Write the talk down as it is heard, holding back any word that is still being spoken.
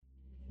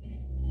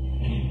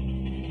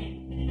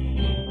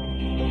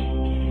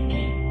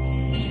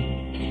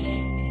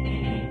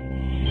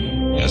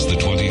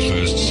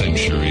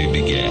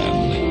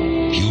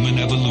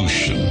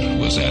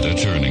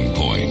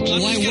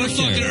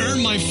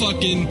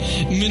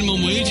fucking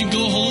minimum wage and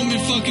go home and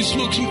fucking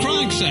smoke some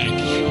chronic sack.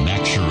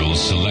 Natural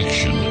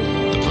selection,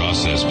 the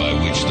process by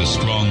which the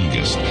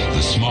strongest,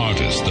 the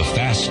smartest, the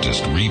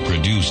fastest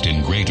reproduced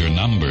in greater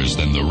numbers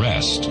than the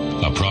rest.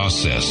 A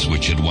process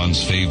which had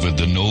once favored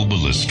the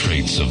noblest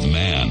traits of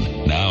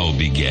man now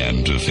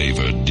began to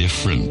favor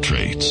different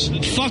traits.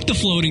 Fuck the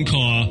floating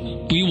car.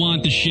 We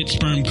want the shit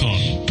sperm car.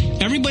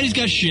 Everybody's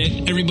got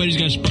shit. Everybody's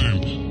got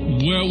sperm.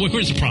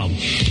 Where's the problem?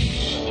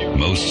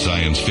 Most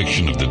science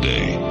fiction of the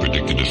day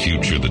predicted a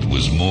future that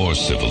was more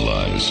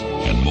civilized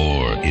and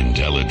more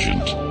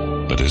intelligent.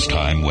 But as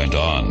time went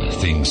on,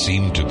 things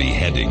seemed to be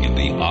heading in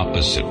the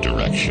opposite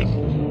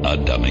direction, a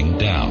dumbing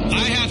down.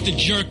 I have to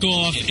jerk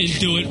off and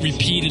do it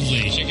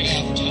repeatedly. Check it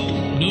out.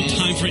 No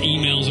time for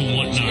emails and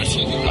whatnot.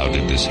 How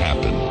did this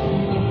happen?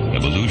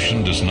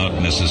 Evolution does not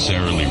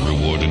necessarily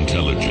reward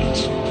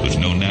intelligence. With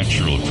no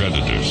natural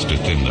predators to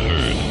thin the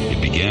herd, it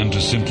began to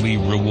simply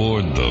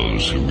reward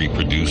those who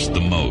reproduced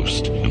the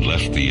most and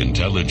left the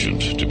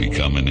intelligent to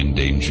become an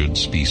endangered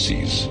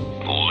species.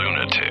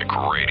 Lunatic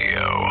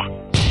Radio.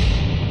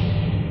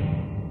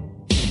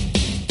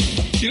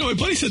 You know, my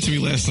buddy said to me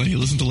last night, he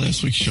listened to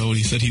last week's show, and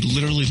he said he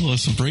literally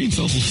lost some brain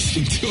cells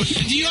listening to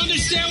it. Do you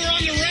understand we're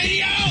on the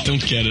radio? I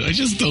don't get it. I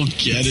just don't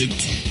get it.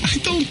 I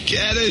don't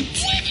get it.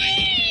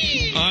 Flippy!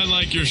 I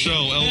like your show,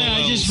 LOL. Yeah,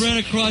 I just ran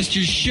across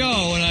your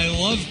show, and I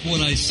loved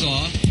what I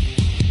saw.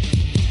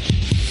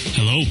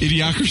 Hello?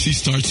 Idiocracy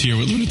starts here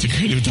with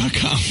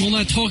lunaticradio.com. All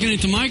that talking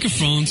into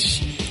microphones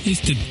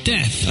is to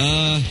death.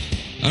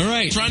 All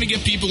right. Trying to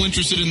get people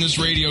interested in this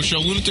radio show,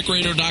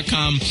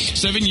 lunaticradio.com.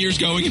 7 years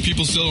going and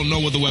people still don't know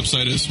what the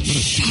website is. What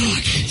a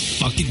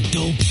fucking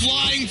dope.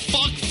 Flying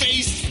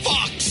fuck-faced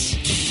fucks.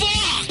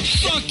 Fuck!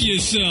 Fuck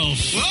yourself.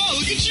 Oh,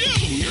 look at you.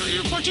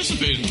 You're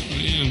participating.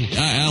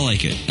 I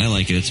like it. I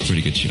like it. It's a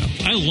pretty good show.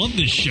 I love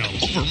this show.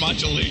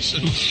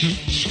 Overmodulation.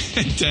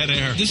 Dead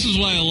air. This is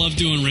why I love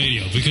doing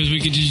radio, because we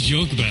can just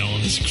joke about all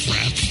this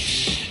crap.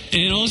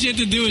 And all you have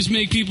to do is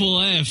make people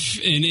laugh,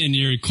 and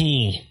you're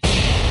cool.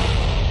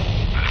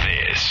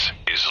 This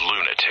is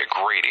Lunatic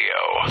Radio.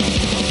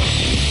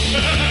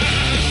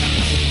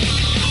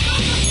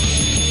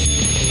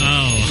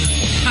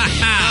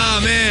 Oh,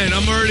 man,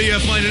 I'm already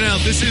finding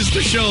out. This is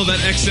the show that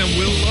XM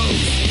will love.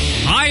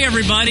 Hi,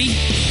 everybody.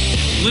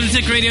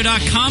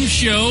 LunaticRadio.com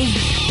show.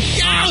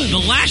 The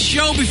last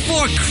show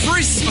before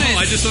Christmas. Oh,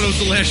 I just thought it was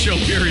the last show,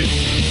 period.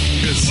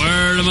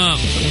 Word them up.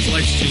 Someone's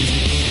life's changing.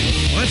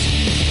 What?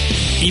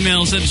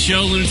 Email us at the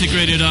show,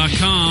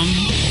 lunaticradio.com.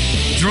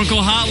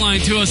 Drunkle hotline,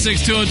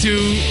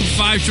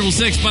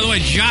 206-202-5666. By the way,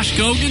 Josh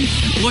Gogan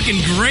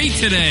looking great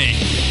today.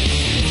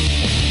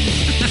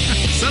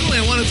 Suddenly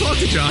I want to talk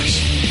to Josh.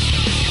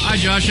 Hi,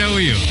 Josh. How are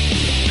you?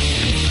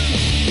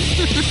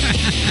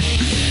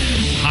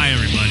 Hi,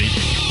 everybody.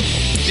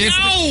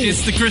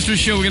 It's the Christmas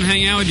show. We're going to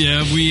hang out with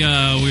you. We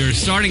are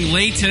starting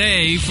late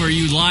today for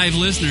you live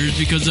listeners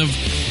because of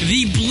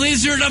the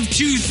blizzard of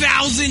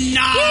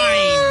 2009.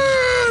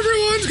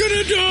 Everyone's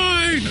going to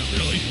die. Not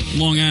really.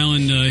 Long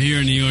Island here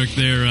in New York,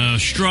 they're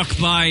struck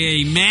by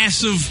a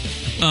massive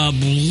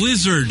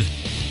blizzard,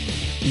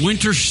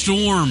 winter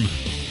storm.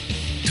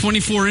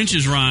 24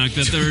 inches, Rock,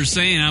 that they're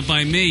saying out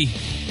by me.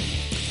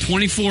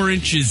 24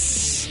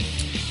 inches.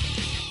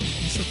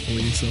 Stop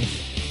fooling yourself.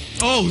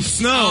 Oh,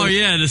 snow. Oh,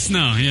 yeah, the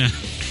snow, yeah.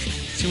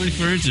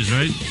 24 inches,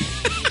 right?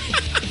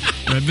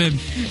 Right, babe?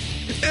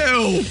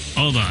 Ew.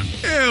 Hold on.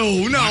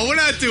 Ew. No, we're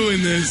not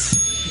doing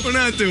this. We're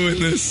not doing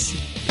this.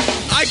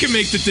 I can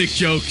make the dick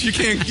jokes. You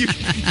can't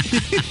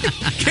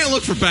can't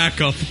look for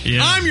backup.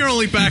 Yeah. I'm your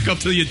only backup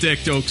to your dick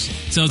jokes.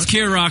 So it's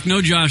Kid Rock,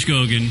 no Josh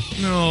Gogan.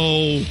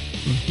 No.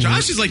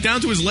 Josh is like down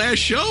to his last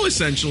show,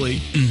 essentially.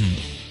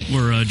 Mm-hmm.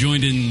 We're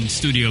joined in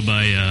studio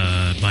by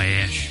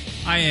Ash.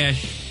 Hi,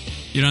 Ash.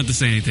 You don't have to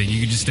say anything.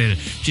 You can just stay there.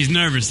 She's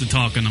nervous to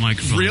talk on the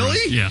microphone. Really?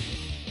 Right? Yeah.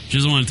 She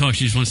doesn't want to talk.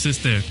 She just wants to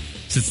sit there.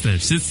 Sit there.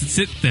 Sit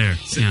there.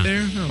 Sit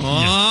there?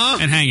 Aww. Yeah.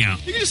 And hang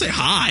out. You can just say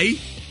hi.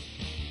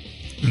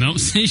 No,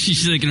 she's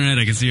shaking her head.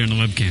 I can see her on the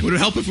webcam. Would it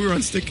help if we were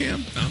on stick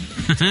cam? No.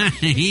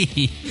 Do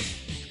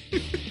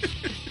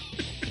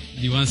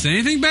you want to say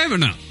anything, babe, or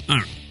no? All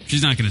right.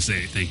 She's not going to say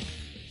anything.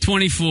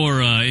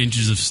 24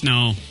 inches of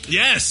snow.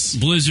 Yes.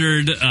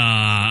 Blizzard.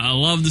 I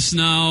love the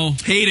snow.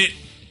 Hate it.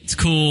 It's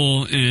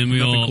cool, and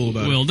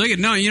we'll dig it.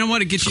 No, you know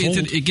what? It gets you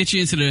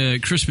into the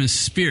Christmas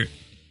spirit.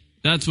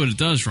 That's what it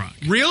does, Rock.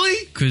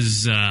 Really?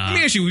 Because let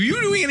me ask you: were you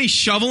doing any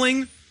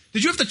shoveling?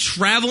 Did you have to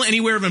travel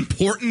anywhere of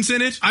importance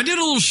in it? I did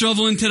a little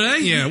shoveling today.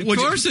 Yeah, of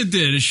course I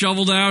did. I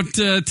shoveled out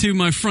to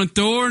my front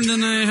door, and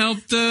then I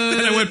helped. And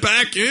I went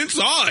back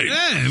inside.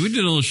 Yeah, we did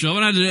a little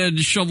shoveling. I had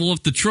to shovel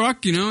up the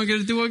truck. You know, I got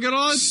to do what I got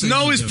on.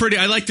 Snow is pretty.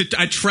 I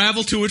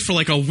travel to it for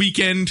like a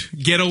weekend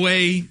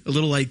getaway, a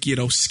little like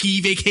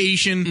ski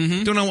vacation.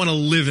 Mm-hmm. Do not want to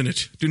live in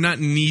it. Do not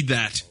need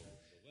that.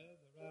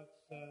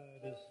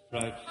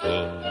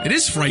 It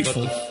is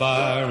frightful.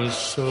 Fire is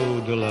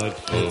so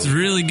delightful. It's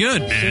really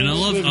good, man. I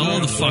love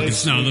the fucking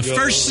snow. The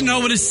first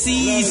snow of the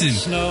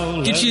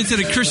season. Get you into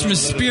the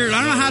Christmas spirit.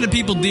 I don't know how do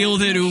people deal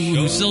with it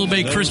who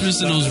celebrate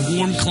Christmas in those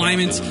warm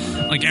climates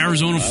like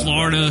Arizona,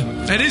 Florida.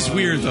 That is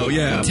weird, though,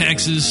 yeah.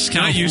 Texas,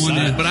 Not used to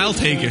California. that, but I'll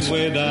take it.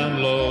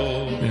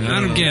 I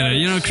don't get it.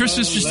 You know,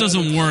 Christmas just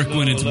doesn't work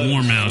when it's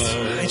warm out.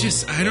 I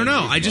don't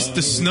know.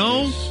 The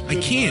snow, I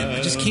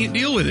just can't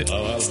deal with it.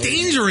 It's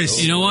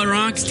dangerous. You know what,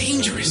 Rock? It's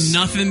dangerous.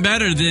 Nothing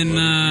better than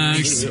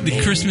the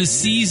Christmas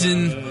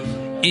season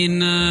in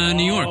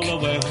New York.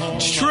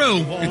 It's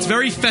true. It's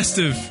very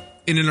festive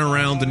in and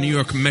around the New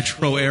York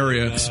metro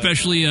area.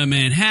 Especially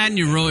Manhattan.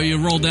 You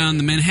roll down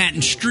the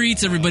Manhattan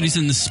streets. Everybody's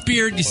in the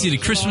spirit. You see the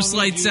Christmas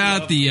lights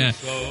out.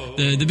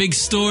 The big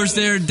stores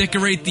there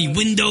decorate the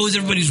windows.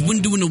 Everybody's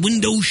doing the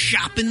window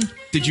shopping.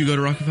 Did you go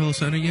to Rockefeller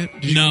Center yet?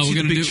 No, we're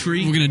gonna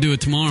do it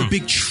tomorrow. The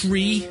big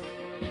tree.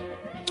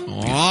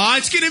 Oh,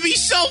 it's gonna be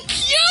so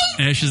cute.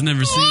 Ash has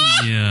never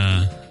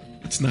seen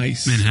It's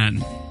nice.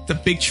 Manhattan. The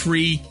big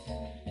tree.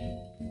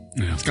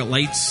 Yeah. It's got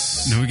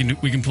lights. No,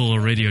 we can pull a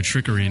radio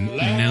trickery and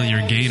nail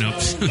your gain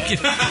up.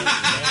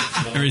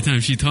 Every time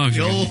she talks,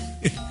 you want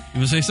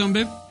to say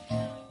something, babe?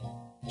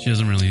 She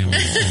doesn't really.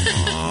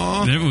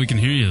 Never. We can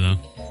hear you though.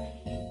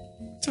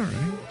 It's all right.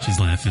 She's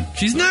laughing.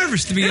 She's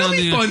nervous to be It'll on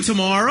be the. fun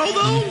tomorrow,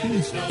 though.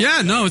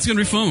 Yeah, no, it's gonna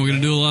be fun. We're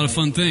gonna do a lot of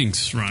fun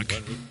things, Rock.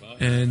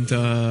 And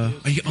are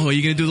you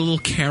gonna do the little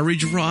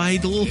carriage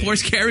ride, the little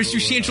horse carriage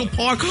through Central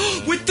Park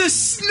with the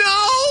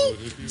snow?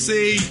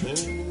 See.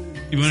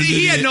 You want to do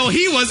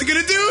he wasn't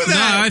going to do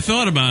that. No, I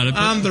thought about it.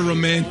 I'm the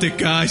romantic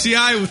guy. See,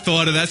 I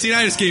thought of that. See,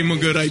 I just gave him a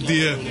good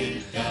idea.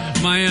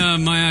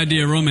 My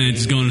idea of romance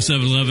is going to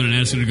 7-Eleven and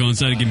asking her to go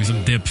inside and give me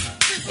some dip.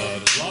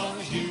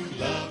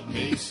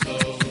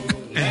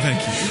 And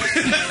thank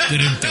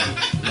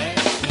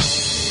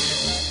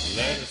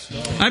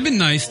you. I've been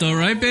nice though,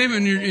 right, babe?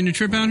 In your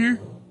trip out here?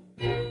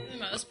 For the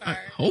most part.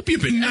 Hope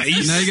you've been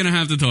nice. Now you're going to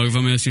have to talk if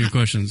I'm asking you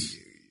questions.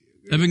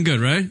 I've been good,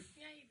 right?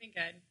 Yeah, you've been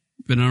good.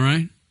 Been all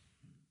right?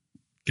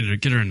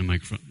 Get her in the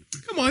microphone.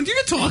 Come on,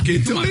 you're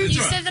talking. Come on. You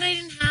said that I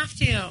didn't have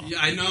to. Yeah,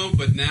 I know,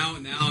 but now.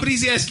 But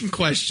he's asking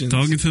questions.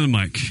 Talking to the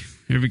mic.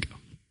 Here we go.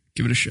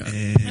 Give it a shot.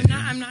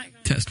 I'm not going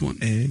to. Test one.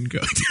 And go.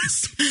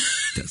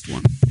 Test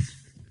one.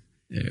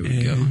 There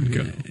we go.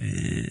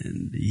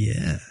 And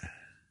yeah.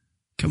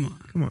 Come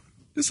on.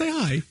 Just say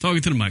hi.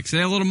 Talking to the mic. Say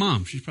hello to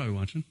Mom. She's probably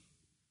watching.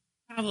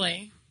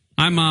 Probably.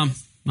 Hi, Mom.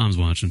 Mom's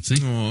watching. See?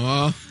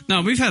 Aww.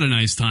 No, we've had a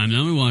nice time.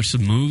 Now we watched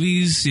some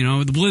movies. You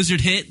know, the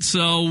blizzard hit,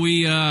 so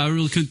we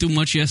really couldn't do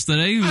much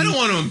yesterday. I don't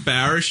want to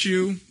embarrass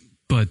you.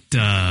 But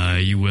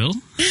you will?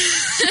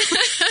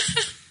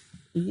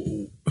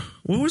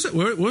 What was it?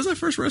 What was that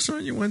first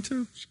restaurant you went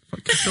to?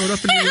 Showed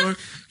up in New York.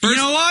 You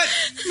know what?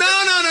 No.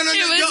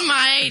 It was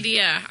my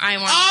idea. I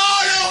wanted.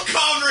 Oh, don't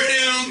cover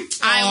him.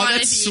 I wanted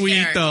that's to be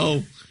sweet there.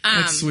 though.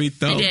 That's sweet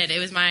though. I did. It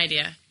was my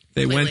idea.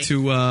 They went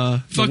to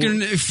fucking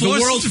the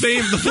world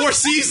famous, the Four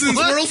Seasons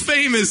world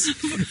famous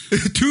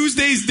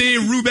Tuesday's Day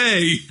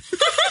Roubaix.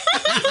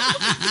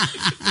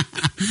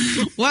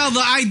 Well,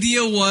 the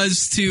idea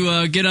was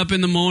to get up in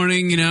the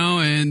morning,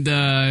 and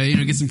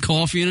get some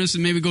coffee in us,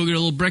 and maybe go get a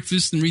little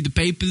breakfast and read the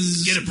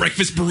papers. Get a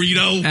breakfast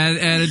burrito,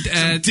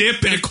 at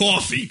dip, and a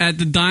coffee at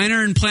the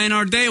diner, and plan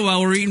our day while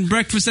we're eating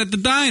breakfast at the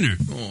diner.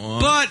 Aww.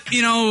 But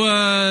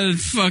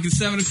fucking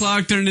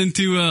 7:00 turned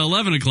into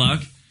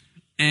 11:00.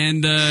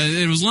 And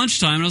it was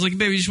lunchtime, and I was like,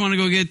 "Baby, you just want to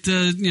go get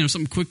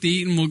something quick to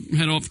eat, and we'll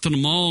head off to the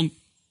mall, and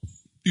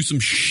do some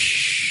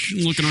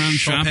looking around,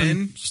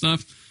 shopping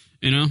stuff."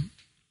 I'm a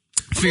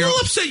little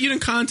upset you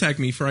didn't contact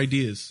me for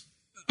ideas.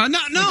 No,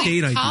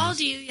 I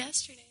called you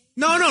yesterday.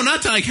 No,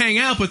 not to hang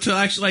out, but to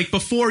actually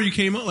before you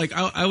came up.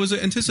 I was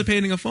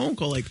anticipating a phone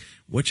call.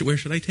 Where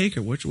should I take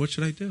her? What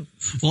should I do?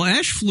 Well,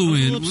 Ash flew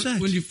in.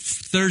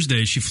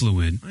 Thursday, she flew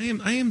in. I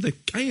am the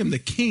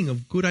king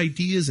of good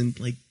ideas and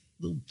little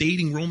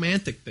dating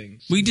romantic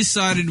things. We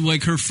decided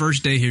her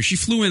first day here. She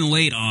flew in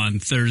late on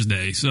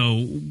Thursday,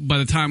 so by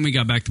the time we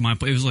got back to my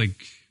place, it was like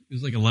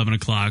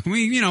 11:00.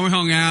 We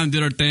hung out and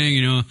did our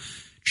thing,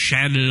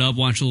 chatted it up,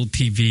 watched a little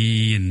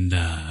TV, and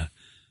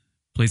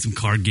played some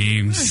card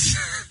games.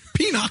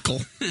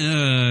 Pinochle.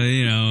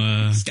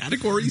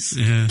 Categories.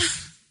 Yeah.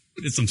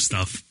 Did some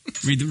stuff.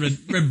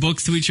 Read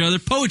books to each other.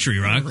 Poetry,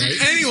 Rock.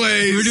 Right.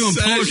 Anyways, we're doing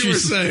poetry. As you were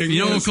saying,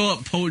 we'll call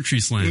it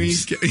poetry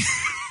slams.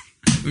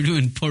 We're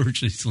doing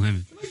poetry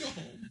slamming.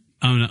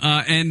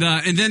 And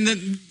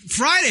then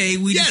Friday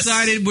we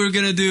decided we're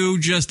gonna do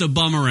just a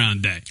bum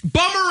around day.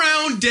 Bum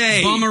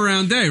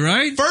around day,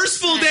 right? First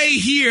full day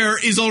here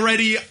is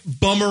already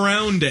bum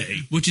around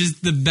day, which is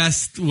the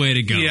best way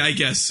to go. Yeah, I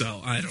guess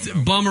so. I don't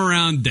know. Bum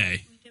around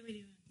day.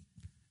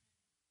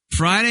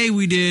 Friday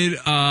we did,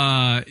 what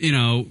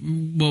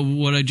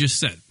I just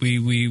said. We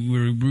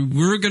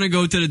were gonna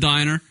go to the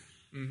diner.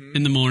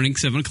 In the morning,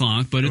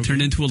 7:00, but it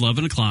turned into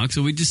 11:00,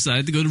 so we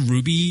decided to go to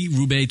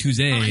Roubaix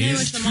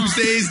Tuesdays.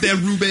 Tuesdays del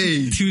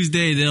Roubaix.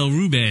 Tuesday del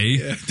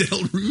Roubaix. Yeah,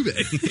 del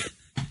Roubaix.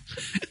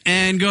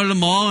 and go to the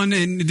mall and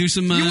do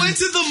some. You went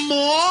to the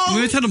mall? We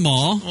went to the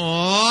mall.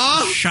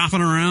 Aww.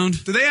 Shopping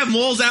around. Do they have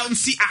malls out in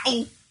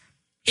Seattle?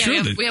 Yeah,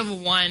 Sure we have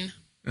one.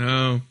 Oh.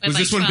 We Was have,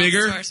 this like, one 12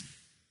 bigger? stores.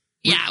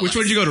 Yeah. Which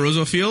one did you go to?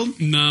 Roosevelt Field?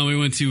 No, we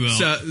went to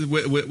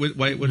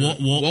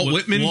Walt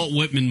Whitman? Walt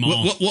Whitman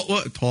Mall.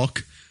 What?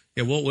 Talk.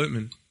 Yeah, Walt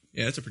Whitman.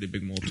 Yeah, that's a pretty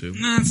big mall, too.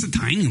 Nah, it's a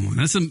tiny one.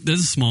 That's the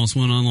smallest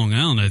one on Long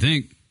Island, I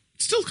think.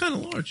 It's still kind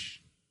of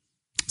large.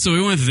 So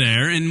we went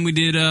there, and we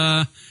did,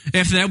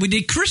 after that, we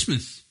did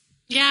Christmas.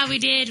 Yeah, we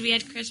did. We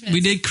had Christmas.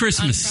 We did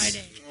Christmas. On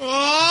Friday.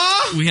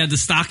 Oh! We had the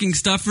stocking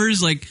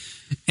stuffers, like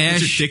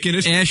Ash, your dick in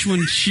it? Ash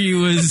when she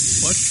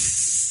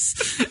was...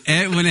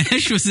 when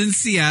Ash was in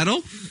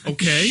Seattle,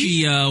 Okay.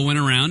 she went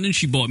around and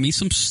she bought me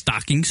some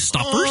stocking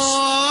stuffers.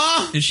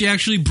 Aww. And she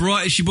actually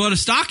bought a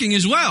stocking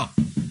as well.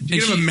 Did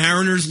you give him a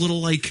Mariners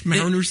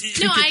Mariners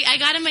No, I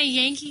got him a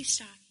Yankee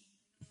stocking.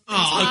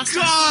 Oh,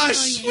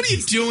 gosh. What are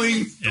you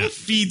doing? Don't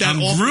feed that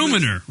I'm off.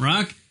 grooming her,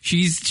 Rock.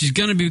 She's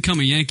going to become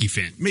a Yankee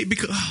fan.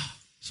 Because,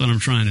 That's what I'm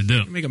trying to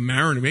do. make a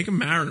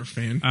Mariner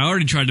fan. I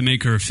already tried to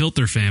make her a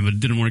Filter fan, but it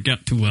didn't work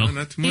out too well. Oh,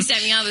 not too He much.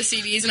 sent me all the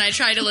CDs, and I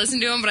tried to listen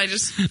to them, but I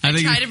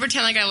think- tried to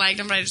pretend like I liked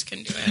them, but I just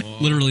couldn't do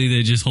it. Literally,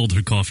 they just hold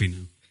her coffee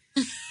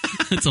now.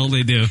 That's all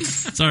they do.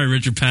 Sorry,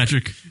 Richard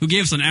Patrick, who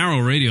gave us an Arrow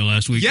radio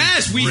last week.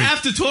 Yes, we Great.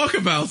 have to talk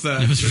about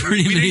that. It was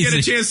pretty we didn't get a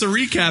amazing. chance to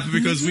recap it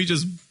because we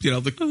just,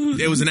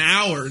 it was an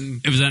hour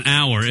and It was an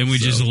hour, and we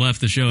just left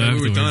the show we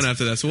afterwards. were done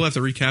after that. So we'll have to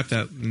recap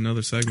that in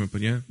another segment,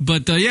 but yeah.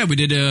 But yeah, we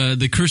did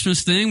the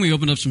Christmas thing. We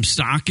opened up some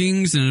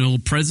stockings and little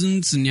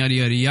presents and yada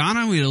yada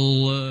yada. We had a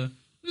little. It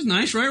was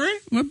nice, right? Ray?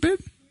 What, babe?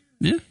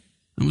 Yeah.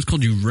 I almost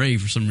called you Ray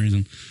for some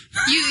reason.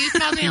 You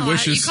called me a lot.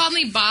 wishes. You called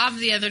me Bob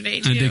the other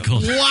day, too. I did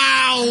call.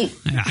 Wow!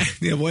 Yeah.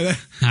 Yeah, boy,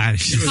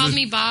 You called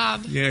me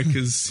Bob. yeah,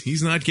 because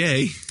he's not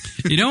gay.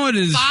 You know what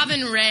is? Bob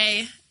and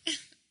Ray.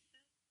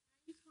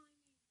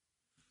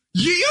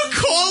 You're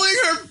calling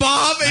her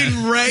Bob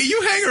and Ray.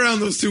 You hang around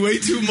those two way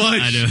too much.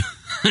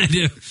 I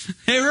do.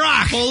 Hey,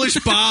 Rock. Polish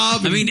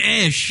Bob. I mean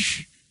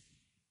Ash.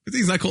 I think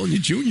he's not calling you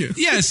Junior.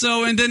 Yeah.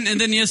 So and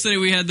then yesterday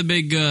we had the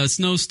big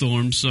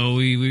snowstorm. So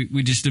we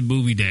just did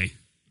movie day.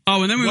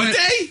 Oh, and then What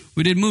day?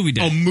 We did movie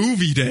day. Oh,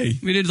 movie day.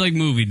 We did like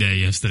movie day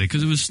yesterday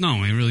because it was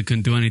snowing. We really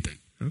couldn't do anything.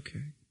 Okay.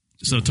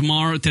 So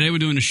today we're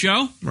doing a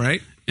show,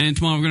 Right. and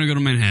tomorrow we're going to go to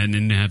Manhattan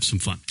and have some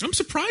fun. I'm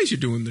surprised you're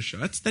doing the show.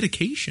 That's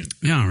dedication.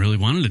 Yeah, I really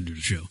wanted to do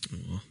the show.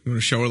 You want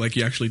to show her like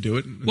you actually do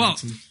it? Well,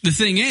 the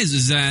thing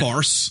is that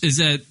Farce. is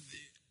that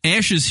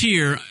Ash is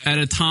here at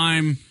a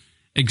time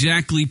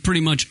exactly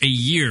pretty much a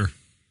year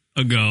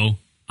ago.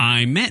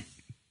 I met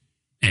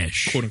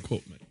Ash Quote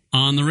unquote, man.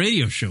 on the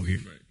radio show here,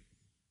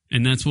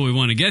 and that's what we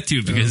want to get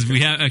to because we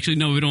have actually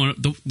no, we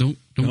don't don't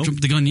No?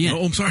 jump the gun yet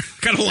Oh, I'm sorry.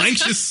 Got a little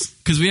anxious.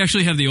 because we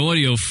actually have the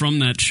audio from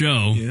that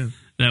show Yeah.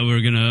 that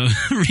we're gonna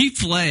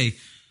replay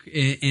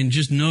and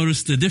just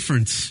notice the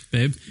difference,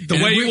 babe. The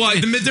And way we- you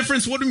want the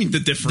difference. What do you mean the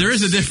difference? There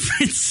is a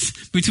difference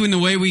between the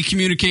way we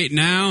communicate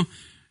now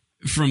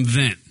from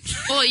then.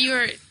 Well, you were...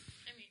 I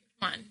mean,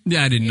 come on.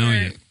 Yeah, I didn't know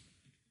You're- you.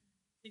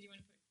 Did you want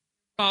to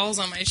put balls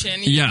on my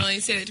chin? You Yeah. didn't really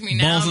say that to me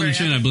now. Balls on the very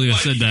chin, I often. believe I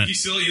said that.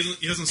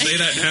 He doesn't say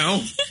that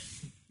now.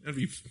 That'd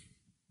be.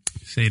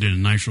 Say it in a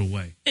nicer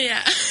way.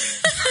 Yeah.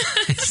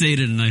 Say it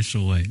in a nicer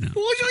way now.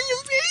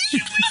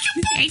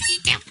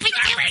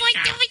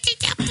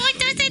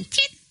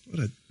 What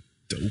a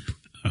dope.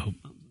 Oh.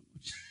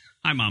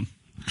 Hi, Mom.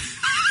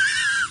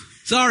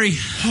 Sorry.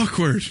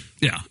 Awkward.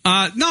 Yeah.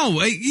 No,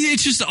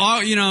 it's just,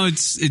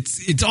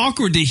 it's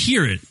awkward to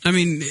hear it. I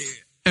mean,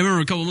 I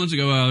remember a couple months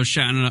ago I was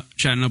chatting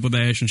up with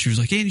Ash, and she was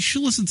like, hey, you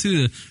should listen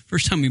to the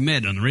first time we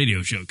met on the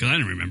radio show, because I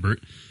didn't remember it.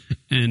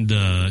 And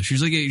she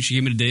was like, hey, she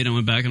gave me the date. I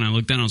went back and I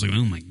looked down. I was like,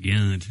 oh my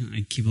God,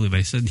 I can't believe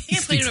I said these Yeah,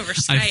 I played it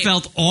things. over I Skype.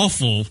 felt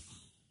awful.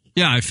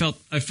 Yeah, I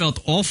felt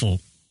awful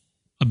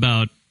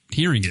about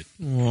hearing it.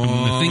 I mean,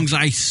 the things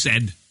I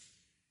said.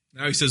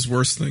 Now he says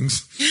worse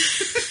things.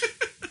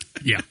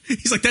 Yeah.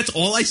 He's like, that's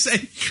all I say.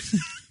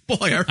 Boy,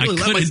 I really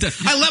couldn't-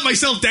 I let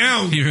myself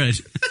down. You're right.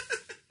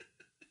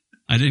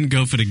 I didn't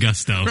go for the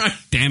gusto. Right.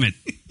 Damn it.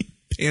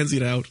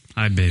 Pansied out.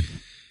 Hi, babe.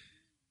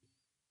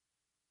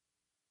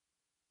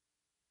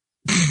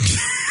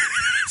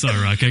 Sorry,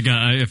 Rock.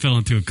 I fell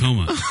into a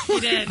coma.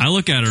 You did. I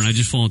look at her and I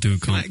just fall into a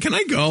coma. Can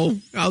I go?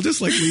 I'll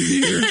just like leave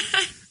you here.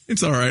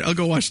 It's all right. I'll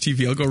go watch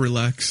TV. I'll go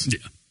relax. Yeah.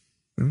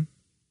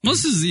 Well,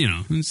 this is,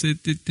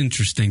 it's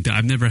interesting.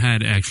 I've never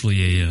had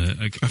actually a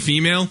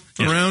Female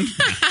around.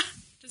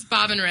 Just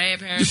Bob and Ray,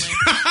 apparently.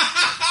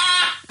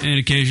 and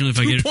occasionally if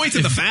I get Points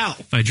at the foul.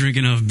 if I drink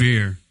enough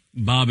beer,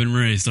 Bob and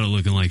Ray start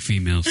looking like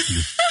females to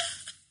me.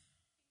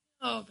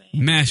 Oh,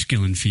 babe.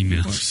 Masculine Oh,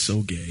 females.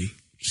 so gay.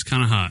 Just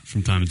kind of hot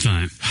from time to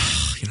time.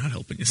 You're not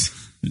helping us.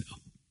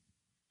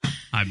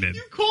 Hi, babe.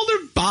 You called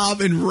her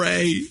Bob and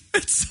Ray.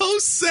 That's so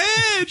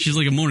sad. She's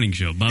like a morning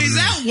show. Bob Is and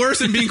Ray. that worse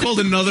than being called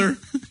another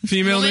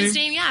female Woman's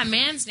name? name, yeah,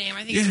 man's name.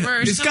 I think Yeah, it's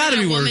worse. it's Someone gotta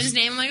had be a worse. woman's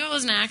name. I'm like, oh, it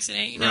was an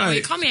accident. Right.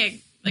 You call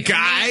me a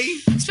Guy?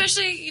 name.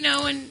 Especially,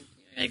 when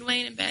you're like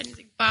laying in bed and he's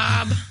like,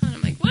 Bob. And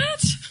I'm like,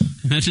 what?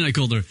 Imagine I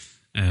called her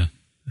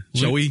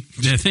Joey.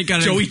 Yeah, thank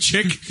God. Joey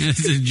chick.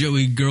 That's a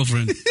Joey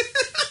girlfriend.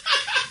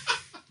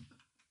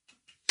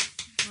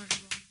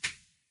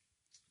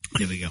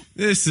 There we go.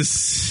 This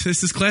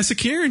is classic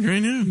Karen right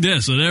now. Yeah,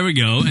 so there we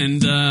go.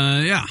 And,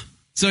 yeah.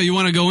 So you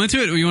want to go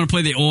into it, or you want to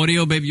play the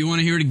audio, babe? You want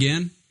to hear it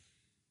again?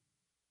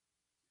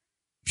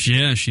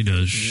 Yeah, she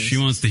does. She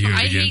wants to hear it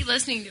I again. hate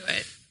listening to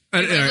it.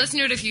 I've listened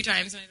to it a few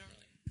times, and I don't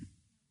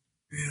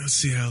really. Yeah, let's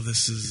see how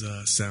this is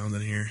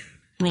sounding here.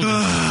 Roll good.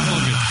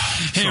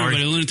 Hey,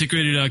 everybody,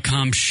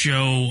 lunaticradio.com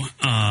show.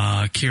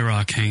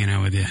 K-Rock hanging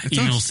out with you.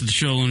 Emails to the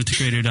show,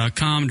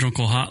 lunaticradio.com, drunk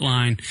call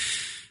hotline.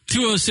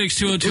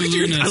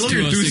 206-202-LUNA. I love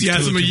your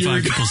enthusiasm a year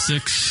ago.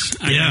 6.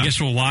 Yeah. I guess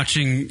we're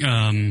watching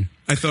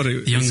I thought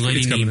it a young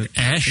lady named in.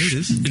 Ash There it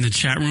is. in the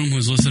chat room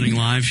who's listening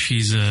live.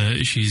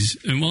 Isn't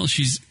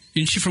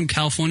she from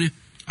California?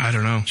 I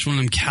don't know. She's one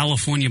of them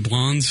California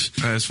blondes.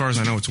 As far as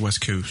I know, it's West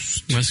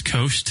Coast. West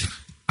Coast.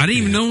 I didn't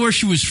even know where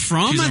she was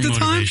from She's at our the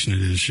time. motivation To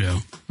do the show.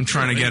 I'm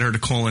trying to get her to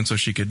call in so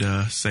she could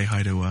say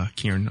hi to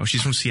Kieran. Oh,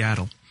 she's from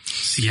Seattle.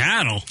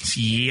 Seattle?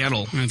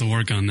 Seattle. I have to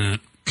work on that.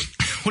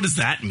 What does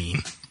that mean?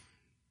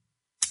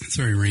 It's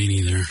very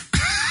rainy there.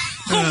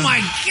 Oh my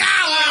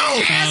God!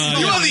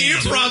 You have the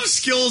improv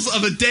skills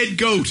of a dead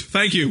goat.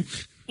 Thank you.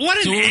 What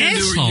an So we're going to do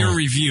asshole! your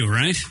review,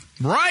 right?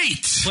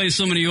 Right. Play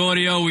some of the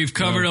audio we've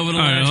covered over the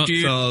All right, last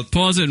year. so-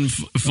 Pause it and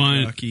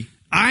find. Lucky.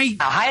 Hi,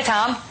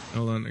 Tom.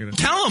 Hold on. I gotta...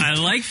 Tell him. I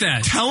like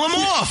that. Tell him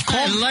off. Call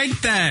I him,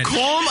 like that.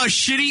 call him a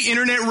shitty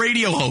internet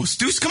radio host.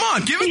 Deuce, come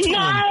on. Give it to him.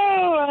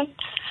 No!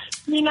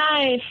 Be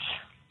nice.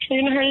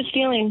 You're going to hurt his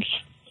feelings.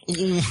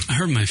 I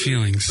hurt my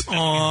feelings.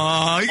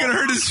 Aw, you're going to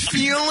hurt his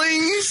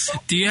feelings?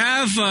 Do you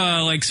have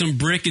like some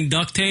brick and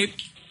duct tape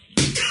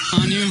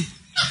on you?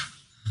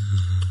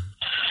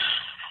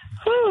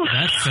 Whew.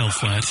 That fell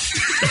flat.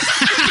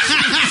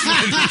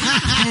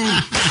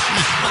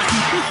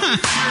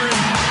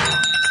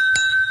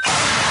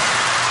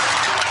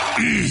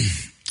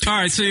 All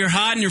right, so you're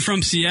hot and you're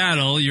from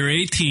Seattle. You're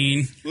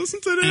 18.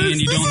 Listen to this. And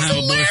you This don't is have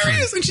a boyfriend.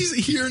 hilarious. And she's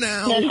here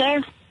now. Yes,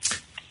 sir.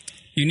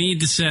 You need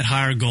to set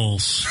higher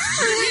goals.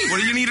 What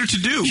do you need her to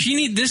do?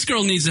 This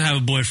girl needs to have a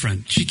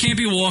boyfriend. She can't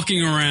be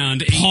walking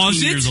around 18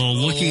 years old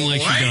looking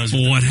like she does.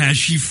 What has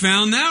she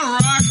found now,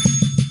 Rock?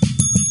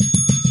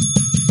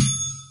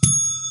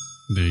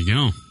 There you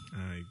go.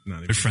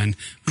 Boyfriend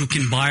who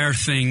can buy her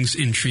things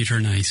and treat her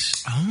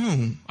nice.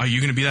 Oh, are you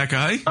going to be that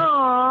guy?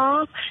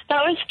 Aw,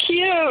 that was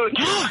cute.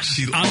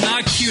 I'm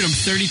not cute. I'm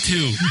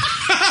 32.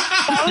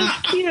 That was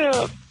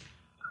cute.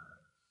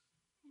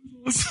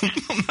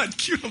 I'm not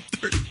cute. I'm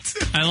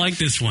 32. I like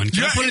this one.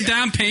 Can I put a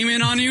down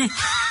payment on you?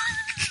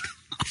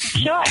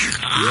 Sure. Your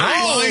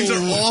lines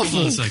are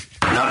awful. It's like,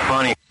 Not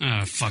funny.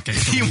 oh, fuck it.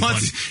 He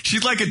wants.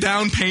 She'd like a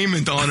down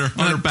payment on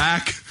her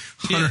back,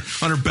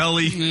 on her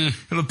belly. Yeah.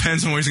 It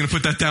depends on where he's going to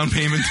put that down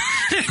payment.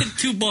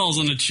 2 balls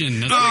on the chin.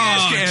 That's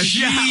Ask.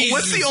 Yeah,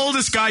 what's the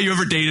oldest guy you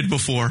ever dated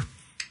before?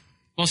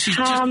 Well, she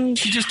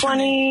just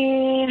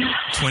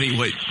 24,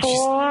 Wait.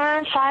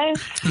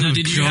 5, Now,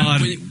 did you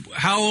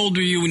how old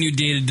were you when you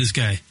dated this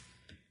guy?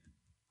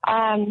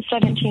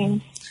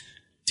 17.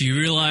 Do you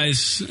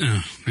realize?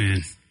 Oh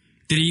man,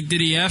 did he do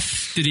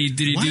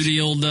the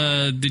old?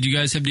 Did you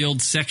guys have the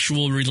old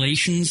sexual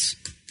relations?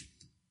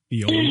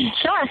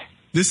 Sure.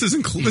 This is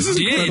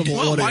incredible.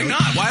 Well, why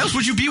not? Why else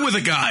would you be with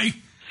a guy?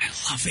 I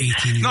love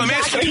 18. No, I'm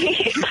asking.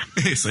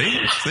 Hey, see.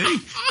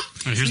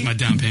 All right, here's my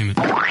down payment.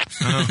 Wait a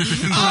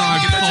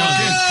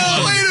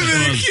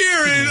minute,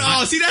 Kieran.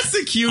 Oh, see, that's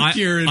the cute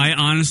Kieran. I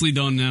honestly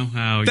don't know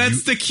how.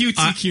 That's the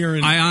cutesy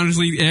Kieran. I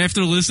honestly,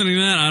 after listening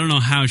to that, I don't know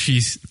how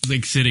she's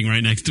like sitting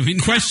right next to me.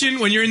 Question: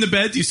 when you're in the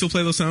bed, do you still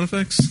play those sound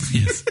effects?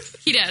 Yes.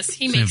 He does.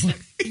 He makes them.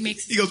 He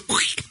makes He goes.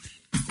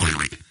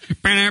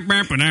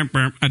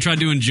 I tried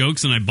doing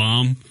jokes and I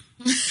bomb.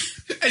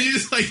 And you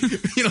just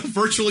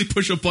virtually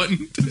push a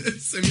button to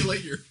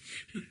simulate your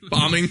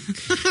bombing.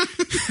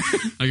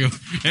 I go,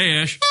 hey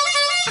Ash,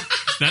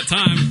 that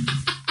time.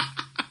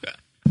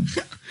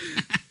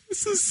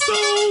 This is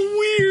so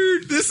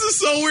weird. This is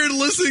so weird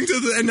listening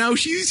to and now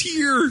she's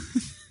here.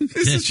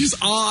 This is just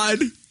odd.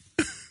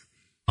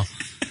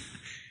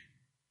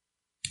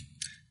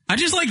 I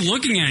just like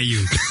looking at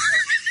you.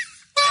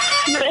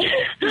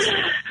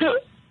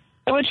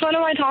 Which one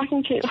am I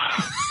talking to?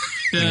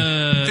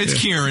 It's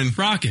Kieran.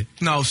 Rocket.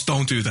 No,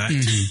 don't do that.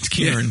 It's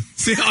Kieran. Yeah.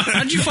 See,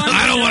 how'd you find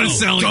I don't the want to show?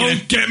 sell again.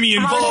 Don't get me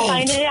How to involved.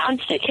 find it on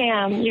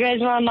Stickam. You guys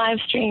were on live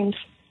streams.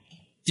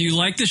 Do you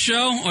like the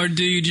show, or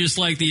do you just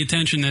like the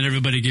attention that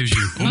everybody gives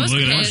you? I was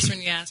look at pissed us.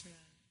 when you asked me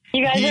that.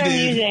 You guys are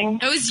amusing.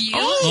 That was you?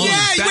 Oh,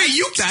 yeah. Wait,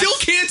 you still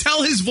can't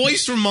tell his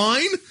voice from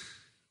mine?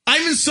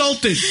 I'm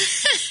insulted.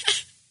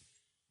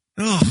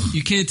 Oh,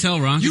 you can't tell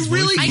Ron. You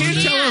really can't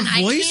tell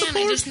her voice I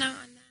apart? just know.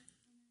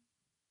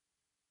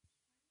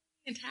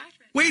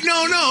 Wait,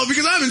 no,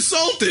 because I'm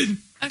insulted.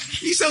 Okay.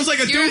 He sounds like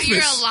a doofus. You're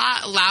a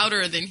lot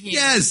louder than he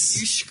Yes.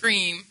 is. You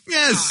scream.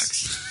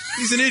 Yes.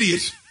 He's an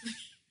idiot.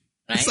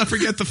 Let's not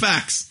forget the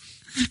facts.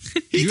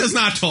 He does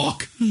not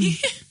talk.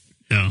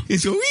 No.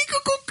 He's going,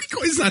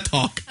 he does not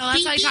talk. Oh,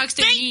 that's how he talks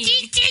to me.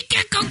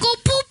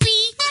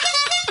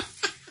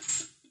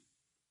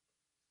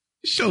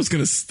 This show's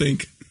gonna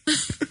stink.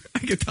 I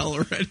can tell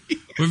already.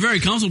 We're very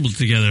comfortable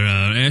together.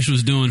 Ash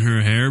was doing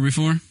her hair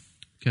before.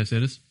 Can I say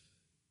this?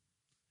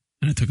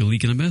 And I took a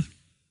leak in the bath.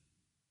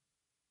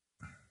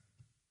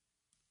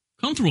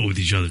 Comfortable with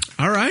each other.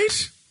 All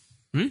right.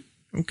 Right?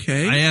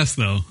 Okay. I asked,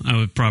 though. I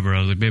was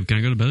like, babe, can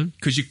I go to bed?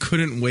 Because you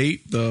couldn't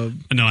wait the...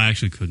 No, I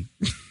actually couldn't.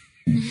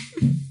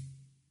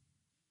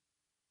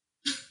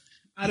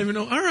 I don't even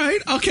know. All right.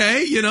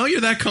 Okay.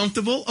 You're that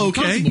comfortable.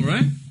 Okay. Comfortable,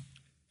 right?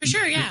 For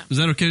sure, yeah. Is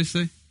that okay to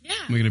say? Yeah.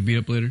 We're going to beat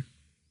up later?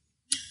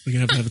 We're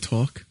going to have a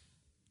talk?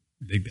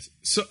 Dig this.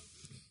 So,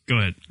 go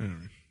ahead.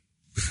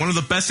 One of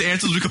the best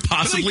answers we could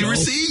possibly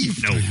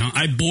receive. No,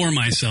 I bore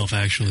myself,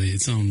 actually.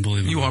 It's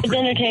unbelievable. You are It's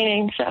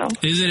entertaining, so.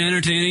 Is it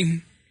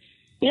entertaining?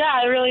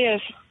 Yeah, it really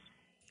is.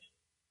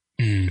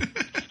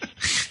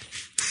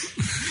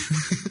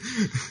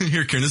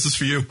 Here, Karen, this is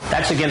for you.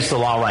 That's against the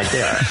law right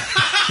there.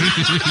 You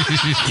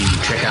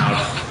check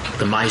out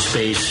the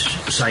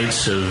MySpace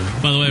sites of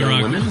By the way, young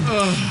Rock, women.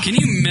 Can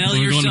you mail When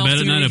we're yourself going to bed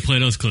to at me? night, I play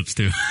those clips,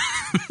 too.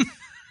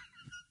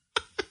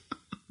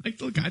 I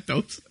still got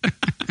those.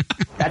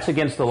 That's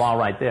against the law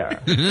right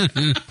there.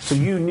 So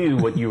you knew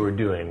what you were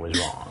doing was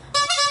wrong.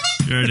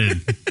 Sure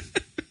did.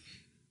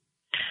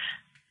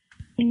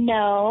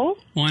 No,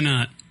 Why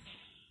not?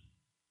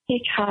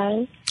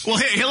 because Well,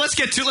 hey, let's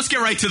get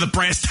right to the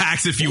brass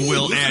tacks, if you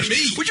will, Ash.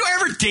 Would you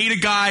ever date a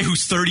guy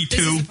who's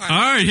 32? All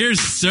right, here's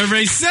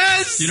survey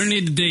says. You don't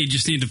need to date, you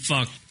just need to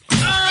fuck.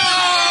 I'm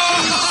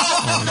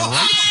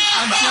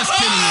just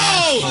kidding.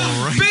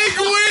 Oh, Right. big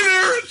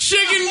winner,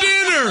 chicken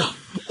dinner.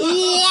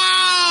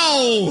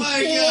 Wow.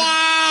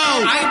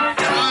 Wow.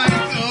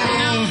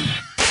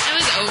 I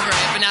was over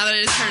it, but now that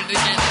I just heard it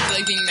again, I feel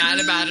like being mad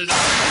about it.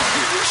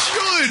 You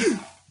should.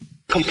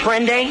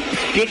 Comprende,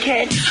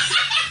 dickhead?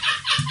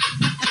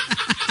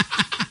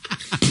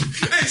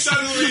 Hey,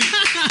 suddenly,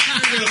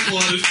 you're gonna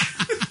flood it.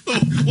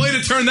 Way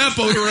to turn that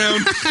boat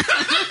around.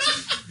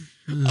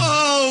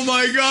 Oh,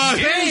 my God.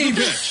 Hey,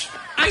 bitch.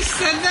 I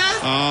said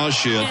that? Oh,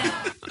 shit.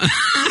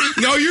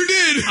 No, you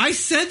did. I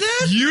said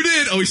that? You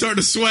did. Oh, he's starting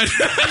to sweat.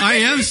 I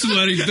am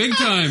sweating big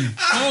time.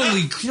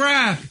 Holy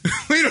crap.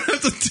 We don't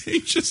have to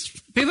take just...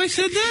 Babe, I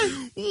said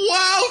that?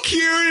 Wow,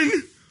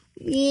 Kieran.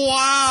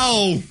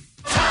 Wow.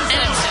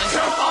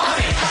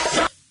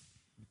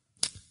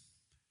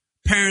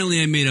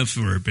 Apparently, I made up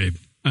for it, babe.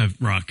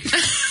 Rock.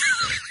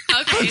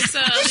 Okay, so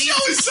at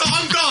least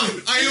I'm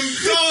done. I am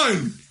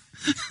done.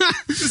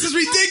 This is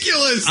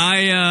ridiculous.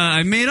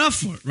 I made up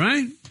for it,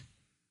 right?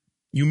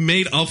 You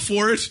made up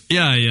for it?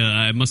 Yeah,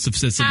 I must have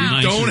said something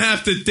nice. Don't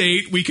have to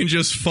date. We can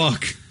just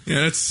fuck.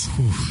 Yeah, that's...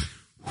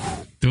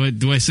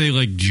 Do I say,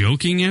 like,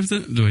 joking after?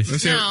 no.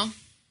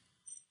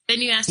 Then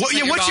you asked. But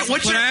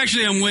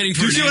actually, I'm waiting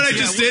for. You an see what I answer.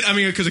 just did? I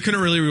mean, because I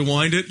couldn't really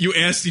rewind it. You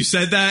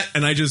said that,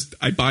 and I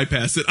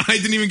bypassed it. I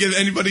didn't even give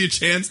anybody a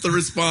chance to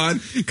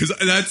respond because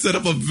that set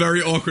up a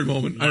very awkward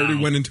moment. Wow. I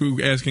already went into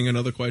asking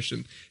another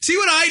question. See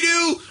what I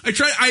do?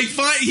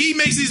 He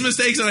makes these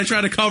mistakes, and I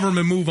try to cover him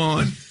and move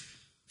on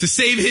to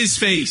save his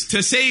face,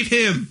 to save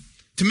him,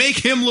 to make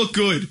him look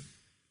good.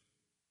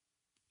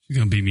 You're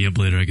gonna beat me up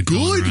later. I can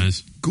tell in her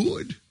eyes.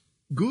 Good.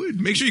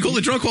 Make sure you call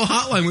the drunk call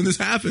hotline when this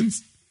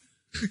happens.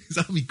 Because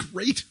that'll be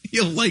great.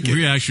 You'll like it.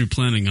 We're actually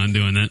planning on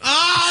doing that.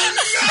 Oh,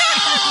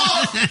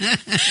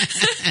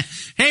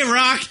 no! Hey,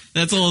 Rock.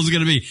 That's all it's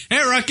going to be.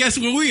 Hey, Rock, guess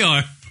where we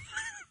are?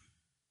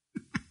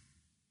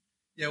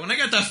 Yeah, when I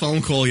got that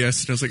phone call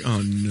yesterday, I was like,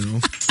 oh, no.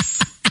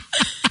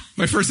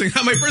 My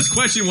first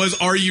question was,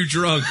 are you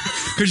drunk?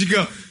 Because you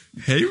go,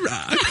 hey,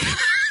 Rock.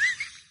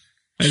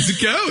 How's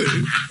it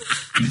going?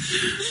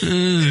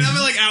 And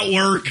I'm like at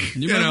work.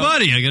 You're my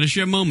buddy. I got to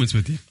share moments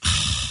with you.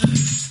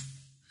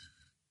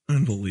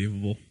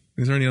 Unbelievable.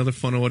 Is there any other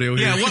fun audio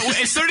here? Yeah,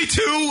 is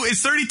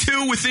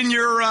 32 within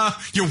your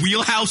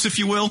wheelhouse, if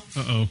you will?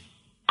 Uh-oh.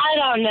 I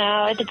don't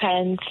know. It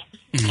depends.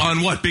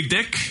 On what? Big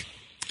dick?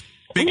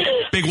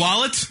 Big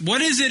wallet?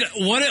 What is it?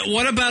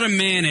 What about a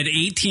man at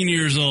 18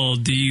 years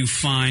old do you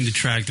find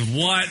attractive?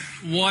 What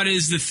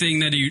is the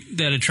thing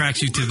that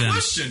attracts you to them?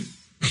 Question.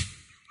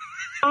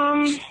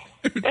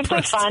 If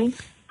they're fun.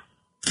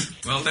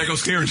 Well, there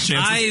goes Karen's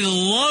chances. I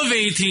love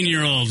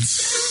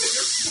 18-year-olds.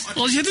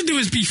 All you have to do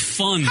is be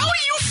fun. How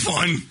are you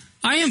fun?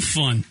 I am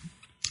fun.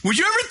 Would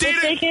you ever date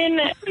They can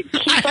keep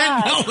I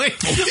up. know it.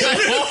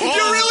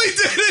 You really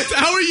did it.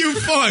 How are you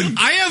fun?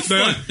 I am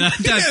fun.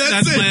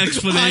 That's my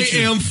explanation.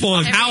 I am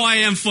fun. How I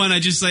am fun, I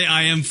just say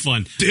I am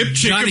fun. Dip,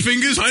 chicken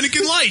fingers,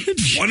 Heineken Light.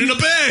 One in a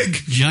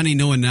bag. Johnny,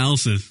 no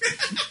analysis.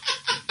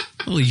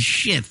 Holy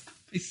shit.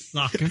 I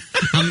suck.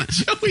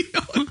 Joey,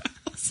 no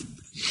analysis.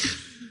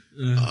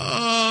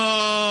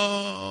 Oh.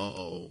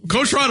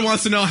 Coach Rod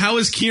wants to know, how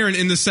is Kieran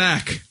in the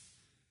sack?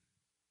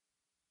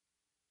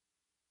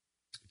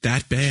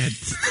 That bad.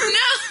 No,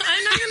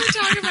 I'm not going to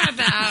talk about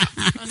that.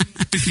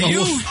 You?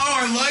 Oh,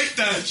 I like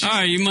that. All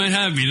right, you might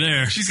have me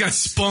there. She's got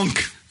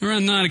spunk.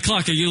 Around 9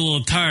 o'clock, I get a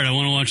little tired. I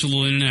want to watch a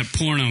little internet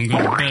porno and go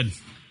to bed.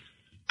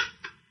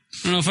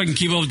 I don't know if I can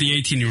keep up with the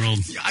 18-year-old.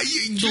 It's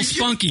a little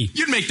spunky.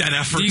 You'd make that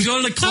effort. Do you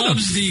go to the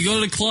clubs? Do you go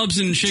to the clubs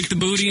and shake the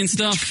booty and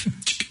stuff?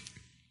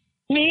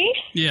 Me?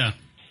 Yeah.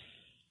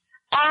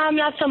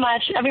 Not so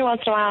much. Every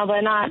once in a while,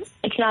 but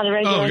it's not a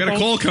regular Oh, we got a thing.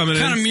 call coming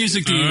in. What kind of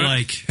music do you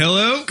like?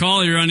 Hello?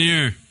 Call, you're on the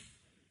air.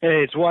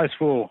 Hey, it's Wise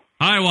Fool.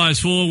 Hi, Wise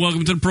Fool.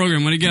 Welcome to the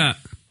program. What do you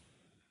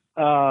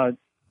got?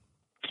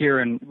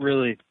 Kieran,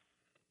 really,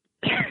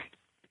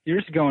 you're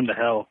just going to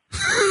hell.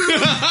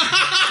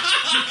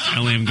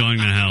 I am going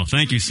to hell.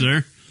 Thank you,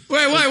 sir.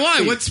 Wait,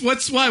 why?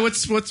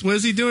 What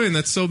is he doing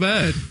that's so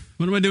bad?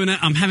 What am I doing now?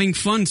 I'm having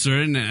fun,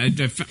 sir. And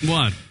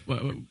what?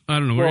 I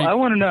don't know. Well, I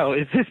want to know,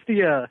 is this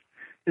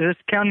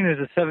counting as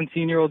a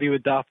 17-year-old you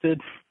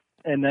adopted,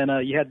 and then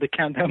you had the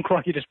countdown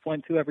clock you just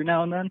point to every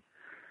now and then?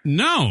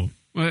 No.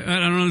 I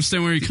don't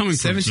understand where you're coming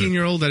from.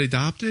 17-year-old that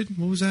adopted?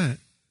 What was that?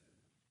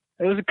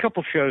 It was a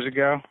couple shows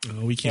ago.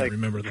 Oh, we can't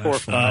remember that. 4 or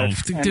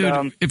 5. Dude,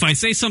 And, if I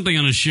say something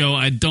on a show,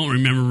 I don't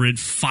remember it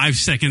 5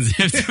 seconds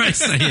after I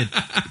say it.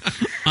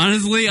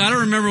 Honestly, I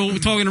don't remember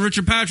talking to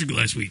Richard Patrick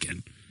last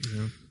weekend.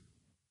 Yeah.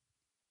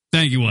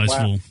 Thank you, Wise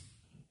Fool.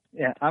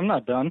 Yeah, I'm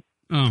not done.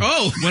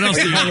 Oh, what else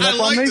do you have? I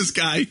like this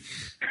guy.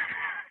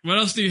 What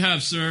else do you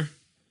have, sir?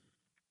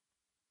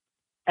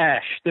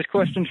 Ash, this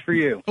question's for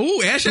you.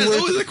 Oh, Ash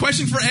has a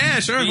question for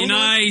Ash. All right, Be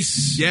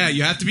nice. Yeah,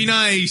 you have to be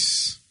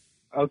nice.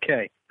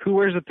 Okay. Who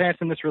wears the pants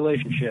in this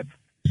relationship?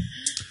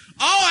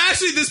 Oh,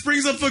 actually, this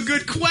brings up a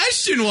good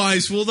question,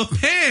 Wise Fool. The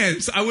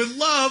pants. I would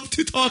love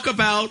to talk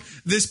about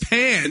this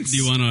pants. Do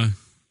you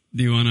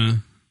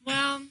wanna?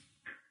 Well,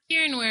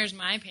 Kieran wears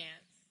my pants.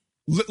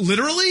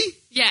 Literally?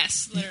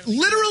 Yes, literally.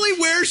 Literally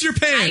wears your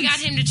pants. I got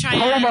him to try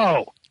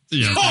Homo.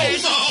 Yeah.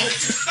 Homo.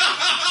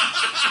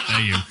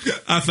 Thank you.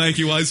 Thank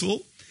you, Wise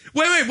Fool.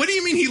 Wait. What do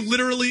you mean he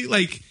literally,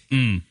 like...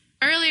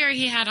 Earlier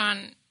he had on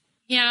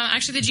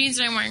actually the jeans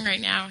that I'm wearing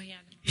right now.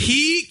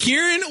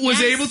 Kieran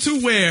was able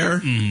to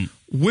wear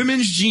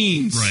women's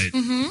jeans. Right.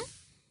 Mm-hmm.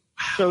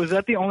 So is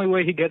that the only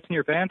way he gets in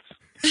your pants?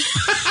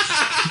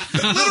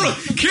 Literal.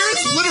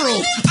 Kieran's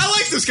literal. I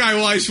like this guy,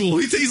 Wise Fool.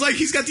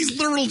 He's got these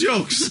literal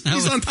jokes.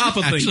 He's on top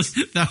of things.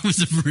 That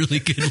was a really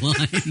good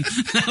line.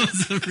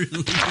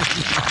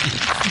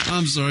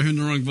 I'm sorry, I hit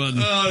the wrong button.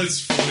 Oh,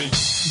 that's funny.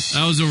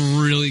 That was a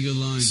really good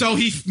line. So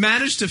he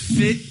managed to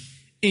fit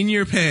in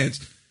your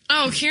pants.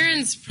 Oh,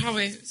 Kieran's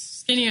probably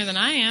skinnier than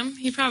I am.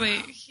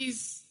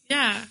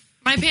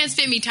 My pants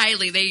fit me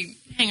tightly. They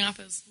hang off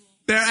his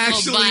They're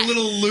actually a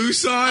little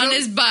loose on him?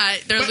 his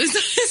butt. They're loose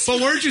on his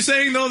But weren't you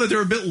saying, though, that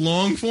they're a bit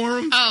long for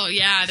him? Oh,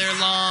 yeah, they're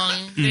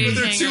long. But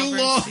they're too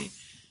long.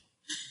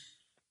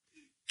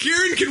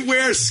 Kieran can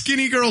wear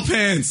skinny girl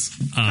pants.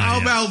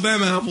 How about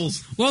them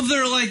apples? Well,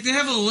 they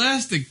have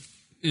elastic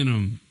in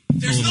them.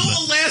 There's no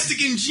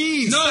elastic in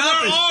jeans. No,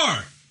 Stop there it.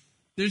 are.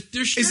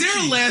 Is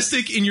there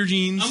elastic in your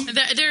jeans?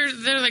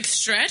 They're like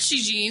stretchy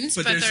jeans,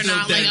 but they're still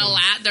not denim.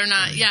 like They're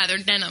not. Yeah, they're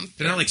denim.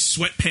 They're not like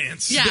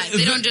sweatpants. Yeah,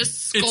 they don't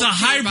just. It's a sculpt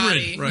hybrid, your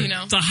body, right? You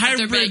know, It's a if they're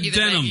hybrid baggy,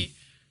 they're denim. baggy.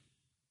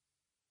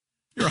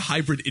 You're a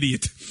hybrid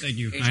idiot. Thank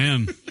you. I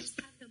am.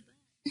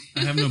 I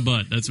have no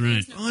butt. That's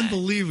right.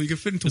 Unbelievable. You can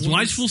fit into Is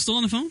Wise Fool still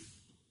on the phone?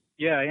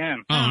 Yeah, I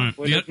am. Oh, all right.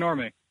 Wait, ignore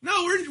me. No,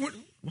 we're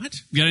what?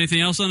 You got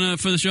anything else on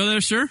for the show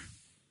there, sir?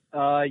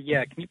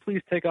 Yeah, can you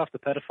please take off the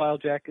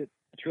pedophile jacket?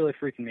 It's really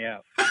freaking me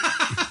out.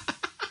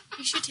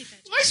 You should take that.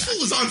 Wise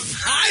Fool is on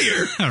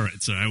fire. All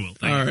right, sir. I will.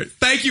 All right.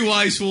 Thank you,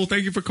 Wise Fool.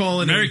 Thank you for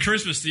calling. Merry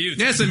Christmas to you.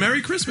 Yes, and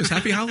Merry Christmas.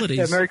 Happy holidays.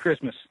 Yeah, Merry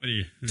Christmas. What do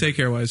you? Take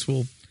care, Wise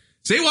Fool.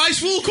 Say Wise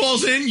Fool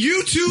calls in.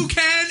 You too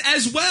can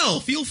as well.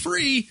 Feel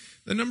free.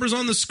 The number's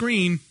on the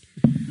screen.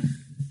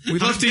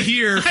 We'd love to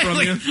hear from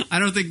you. I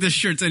don't think this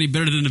shirt's any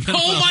better than the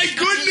pedophile. Oh, my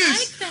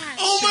goodness. I like that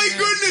Oh, my shirt.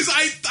 goodness.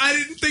 I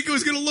didn't think it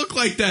was going to look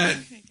like that.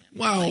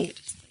 Wow.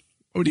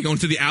 What, are you going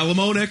to the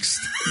Alamo next?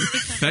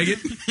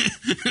 Faggot?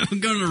 I'm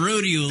going to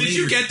rodeo later. Did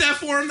you get that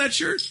for him, that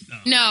shirt?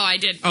 No, I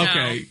didn't. No.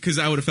 Okay, because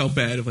I would have felt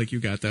bad if you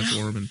got that for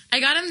him. And I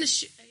got him the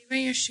shoe. Are you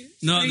wearing your shoes?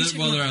 No, Or are you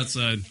taking they're them off?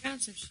 outside. I got him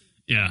some shoes.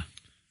 Yeah.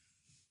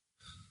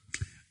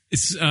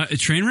 It's a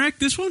train wreck,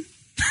 this one?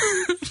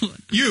 are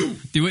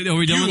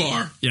we done? You with-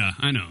 are. Yeah,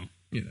 I know.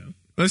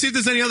 Let's see if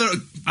there's any other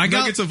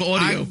nuggets of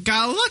audio. I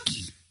got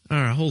lucky. All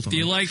right, hold on. Do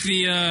you like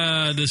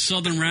the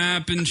southern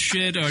rap and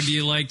shit, or do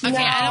you like... Okay,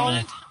 I don't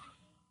want to...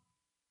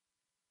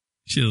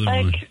 She doesn't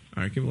Like- want...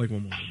 All right, give me like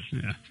one more.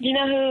 Yeah. You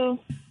know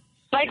who?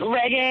 Like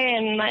reggae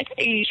and like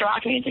 80s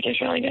rock music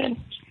is really good.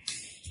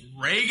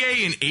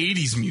 Reggae and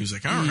 80s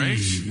music. All right.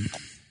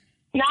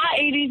 Not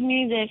 80s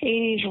music,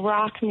 80s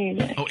rock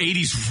music. Oh,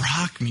 80s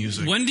rock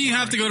music. When do you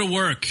have to go to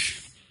work?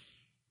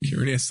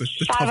 Kieran asked the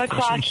 5 tough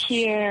o'clock questions.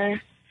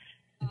 here,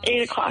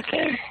 8 o'clock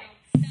there.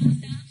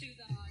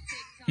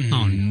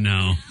 Oh, no.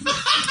 All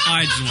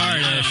right,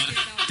 Ash.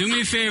 Do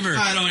me a favor.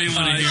 I don't even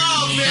want to hear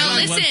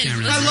it. No,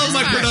 listen. I love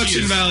my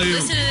production value.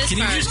 Listen to this Can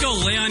you part. just go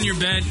lay on your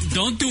bed?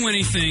 Don't do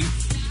anything.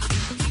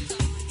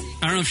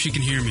 I don't know if she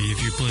can hear me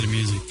if you play the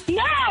music.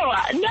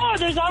 No,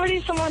 there's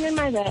already someone in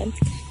my bed.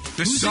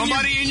 There's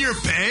somebody in your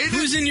bed?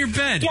 Who's in your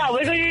bed? Yeah,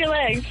 wiggle your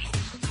legs.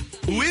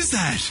 Who is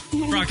that?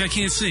 Brock, I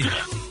can't see.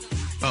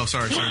 Oh,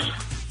 sorry.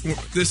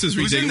 This is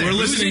Who's in ridiculous. there? We're Who's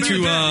listening in your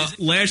to bed?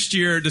 last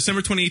year,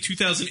 December 28,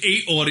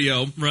 2008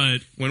 audio.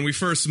 Right. When we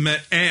first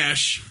met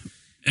Ash.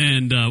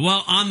 And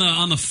well,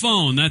 on the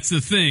phone, that's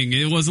the thing.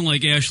 It wasn't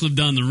like Ash lived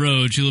down the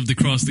road; she lived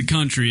across the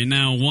country. And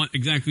now,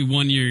 exactly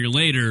 1 year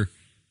later,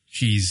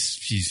 she's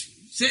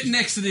sitting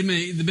next to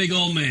the big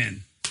old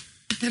man.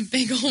 The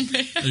big old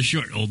man. The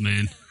short old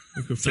man.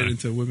 You can fit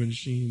into women's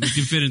jeans.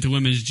 You can fit into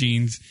women's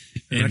jeans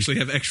and actually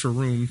have extra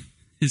room.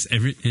 Is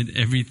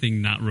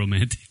everything not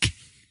romantic?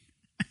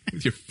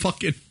 With your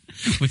fucking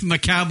with my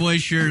cowboy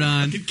shirt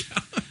on,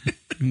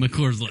 and my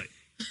Coors Light.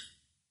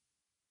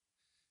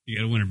 You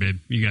got a winner, babe.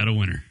 You got a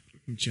winner.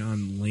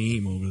 John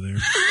Lame over there.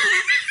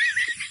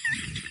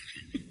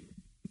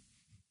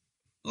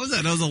 What was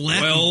that? That was a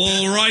laugh. Well,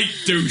 all right,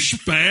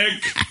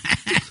 douchebag.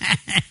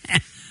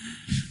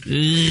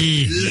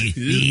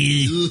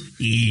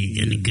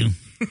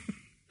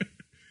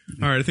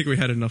 All right, I think we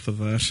had enough of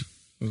that.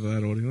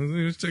 Audio.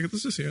 Let's take it.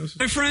 Let's just see.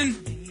 Hey,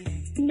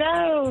 friend.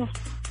 No.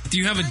 Do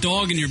you have a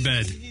dog in your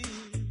bed?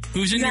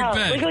 Who's in your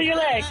bed? Wiggle your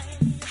leg.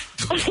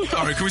 All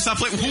right, can we stop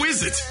playing? Who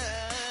is it?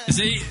 Is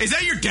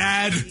that your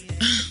dad?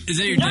 Is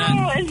that your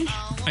dad?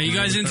 Are you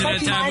guys into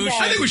that taboo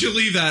shit? I think we should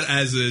leave that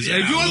as is. Yeah,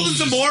 if you want to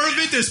listen to more of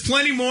it, there's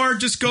plenty more.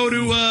 Just go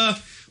to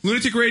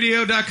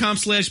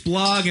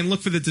lunaticradio.com/blog and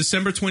look for the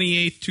December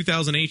 28th,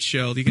 2008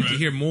 show. You get to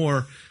hear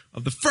more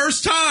of the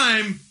first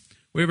time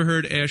we ever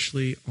heard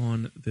Ashley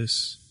on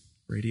this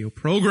radio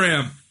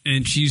program.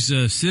 And she's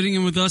sitting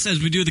in with us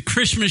as we do the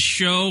Christmas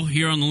show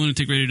here on the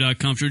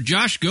lunaticradio.com show.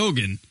 Josh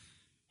Gogan,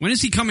 when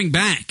is he coming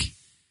back?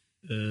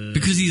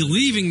 Because he's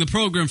leaving the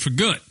program for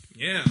good.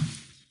 Yeah.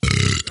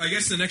 I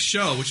guess the next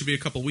show, which should be a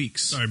couple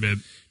weeks. Sorry, babe.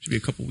 Should be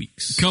a couple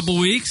weeks. Couple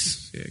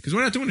weeks? Yeah, because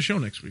we're not doing a show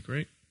next week,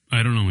 right?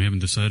 I don't know. We haven't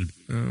decided.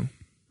 Oh.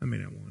 I may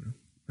not want to.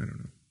 I don't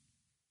know.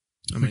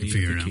 I We might can need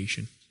figure a it out.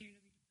 vacation.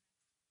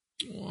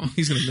 Oh,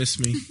 he's going to miss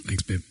me.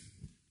 Thanks, babe.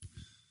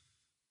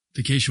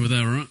 Vacation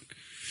without Ron.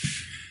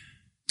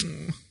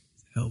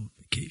 Hell of a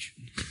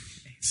vacation.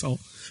 So,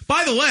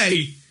 by the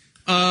way,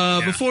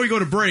 before we go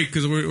to break,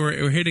 because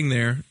we're hitting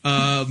there,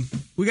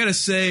 we got to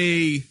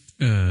say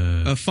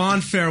a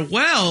fond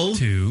farewell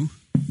to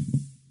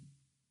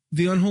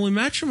the Unholy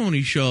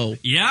Matrimony show.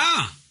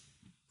 Yeah.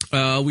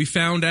 We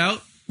found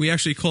out, we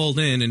actually called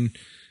in, and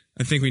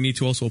I think we need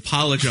to also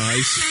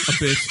apologize a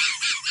bit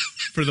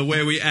for the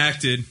way we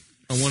acted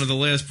on one of the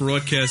last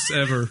broadcasts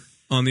ever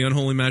on the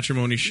Unholy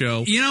Matrimony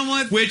show. You know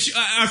what? Which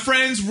our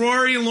friends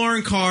Rory and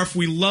Lauren Karff,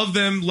 we love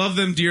them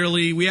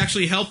dearly. We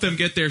actually helped them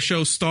get their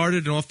show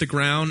started and off the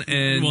ground,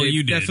 and Well, they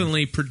you did.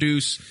 definitely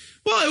produce.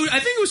 Well, I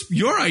think it was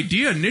your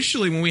idea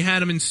initially when we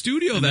had them in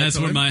studio. And that's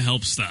time. where my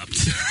help stopped.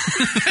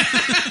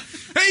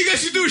 Hey, you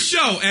guys should do a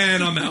show,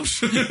 and I'm out.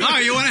 Oh,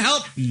 you want to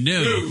help?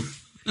 No.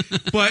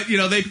 But,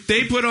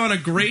 they put on a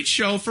great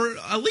show for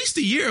at least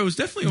a year. It was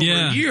definitely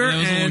over a year. Yeah, it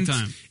was a long and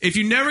time. if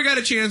you never got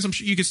a chance, I'm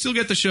sure you can still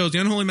get the shows,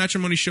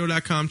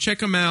 theunholymatrimonyshow.com. Check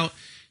them out.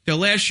 Their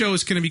last show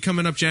is going to be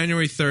coming up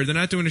January 3rd. They're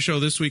not doing a show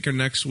this week or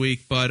next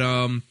week, but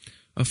a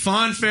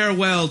fond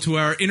farewell to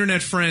our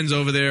internet friends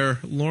over there,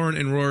 Lauren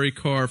and Rory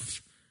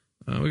Karff.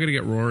 We got to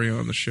get Rory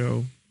on the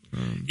show.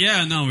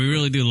 Yeah, no, we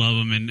really do love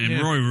him. And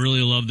Roy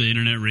really loved the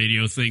internet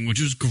radio thing, which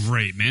was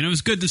great, man. It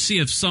was good to see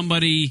if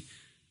somebody,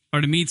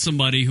 or to meet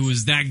somebody who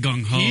was that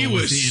gung-ho. He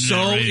with was the so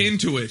internet radio.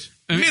 into it.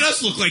 He made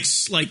us look like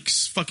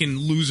fucking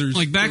losers.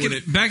 Like back in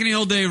the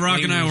old day,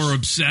 Rock and I were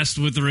obsessed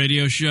with the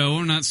radio show.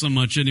 We're not so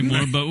much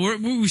anymore, but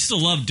we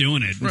still love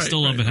doing it. We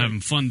still love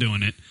having fun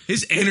doing it.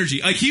 His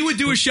energy. Like, he would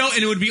do a show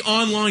and it would be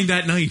online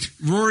that night.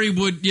 Rory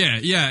would,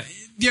 yeah.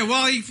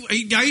 Well, I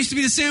used to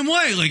be the same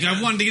way. Like,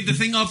 I wanted to get the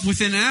thing up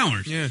within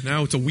hours. Yeah,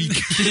 now it's a week.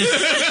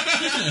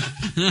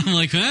 I'm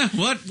like, huh?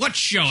 What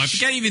show? I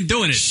forget even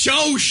doing it.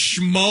 Show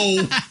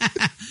schmo.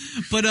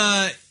 But,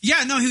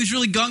 yeah, no, he was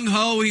really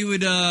gung-ho. He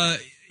would,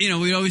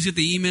 we'd always get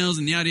the emails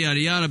and yada,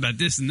 yada, yada about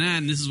this and that,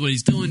 and this is what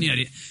he's doing,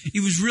 yada. He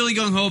was really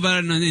gung-ho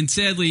about it, and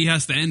sadly, he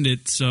has to end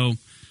it, so,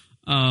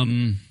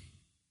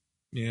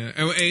 Yeah,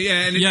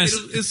 and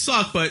it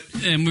sucked, but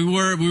and we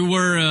were we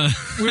were a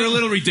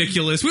little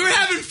ridiculous. We were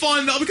having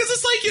fun though, because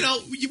it's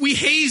like, we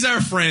haze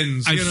our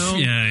friends. I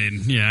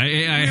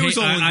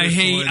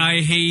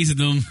hazed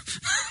them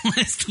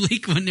last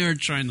week when they were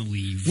trying to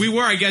leave. We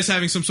were, I guess,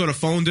 having some sort of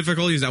phone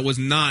difficulties that was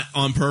not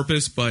on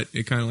purpose, but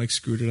it kind of like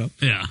screwed it up.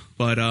 Yeah,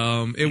 but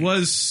it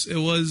was.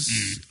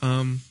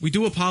 We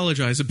do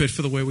apologize a bit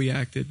for the way we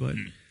acted, but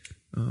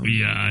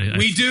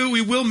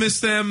we will miss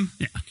them.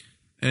 Yeah.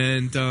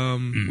 And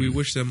we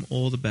wish them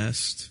all the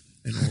best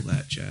and all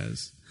that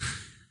jazz.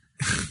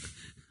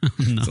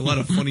 There's a lot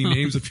of funny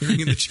names appearing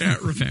in the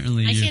chat room.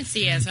 Apparently, I can't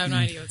see it, so I have no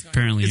idea what's going on.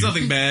 Apparently, it's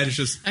nothing bad. It's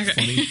just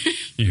funny.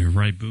 You're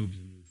right, boobs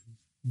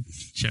in the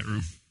chat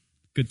room.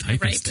 Good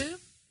typist. Right boob?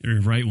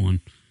 You're right one,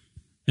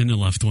 and the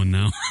left one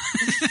now.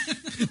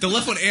 The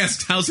left one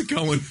asked, "How's it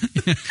going?"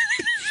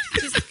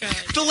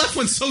 The left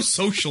one's so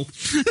social.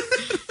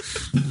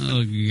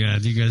 Oh,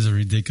 God. You guys are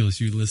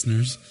ridiculous, you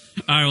listeners.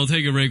 All right, we'll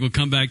take a break. We'll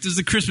come back. This is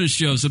the Christmas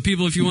show. So,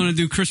 people, if you want to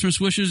do Christmas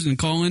wishes and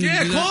call in.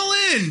 Yeah, call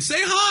in. Say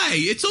hi.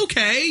 It's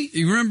okay.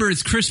 You remember,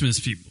 it's Christmas,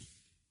 people.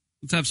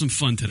 Let's have some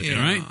fun today,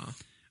 all right?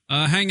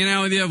 Hanging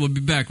out with you. We'll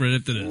be back right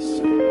after this.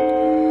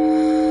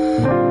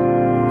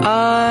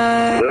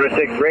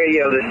 Lunatic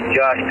Radio, this is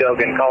Josh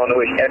Dogan calling to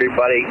wish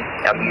everybody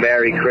a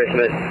Merry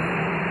Christmas.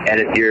 And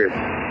if you're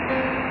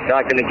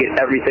not going to get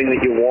everything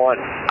that you want,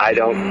 I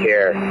don't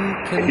care.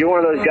 If you're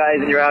one of those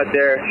guys and you're out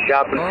there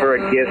shopping for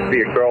a gift for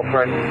your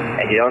girlfriend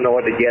and you don't know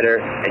what to get her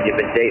and you've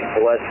been dating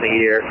for less than a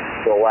year,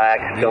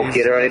 relax. Don't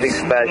get her anything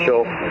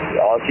special.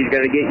 All she's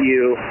going to get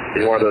you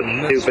is one of those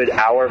stupid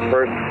Our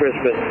First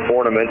Christmas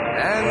ornaments.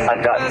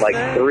 I've got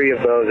like 3 of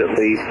those at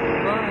least.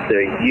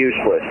 They're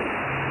useless.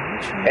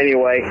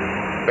 Anyway,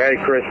 Merry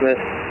Christmas,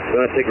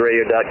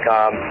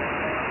 lunaticradio.com.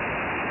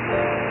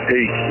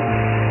 Peace.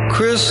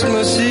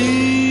 Christmas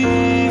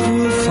Eve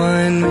will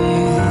find me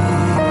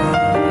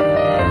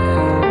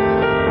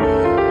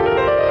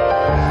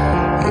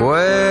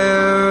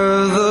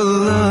where the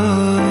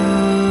love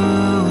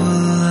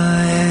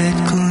light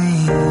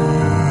gleams.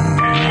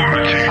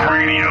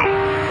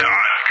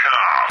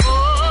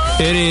 lunaticradio.com.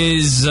 It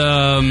is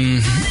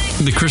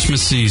the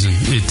Christmas season.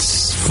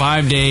 It's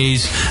 5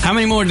 days. How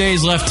many more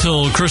days left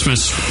till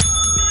Christmas?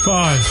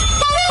 5.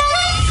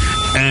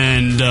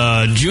 And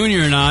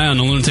Junior and I on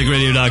the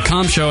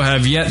lunaticradio.com show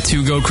have yet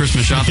to go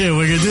Christmas shopping. Yeah,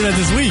 we're going to do that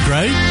this week,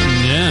 right?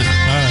 Yeah.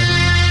 All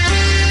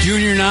right.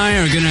 Junior and I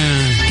are going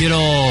to get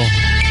all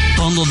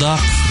bundled up,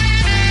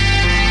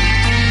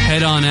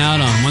 head on out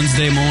on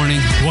Wednesday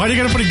morning. Why do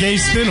you got to put a gay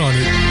spin on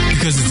it?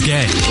 Because it's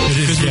gay. It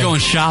is Because we're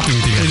going shopping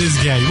together. It is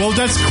gay. Well,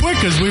 that's quick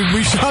because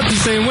we shop the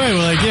same way.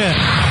 We're like, yeah.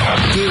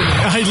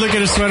 I look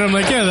at a sweater, I'm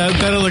like, yeah,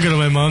 that'll look at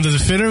my mom. Does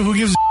it fit her? Who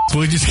gives a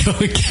we'll just go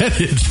and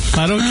get it.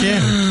 I don't care.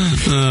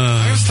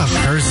 I gotta stop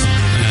cursing.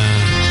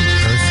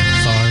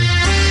 Sorry.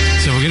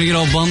 So we're going to get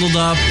all bundled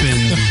up and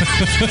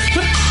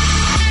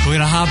we're going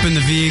to hop in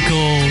the vehicle,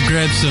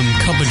 grab some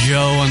Cup of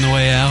Joe on the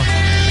way out.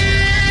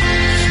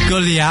 Go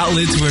to the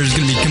outlets where there's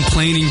going to be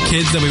complaining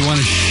kids that we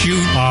want to shoot.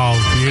 Oh,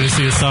 you're going to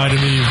see a side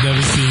of me you've never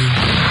seen.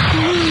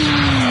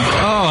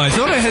 Oh, I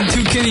thought I had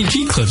 2 Kenny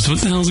G clips. What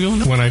the hell's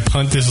going on? When I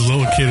punt this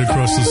little kid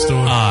across the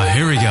store. Ah,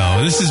 here we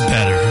go. This is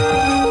better.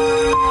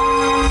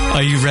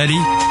 Are you ready?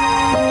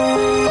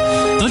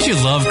 Don't you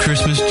love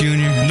Christmas,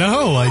 Junior?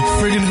 No, I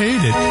friggin'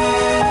 hate it.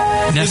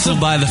 Nestled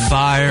by the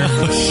fire.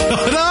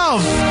 Shut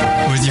up!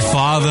 With your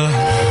father.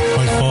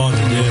 My father,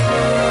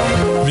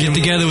 yeah. Get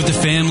together with the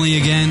family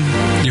again.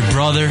 Your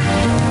brother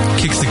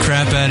kicks the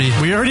crap out of you.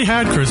 We already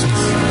had Christmas.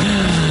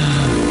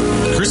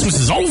 Christmas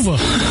is over.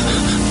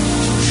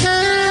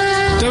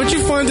 Don't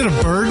you find it a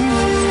burden?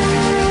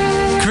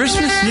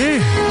 Christmas?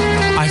 Yeah.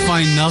 I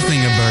find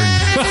nothing a burden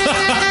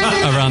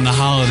around the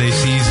holiday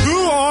season.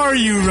 Who are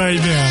you right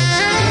now?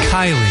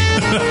 Kylie.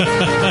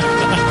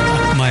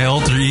 My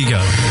alter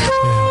ego.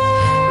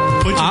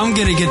 I'm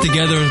going to get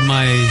together with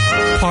my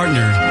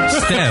partner,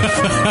 Steph,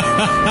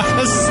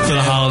 for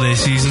the holiday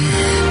season.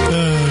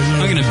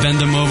 I'm going to bend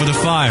him over the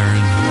fire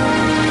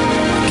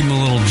and give him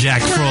a little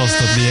Jack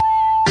Frost up the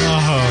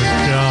Oh,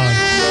 God.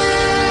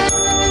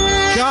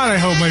 God, I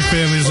hope my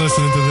family's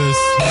listening to this.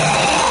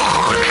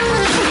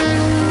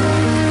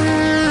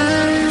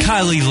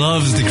 Kylie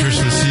loves the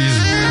Christmas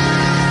season.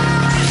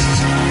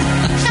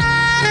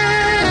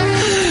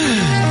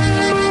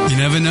 You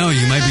never know.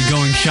 You might be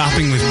going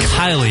shopping with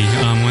Kylie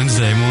on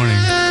Wednesday morning.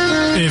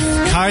 If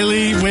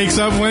Kylie wakes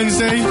up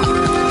Wednesday,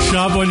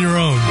 shop on your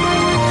own.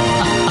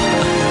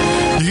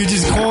 You could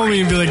just call me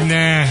and be like,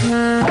 nah.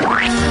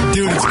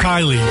 Dude, it's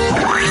Kylie.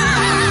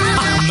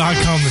 I'm not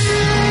coming.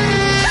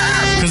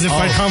 Because if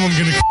I come, I'm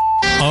going to...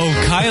 Oh,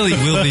 Kylie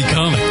will be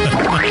coming.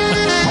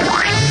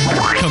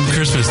 Come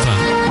Christmas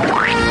time.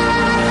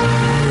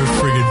 You're a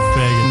friggin'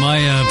 faggot. My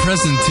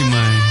present to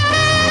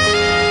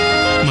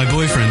my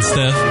boyfriend,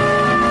 Steph,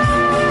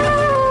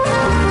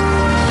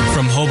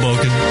 from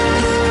Hoboken.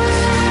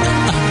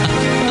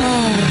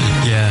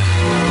 Yeah.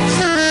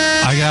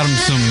 I got him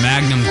some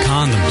Magnum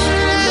condoms.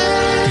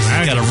 He's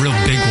got a real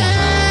big one.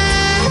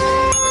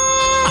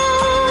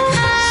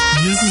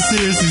 This is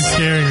seriously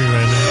scaring me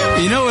right now.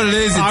 You know what it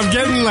is? I'm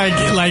getting like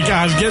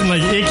I'm getting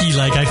like icky,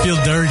 like I feel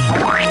dirty.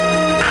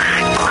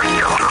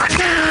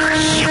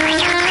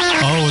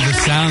 Oh, the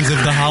sounds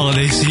of the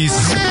holiday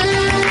season.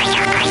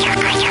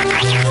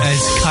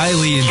 As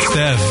Kylie and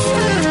Steph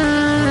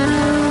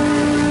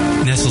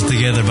nestled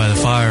together by the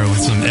fire with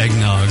some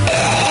eggnog.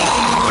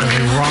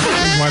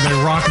 While they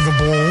rock the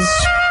balls.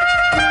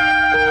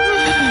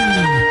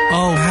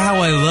 Oh,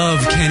 how I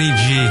love Kenny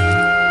G.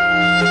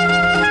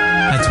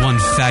 That's one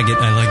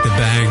faggot I like to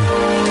bang.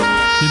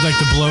 You'd like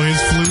to blow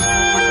his flute?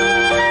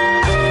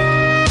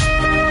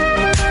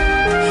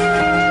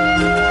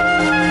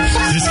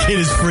 This kid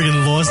has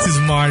friggin' lost his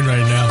mind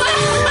right now.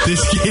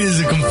 This kid is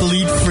a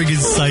complete friggin'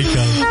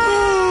 psycho.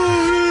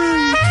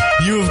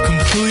 You have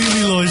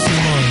completely lost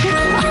your mind.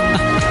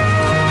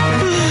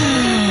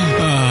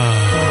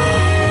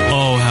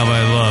 Oh, how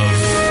I love.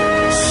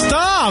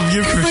 Stop!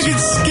 You're friggin'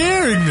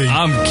 scaring me.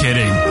 I'm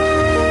kidding.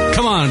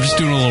 Come on, I'm just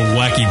doing a little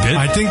wacky bit.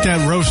 I think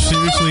that roast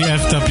seriously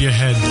effed up your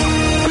head.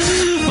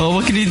 Well,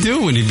 what can he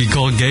do when he'd be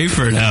called gay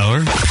for an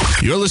hour?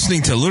 You're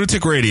listening to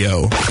Lunatic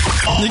Radio.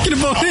 Thinking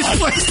about his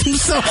placed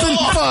himself in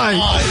fight.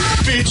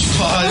 Bitch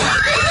fight.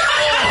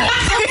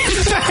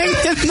 He's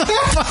banging the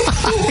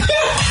fight.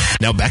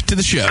 Now back to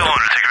the show.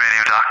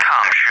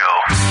 LunaticRadio.com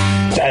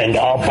show.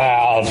 Jingle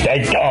bells, they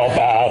go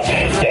all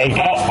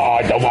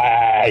the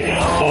way.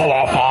 All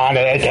upon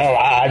it to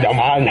ride them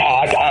on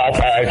hot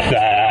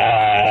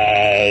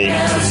birthday.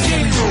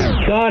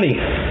 Donnie,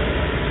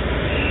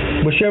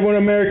 wish everyone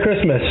a Merry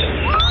Christmas.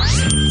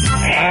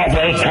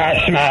 Happy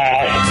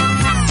Christmas.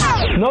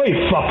 No, you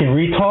fucking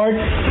retard.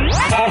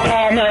 How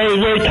come me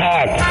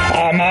retard?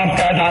 I'm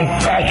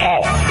on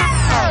special.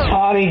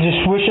 Donnie,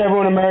 just wish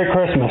everyone a Merry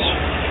Christmas.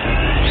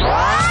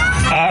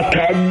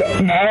 Okay,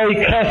 Merry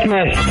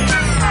Christmas.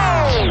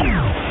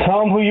 Tell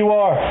them who you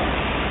are.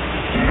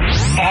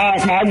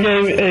 My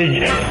name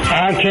is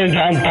Anton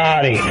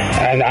Zamboni,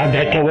 and I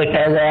get to wish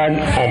everyone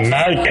a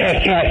Merry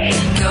Christmas.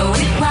 Go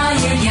it while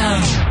you're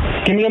young.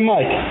 Give me the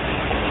mic.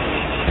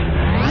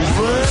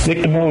 Nick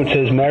DeMone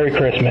says Merry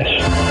Christmas.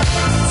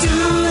 Do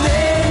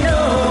they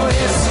know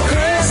it's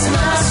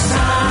Christmas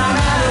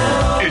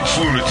time? It's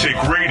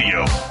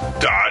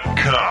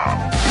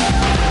lunaticradio.com.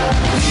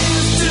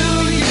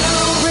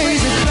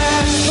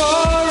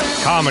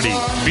 Comedy,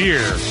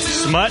 beer,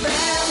 smut,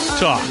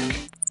 talk.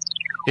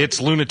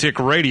 It's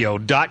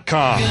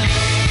lunaticradio.com.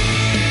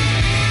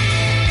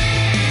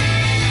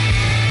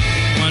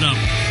 What up?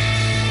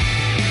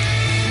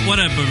 What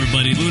up,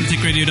 everybody?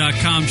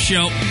 LunaticRadio.com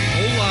show.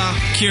 Hola.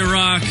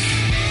 Kirok.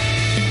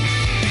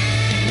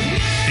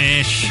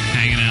 Ash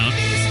hanging out.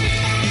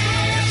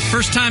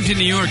 First time to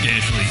New York,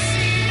 Ashley.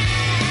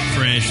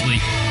 For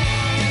Ashley.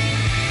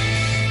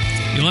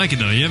 You like it,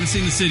 though. You haven't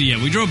seen the city yet.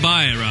 We drove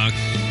by it, Rock.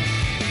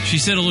 She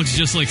said it looks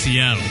just like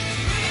Seattle.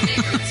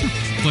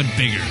 But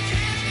bigger.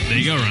 There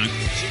you go, Ron.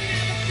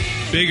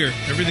 Bigger.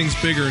 Everything's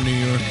bigger in New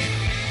York.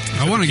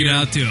 I want to get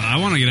out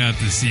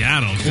to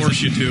Seattle. Of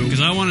course you do.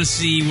 Because I want to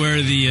see where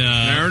the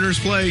Mariners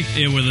play.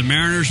 Yeah, where the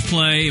Mariners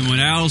play, and when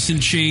Alice in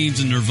Chains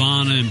and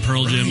Nirvana and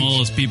Pearl Jam, all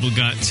those people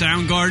got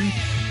Soundgarden.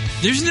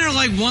 Isn't there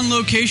like one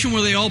location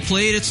where they all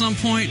played at some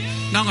point?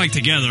 Not like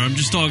together. I'm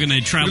just talking they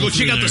traveled. Go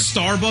check out there. the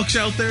Starbucks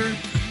out there.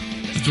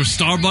 That's where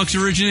Starbucks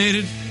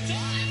originated.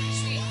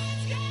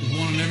 There's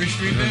one on every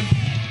street, man.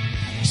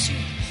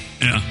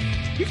 Yeah.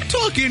 You can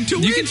talk into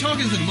it. You can talk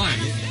into the mic.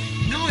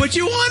 No, but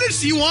you want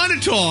to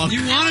talk.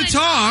 You want to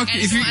talk. I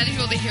just want other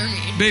people to hear me.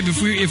 Babe,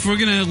 if we're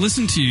gonna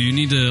listen to you,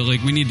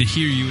 we need to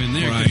hear you in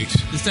there. Right.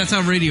 That's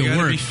how radio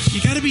works.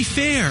 You got to be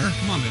fair.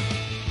 Come on, babe.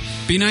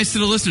 Be nice to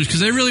the listeners because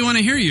they really want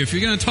to hear you. If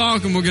you're gonna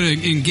talk and we're gonna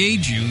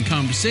engage you in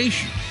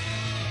conversation.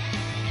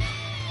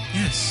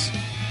 Yes.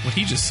 What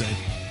he just said.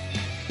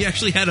 He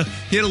actually had a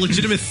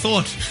legitimate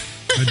thought.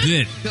 I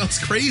did. That's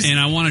crazy. And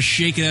I want to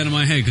shake it out of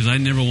my head because I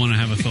never want to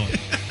have a thought.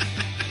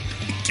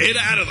 Get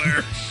out of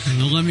there.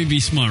 Now let me be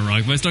smart,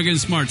 Rock. If I start getting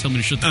smart, tell me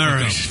to shut the fuck up. All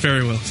right.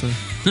 Very well, sir.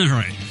 All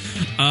right.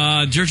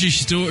 Jersey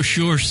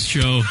Shore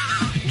show.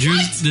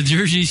 The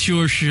Jersey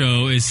Shore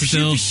show is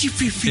still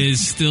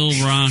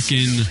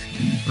rocking.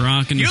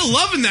 You're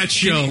loving that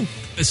show.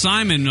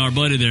 Simon, our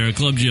buddy there at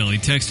Club Jelly,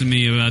 texted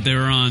me about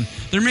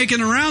they're making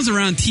the rounds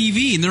around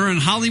TV, and they're in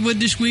Hollywood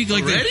this week.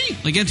 Already?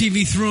 Like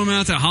MTV threw them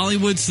out to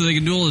Hollywood so they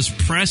can do all this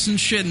press and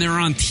shit, and they're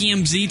on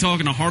TMZ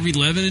talking to Harvey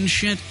Levin and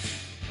shit.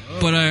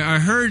 But I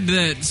heard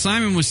that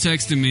Simon was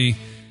texting me,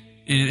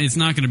 and it's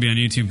not going to be on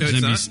YouTube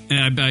because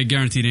I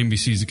guaranteed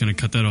NBC is going to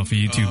cut that off of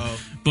YouTube.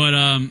 But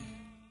I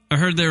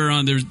heard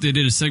they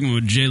did a segment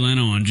with Jay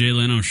Leno on Jay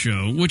Leno's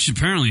show, which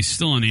apparently is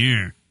still on the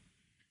air,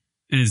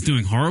 and it's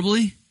doing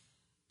horribly.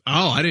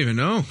 Oh, I didn't even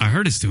know. I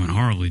heard it's doing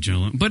horribly, Jay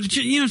Leno. But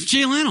it's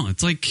Jay Leno.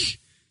 It's like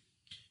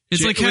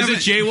was it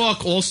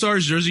Jaywalk All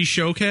Stars Jersey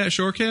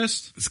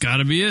Shorecast? It's got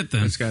to be it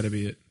then. It's got to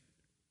be it.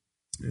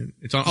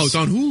 It's on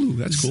Hulu.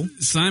 That's cool.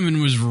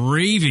 Simon was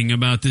raving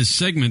about this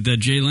segment that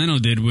Jay Leno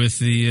did with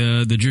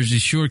the Jersey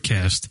Shore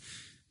cast.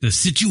 The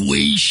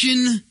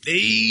situation.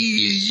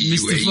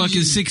 Mr.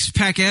 fucking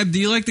six-pack ab.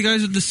 Do you like the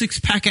guys with the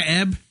six-pack of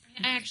ab?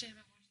 I actually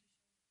haven't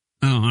watched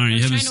it. Oh, all right. I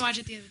was trying to watch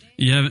it the other day.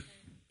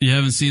 You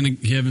haven't seen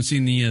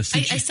the I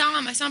saw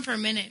him for a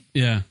minute.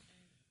 Yeah.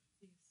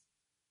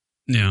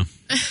 Yeah.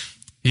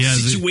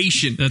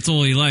 Situation. That's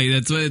all he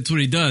likes. That's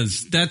what he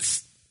does.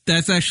 That's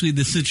actually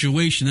the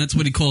situation. That's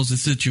what he calls the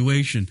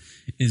situation,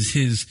 is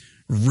his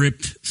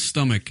ripped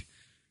stomach.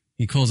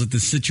 He calls it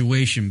the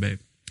situation, babe.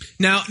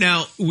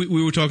 Now,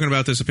 we were talking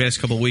about this the past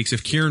couple of weeks.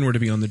 If Kieran were to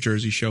be on the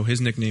Jersey Show, his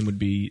nickname would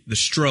be The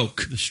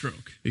Stroke. The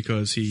Stroke.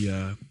 Because he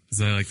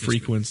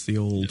frequents the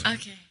old...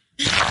 Okay.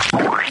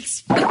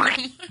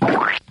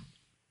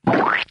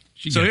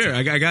 So here,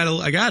 I got it.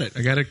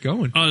 I got it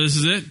going. Oh, this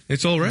is it?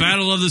 It's all right.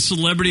 Battle of the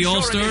Celebrity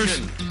All-Stars?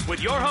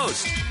 With your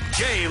host,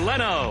 Jay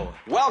Leno.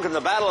 Welcome to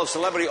the Battle of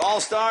Celebrity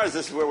All-Stars.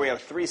 This is where we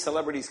have 3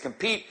 celebrities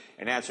compete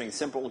in answering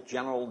simple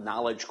general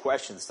knowledge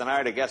questions.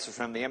 Tonight, our guests are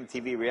from the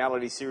MTV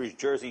reality series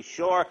Jersey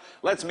Shore.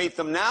 Let's meet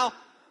them now.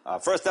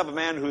 First up, a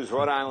man who's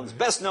Rhode Island's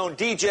best-known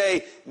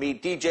DJ.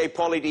 Meet DJ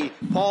Paulie D.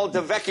 Paul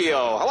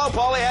DeVecchio. Hello,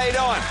 Paulie. How you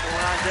doing?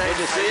 Good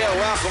to see you.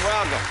 Welcome.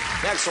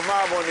 Next from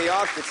Marlboro, New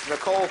York, it's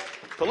Nicole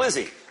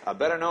Palizzi,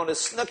 better known as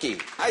Snooki.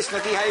 Hi,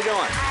 Snooki. How you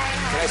doing?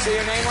 Did I say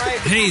your name right?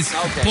 Hey,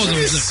 Okay. pause over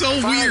It's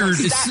there. so weird.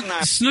 Is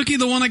Snooki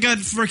the one that got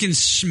freaking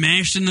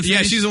smashed in the face?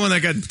 Yeah, she's the one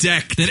that got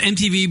decked. That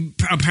MTV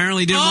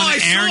apparently didn't want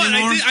to air I saw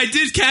anymore? it. I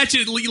did catch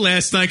it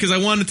last night because I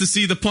wanted to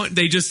see the punch.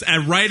 They just,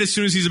 right as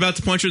soon as he's about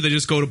to punch her, they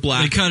just go to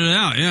black. They cut it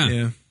out, yeah.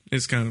 Yeah,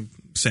 it's kind of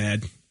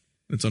sad.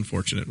 It's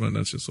unfortunate, but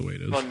that's just the way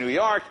it is. From New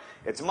York,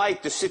 it's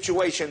Mike, the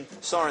Situation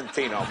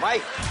Sorrentino.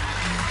 Mike?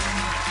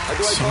 Or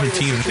do I call you the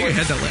Sorrentino. I think I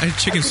had Situation? that. I had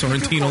chicken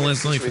Sorrentino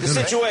last night for The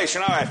dinner.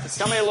 Situation, all right.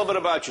 Tell me a little bit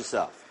about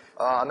yourself.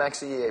 I'm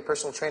actually a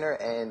personal trainer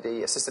and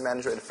the assistant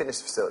manager at a fitness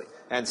facility.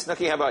 And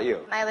Snooki, how about you?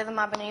 I live in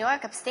Marlboro, New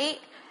York, upstate,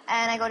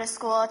 and I go to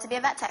school to be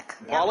a vet tech.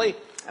 Paulie?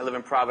 I live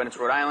in Providence,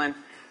 Rhode Island.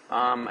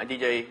 I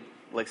DJ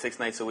like 6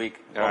 nights a week.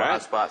 All right.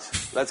 Hot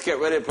spots. Let's get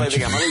ready to play the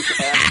game. I'm going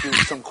to ask you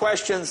some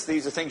questions.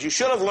 These are things you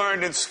should have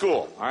learned in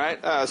school. All right.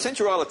 Since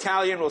you're all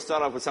Italian, we'll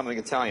start off with something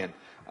Italian.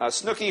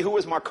 Snooki, who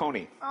is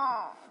Marconi?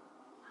 Oh.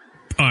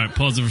 All right,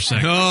 pause it for a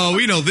second. Oh,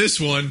 we know this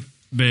one.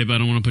 Babe, I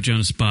don't want to put you on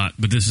the spot,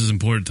 but this is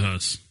important to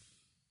us.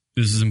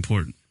 This is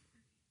important.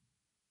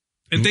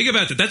 And think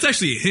about that. That's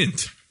actually a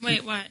hint.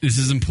 Wait, what? This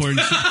is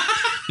important.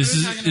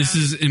 This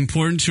is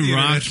important to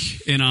Rock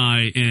and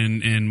I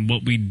and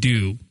what we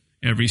do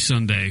every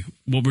Sunday.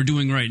 What we're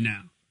doing right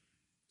now.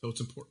 So it's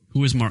important.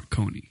 Who is Mark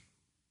Coney?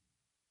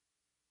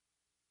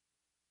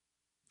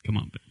 Come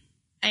on, babe.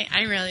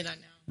 I really don't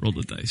know. Roll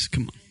the dice.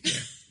 Come on.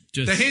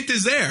 Just, The hint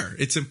is there.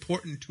 It's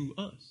important to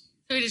us.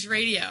 So it is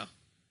radio.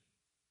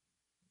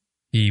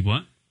 He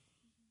what?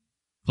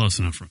 Close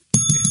enough.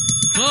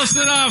 Close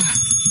enough.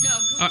 No,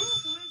 who is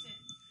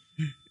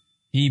it?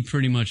 He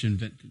pretty much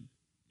invented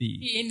the.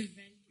 He invented.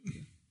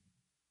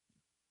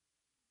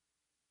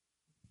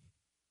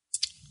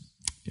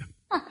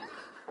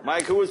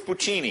 Mike, who is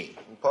Puccini?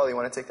 Paul, you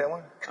want to take that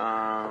one?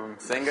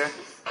 Singer.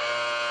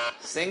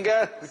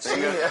 Singer?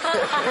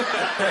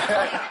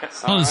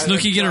 Oh, did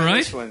Snooki get it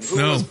right? Who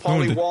was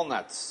Paulie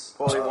Walnuts?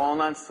 Paulie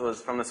Walnuts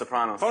was from The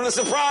Sopranos. From The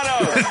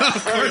Sopranos! Of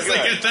course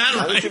I get that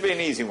Now, right. this should be an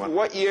easy one.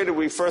 What year did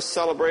we first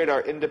celebrate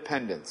our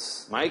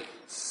independence? Mike?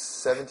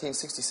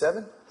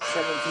 1767?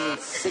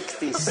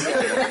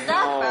 1767.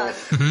 No.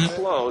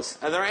 Close.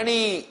 Are there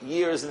any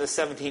years in the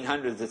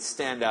 1700s that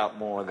stand out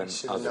more than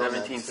others?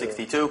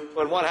 1762.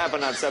 But what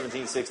happened on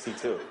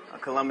 1762?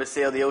 Columbus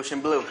sailed the ocean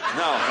blue. No,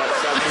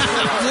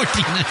 that's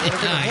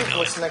 1799.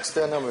 What's the next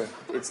number?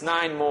 It's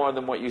 9 more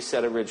than what you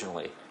said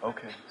originally.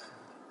 Okay.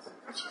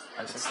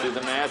 Let's do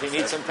the math. You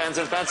need some pens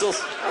and pencils?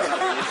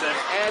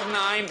 Add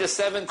 9 to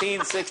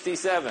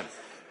 1767.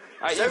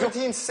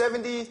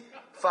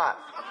 1775.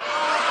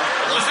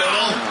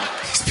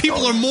 These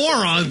people are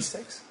morons.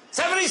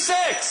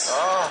 76!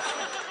 Oh.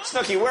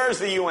 Snooki, where is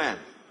the UN?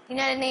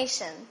 United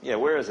Nations. Yeah,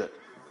 where is it?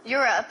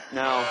 Europe.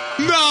 No.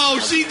 No,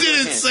 she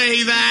didn't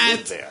say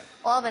that.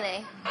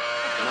 Albany.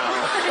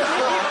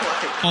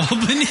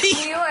 Albany?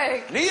 New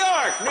York. New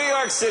York! New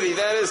York City,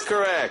 that is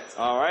correct.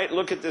 All right,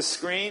 look at this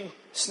screen.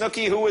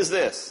 Snooki, who is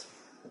this?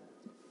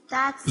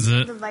 That's Is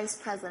it? the vice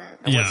president.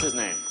 And what's Yeah. his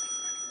name?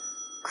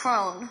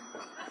 Crone.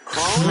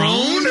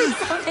 Crone?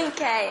 Something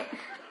K.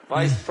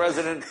 Vice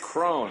President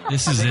Crone.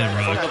 This is it, From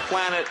Rock. the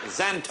planet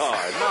Xantar.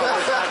 No,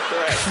 that's not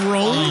correct.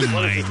 Oh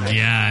my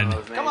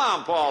God. Come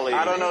on, Paulie.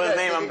 I don't know his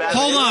name. I'm bad.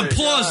 Hold on, at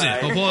pause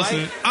it. Pause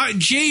it.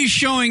 Jay is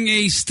showing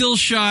a still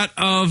shot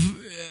of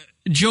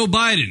Joe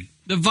Biden,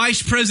 the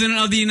Vice President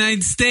of the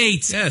United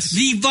States. Yes.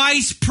 The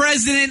Vice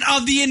President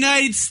of the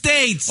United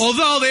States.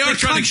 Although they are the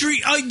trying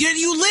country that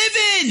you live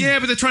in. Yeah,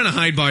 but they're trying to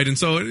hide Biden,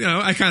 so you know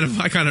I kind of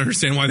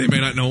understand why they may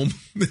not know him.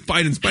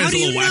 Biden's How a do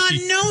you little not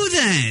wacky. know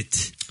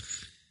that?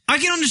 I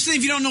can understand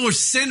if you don't know a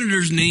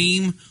senator's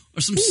name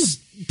or some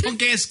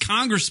punk ass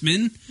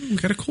congressman. We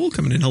got a call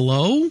coming in.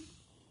 Hello.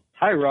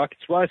 Hi, Rock.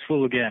 It's Wise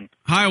Fool again.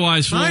 Hi,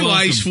 Wise Fool. Hi, Welcome.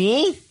 Wise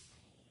Fool.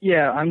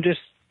 Yeah, I'm just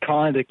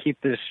calling to keep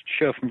this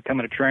show from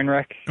becoming a train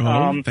wreck.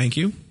 Oh, thank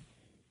you.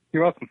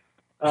 You're welcome.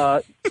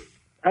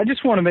 I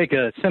just want to make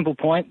a simple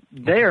point.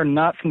 They are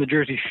not from the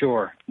Jersey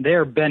Shore. They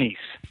are Bennies.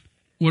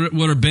 What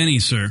are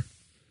Bennies, sir?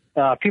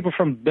 People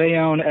from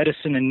Bayonne,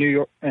 Edison, and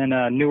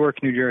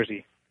Newark, New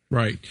Jersey.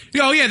 Right.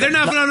 Oh yeah, they're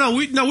not. No.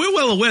 We're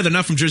well aware they're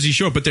not from Jersey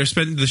Shore, but they're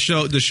spending the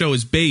show. The show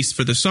is based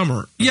for the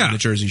summer. On the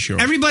Jersey Shore.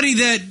 Everybody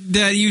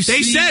that you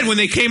They see, said when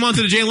they came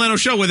onto the Jay Leno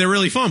show where they're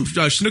really from.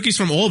 Snooki's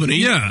from Albany.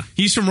 Yeah.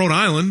 He's from Rhode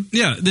Island.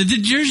 Yeah, the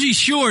Jersey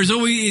Shore is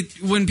always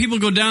when people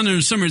go down there in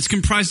the summer. It's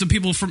comprised of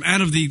people from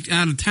out of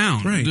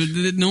town. Right.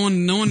 No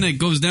one that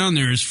goes down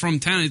there is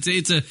from town.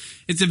 It's a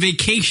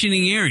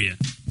vacationing area.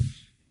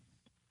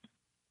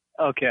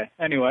 Okay.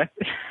 Anyway,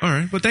 All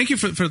right. But thank you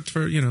for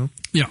doing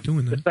the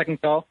that.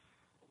 second call,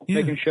 Yeah.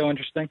 making the show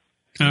interesting.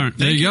 All right,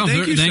 there you go.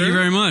 Thank you sir.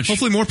 very much.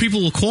 Hopefully more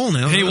people will call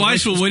now. Hey,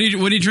 Weisel, what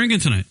are you drinking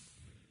tonight?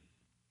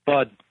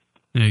 Bud.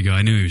 There you go.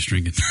 I knew he was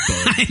drinking.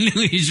 I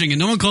knew he was drinking.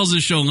 No one calls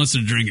this show unless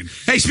they're drinking.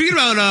 Hey, speaking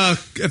about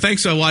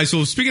thanks,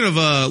 Weisel. Speaking of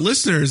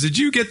listeners, did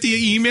you get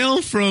the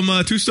email from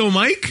Two Stone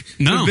Mike?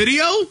 No. The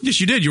video? Yes,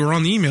 you did. You were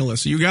on the email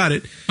list, so you got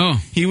it.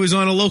 Oh, he was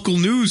on a local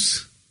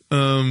news. Get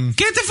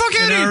the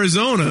fuck out in of here.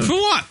 Arizona For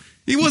what?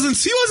 He wasn't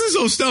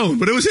so stoned,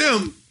 but it was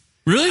him.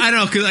 Really? I don't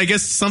know, because I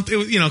guess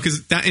something,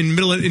 because that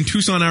in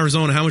Tucson,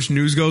 Arizona, how much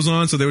news goes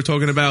on. So they were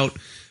talking about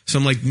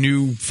some like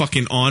new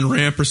fucking on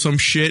ramp or some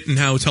shit and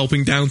how it's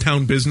helping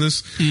downtown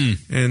business.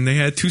 And they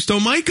had Two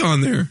Stone Mike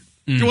on there.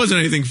 It wasn't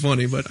anything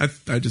funny, but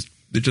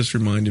it just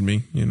reminded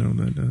me,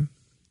 that it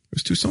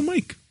was Two Stone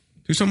Mike.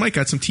 Two Stone Mike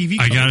got some TV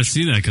coverage. I got to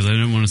see that because I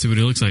didn't want to see what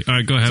he looks like. All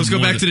right, go ahead. So let's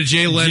go back to the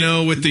Jay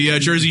Leno with the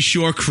Jersey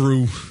Shore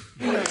crew.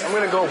 I'm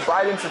going to go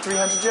Biden for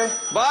 300, Jay.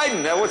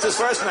 Biden. What's his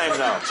first name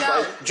now?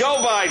 Joe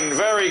Biden.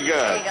 Very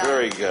good.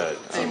 Very good.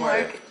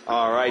 Teamwork.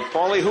 All right,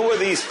 Paulie, who are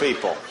these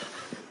people?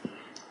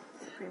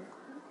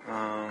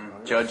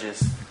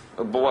 Judges.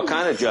 But what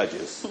kind of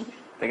judges?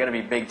 They got to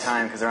be big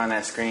time because they're on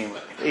that screen.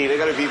 Hey, they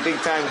got to be big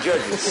time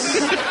judges.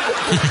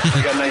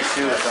 They got nice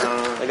shoes. I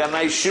don't know. They got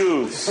nice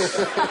shoes.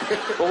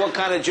 But what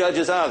kind of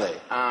judges are they?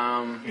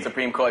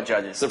 Supreme Court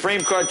judges.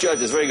 Supreme Court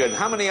judges. Very good.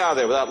 How many are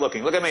there without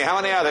looking? Look at me. How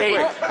many are there? 8.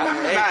 Quick. 8.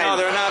 No,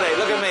 there are not 8.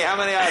 Look at me. How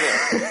many are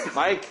there?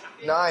 Mike?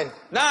 9.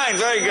 9.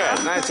 Very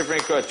good. 9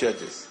 Supreme Court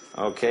judges.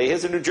 Okay,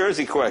 here's a New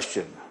Jersey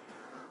question.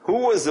 Who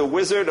was the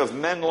Wizard of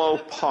Menlo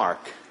Park?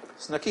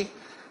 Snooki?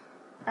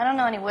 I don't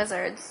know any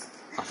wizards.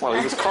 Well,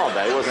 he was called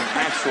that. He wasn't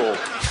actual.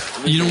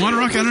 You know what,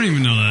 Rock? I don't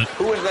even know that.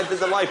 Who invented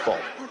the light bulb?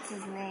 What's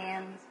his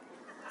name?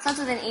 Starts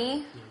with an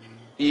E?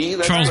 E?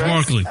 That's Charles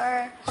correct. Barkley.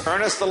 Or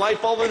Ernest the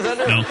light bulb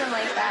inventor? No. something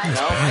like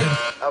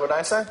that. No? Albert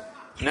Einstein?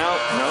 No.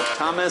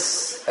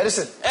 Thomas?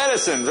 Edison.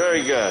 Edison.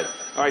 Very good.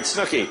 All right,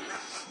 Snooki.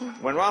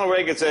 When Ronald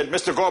Reagan said,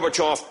 Mr.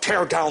 Gorbachev,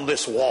 tear down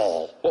this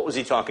wall, what was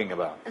he talking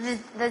about?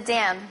 The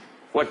dam.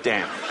 What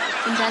dam?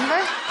 In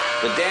Denver?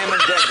 The dam in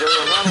Denver.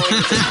 When Ronald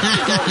Reagan said,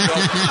 Mr.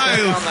 Gorbachev,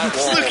 tear down that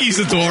wall. Snooki's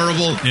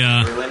adorable.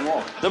 Yeah. Berlin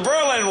Wall. The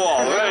Berlin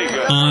Wall. Very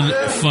good.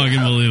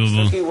 Unfucking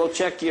believable. Snooki, we'll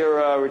check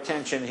your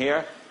retention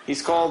here.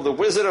 He's called the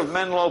Wizard of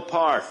Menlo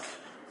Park.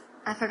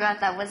 I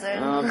forgot that wizard.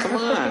 Oh, come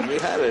on. We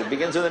had it. It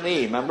begins with an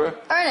E, remember?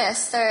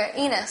 Ernest or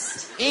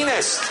Enist.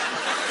 Enist.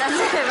 That's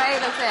it, right?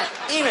 That's it.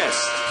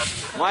 Enist.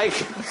 Mike,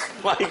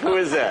 who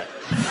is that?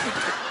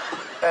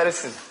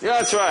 Edison. Yeah,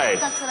 that's right.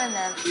 That's what I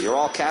meant. You're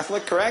all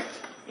Catholic, correct?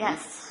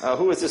 Yes.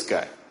 Who is this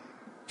guy?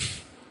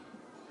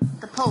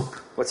 The Pope.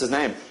 What's his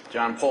name?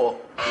 John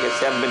Paul. You guys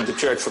haven't been to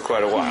church for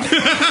quite a while. John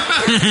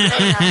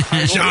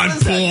What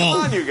is that? Paul.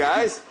 Come on, you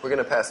guys. We're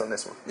going to pass on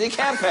this one. You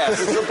can't pass.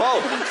 It's the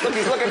Pope. Look,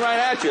 he's looking right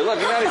at you. Look,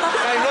 he's not even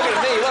looking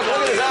at me. Look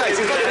at his eyes.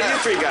 He's looking at you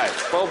three guys.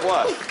 Pope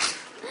what?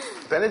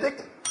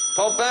 Benedict?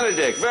 Pope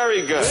Benedict.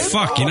 Very good.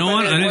 Fuck, you know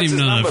what? I didn't even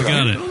know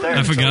that.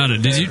 I forgot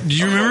it. Did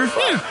you remember?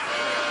 Yeah.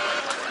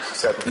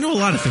 7. I know a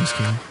lot of things,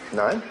 Ken.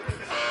 9.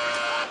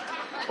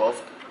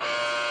 12.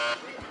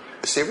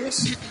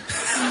 Serious?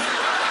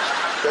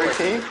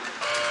 13.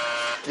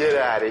 Get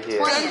out of here.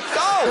 Go.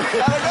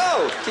 Gotta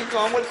go. Keep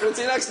going. What's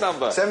your next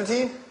number?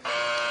 17.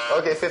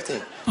 Okay,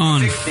 15.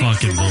 Unfucking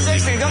 16.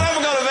 believable. Don't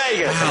ever go to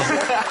Vegas.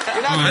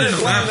 You're not good at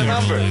playing the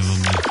numbers.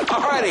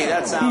 Alrighty,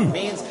 that sound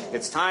means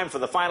it's time for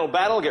the final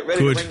battle. Get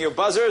ready to ring your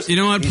buzzers. You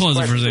know what? These Pause it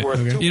for a questions second.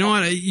 are worth 2 You know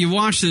what? You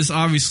watch this,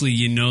 obviously,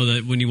 you know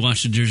that when you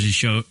watch the Jersey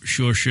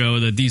Shore show,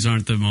 that these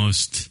aren't the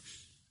most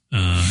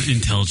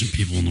intelligent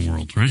people in the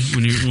world, right?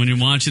 When you're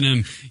watching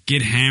them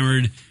get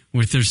hammered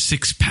with their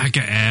 6-pack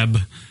of ab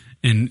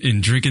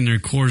and drinking their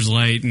Coors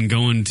Light and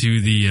going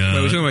to the. Wait,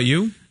 are we talking about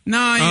you?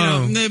 No,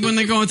 you know, when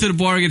they go into the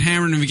bar, get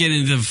hammered and get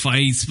into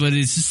fights, but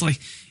it's just like,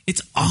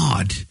 it's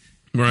odd.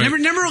 Right.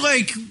 Never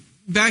like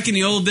back in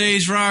the old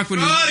days, Rock. When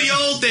the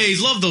old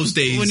days. Love those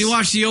days. When you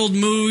watch the old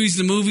movies,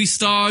 the movie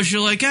stars,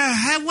 you're like,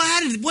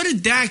 what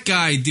did that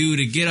guy do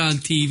to get on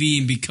TV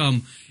and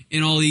become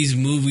in all these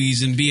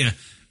movies and be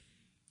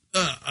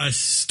a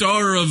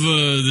star of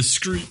the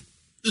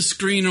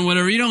screen or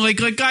whatever? You know, like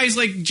guys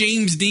like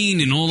James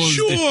Dean and all those.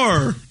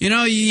 Sure. You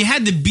know, you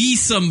had to be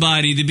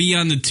somebody to be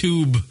on the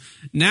tube.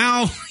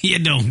 Now you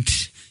don't.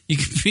 You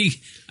can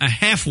be a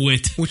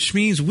half-wit. Which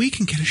means we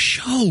can get a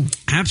show.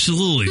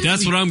 Absolutely.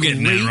 That's what I'm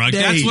getting at, Rock.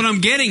 That's what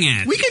I'm getting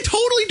at. We can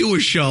totally do a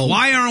show.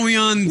 Why aren't we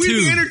on We'd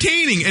tube? be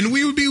entertaining, and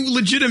we would be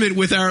legitimate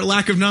with our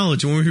lack of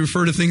knowledge when we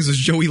refer to things as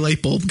Joey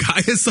Lightbulb Guy,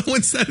 as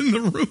someone said in the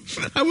room.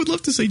 I would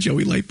love to say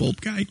Joey Lightbulb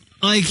Guy.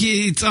 Like,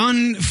 it's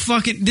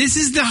unfucking... This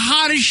is the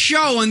hottest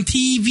show on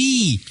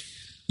TV.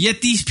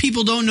 Yet these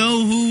people don't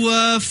know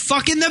who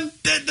fucking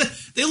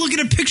they look at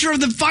a picture of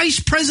the vice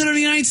president of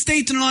the United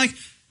States and they're like,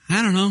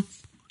 I don't know.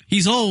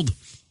 He's old.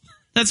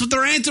 That's what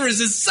their answer is.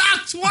 It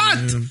sucks. What?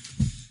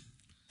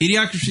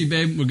 Idiocracy,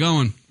 babe. We're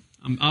going.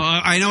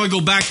 I know I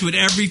go back to it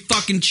every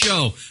fucking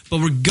show,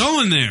 but we're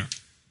going there.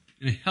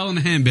 In a hell in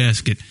a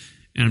handbasket.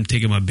 And I'm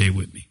taking my babe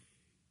with me.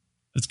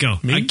 Let's go.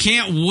 Me? I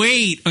can't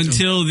wait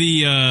until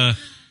the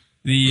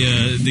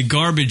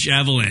garbage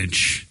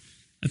avalanche.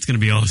 That's going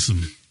to be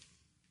awesome.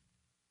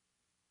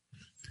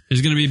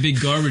 There's going to be a big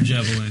garbage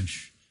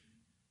avalanche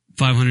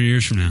 500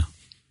 years from now.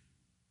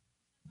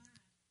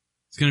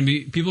 It's going to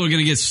be, people are going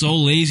to get so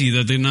lazy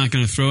that they're not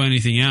going to throw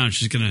anything out. It's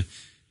just going to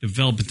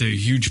develop into a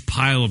huge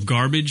pile of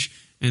garbage,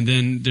 and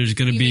then there's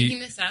going to be. Making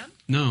this up?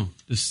 No,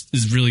 this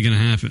is really going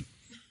to happen.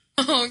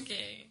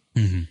 Okay.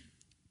 Mm-hmm.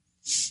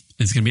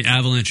 It's going to be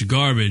avalanche of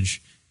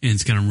garbage, and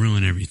it's going to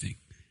ruin everything.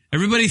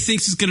 Everybody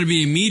thinks it's going to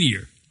be a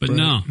meteor. But Right.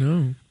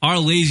 no, our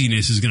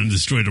laziness is going to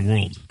destroy the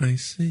world. I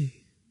see.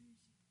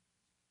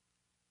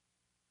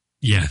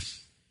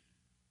 Yes.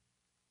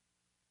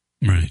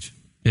 Right.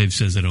 Dave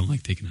says I don't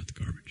like taking out the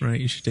garbage. Right,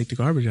 you should take the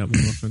garbage out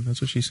more often.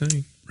 That's what she's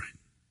saying. Right.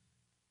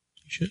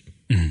 You should.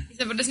 He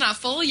said, but it's not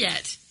full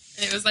yet.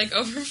 And it was like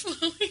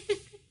overflowing.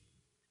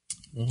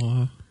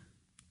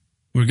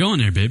 We're going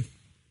there, babe.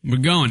 We're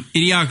going.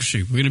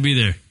 Idiocracy. We're going to be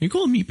there. You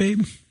calling me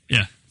babe?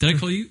 Yeah. Did I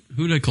call you?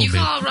 Who did I call You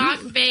babe? call Rock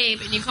babe,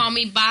 and you call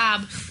me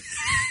Bob.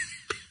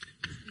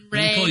 I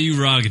Ray. call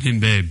you Rog and him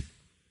babe.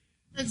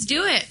 Let's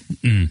do it.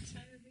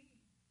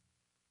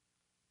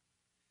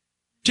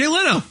 Jay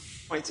Leno.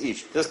 Points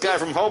each. This guy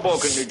from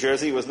Hoboken, New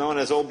Jersey, was known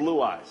as Old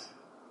Blue Eyes.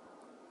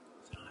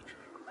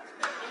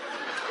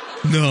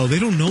 No, they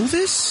don't know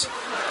this?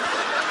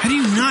 How do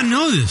you not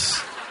know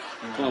this?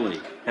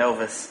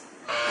 Elvis.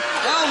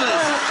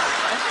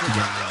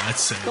 Yeah,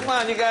 that's sad. Come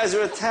on, you guys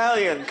are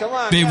Italian. Come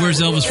on. Babe, guys. where's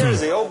Elvis from?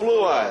 Jersey, Old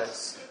Blue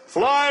Eyes.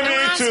 Fly me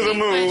to the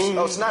moon.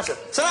 Oh, Sinatra.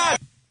 Sinatra.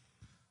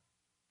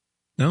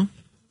 No?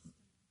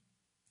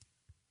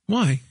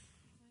 Why?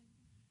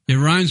 It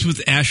rhymes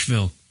with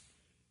Asheville.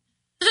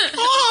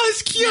 Oh,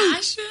 it's cute.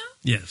 Asheville?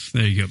 Yes,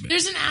 there you go, babe.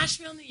 There's an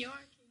Asheville, New York.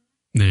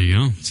 There you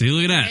go. See,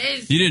 look at that. There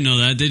is. You didn't know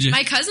that, did you?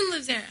 My cousin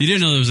lives there. You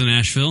didn't know there was an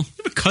Asheville?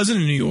 You have a cousin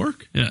in New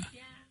York? Yeah.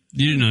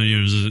 You didn't know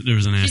there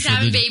was an She's Asheville,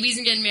 having did you? babies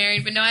and getting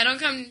married, but no, I don't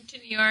come to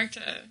New York to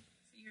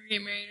see her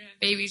get married or have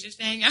babies, just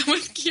to hang out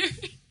with Kieran.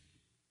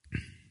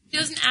 She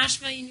lives in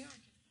Asheville, New York.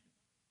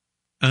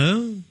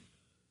 Oh.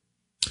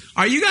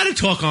 All right, you got to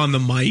talk on the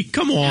mic.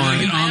 Come on.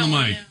 Get on the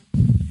mic.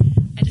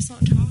 I just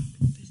won't talk.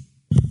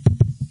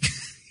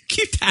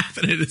 Keep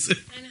tapping it as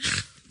if. I know.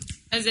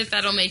 As if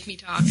that'll make me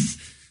talk.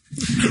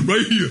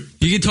 Right here.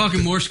 You can talk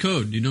in Morse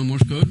code. Do you know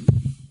Morse code?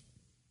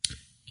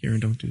 Karen,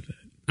 don't do that.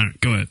 All right,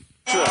 go ahead.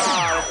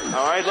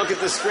 All right, look at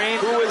the screen.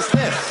 Who is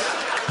this?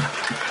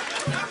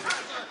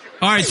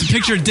 All right, it's a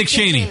picture of Dick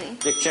Cheney.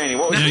 Dick Cheney.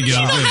 What was There you his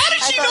go. job? How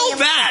did she know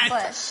that?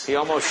 Bush. He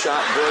almost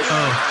shot Bush.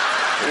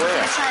 He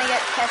Where? was trying to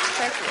catch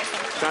turkey or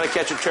something. Trying to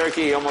catch a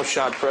turkey. He almost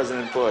shot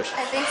President Bush.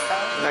 I think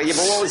so. Now, yeah,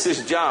 but what was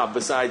his job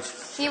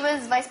besides? He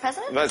was vice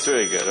president? That's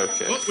really good.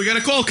 Okay. Oh, we got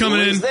a call coming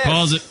Who in. is this?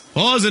 Pause it.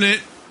 Pausing it.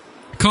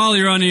 Call,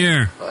 you're on the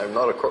air. I'm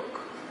not a crook.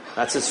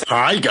 That's his.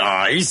 Hi,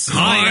 guys.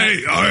 Hi,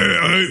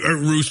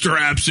 Rooster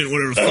Absent,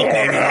 whatever the fuck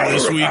name you are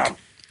this week.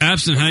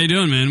 Absent, how you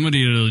doing, man? What are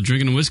you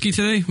drinking a whiskey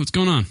today? What's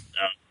going on?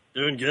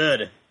 Doing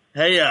good.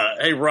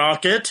 Hey,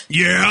 Rocket.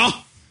 Yeah?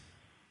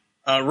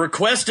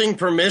 Requesting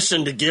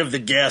permission to give the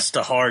guest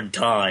a hard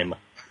time.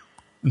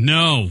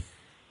 No.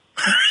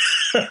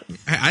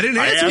 I didn't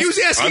answer. He was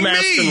asking I'm me.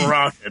 asking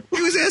Rocket.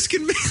 He was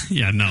asking me.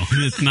 Yeah, no,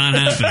 it's not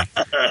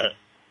happening.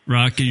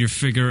 Rocket your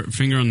finger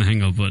on the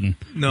hang-up button.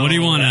 No. What do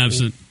you want,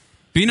 Absent?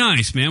 Be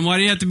nice, man. Why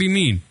do you have to be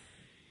mean?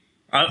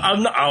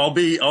 I'll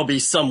be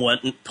somewhat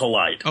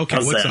polite. Okay,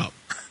 How's what's that? up?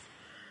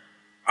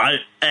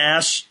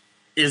 Ash,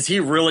 is he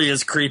really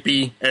as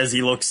creepy as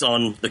he looks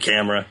on the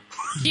camera?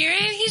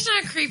 Kieran, he's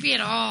not creepy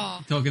at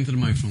all. Talking to the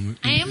microphone.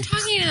 I am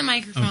talking to the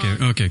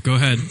microphone. Okay, go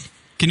ahead.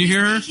 Can you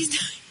hear her?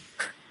 Does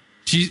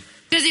he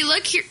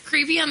look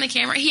creepy on the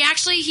camera?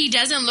 He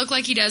doesn't look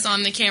like he does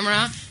on the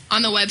camera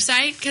on the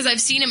website, because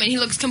I've seen him and he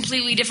looks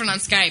completely different on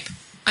Skype.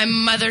 My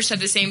mother said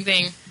the same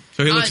thing.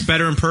 So he looks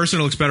better in person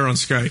or looks better on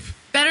Skype?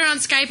 Better on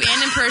Skype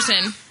and in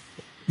person.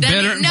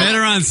 Better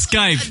on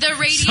Skype. The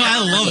radio. So I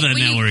love that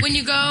network.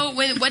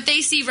 When what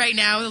they see right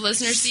now, the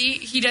listeners see,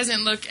 he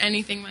doesn't look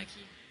anything like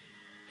he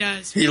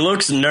does. He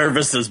looks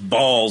nervous as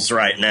balls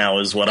right now,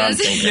 is what I'm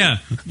thinking. Yeah.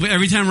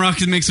 Every time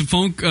Rocket makes a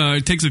phone,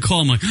 takes a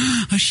call, I'm like,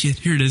 oh shit,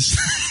 here it is.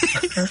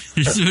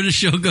 Here's where the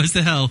show goes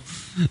to hell.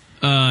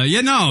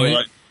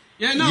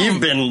 You've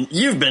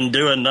been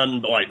doing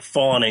nothing but like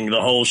fawning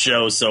the whole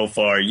show so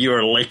far. You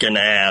are licking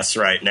ass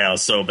right now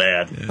so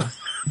bad. Yeah.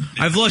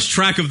 I've lost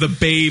track of the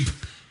babe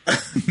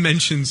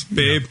mentions.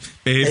 Babe.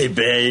 Hey,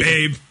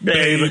 babe.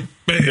 Babe.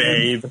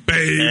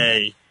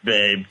 Hey,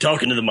 babe.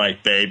 Talking to the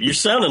mic, babe. You're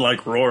sounding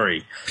like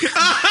Rory.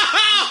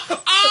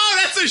 Oh,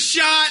 that's a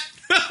shot.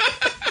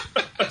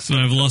 So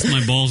I've lost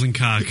my balls and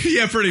cock.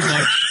 Yeah, pretty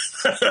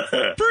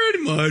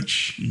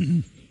much.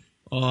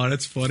 Oh,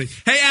 that's funny.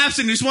 Hey,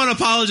 Absent, just want to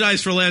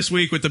apologize for last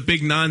week with the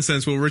big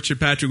nonsense with Richard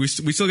Patrick. We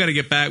still got to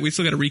get back. We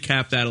still got to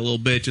recap that a little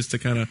bit just to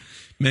kind of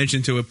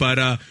mention to it. But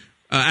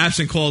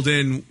Absent called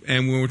in,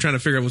 and we were trying to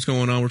figure out what's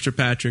going on with Richard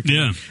Patrick.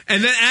 Yeah.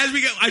 And then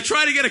I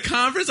tried to get a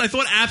conference. I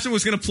thought Absent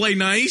was going to play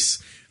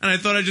nice. And I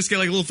thought I'd just get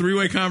like a little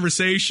three-way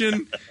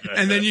conversation,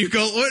 and then you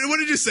go, "What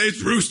did you say?" It's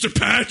Rooster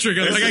Patrick.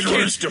 I was like, "I can't."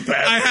 Rooster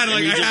Patrick. I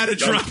had to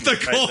drop the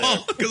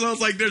call because I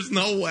was like, "There's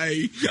no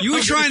way." You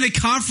were trying to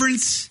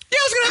conference. Yeah,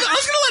 I was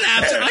gonna let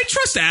Absent. I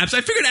trust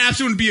Absent. I figured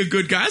Absent would be a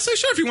good guy. So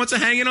sure, if he wants to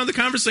hang in on the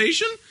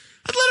conversation,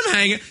 I'd let him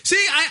hang it.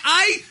 See,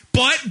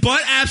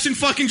 but Absent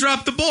fucking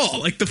dropped the ball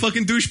like the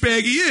fucking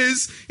douchebag he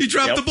is. He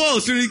dropped the ball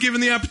as soon as he's given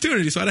the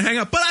opportunity. So I had to hang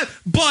up.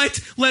 But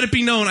let it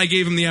be known, I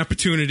gave him the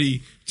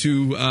opportunity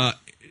to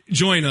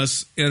join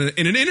us in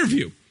an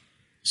interview.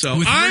 So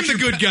I'm the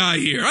good guy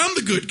here. I'm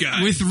the good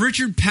guy. With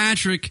Richard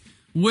Patrick,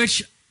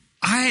 which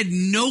I had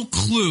no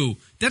clue.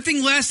 That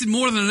thing lasted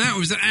more than an hour. It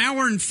was an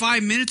hour and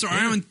 5 minutes or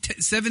hour and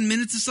 7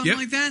 minutes or something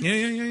like that.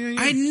 Yeah.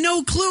 I had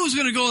no clue it was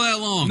going to go that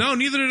long. No,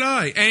 neither did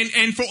I.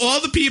 And for all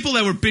the people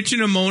that were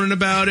bitching and moaning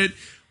about it,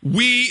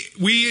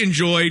 we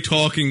enjoy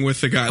talking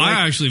with the guy.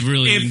 I actually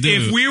really do.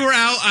 If we were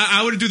out,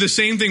 I would do the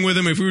same thing with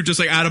him. If we were just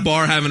like at a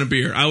bar having a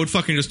beer, I would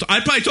fucking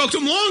I'd probably talk to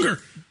him longer.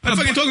 I'd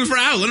fucking talk to him for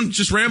hours. Let him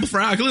just ramble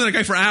for hours. I could listen to that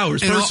guy for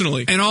hours,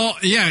 personally.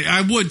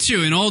 I would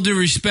too. In all due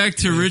respect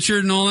to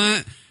Richard and all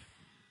that,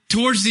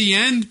 towards the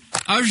end,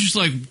 I was just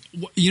like,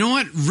 you know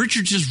what?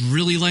 Richard just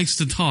really likes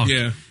to talk.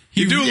 Yeah.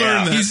 You do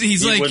learn that.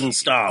 He's like, wouldn't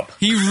stop.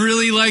 He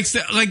really likes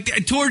that.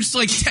 Like towards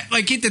like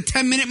hit the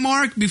 10-minute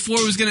mark before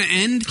it was going to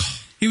end.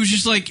 He was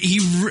just like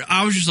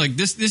I was just like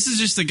this is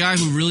just a guy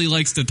who really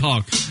likes to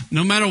talk.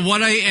 No matter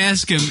what I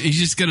ask him, he's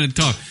just going to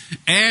talk.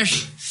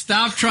 Ash,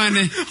 stop trying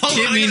to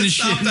get me in the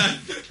shit.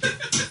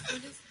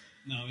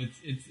 No,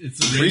 it's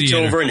a Reach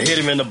radiator. over and hit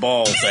him in the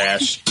balls,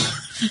 Ash.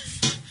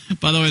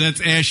 By the way,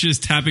 that's Ash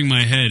just tapping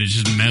my head. It's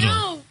just metal.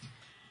 No.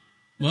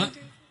 What?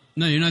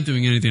 No, you're not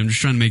doing anything. I'm just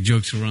trying to make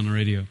jokes we're on the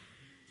radio.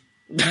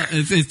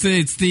 It's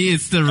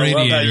the radiator.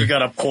 I love how you got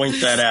to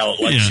point that out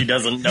like she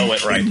doesn't know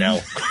it right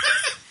now.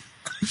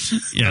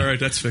 Yeah. All right,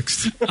 that's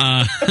fixed.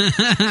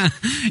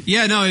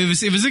 Yeah, no,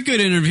 it was a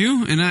good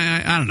interview, and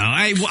I don't know.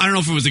 I don't know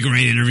if it was a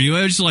great interview.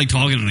 I just like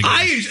talking to the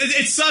guy.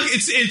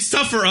 It's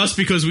tough for us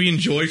because we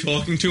enjoy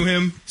talking to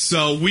him,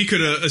 so we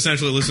could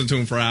essentially listen to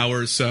him for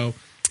hours. So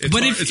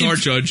it's our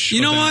judge.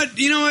 You know what?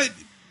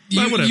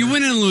 You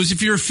win and lose.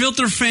 If you're a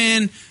Filter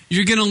fan,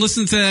 you're going to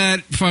listen to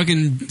that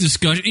fucking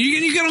discussion.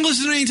 You're going to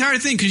listen to the entire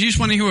thing because you just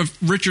want to hear what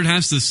Richard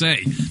has to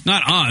say,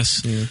 not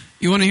us. Yeah.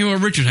 You want to hear what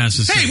Richard has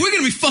to say. Hey, we're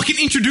going to be fucking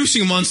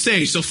introducing him on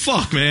stage, so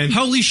fuck, man.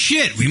 Holy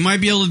shit, we might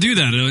be able to do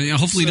that.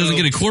 Hopefully, he doesn't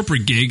get a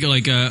corporate gig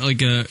like a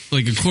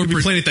corporate. We'll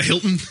be playing at the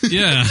Hilton.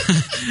 Yeah,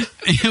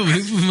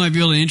 we might be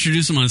able to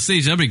introduce him on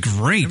stage. That'd be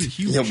great.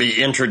 He'll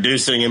be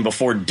introducing him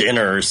before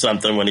dinner or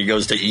something when he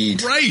goes to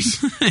eat. Right,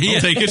 I'll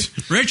take it.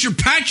 Richard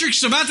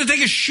Patrick's about to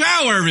take a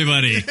shower.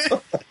 Everybody.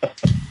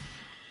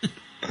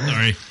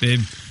 Sorry, babe.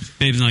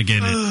 Babe's not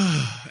getting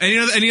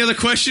it. Any other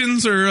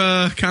questions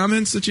or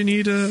comments that you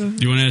need?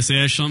 You want to ask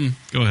Ash something?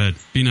 Go ahead.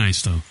 Be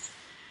nice, though.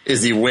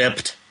 Is he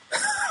whipped?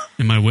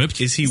 Am I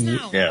whipped? Is he?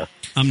 Yeah.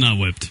 I'm not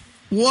whipped.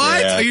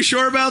 What? Yeah. Are you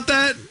sure about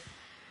that?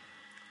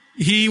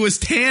 He was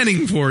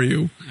tanning for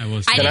you. I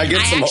was. Can I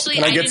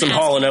get some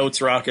Hall and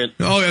Oates, Rocket?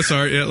 Oh, yeah,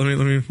 sorry. Yeah, let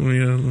me.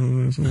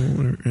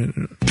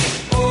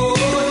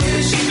 Oh,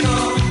 here she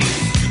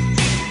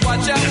comes.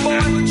 Watch out,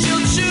 boy.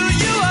 She'll chew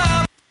you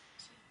up.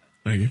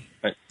 Thank you.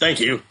 Thank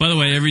you. By the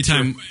way, every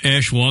time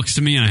Ash walks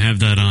to me, I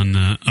have that on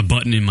a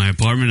button in my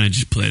apartment. I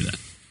just play that.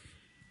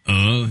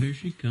 Oh, here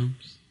she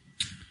comes.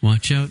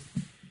 Watch out.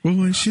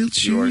 Boy, she'll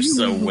chew you are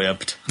so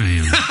whipped. I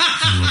am. A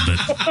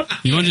little bit.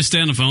 You want to just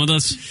stay on the phone with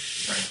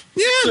us?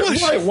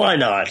 Yeah, why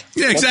not?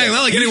 Yeah, exactly.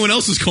 Not like anyone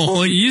else is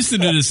calling. You used to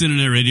do this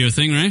internet radio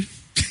thing, right?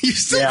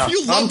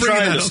 You love I'm bringing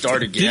trying that to up.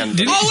 start again.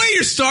 Oh, wait,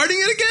 you're starting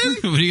it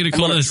again? What are you going to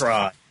call this?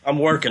 Try. I'm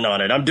working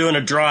on it. I'm doing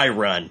a dry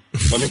run.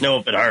 Let me know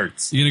if it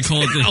hurts. You're going to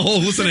call it Oh,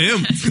 listen to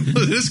him.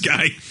 This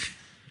guy.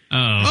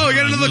 Oh, we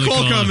got another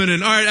call coming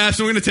in. All right,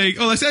 Ashton, we're going to take...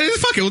 Oh,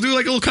 fuck it. We'll do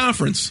like a little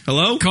conference.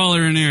 Hello?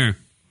 Caller in here.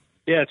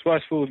 Yeah, it's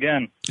Westful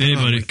again. Hey,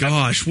 buddy. Oh, my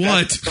gosh,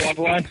 what?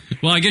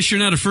 Well, I guess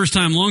you're not a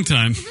first-time,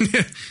 long-time.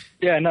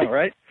 Yeah, I know,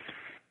 right?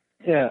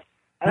 Yeah.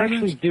 I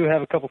actually do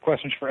have a couple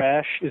questions for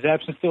Ash. Is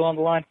Absent still on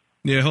the line?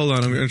 Yeah, hold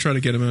on. I'm going to try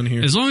to get him on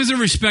here. As long as they're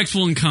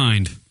respectful and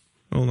kind.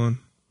 Hold on.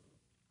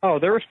 Oh,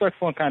 they're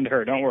respectful and kind to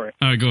her. Don't worry.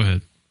 All right, go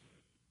ahead.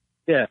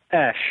 Yeah,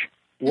 Ash,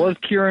 was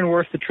Kieran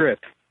worth the trip?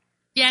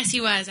 Yes,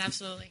 he was,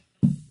 absolutely.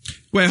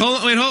 Wait,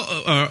 hold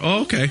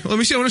on. Okay. Let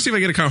me see. I want to see if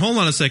I get a car. Hold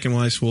on a second,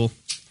 Wise Fool.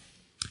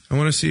 I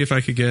want to see if I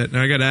could get...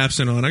 Now I got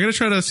Absent on. I got to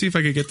try to see if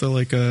I could get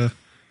the,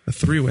 a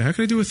three-way. How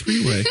can I do a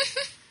three-way?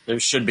 There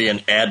should be an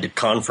add to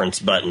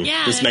conference button.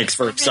 Yeah, this makes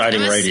for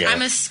exciting radio.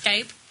 I'm a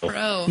Skype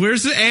pro.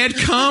 Where's the add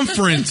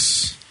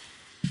conference?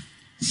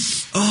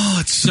 Oh,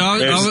 it's so...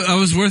 I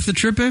was worth the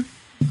trip, babe?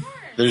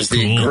 There's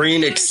the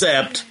green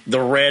accept,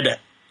 the red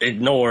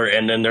ignore,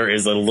 and then there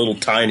is a little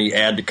tiny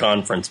add to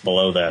conference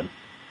below that.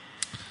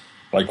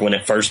 Like when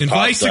it first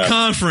Invite pops to up.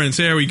 conference.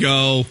 There we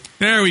go.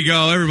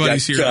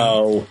 Everybody's here.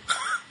 Go.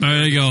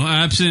 There you go.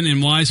 Absent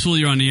and Wiseful,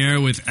 you're on the air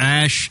with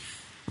Ash,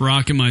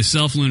 Rock, and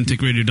myself,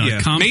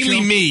 lunaticradio.com. Mainly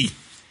show. me.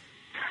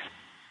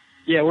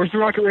 Yeah, where's the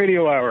Rocket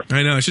Radio Hour?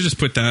 I know. I should just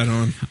put that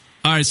on.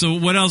 All right, so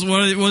what else?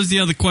 What was the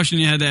other question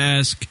you had to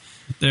ask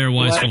there,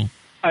 Wiseful?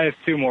 I have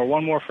two more.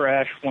 One more for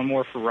Ash, one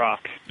more for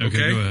Rock.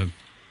 Okay, go ahead.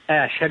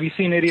 Ash, have you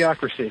seen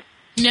Idiocracy?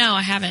 No,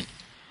 I haven't.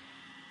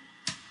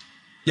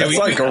 It's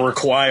like a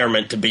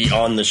requirement to be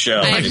on the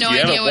show. I have If no you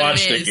idea haven't what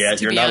watched it it is, yet,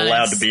 to you're be not allowed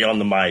honest. to be on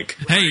the mic.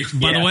 Hey,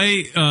 by the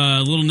way,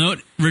 little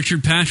note,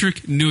 Richard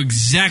Patrick knew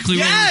exactly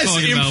what we were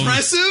talking about.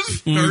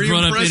 Impressive. When we Very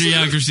brought impressive.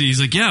 up Idiocracy,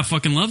 he's like, yeah, I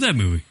fucking love that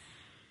movie.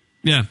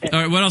 Yeah. All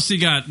right, what else you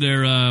got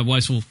there,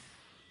 Wiseful?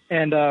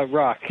 And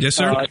Rock. Yes,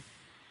 sir?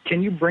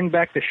 Can you bring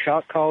back the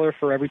shot collar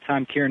for every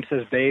time Kieran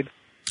says babe?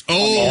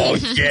 Oh,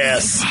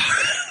 yes.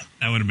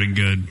 That would have been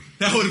good.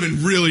 That would have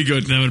been really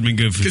good. That would have been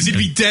good because he'd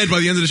be dead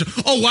by the end of the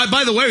show. Oh,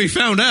 by the way, we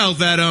found out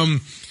that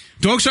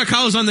dog shot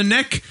collars on the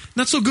neck,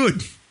 not so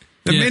good.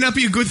 That may not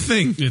be a good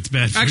thing. It's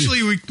bad.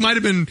 Actually, we might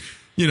have been,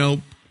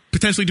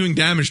 potentially doing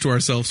damage to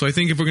ourselves. So I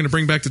think if we're going to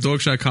bring back the dog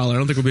shot collar, I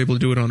don't think we'll be able to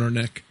do it on our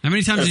neck. How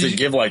many times does it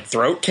give like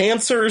throat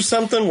cancer or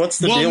something? What's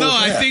the deal with that?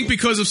 Well, no, I think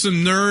because of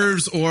some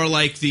nerves or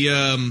like the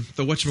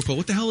whatchamacallit.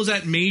 What the hell is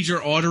that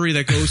major artery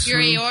that goes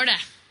Your through? aorta.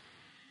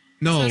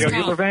 No.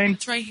 Jugular vein?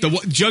 It's right here.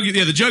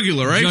 The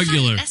jugular, right?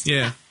 Jugular.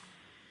 Yeah.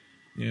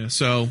 Yeah,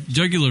 so.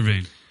 Jugular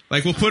vein.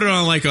 Like, we'll put it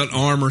on like an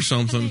arm or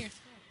something.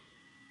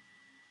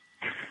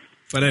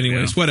 But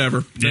anyways,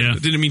 whatever. Yeah.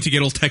 Didn't mean to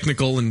get all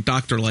technical and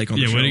doctor-like on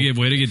the show.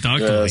 Way to get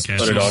doctor-like.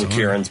 Put it on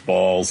Kieran's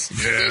balls.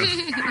 Yeah.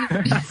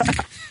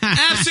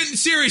 Absent,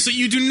 seriously,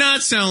 you do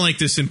not sound like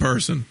this in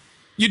person.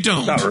 You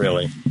don't. Not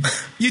really.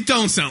 You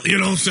don't sound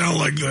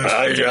like this.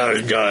 I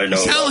know.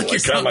 I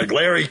sound like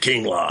Larry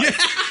Kinglot.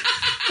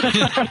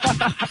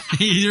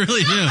 You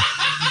really do.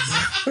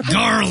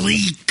 Carly.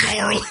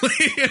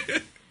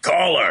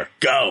 Caller,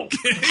 go.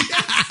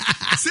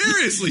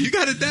 Seriously, you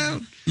got it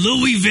down.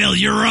 Louisville,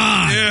 you're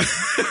on. Yeah.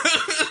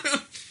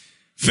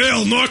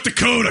 Phil, North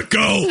Dakota,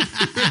 go.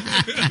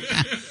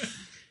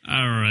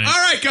 All right. All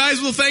right, guys.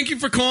 Well, thank you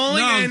for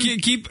calling. No, and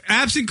keep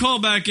absent call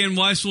back in.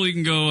 Weissel, you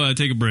can go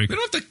take a break.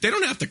 They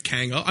don't have to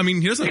hang up. I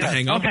mean, he doesn't have to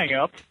hang up. Don't hang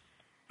up.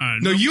 All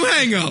right, no, you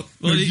hang up.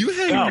 Well, you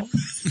hang up.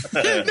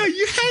 No,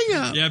 you hang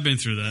up. Yeah, I've been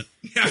through that.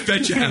 Yeah, I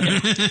bet you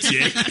have.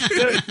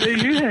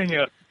 Dick. You hang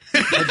up.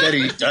 I bet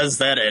he does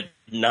that at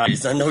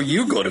night. I know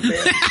you go to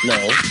bed.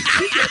 No.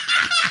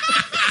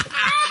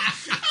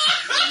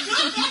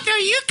 No,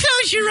 you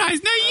close your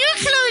eyes. No, you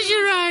close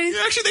your eyes.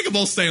 Yeah, actually, they can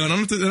both stay on. I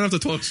don't have to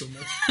talk so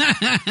much.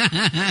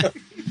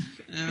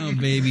 Oh,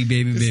 baby.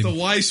 It's the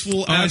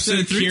Weissful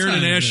Absent Kieran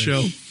and Ash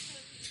show.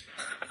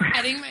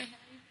 Petting my head.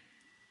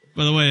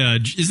 By the way,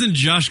 isn't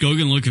Josh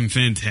Gogan looking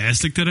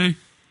fantastic today?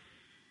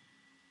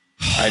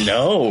 I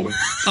know.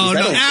 Oh,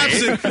 no,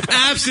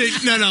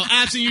 absent. No,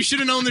 absent. You should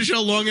have known the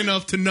show long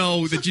enough to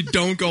know that you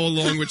don't go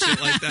along with shit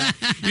like that.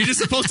 You're just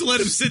supposed to let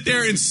him sit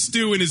there and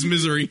stew in his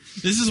misery.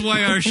 This is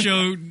why our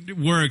show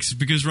works,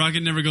 because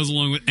Rocket never goes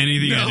along with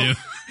anything I do.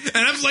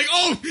 And I was like,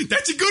 oh,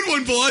 that's a good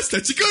one, boss.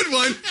 That's a good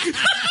one.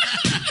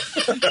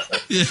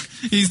 Yeah,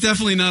 he's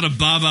definitely not a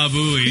Baba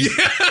Booey.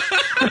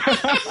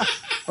 Yeah.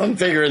 I'm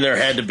figuring there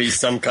had to be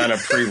some kind of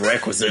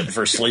prerequisite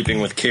for sleeping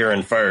with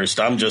Kieran first.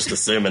 I'm just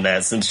assuming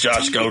that since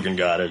Josh Gogan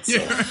got it. So.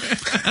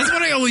 That's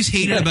what I always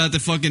hated about the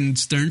fucking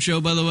Stern show,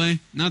 by the way.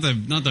 Not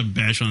the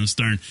bash on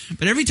Stern.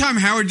 But every time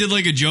Howard did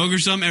like a joke or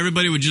something,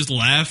 everybody would just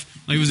laugh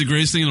like it was the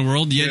greatest thing in the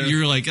world. Yet you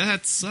were like,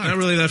 that sucks. Not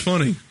really that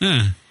funny.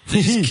 Yeah.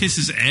 They just kiss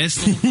his ass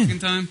the whole fucking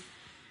time.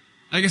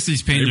 I guess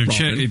he's paying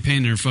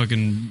their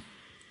fucking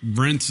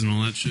rents and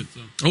all that shit. So.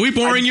 Are we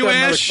boring you,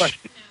 Ash?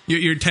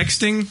 You're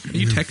texting? Are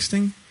you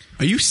texting?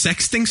 Are you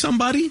sexting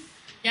somebody?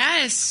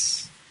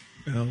 Yes.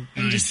 Well,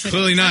 just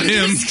clearly not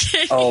him.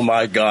 Oh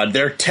my God,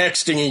 they're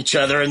texting each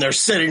other and they're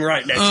sitting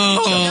right next to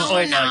each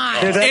other.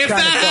 If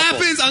that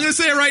happens, I'm going to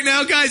say it right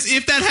now, guys.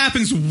 If that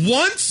happens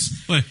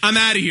once, I'm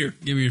out of here.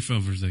 Give me your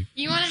phone for a second.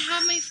 You want to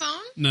have my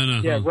phone?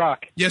 No. Yeah,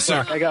 Rock. Yes, sir.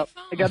 Rock, I got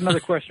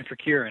another question for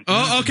Kieran.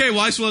 Oh, okay.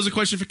 Weissel has a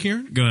question for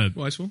Kieran. Go ahead.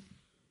 Weissel.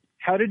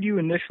 How did you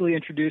initially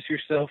introduce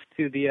yourself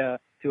to the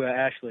to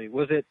Ashley?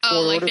 Was it like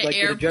ordered? the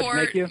Did the judge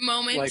make you?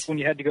 moment? Like when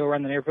you had to go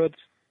around the neighborhoods?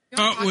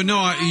 Oh, well,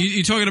 no.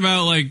 You talking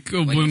about like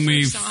when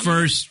we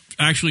first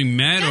actually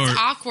met, That's or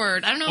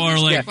awkward. I don't know or if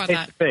we like talk about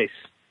that.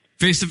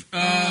 Face to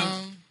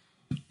face.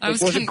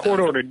 Was it court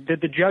ordered?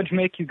 Did the judge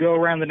make you go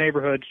around the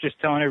neighborhoods just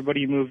telling everybody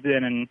you moved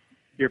in and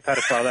you're a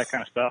pedophile, that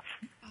kind of stuff?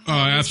 Oh,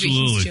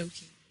 absolutely.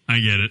 I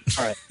get it.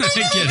 All right.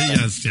 I get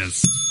it.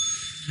 Yes.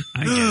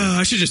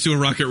 I should just do a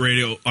Rocket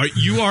Radio.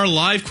 You are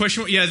live?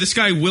 Question. Yeah, this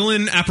guy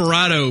Willen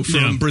Apparato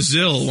from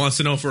Brazil wants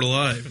to know if we're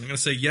live. And I'm going to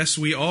say yes,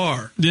 we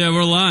are. Yeah,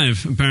 we're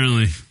live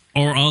apparently,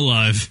 or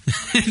alive.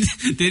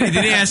 did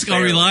he ask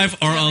are we live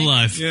or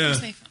alive? Yeah.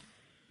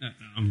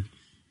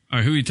 All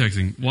right, who are you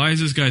texting? Why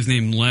is this guy's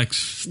name Lex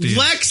Steele?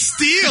 Lex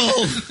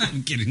Steele?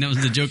 I'm kidding. That was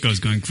the joke I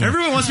was going for.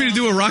 Everyone wants me to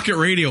do a Rocket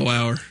Radio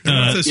hour.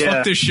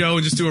 Fuck this show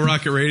and just do a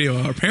Rocket Radio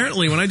hour.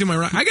 Apparently, when I do my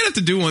I gotta have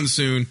to do one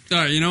soon. All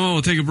right, you know what?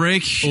 We'll take a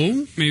break.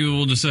 Oh, maybe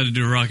we'll decide to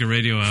do a Rocket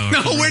Radio hour.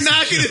 No, we're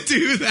not going to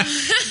do that.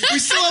 We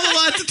still have a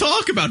lot to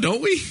talk about,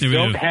 don't we? Yeah, we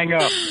Don't do. hang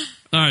up.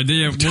 All right,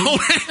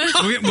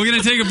 we're going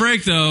to take a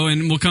break though,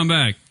 and we'll come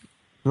back.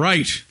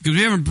 Right, because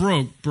we haven't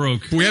broke.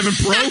 We haven't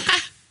broke.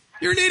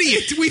 You're an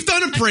idiot. We've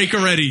done a break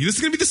already. This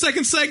is going to be the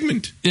second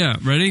segment. Yeah,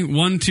 ready?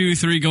 1, 2,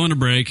 3, going to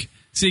break.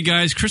 See you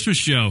guys, Christmas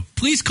show.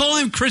 Please call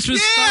him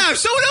Christmas Yeah, stuff.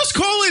 someone else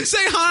call in.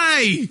 Say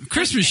hi.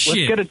 Christmas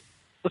shit.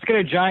 Let's get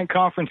a giant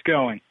conference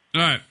going.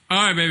 All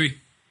right, baby.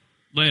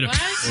 Later.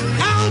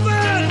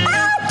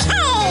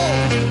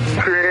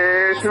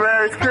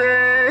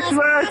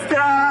 Christmas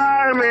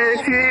time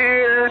is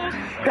here.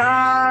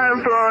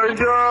 Time for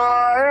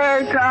joy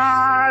and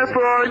time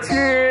for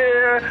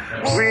cheer.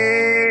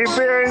 We've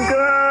been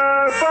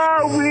good,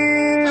 but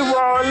we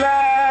won't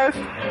last.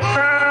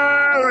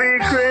 Merry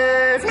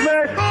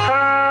Christmas,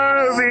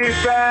 hurry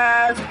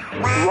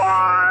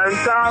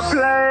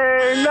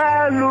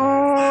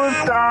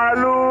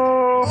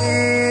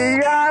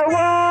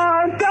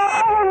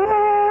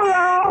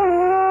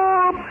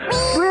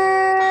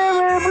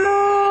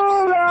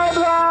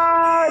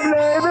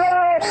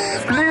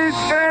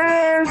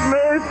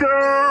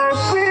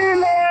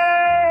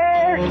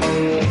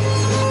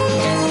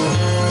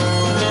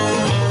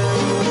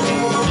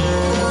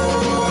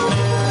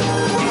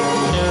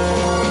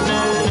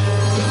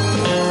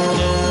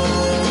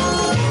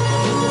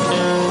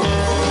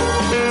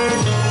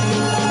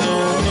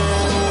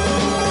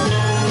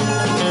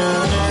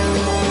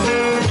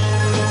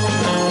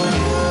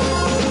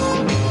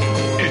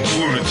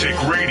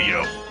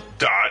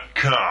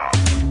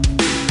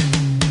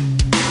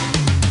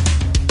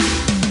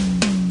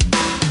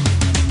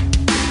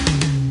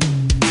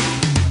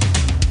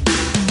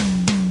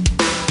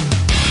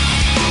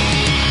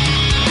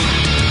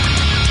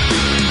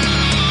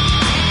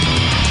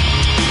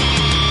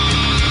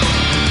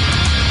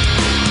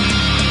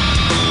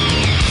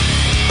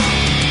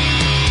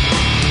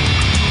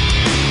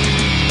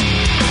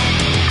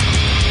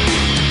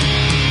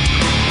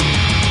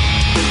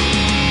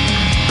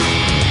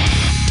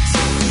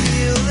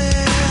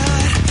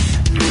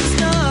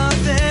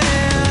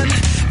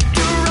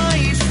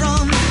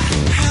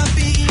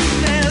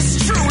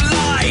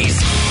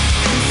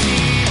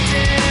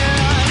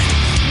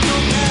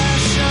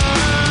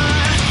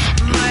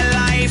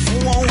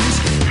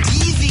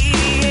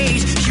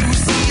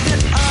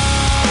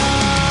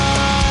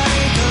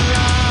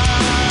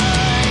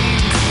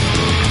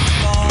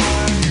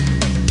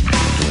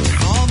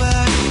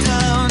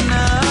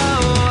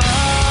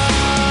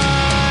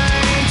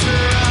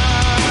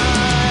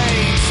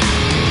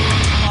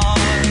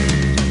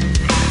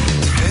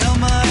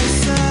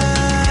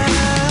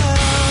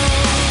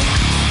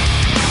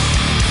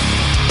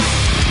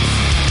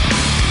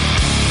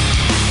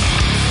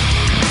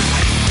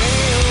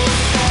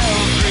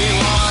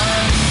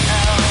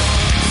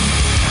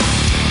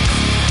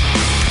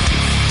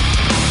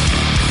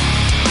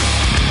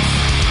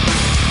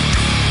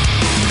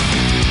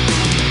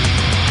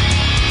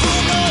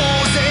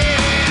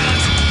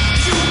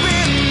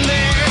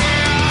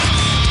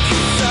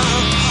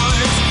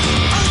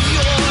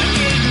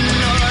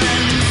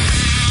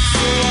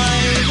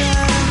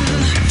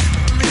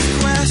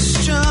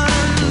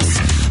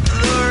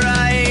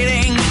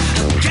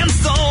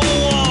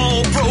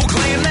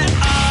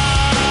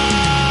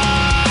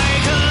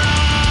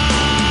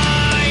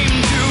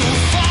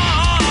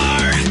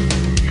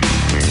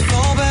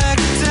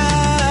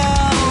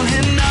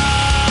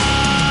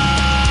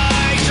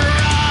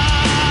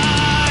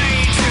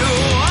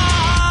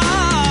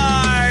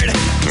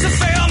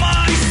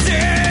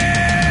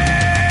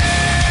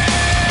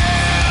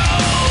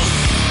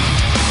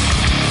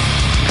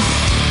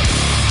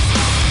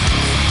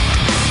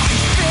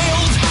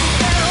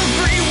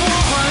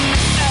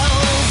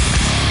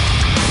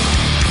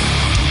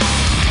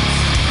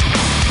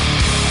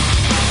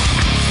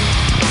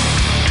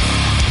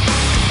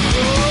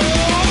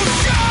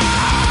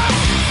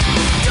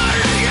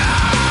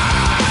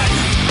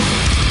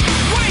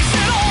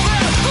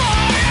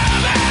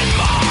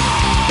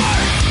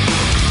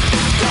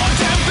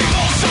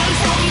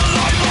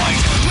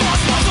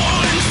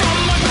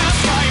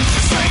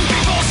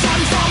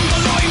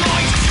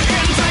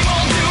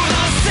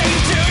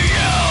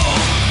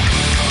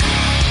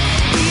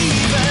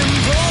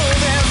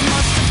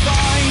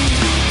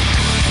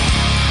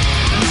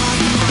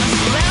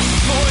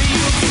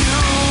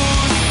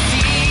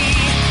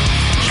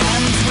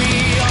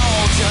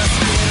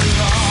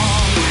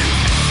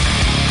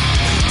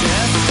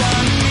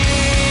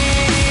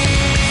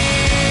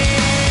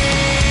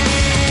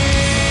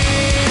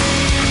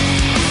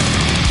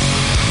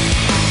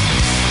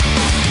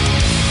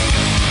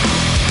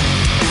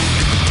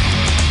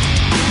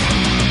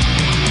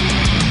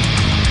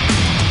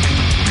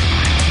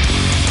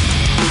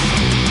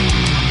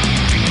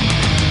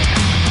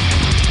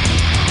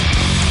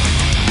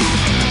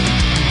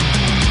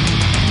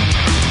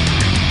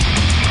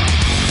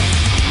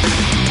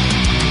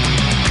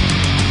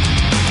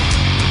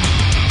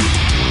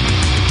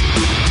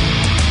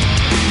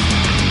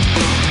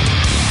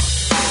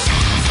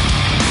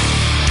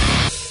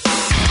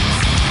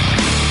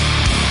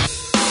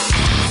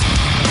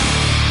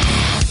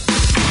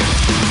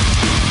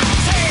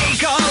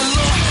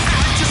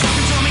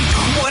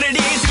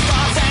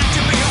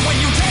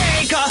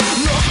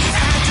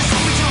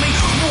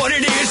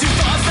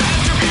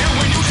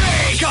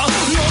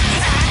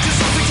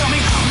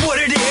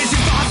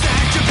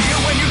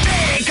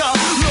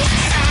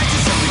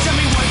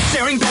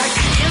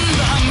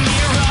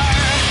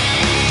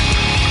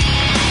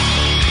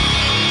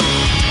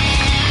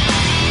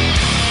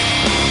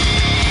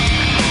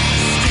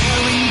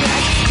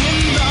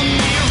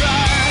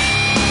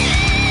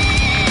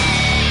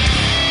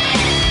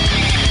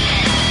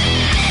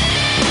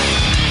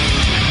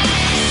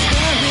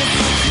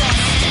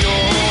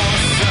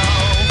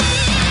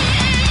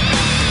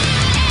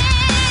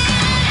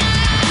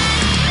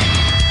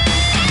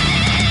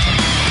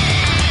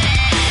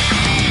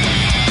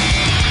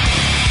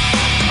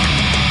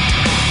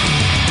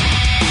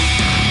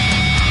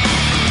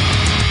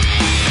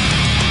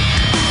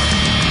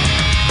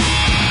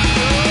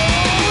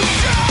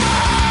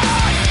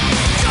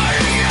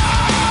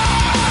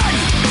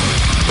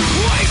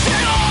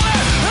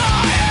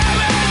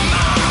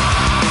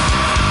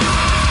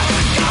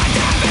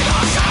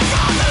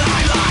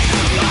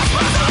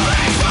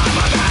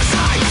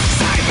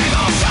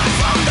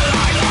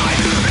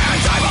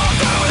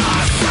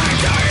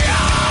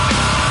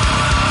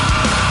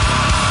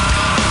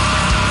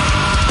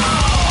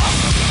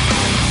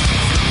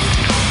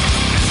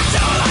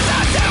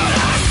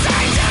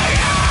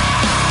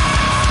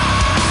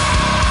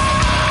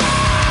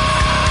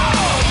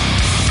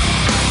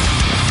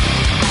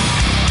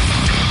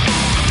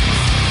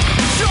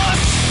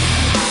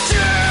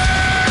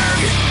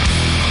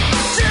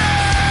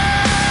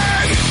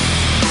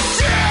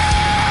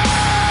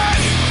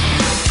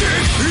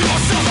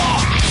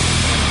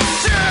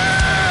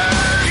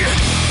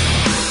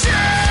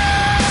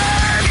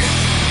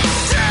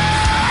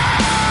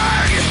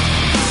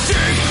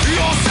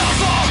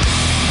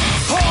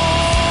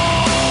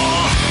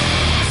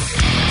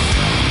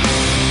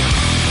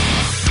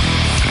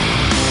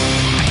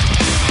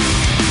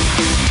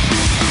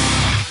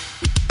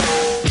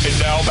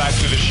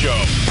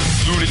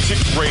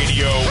Lunatic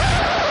Radio.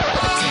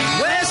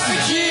 West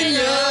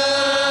Virginia.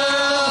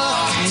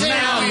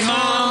 Now,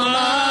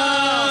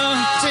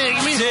 mama, take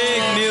me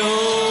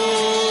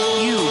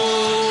home. You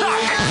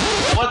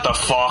suck. What the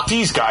fuck?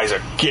 These guys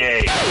are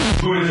gay.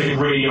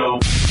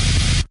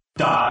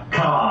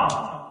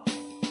 LunaticRadio.com.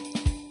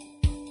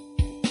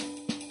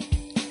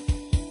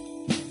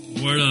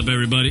 Word up,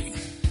 everybody.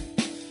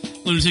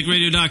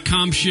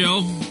 LunaticRadio.com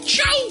show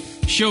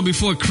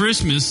before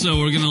Christmas, so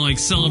we're gonna like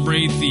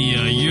celebrate the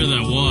year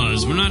that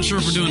was. We're not sure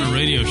if we're doing a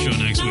radio show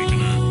next week or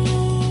not.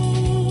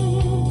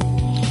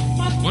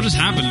 What has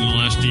happened in the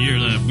last year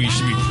that we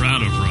should be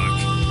proud of, Rock?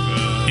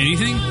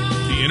 Anything?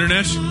 The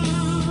internet.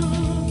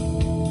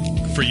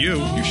 For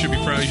you should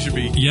be proud. You should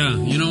be. Yeah,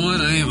 you know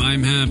what?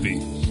 I'm happy.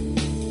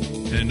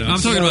 And I'm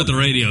talking about the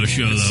radio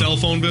show, though. Cell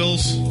phone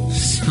bills.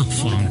 Cell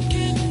phone.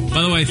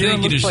 By the way,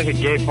 thank you to... looks like a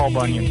gay Paul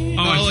Bunyan.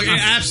 Oh, look,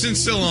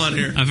 Absint's still on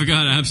here. I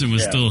forgot Absint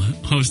was still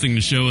hosting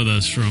the show with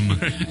us from...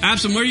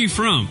 Absint, where are you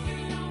from?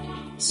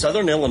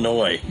 Southern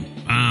Illinois.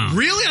 Ah.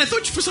 Really? I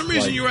thought for some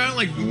reason you were out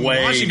like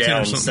way Washington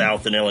down or something.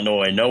 south in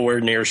Illinois, nowhere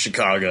near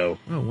Chicago.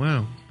 Oh,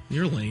 wow.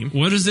 You're lame.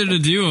 What is there to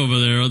do over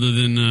there other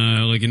than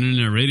like an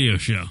internet radio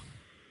show?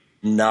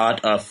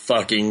 Not a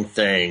fucking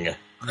thing.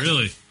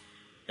 Really?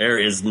 There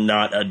is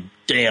not a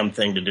damn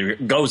thing to do.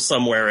 Go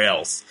somewhere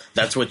else.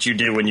 That's what you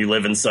do when you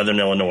live in Southern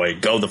Illinois.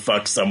 Go the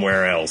fuck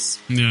somewhere else.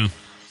 Yeah.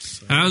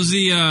 How's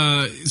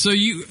the so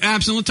you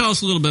Absent, tell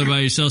us a little bit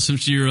about yourself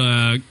since you're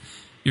our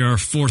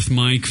fourth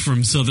mic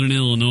from Southern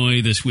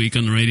Illinois this week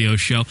on the radio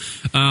show.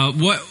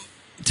 What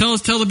tell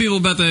the people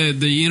about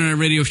the internet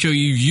radio show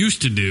you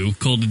used to do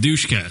called the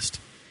Douchecast.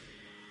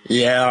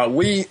 Yeah,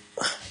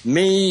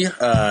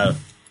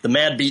 the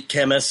Mad Beat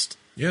Chemist,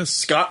 yes,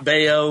 Scott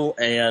Baio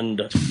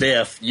and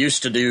Biff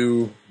used to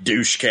do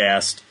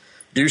Douchecast.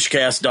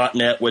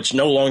 Douchecast.net, which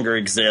no longer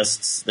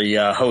exists.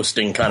 The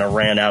hosting kind of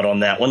ran out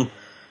on that one.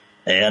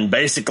 And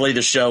basically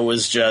the show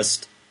was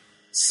just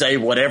say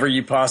whatever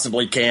you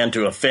possibly can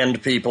to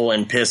offend people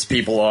and piss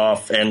people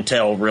off and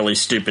tell really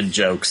stupid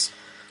jokes.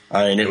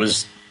 I mean, it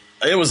was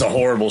a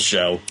horrible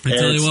show. And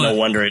it's no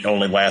wonder it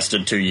only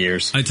lasted 2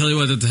 years. I tell you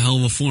what, that's a hell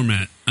of a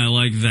format. I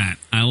like that.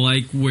 I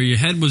like where your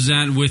head was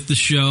at with the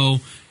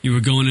show. You were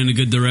going in a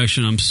good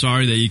direction. I'm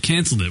sorry that you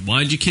canceled it.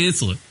 Why'd you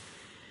cancel it?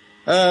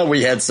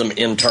 We had some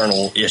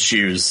internal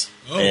issues.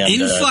 Oh. And,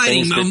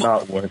 infighting. things did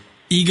not work.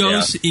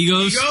 Egos? Yeah.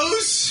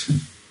 Egos?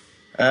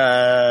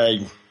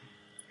 I'm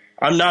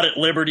not at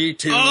liberty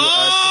to disclose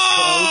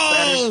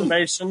that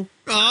information.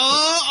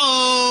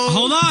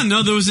 Hold on.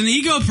 No, there was an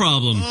ego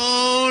problem.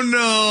 Oh,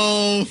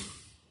 no.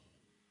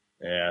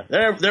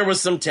 Yeah, there was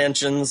some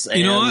tensions, and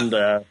you know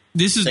what?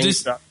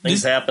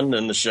 Things happened,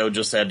 and the show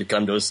just had to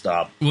come to a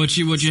stop. What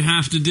you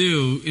have to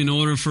do in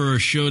order for a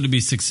show to be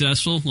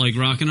successful, like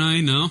Rock and I,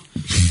 no?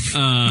 No.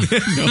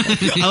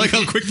 I like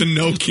how quick the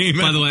no came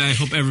out. By the way, I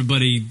hope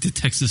everybody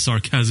detects the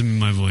sarcasm in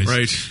my voice.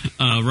 Right.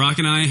 Rock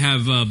and I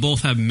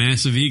both have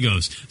massive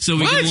egos, so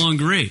we get along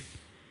great.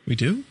 We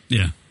do?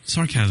 Yeah.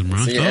 Sarcasm,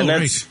 Rock. See, and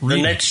that's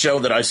the next show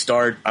that I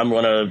start. I'm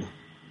going to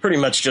pretty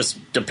much just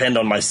depend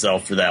on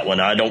myself for that one.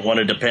 I don't want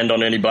to depend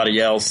on anybody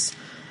else.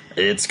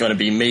 It's going to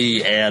be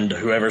me and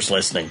whoever's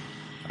listening.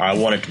 I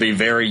want it to be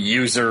very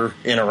user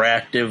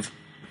interactive,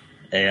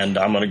 and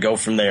I'm going to go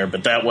from there.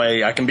 But that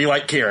way I can be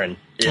like Kieran.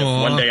 If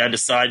one day I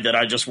decide that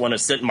I just want to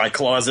sit in my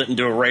closet and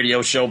do a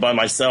radio show by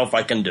myself,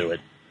 I can do it.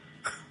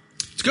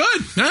 It's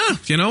good. Yeah,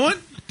 you know what?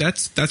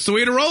 That's the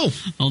way to roll.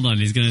 Hold on,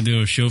 he's going to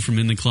do a show from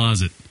in the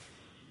closet.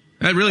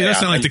 That really does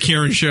sound like the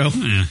Kieran show.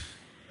 Yeah.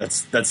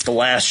 That's the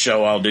last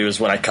show I'll do is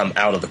when I come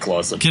out of the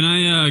closet. Can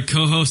I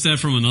co-host that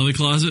from another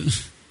closet?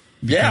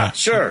 Yeah,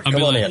 sure.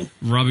 Come on in.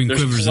 Robbing There's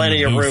Quivers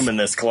plenty in of the room in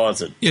this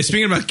closet. Yeah,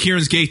 speaking about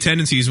Kieran's gay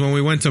tendencies, when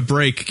we went to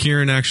break,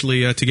 Kieran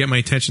actually, to get my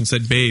attention,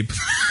 said, babe.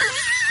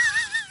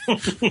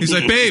 He's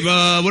like, babe,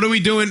 what are we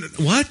doing?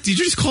 What? Did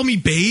you just call me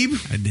babe?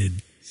 I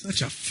did.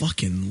 Such a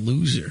fucking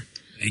loser.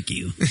 Thank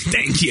you.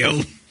 Thank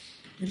you.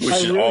 We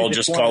should all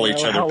just call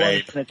each other How long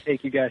babe. is it going to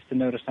take you guys to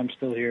notice I'm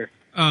still here?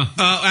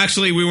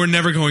 Actually, we were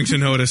never going to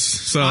notice.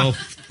 So,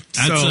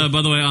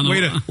 by the way, on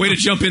the way to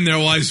jump in there,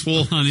 Wise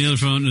Fool. On the other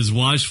phone is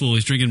Wise Fool.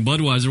 He's drinking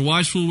Budweiser.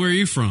 Wise Fool, where are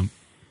you from?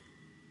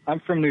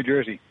 I'm from New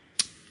Jersey.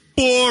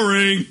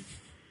 Boring.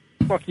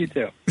 Fuck you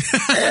too.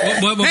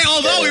 Hey,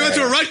 although we went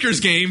to a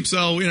Rutgers game,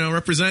 so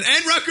represent.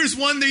 And Rutgers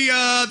won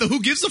the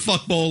Who Gives a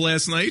Fuck Bowl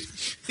last night.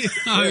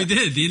 Oh, he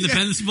did the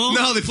Independence Bowl.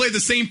 No, they played the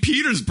St.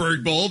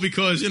 Petersburg Bowl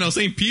because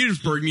St.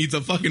 Petersburg needs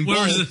a fucking bowl.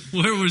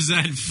 Where was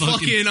that?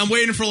 Fucking I'm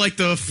waiting for like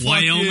the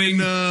Wyoming.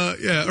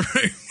 Yeah,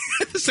 right.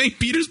 The St.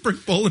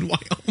 Petersburg Bowl in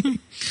Wyoming.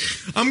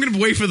 I'm gonna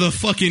wait for the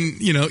fucking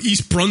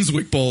East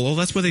Brunswick Bowl. Oh,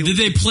 that's where they did.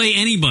 They play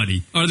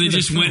anybody, or they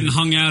just went and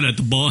hung out at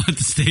the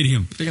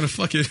stadium? They're gonna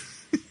fuck it.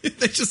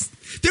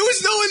 There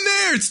was no one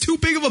there. It's too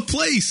big of a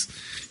place.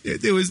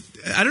 It was.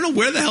 I don't know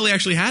where the hell they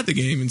actually had the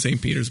game in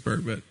St.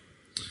 Petersburg, but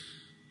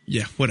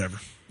yeah, whatever.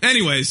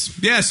 Anyways,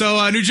 yeah.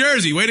 So New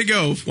Jersey, way to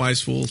go,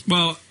 Wise Fools.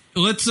 Well,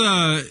 let's.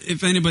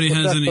 If anybody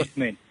has any,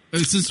 mean?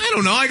 I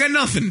don't know. I got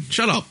nothing.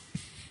 Shut up.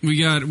 We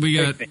got.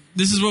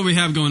 This is what we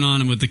have going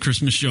on with the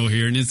Christmas show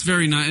here, and it's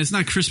very not. It's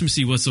not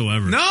Christmassy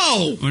whatsoever.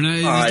 No,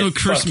 there's I no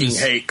Christmas.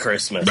 fucking hate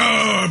Christmas. Maybe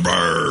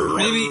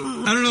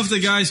I don't know if the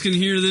guys can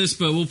hear this,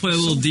 but we'll play a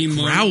little Dean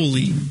Martin.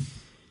 Growly.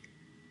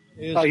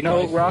 Oh, you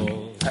know what, Rock?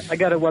 I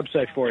got a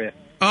website for you.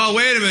 Oh,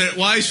 wait a minute.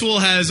 Weisswool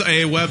has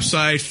a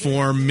website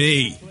for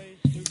me.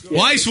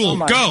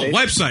 Weisswool, go.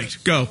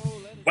 Website, go.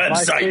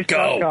 Website,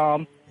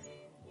 go.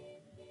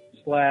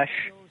 MySpace.com/.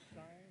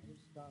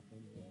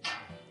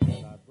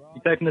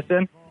 You typing this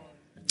in?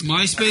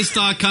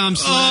 MySpace.com/.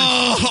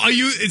 Oh, are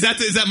you? Is that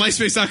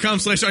MySpace.com/?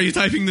 Are you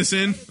typing this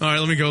in? All right,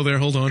 let me go there.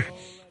 Hold on.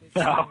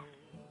 No.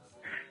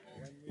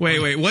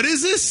 Wait. What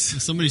is this?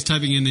 Somebody's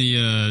typing in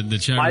the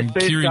chat room.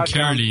 Kieran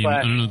Carradine.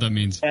 I don't know what that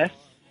means.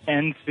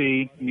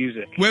 SNC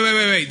Music.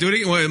 Wait. Do it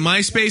again.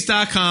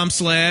 MySpace.com/.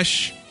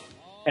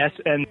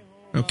 SN.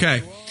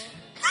 Okay.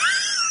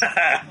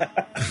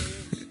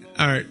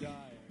 All right.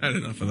 I had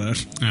enough of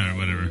that. All right,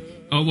 whatever.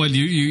 Oh, what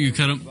you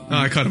cut him? Oh,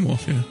 I cut him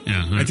off. Yeah.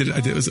 Yeah. I did.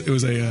 It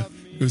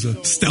was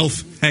a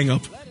stealth hang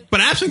up.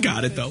 But Absent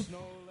got it though.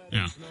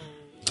 Yeah.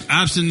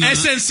 Absent.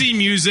 SNC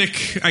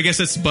Music. I guess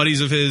that's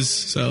buddies of his.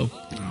 So.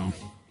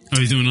 Oh,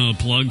 he's doing another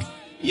plug.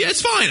 Yeah,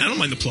 it's fine. I don't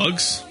mind the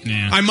plugs.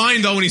 Yeah. I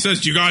mind though when he says,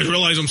 "Do you guys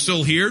realize I'm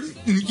still here?"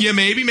 Yeah,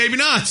 maybe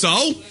not.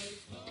 So,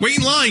 wait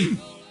in line.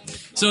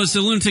 So it's the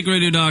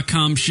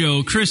lunaticradio.com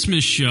show,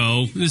 Christmas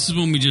show. This is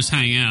when we just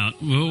hang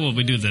out. Well,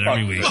 we do that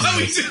every week.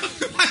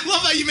 I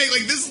love how you make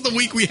this is the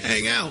week we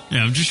hang out.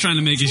 Yeah, I'm just trying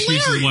to make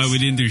excuses why we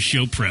didn't do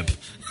show prep.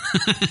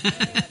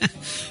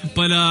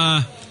 But,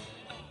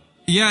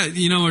 yeah,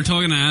 we're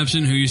talking to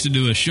Absent, who used to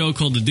do a show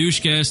called The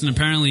Douchecast, and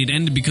apparently it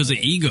ended because of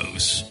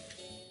egos.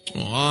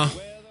 Aw.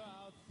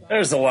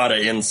 There's a lot of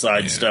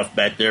inside stuff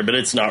back there, but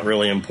it's not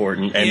really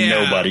important, and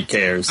nobody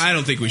cares. I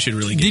don't think we should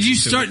really get Did you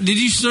start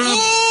up?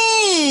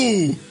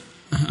 Oh!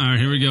 All right,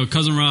 here we go.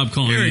 Cousin Rob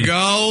calling Here we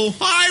go.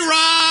 Hi,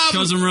 Rob!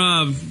 Cousin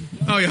Rob.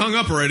 Oh, he hung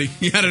up already.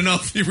 He had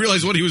enough. He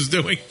realized what he was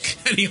doing,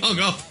 and he hung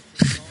up.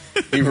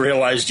 He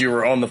realized you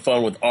were on the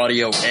phone with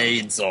audio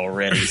aids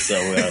already, so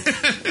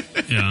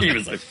he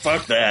was like,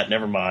 fuck that,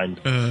 never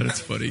mind. That's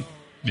funny.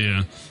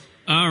 Yeah.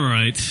 All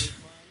right.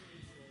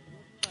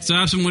 So,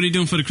 Absent, what are you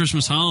doing for the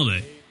Christmas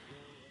holiday?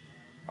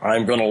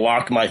 I'm going to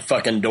lock my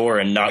fucking door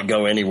and not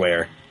go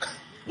anywhere.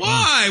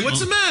 Why? What's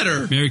the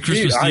matter? Merry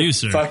Christmas to you,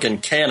 sir. I fucking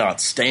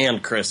cannot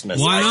stand Christmas.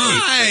 Why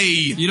not?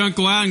 You don't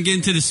go out and get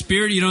into the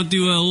spirit? You don't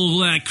do a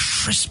little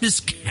Christmas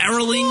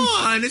caroling? Come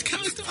on, it's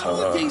kind of like the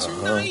holidays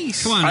are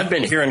nice. Come on. I've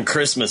been hearing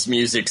Christmas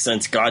music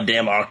since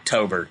goddamn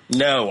October.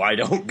 No, I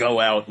don't go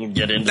out and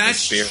get into the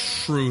spirit.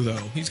 That's true,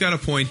 though. He's got a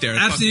point there.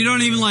 Absolutely. You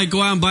don't even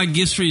go out and buy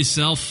gifts for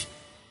yourself?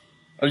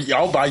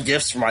 I'll buy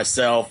gifts for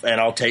myself, and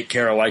I'll take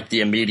care of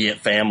the immediate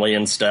family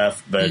and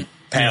stuff. But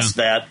past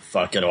that,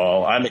 fuck it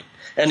all. I mean,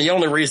 and the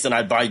only reason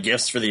I buy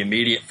gifts for the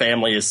immediate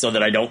family is so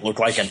that I don't look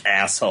like an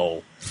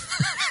asshole.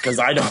 Because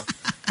I don't.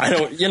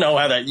 You know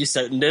how that you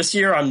said. This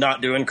year I'm not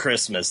doing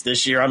Christmas.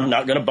 This year I'm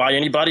not going to buy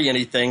anybody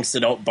anything.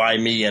 So don't buy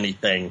me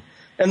anything.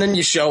 And then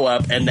you show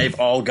up, and they've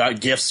all got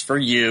gifts for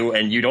you,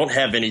 and you don't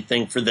have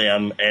anything for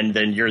them, and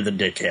then you're the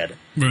dickhead.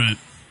 Right.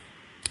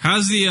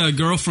 How's the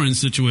girlfriend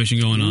situation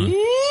going on?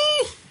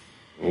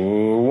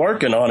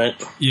 Working on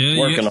it. Yeah,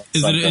 working on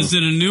is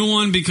it a new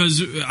one?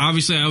 Because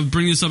obviously, I would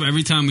bring this up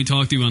every time we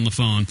talk to you on the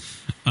phone.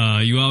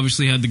 You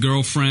obviously had the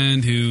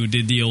girlfriend who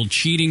did the old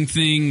cheating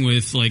thing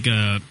with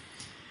a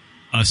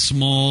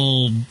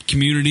small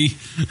community.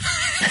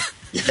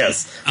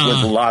 Yes,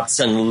 with lots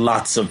and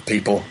lots of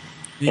people.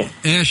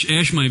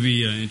 Ash might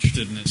be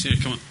interested in this. Here,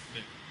 come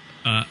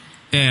on.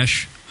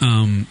 Ash,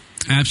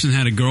 Absent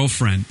had a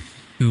girlfriend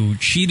who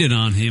cheated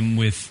on him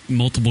with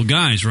multiple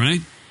guys,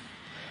 right?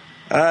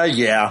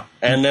 Yeah.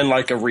 And then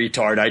like a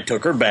retard, I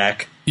took her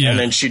back, and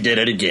then she did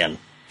it again.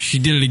 She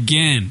did it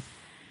again.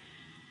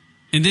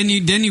 And then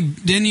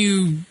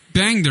you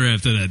banged her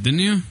after that, didn't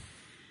you?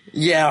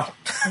 Yeah.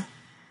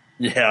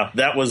 Yeah,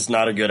 that was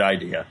not a good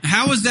idea.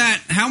 How was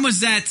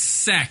that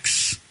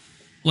sex?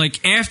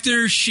 Like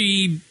after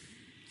she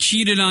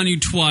cheated on you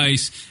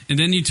twice and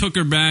then you took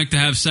her back to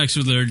have sex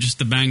with her just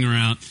to bang her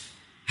out.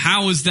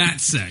 How was that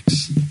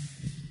sex?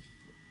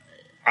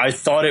 I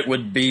thought it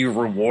would be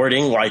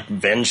rewarding,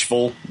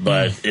 vengeful,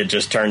 but it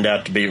just turned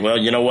out to be, well,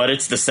 you know what?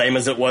 It's the same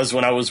as it was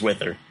when I was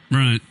with her.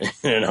 Right.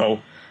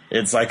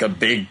 It's like a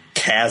big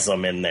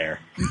chasm in there.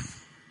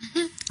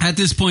 At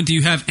this point, do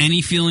you have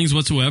any feelings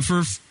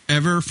whatsoever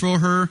ever for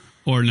her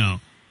or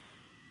no?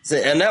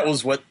 And that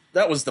was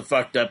the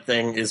fucked up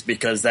thing, is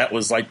because that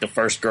was the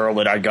first girl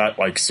that I got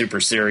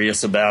super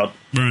serious about.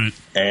 Right.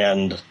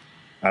 And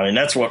I mean,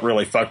 that's what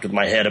really fucked with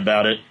my head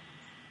about it.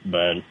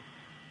 But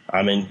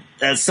I mean,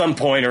 at some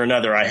point or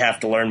another, I have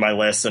to learn my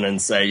lesson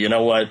and say, you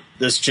know what?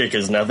 This chick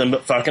is nothing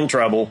but fucking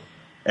trouble,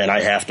 and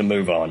I have to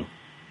move on.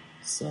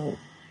 So,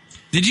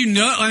 did you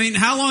know? I mean,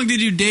 how long did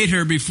you date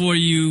her before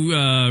you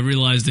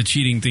realized the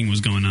cheating thing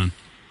was going on?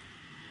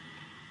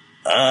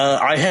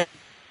 I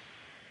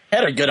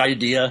had a good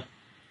idea,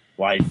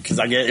 because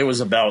it was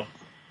about,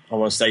 I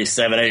want to say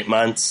 7-8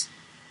 months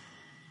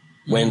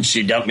when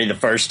she dumped me the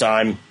first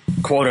time,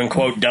 quote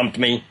unquote dumped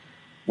me,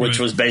 which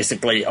was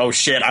basically, oh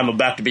shit, I'm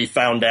about to be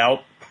found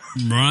out.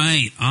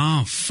 Right.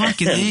 Oh,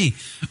 fucking A.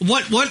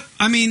 What,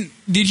 I mean,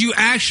 did you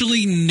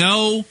actually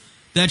know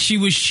that she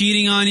was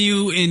cheating on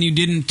you and you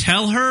didn't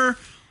tell her?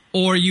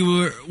 Or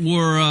you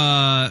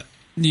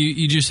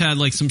you just had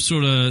like some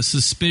sort of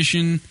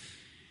suspicion?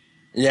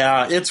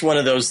 Yeah, it's one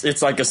of those,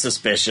 it's like a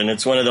suspicion.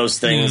 It's one of those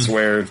things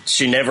where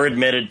she never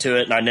admitted to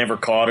it and I never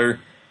caught her.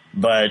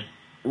 But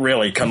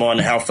really, come on,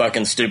 how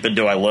fucking stupid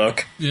do I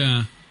look?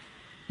 Yeah.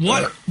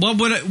 What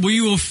were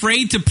you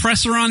afraid to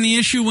press her on the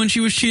issue when she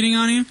was cheating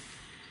on you?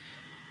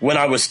 When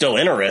I was still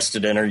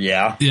interested in her,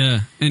 yeah.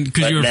 Yeah, and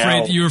because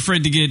you were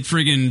afraid to get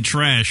friggin'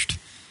 trashed,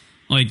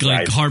 like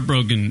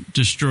heartbroken,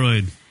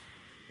 destroyed.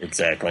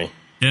 Exactly.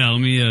 Yeah, let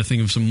me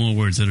think of some more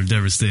words that are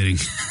devastating.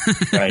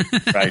 Right.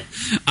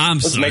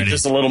 Let's make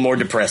this a little more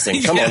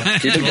depressing. Come on,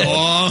 keep it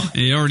going.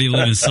 You already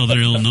live in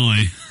Southern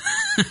Illinois.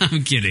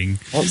 I'm kidding.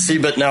 Well, see,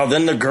 but now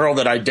then the girl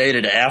that I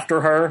dated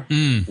after her,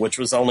 which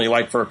was only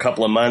like for a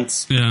couple of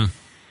months,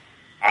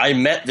 I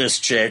met this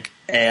chick,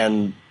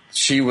 and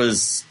she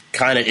was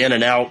kind of in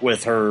and out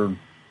with her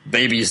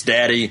baby's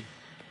daddy,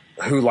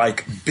 who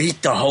like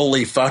beat the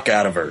holy fuck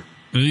out of her.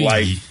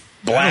 Like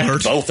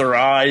blacked both her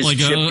eyes, like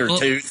chipped her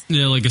tooth.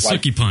 Yeah, like a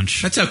sucky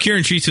punch. That's how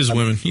Kieran treats his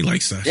women. He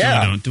likes that.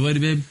 Yeah. Don't do it,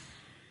 babe.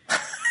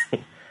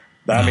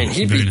 I mean,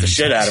 he beat the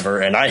shit out of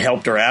her, and I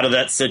helped her out of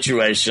that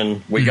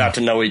situation. We got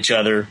to know each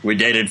other. We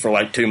dated for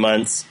like 2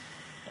 months,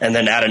 and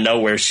then out of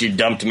nowhere, she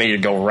dumped me to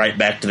go right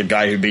back to the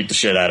guy who beat the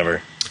shit out of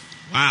her.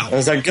 Wow. I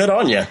was like, good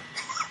on you.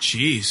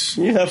 Jeez.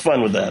 You have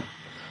fun with that.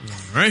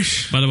 All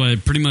right. By the way,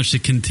 pretty much the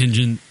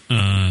contingent,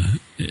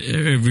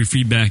 every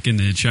feedback in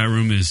the chat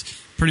room is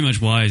pretty much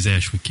why is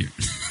Ash with Kieran?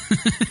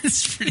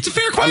 It's a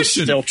fair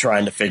question. I'm still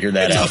trying to figure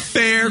that out. It's a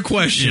fair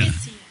question. Yeah.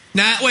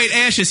 Now, wait,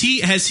 Ash, has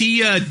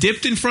he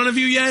dipped in front of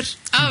you yet?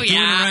 Oh, Doing it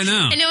yeah. right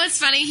now. And you know what's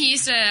funny? He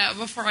used to,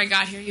 before I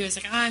got here, he was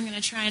like, I'm going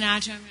to try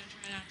not to.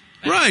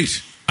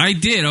 Right. I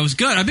did. I was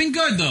good. I've been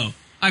good, though.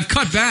 I've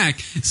cut back.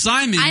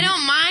 Simon. I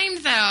don't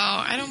mind, though.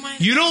 I don't mind.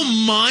 You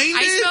don't mind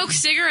I it? smoke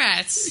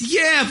cigarettes.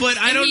 Yeah, but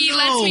I don't know. He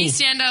lets me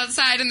stand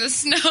outside in the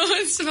snow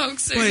and smoke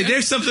cigarettes. Wait,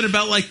 there's something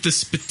about, like, the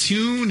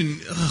spittoon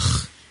and,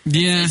 ugh.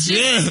 Yeah.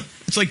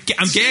 It's like,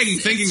 I'm gagging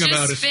thinking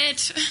about it.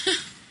 Spit.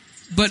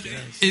 But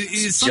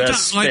it's sometimes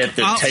Just spit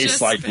that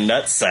tastes like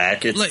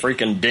nutsack. It's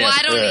freaking dip. Well,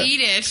 I don't eat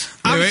it.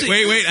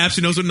 Wait.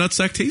 Absy knows what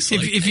nutsack tastes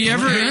like. If you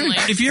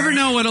ever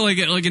know what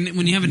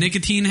when you have a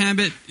nicotine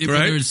habit,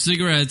 whether it's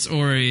cigarettes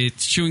or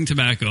it's chewing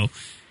tobacco,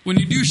 when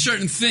you do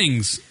certain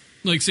things,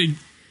 like say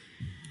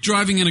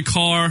driving in a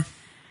car.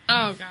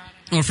 Oh God.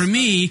 Or for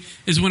me,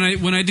 is when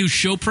I do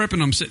show prep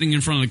and I'm sitting in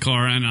front of the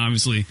car, and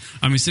obviously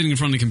I'm sitting in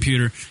front of the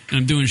computer and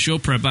I'm doing show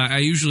prep. I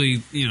usually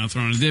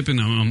throw on a dip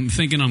and I'm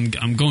thinking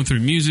I'm going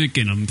through music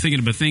and I'm thinking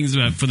about things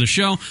for the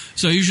show.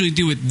 So I usually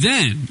do it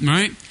then,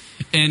 right?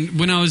 And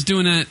when I was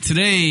doing that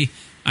today,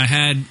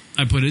 I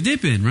put a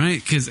dip in,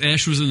 right? Because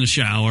Ash was in the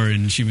shower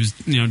and she was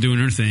doing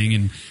her thing,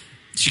 and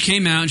she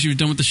came out and she was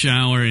done with the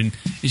shower and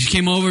she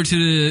came over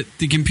to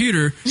the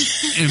computer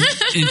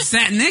and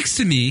sat next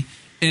to me.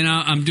 And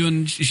I'm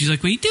doing. She's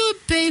like, "What you doing,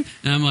 babe?"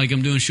 And I'm like,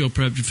 "I'm doing show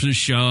prep for the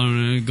show.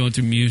 I'm going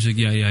through music,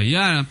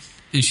 yada."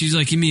 And she's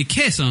like, "Give me a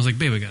kiss." And I was like,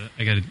 "Babe,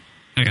 I got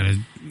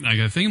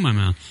a thing in my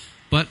mouth."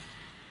 But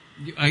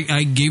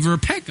I gave her a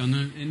peck on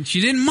the, and she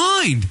didn't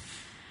mind.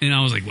 And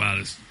I was like, "Wow,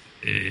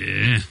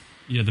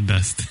 you're the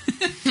best."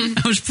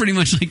 I was pretty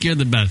much like, "You're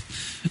the best."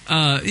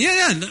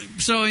 Yeah.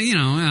 So I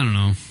don't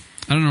know.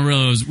 I don't know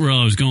where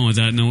I was going with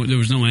that. No, there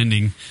was no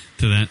ending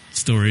to that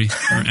story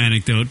or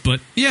anecdote.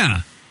 But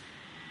yeah.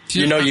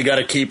 You got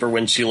to keep her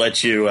when she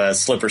lets you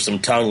slip her some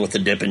tongue with a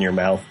dip in your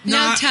mouth.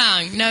 No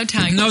tongue. No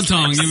tongue.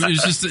 It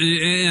was just,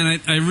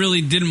 and I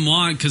really didn't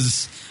want,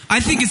 because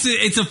I think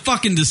it's a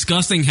fucking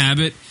disgusting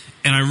habit,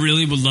 and I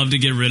really would love to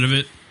get rid of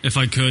it if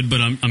I could, but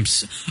I'm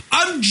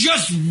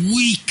just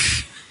weak.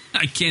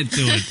 I can't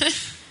do it.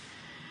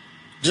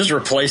 Just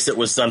replace it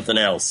with something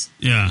else.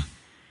 Yeah.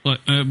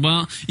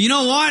 Well, you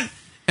know what?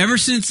 Ever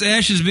since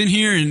Ash has been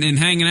here and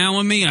hanging out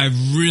with me, I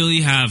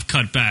really have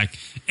cut back.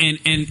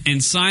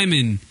 And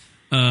Simon,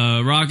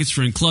 Rocket's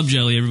friend, Club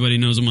Jelly, everybody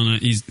knows him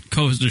he's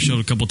co-hosted the show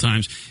a couple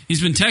times.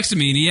 He's been texting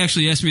me, and he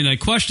actually asked me that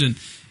question.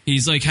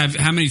 He's like,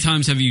 how many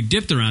times have you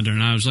dipped around her?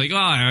 And I was like,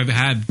 I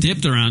have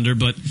dipped around her,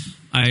 but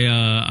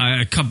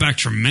I cut back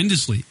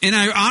tremendously. And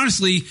I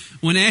honestly,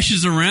 when Ash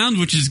is around,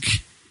 which is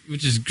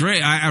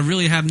great, I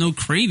really have no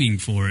craving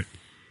for it.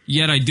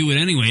 Yet I do it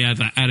anyway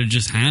out of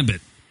just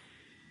habit.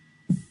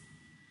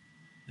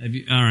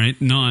 All right.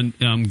 No,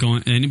 I'm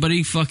going.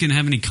 Anybody fucking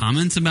have any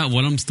comments about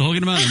what I'm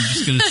talking about? I'm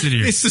just going to sit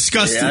here. It's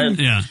disgusting.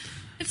 Yeah.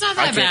 It's not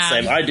that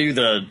bad. I do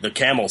the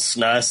camel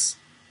snus,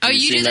 Oh,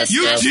 You've you seen do that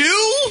this.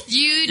 stuff?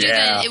 You do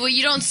Yeah. Well,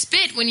 you don't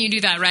spit when you do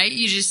that, right?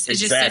 You just it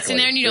just sits Exactly. in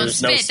there and you don't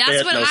There's no spit. That's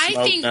spit, what no I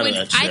smoke, think. none of When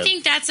that I shit.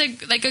 think that's a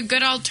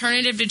good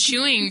alternative to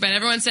chewing, but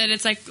everyone said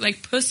it's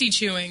like pussy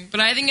chewing. But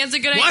I think that's a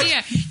good What?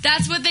 idea.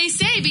 That's what they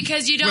say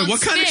because you don't. Wait,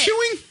 what kind of spit.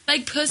 chewing?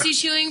 Like pussy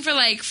chewing for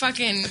like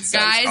fucking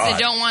guys hot. that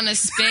don't want to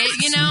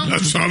spit. You know?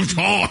 That sounds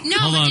hot. No,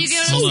 Hold but on. you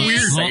get Hold what on. I'm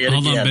saying? Say it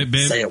Hold on, again.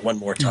 babe. Say it one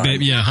more time.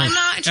 Babe, yeah. I'm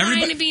not trying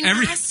Everybody- to be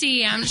every-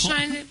 nasty. I'm just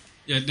trying to.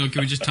 Yeah, no,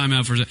 can we just time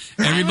out for a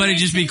second? Everybody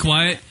just be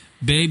quiet.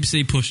 Babe,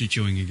 say pussy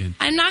chewing again.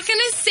 I'm not gonna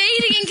say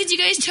it again because you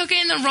guys took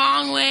it in the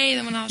wrong way.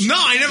 Than when I was. No,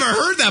 I never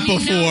heard that You know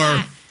before.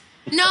 that.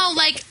 No,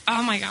 like,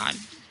 oh my god.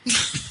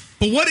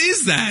 But what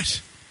is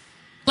that?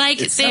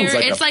 Like, It sounds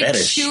there, like it's a like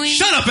fetish. chewing.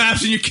 Shut up,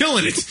 Abson. You're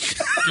killing it.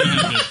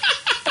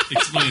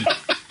 Explain.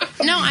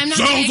 No, I'm not.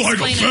 Sounds gonna like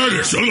a explain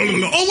it. fetish.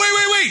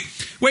 Oh,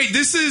 wait.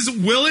 This is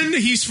Willen.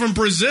 He's from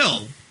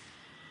Brazil.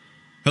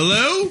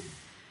 Hello?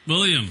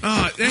 William.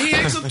 He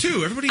hangs up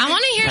too. Everybody. I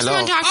want to hear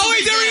someone talk. Oh, wait,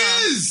 to there he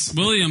Brazil. is.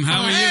 William,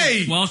 how are Hey.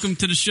 you? Welcome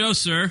to the show,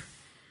 sir.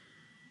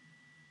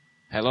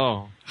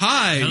 Hello.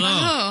 Hi. Hello.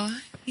 Oh,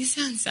 you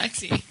sound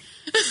sexy.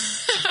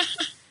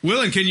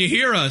 Willen, can you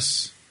hear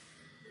us?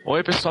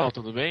 Oi, pessoal,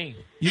 tudo bem?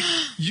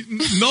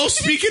 No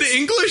speaking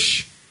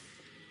English?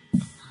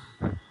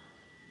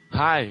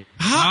 Hi.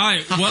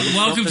 Hi.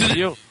 Welcome to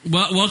the,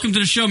 welcome to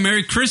the show.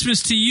 Merry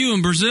Christmas to you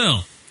in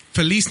Brazil.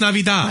 Feliz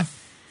Navidad.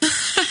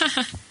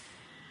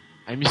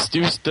 I'm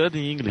still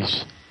studying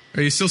English.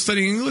 Are you still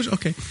studying English?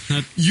 Okay.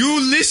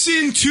 You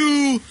listen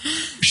to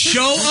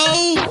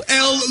Show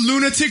El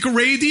Lunatic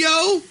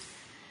Radio?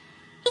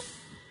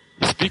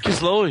 Speak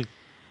slowly.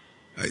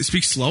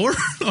 Speak slower?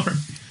 Or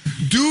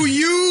do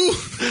you...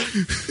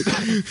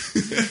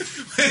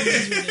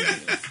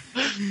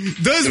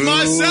 Does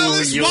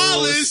Marcellus you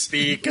Wallace...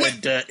 speak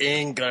the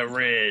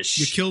English?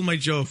 You killed my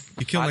joke.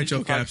 You killed my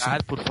joke, Abson.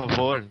 Devagar, por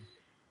favor.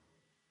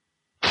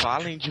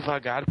 Falem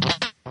devagar, por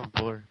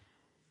favor.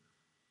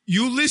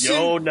 You listen...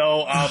 Yo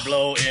no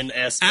hablo en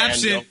Absent.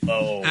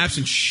 español.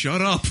 Absent,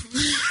 shut up.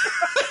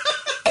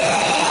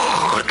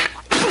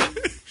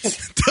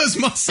 Does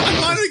Marcel... I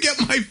wanted to get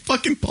my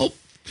fucking Pulp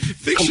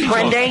Fiction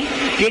Comprende, book.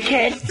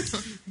 dickhead?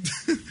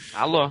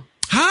 Hello.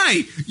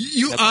 Hi.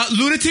 You,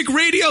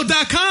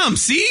 lunaticradio.com,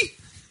 see?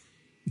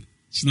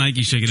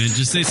 Snikey shaking it.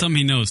 Just say something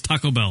he knows.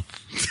 Taco Bell.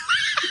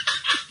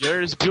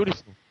 Yours is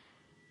beautiful.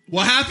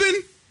 What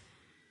happened?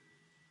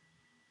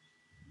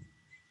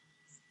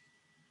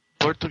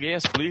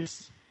 Portuguese,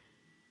 please.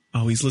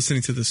 Oh, he's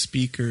listening to the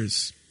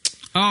speakers.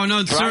 Oh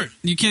no, sir!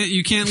 You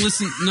can't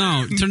listen.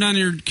 No, turn down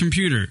your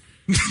computer.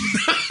 You're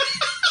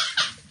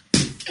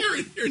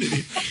an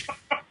idiot.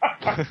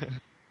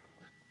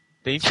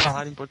 Tente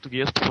falar em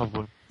português, por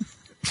favor.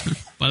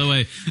 By the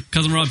way,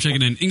 Cousin Rob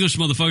checking in. English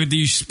motherfucker, do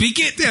you speak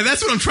it? Yeah,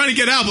 that's what I'm trying to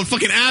get out, but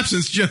fucking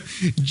absence.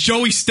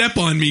 Joey Step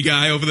on Me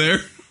guy over there.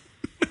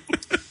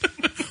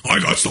 I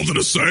got something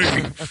to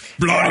say.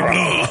 Blah,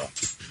 blah.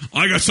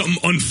 I got something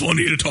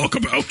unfunny to talk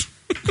about.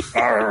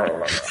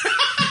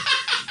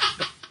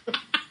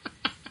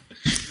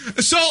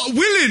 So,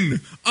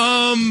 Willen,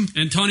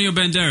 Antonio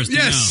Banderas. Do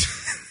yes.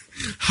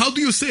 How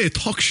do you say a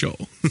talk show?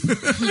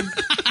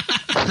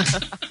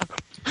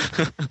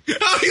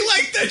 Oh, he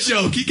liked that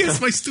joke. He gets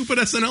my stupid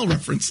SNL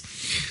reference.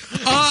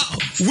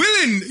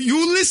 Willen,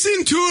 you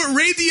listen to a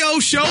radio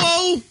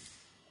show?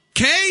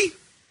 K?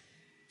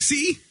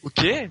 C? O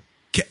quê?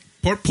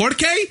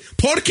 Porquê?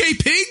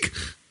 Porquê pig?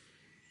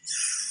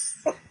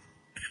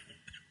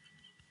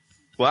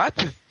 What?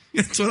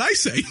 That's what I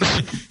say.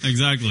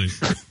 Exactly.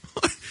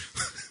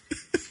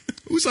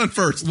 Who's on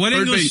first? What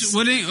Third English? base.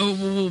 What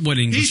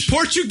English? He's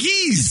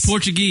Portuguese. He's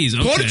Portuguese.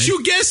 Okay.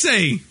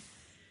 Portuguese.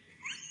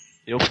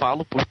 Eu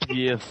falo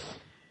português.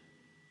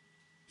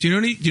 Do you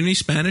know any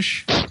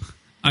Spanish?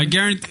 I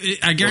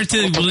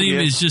guarantee William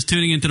is just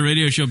tuning into the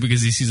radio show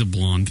because he sees a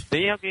blonde.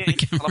 Tem alguém aí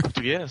que fala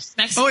português?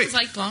 Mexicans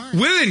like blonde.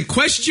 Willen,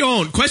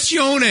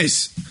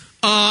 cuestiones.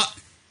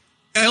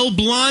 El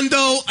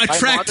blondo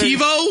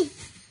attractivo?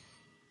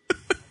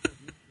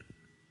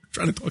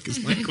 Trying to talk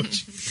his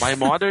language. My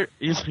mother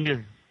is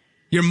here.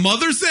 Your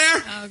mother's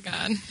there? Oh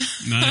God.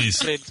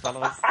 Nice.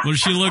 What does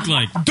she look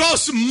like?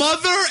 Dos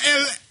mother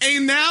el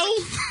anal?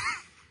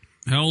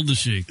 How old is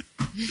she?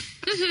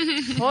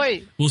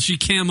 Oi. Will she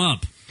cam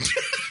up?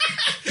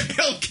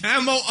 El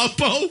camo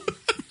uppo?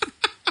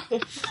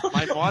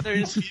 My mother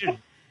is here.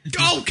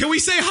 Oh, can we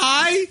say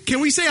hi? Can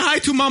we say hi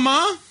to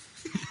Mama?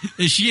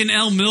 Is she an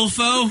El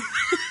Milfo?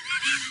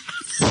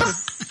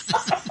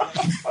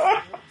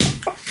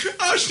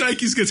 Oh,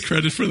 Shnikes gets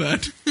credit for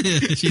that. Yeah,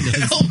 she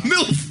does. El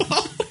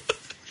Milfo.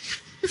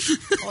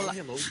 Hola,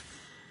 hello.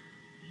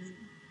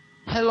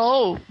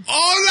 Hello.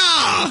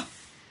 Hola.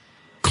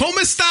 ¿Cómo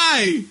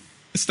estáis?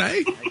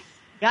 ¿Estáis?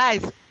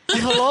 Guys.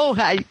 Hello,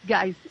 hi,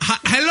 guys.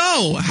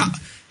 Hello.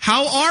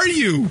 How are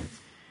you?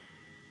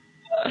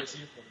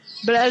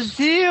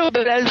 Brasil.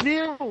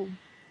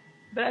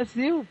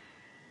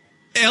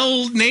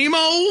 El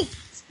Nemo?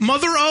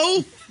 Mother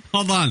O?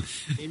 Hold on.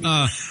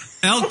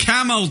 El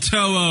Camel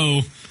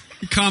Toe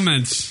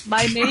comments.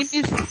 My name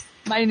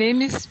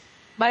is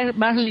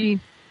Marlene.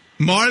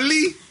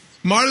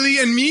 Marley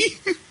and me?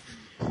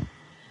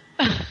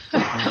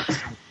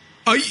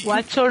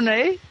 What's your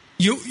name?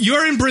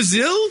 You're in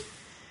Brazil?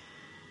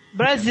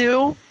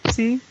 Brazil.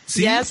 See?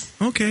 Yes.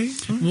 Okay.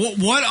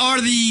 What are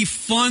the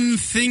fun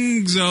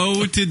things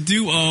to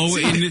do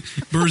in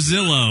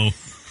Brazilo?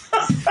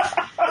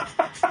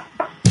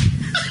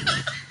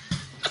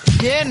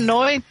 Bien,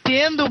 no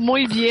entiendo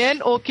muy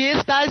bien o que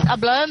estás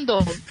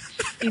hablando.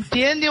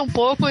 ¿Entiende un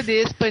poco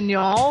de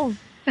español?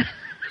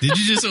 Did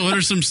you just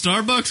order some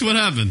Starbucks? What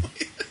happened?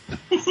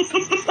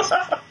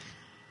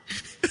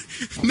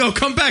 No,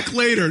 come back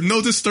later.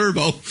 No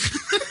disturbo.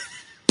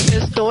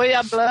 Estoy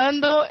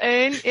hablando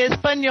en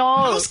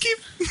español.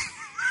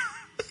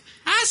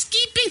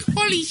 Housekeeping,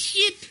 holy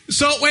shit.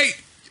 So, wait.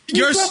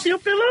 Your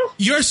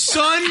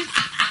son...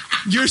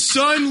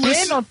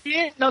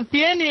 ¿No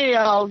tiene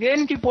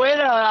alguien que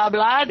pueda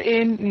hablar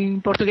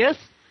en portugués?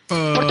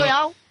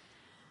 Portugal?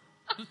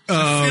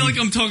 I feel like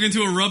I'm talking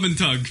to a rub and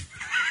tug.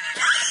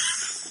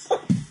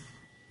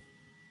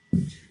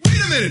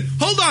 Wait a minute.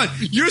 Hold on.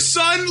 Your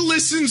son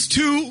listens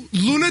to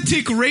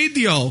Lunatic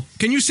Radio.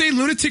 Can you say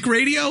Lunatic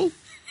Radio?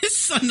 His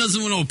son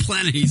doesn't know what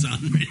planet he's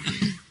on right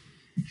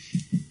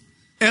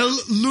now.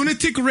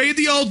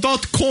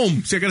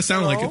 lunaticradio.com. See, I gotta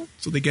sound like it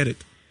so they get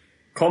it.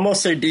 Como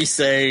se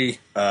dice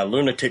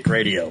Lunatic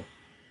Radio?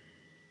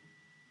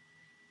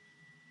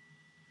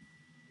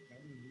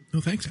 No,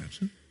 thanks,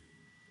 Abson.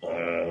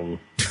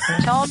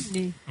 Tell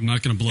me. I'm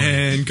not going to blow.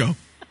 And go.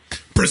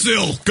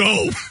 Brazil,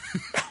 go.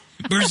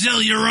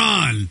 Brazil, you're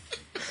on.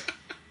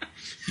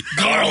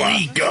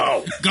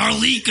 Garlico.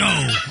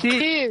 Garlico.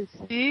 Sí.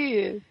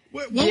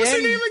 What was her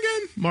name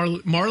again?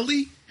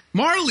 Marley.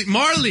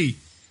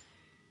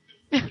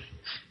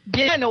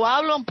 Bien, yo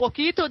hablo un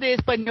poquito de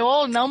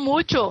español, no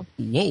mucho.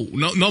 Whoa,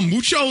 no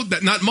mucho?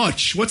 Not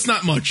much. What's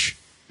not much?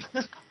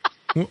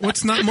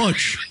 What's not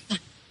much?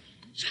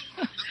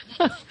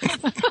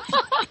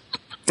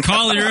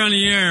 Carl, you're on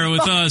the air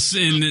with us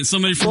and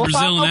somebody from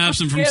Brazil and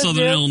Absent from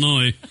Southern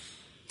Illinois.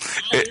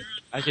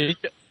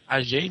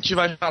 A gente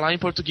vai falar em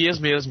português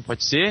mesmo,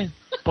 pode ser?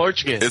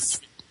 Português.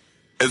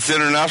 It's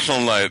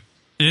International Night.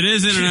 It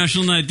is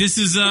International Night. This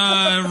is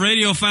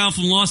Radio Foul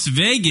from Las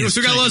Vegas.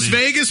 So we got Las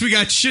Vegas, we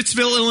got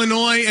Shittsville,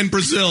 Illinois, and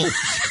Brazil.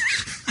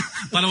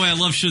 By the way, I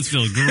love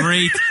Shittsville.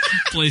 Great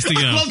place to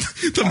go. I love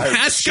the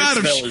mascot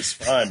of Shittsville is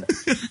fun.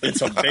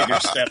 It's a bigger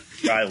step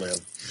where I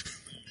live.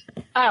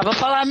 Vou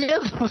falar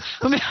mesmo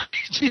o meu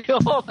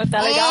idioma,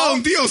 tá legal? Oh,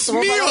 Deus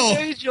Vou falar o mio!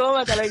 meu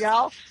idioma, tá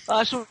legal?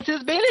 Acho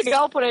vocês bem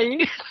legal por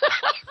aí.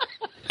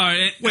 All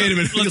right, wait a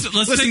minute. Let's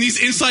Listen, these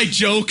inside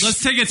jokes.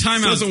 Let's take a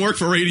time out. Doesn't work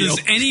for radio. Does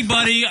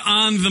anybody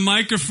on the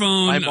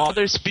microphone? My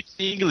mother speaks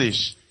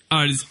English. All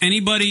right. Does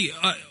anybody?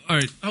 All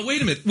right. Oh,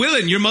 wait a minute,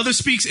 Willen, your mother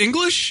speaks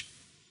English?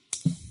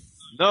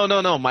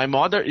 No. My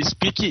mother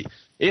speaks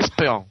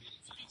Espanol.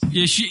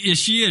 Yeah, she is.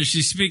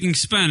 She's speaking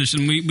Spanish,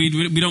 and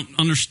we don't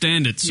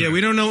understand it. Sir. Yeah,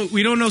 we don't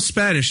know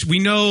Spanish. We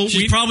know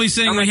she's probably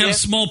saying we have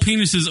small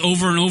penises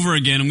over and over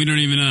again, and we don't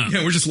even know.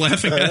 Yeah, we're just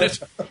laughing at it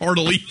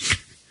heartily.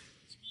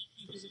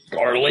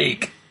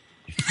 Garlic.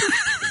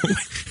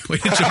 Way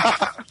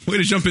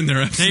to jump in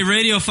there. Hey,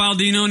 Radio Foul,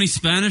 do you know any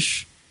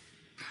Spanish?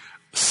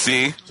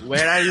 See?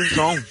 Where are you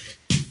from?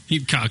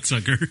 You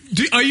cocksucker.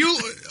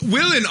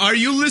 Willen, are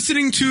you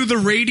listening to the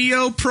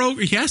radio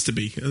program? He has to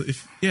be.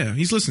 Yeah,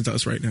 he's listening to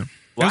us right now.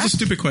 What? That was a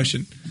stupid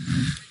question.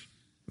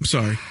 I'm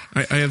sorry.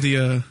 I have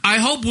the... I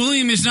hope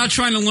William is not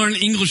trying to learn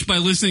English by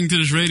listening to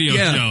this radio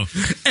show.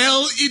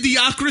 El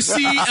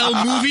Idiocracy,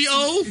 El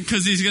Movie-O.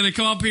 Because he's going to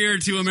come up here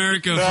to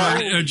America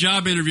for a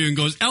job interview and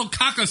goes, El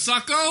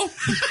Cacasaco?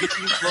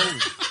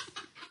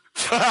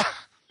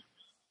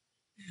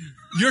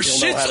 Your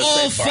shit's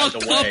all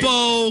fucked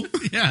up-o.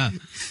 Yeah.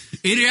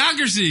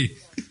 Idiocracy.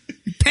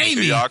 Pay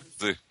me.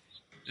 Idiocracy.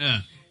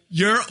 Yeah.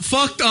 You're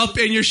fucked up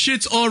and your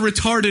shit's all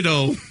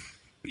retarded-o.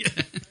 Yeah.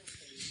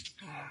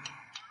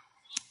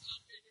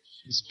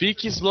 Speak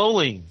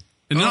slowly.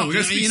 No, we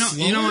gotta speak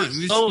you know what?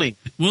 Slowly.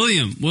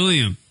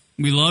 William,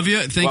 we love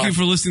you. Thank you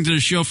for listening to the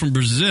show from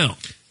Brazil.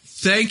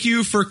 Thank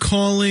you for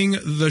calling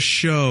the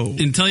show.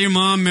 And tell your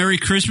mom Merry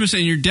Christmas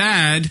and your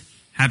dad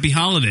Happy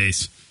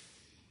Holidays.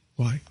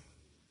 Why?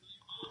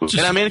 Wait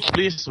a minute,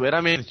 please. Wait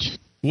a minute.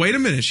 Wait a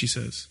minute, she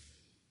says.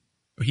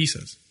 Or he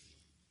says.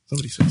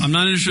 Somebody says. I'm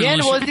not interested Bien,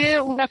 in vou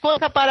dizer uma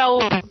coisa para o...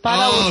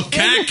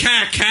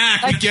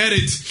 cack. We get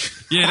it.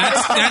 Yeah,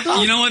 that,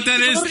 you know what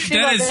that is?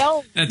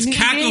 That's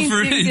cackle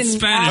for in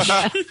Spanish.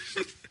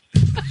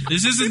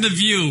 This isn't The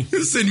View.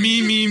 This is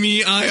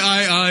me,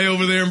 I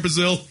over there in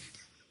Brazil.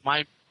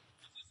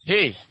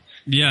 Hey.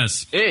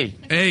 Yes. Hey.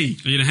 Are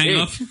you gonna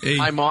hang up? Hey.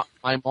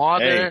 My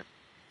mother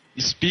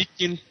is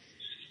speaking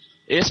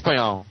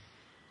Espanol.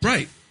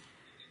 Right.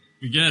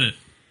 We get it.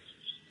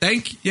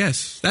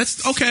 Yes.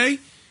 That's okay.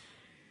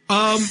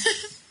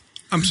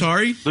 I'm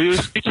sorry. Do you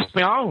speak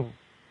Espanol?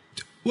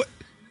 What?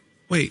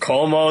 Wait.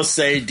 Como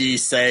se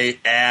dice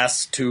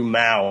ass to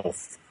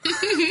mouth?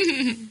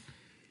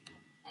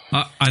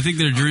 I think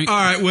they're drinking. All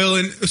right,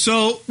 Willen.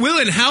 So,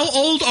 Willen, how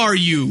old are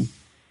you?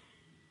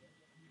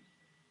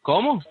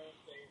 Como?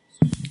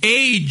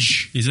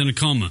 Age. He's in a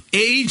coma.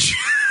 Age.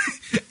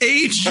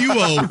 Age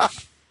Duo.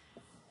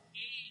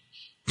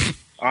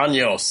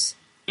 Años.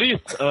 Please,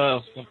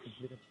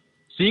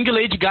 single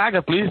Lady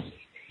Gaga, please.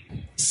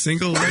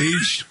 Single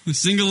age.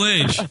 Single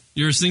age.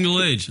 You're a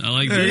single age. I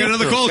like that. Hey, we got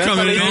another call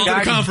coming in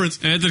at the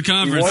conference. At the He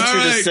conference. wants you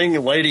All to right. sing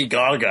Lady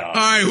Gaga. All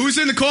right, who's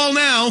in the call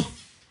now?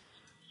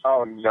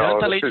 Oh, no.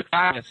 Delta Lady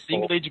Gaga,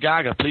 single Lady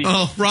Gaga, please.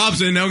 Oh,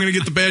 Rob's in. Now we're going to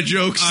get the bad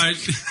jokes. All right.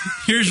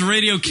 Here's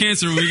radio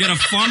cancer. We got a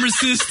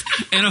pharmacist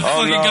and a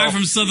fucking no. guy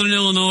from Southern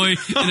Illinois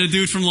and a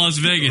dude from Las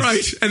Vegas.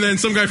 Right. And then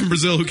some guy from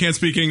Brazil who can't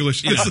speak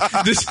English.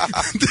 This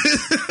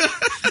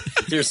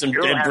Here's some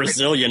dead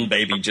Brazilian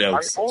baby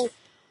jokes. What's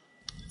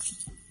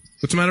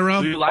the matter,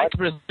 Rob? Do you like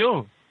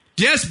Brazil?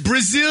 Yes,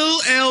 Brazil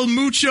El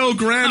Mucho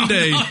Grande.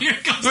 Oh, here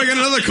comes I got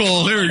another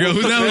call. There we go.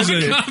 Who's now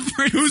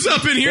in? Who's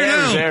up in here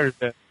now?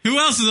 Who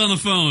else is on the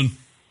phone?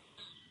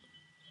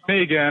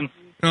 Me again.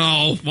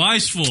 Oh,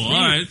 Wiseful. All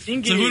right. So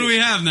who do we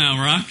have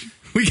now, Rock?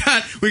 we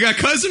got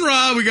Cousin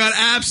Rob. We got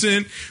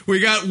Absent.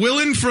 We got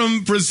Willin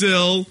from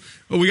Brazil.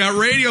 We got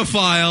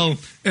Radiophile,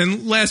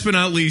 and last but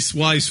not least,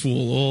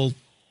 Wisefool, all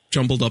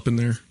jumbled up in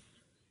there.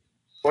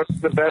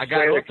 What's the best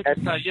way to catch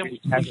a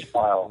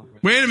pedophile?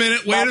 Wait a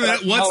minute.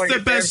 What's the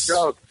best?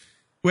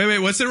 Wait.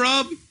 What's it,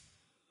 Rob?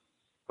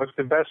 What's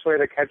the best way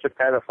to catch a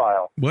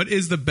pedophile? What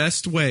is the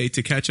best way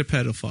to catch a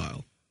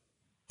pedophile?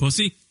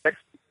 Pussy? Sexy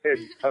kid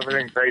covered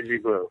in crazy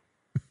glue.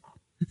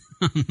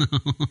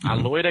 A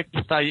loira que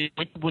está aí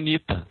muito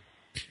bonita.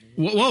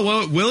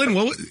 Whoa, Willin,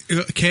 what?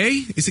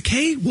 K? Is it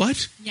K?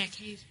 What? Yeah,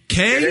 K.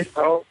 K?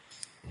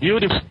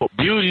 Beautiful.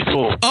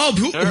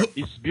 Oh, Girl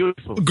is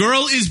beautiful.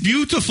 Girl is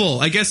beautiful.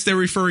 I guess they're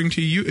referring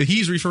to you.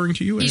 He's referring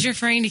to you. He's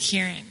referring to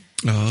Kieran.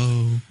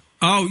 Oh.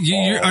 Oh,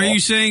 are you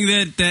saying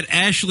that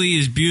Ashley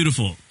is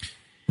beautiful?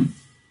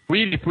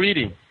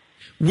 Pretty.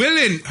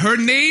 Willin, her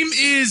name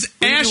is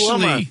Pretty Ashley.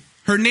 woman.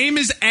 Her name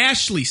is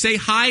Ashley. Say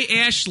hi,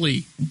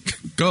 Ashley.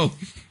 Go.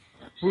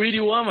 Pretty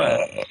woman.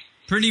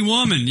 Pretty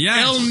woman,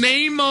 yes. El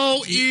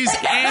Nemo is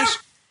Ash.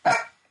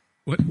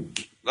 What?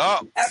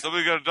 Oh,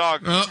 somebody got a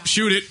dog. Oh,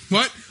 shoot it.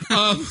 What?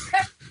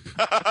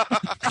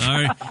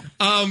 Sorry.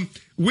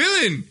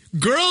 Willin,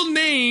 girl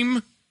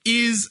name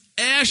is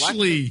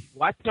Ashley.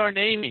 What's your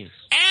name?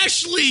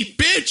 Ashley,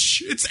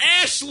 bitch. It's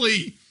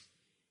Ashley.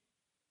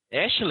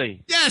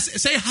 Ashley. Yes,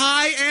 say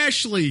hi,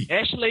 Ashley.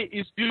 Ashley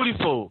is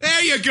beautiful.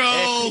 There you go.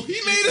 Ashley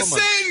He made a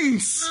woman.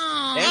 sentence.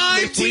 Ashley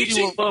I'm pretty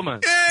teaching. woman.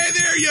 Hey,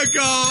 there you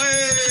go.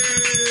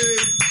 Hey.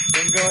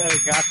 Tengo el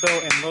gato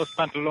en los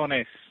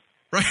pantalones.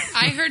 Right.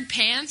 I heard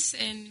pants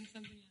and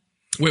something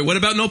else. Wait, what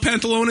about no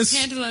pantalones?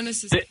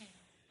 Pantalones is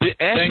The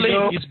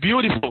Ashley is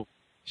beautiful.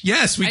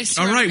 Yes, I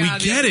swear all right, to we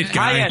God, get the it, other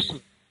guy. Hi,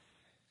 Ashley.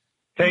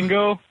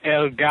 Tengo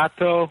el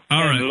gato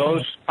All right. en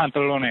los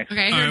pantalones.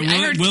 Okay, I All heard, right, I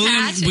heard William,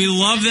 cat. we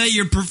love that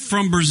you're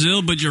from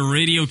Brazil, but you're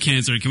radio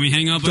cancer. Can we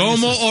hang up?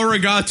 Domo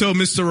arigato,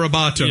 Mr.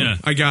 Roboto. Yeah.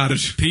 I got it.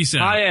 Peace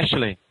out. Hi,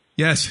 Ashley.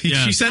 Yes,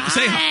 she said,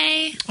 say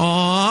hi. Hi.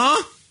 Aww.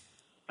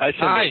 I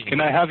said, Hi.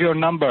 can I have your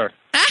number?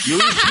 You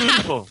is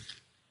beautiful.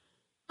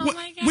 Oh my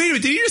God. Wait a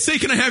minute, did you just say,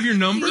 can I have your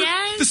number?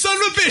 Yes. The son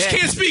of a bitch Yes.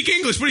 can't speak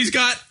English, but he's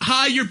got,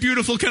 hi, you're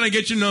beautiful, can I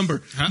get your number?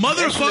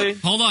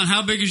 Motherfucker. Hold on.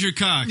 How big is your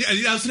cock? Yeah,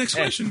 that was the next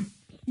question.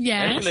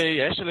 Yes.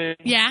 Ashley.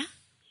 Yeah.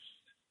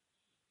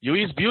 You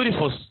is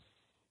beautiful.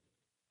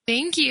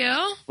 Thank you.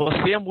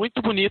 Você é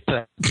muito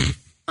bonita.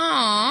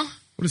 Aw.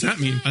 What does that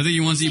mean? I think he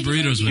wants to eat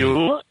burritos with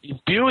you. You is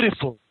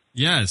beautiful.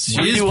 Yes, she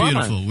Pretty is woman.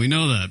 beautiful. We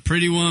know that.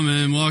 Pretty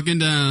woman walking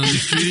down the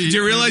street. Do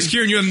you realize,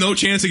 Kieran, you have no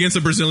chance against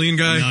a Brazilian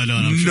guy? No,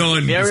 I'm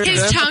sure. None.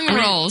 His tongue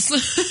rolls.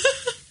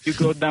 You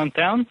go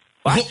downtown?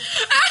 Oh,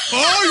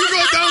 you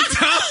go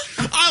downtown?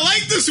 I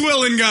like this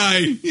Willin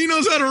guy. He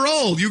knows how to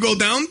roll. You go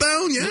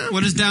downtown? Yeah.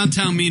 What does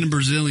downtown mean in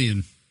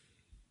Brazilian?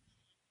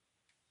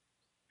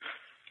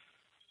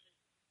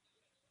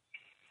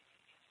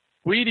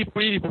 Pretty.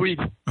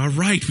 All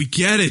right, we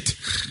get it.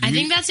 I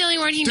think that's the only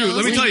word he knows. Dude,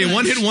 let me tell you,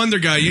 one-hit wonder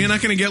guy. You're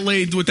not going to get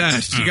laid with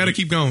that. You got to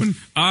keep going.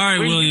 All right,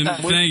 William.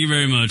 Thank you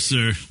very much,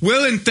 sir.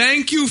 Willin,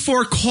 thank you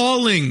for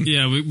calling.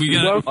 Yeah, we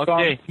got.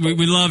 Okay.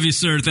 We love you,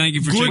 sir. Thank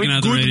you for checking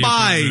out the radio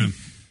Goodbye. program.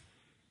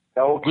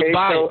 Okay,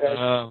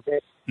 Goodbye.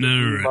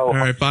 No. All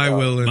right, bye,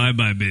 Willin. Bye,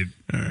 babe.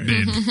 All right,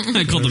 babe.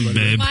 I called him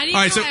babe. Why do you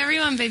All right, call so-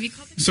 everyone baby?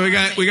 So we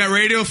got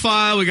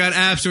Radiophile, we got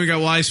Apps, and we got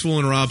Wisefool,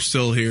 and Rob's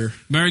still here.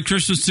 Merry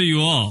Christmas to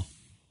you all.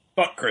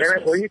 Fuck Christmas.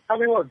 Aaron, will you tell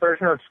me what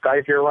version of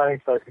Skype you're running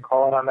so I can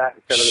call in on that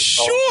instead of the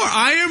phone? Sure,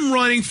 I am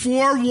running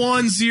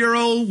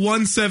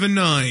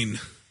 410179.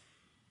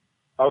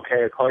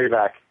 Okay, I'll call you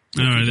back.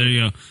 All right, there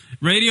you go.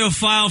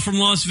 Radiophile from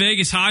Las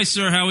Vegas. Hi,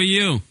 sir. How are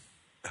you?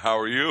 How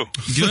are you?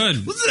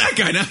 Good. Listen to that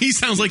guy. Now he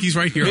sounds like he's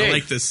right here. I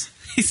like this.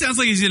 He sounds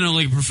like he's in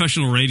a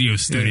professional radio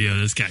studio.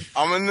 This guy.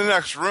 I'm in the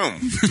next room.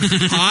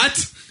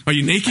 Hot? Are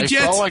you naked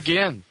yet? Call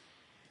again.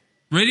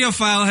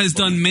 Radiophile has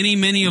done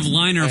many of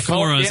Liner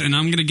for us, yeah. and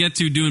I'm going to get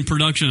to doing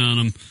production on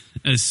them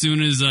as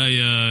soon as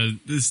I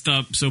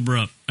stop sober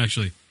up,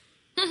 actually.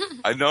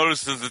 I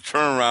noticed that the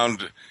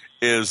turnaround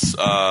is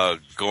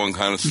going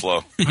kind of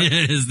slow.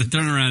 It is. The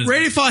turnaround is...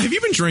 Radiophile, have you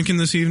been drinking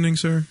this evening,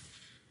 sir?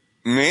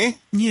 Me?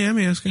 Yeah, I'm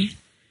asking.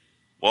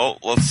 Well,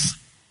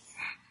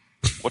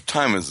 what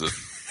time is it?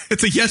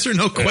 It's a yes or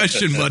no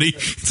question, buddy.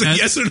 It's a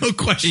yes or no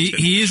question.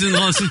 He is in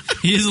Las.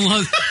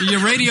 Your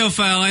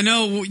radiophile. I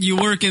know you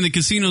work in the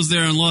casinos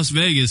there in Las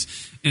Vegas,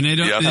 and they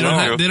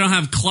don't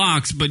have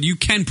clocks, but you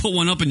can put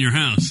one up in your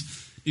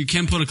house. You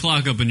can put a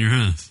clock up in your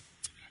house.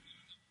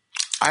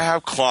 I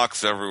have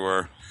clocks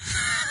everywhere.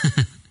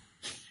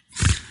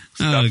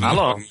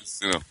 Hello.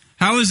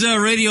 How is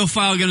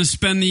radiophile going to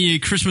spend the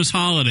Christmas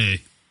holiday?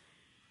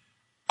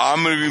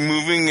 I'm going to be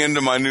moving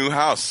into my new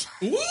house.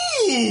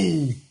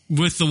 Ooh!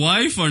 With the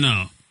wife or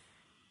no?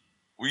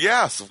 Well,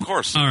 yes, of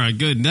course. All right,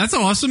 good. That's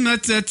awesome.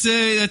 That's something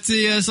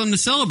to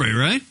celebrate,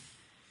 right?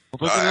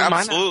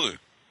 Absolutely.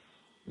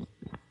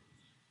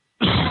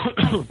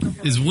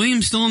 Is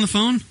William still on the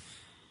phone?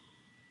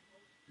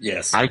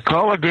 Yes. I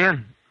call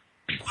again.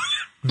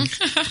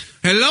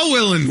 Hello,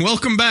 Willen.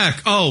 Welcome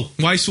back. Oh,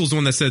 Weissful's the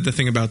one that said the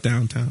thing about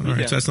downtown. All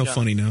right, so that's no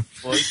funny now.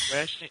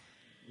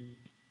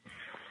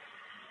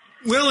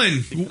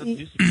 Willen,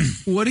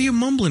 what are you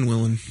mumbling,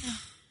 Willen?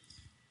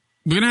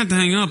 We're gonna have to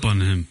hang up on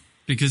him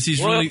because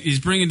he's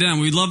bringing down.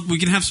 We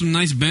can have some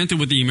nice banter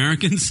with the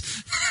Americans.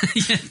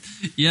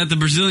 yeah, the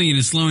Brazilian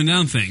is slowing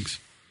down things.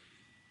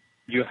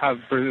 You have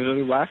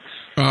Brazilian wax?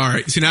 All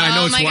right. See, now I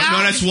know it's no,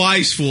 that's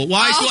Weissful.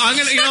 Weissful.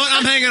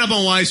 I'm hanging up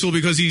on Weissful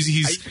because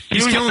he's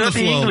killing the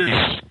flow.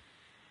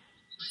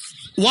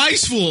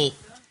 Weissful.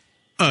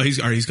 Oh, he's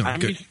gone.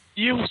 Good.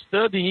 You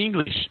study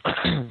English.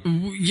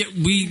 Yeah,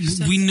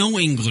 we know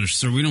English,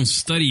 sir. We don't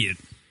study it.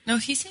 No,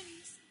 he said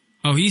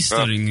he's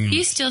studying English.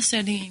 he's still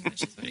studying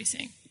English. Is what he's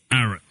saying.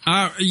 All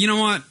right. You know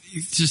what?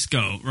 Just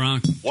go,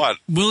 Ron. What?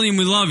 William,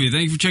 we love you.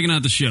 Thank you for checking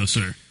out the show,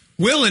 sir.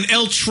 Willen,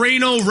 El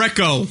Treno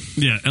Reco.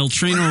 Yeah, El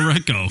Treno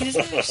Reco.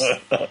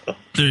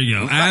 There you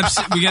go.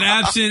 We got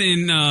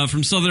Absent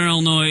from Southern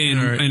Illinois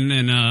and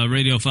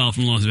Radiophile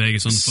from Las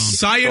Vegas on the phone.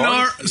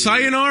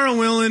 Sayonara,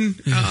 Willen.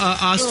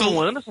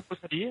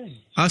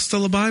 Hasta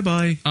la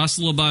bye-bye.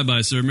 Hasta la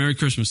bye-bye, sir. Merry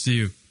Christmas to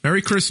you.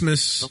 Merry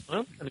Christmas.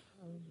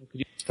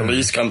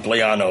 Feliz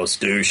cumpleaños,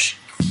 douche.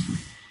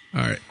 All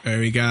right, there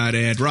we got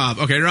it. Rob.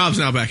 Okay, Rob's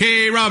now back.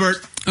 Hey,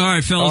 Robert. All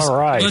right, fellas. All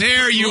right.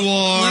 There you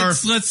are.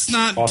 Let's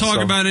not talk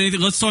about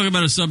anything. Let's talk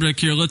about a subject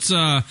here.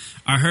 I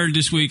heard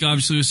this week,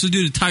 obviously, let's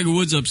do the Tiger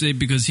Woods update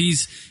because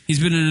he's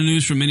been in the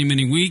news for many,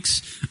 many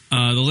weeks.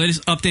 The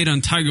latest update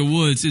on Tiger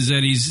Woods is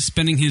that he's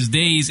spending his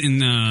days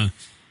in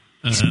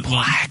he's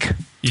black.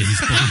 Yeah,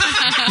 he's black.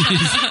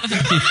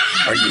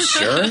 Are you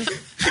sure?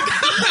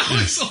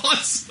 That's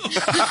awesome.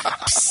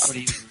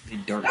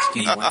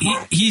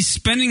 He's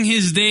spending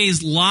his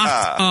days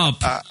locked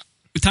up.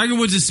 Tiger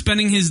Woods is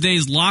spending his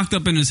days locked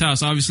up in his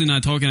house, obviously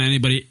not talking to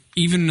anybody,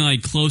 even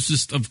like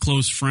closest of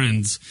close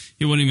friends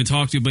he wouldn't even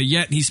talk to, but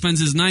yet he spends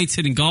his nights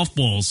hitting golf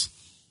balls.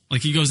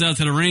 Like he goes out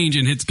to the range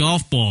and hits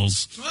golf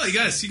balls. Well, you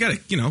got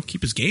to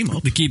keep his game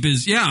up. To keep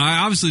his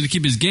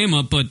game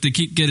up, but to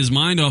get his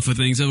mind off of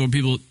things.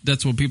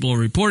 That's what people are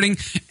reporting.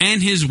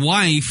 And his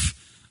wife,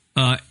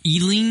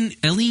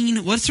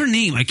 Eileen, what's her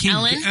name? I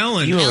can't.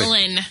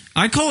 Ellen.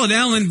 I call it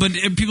Ellen, but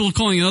people are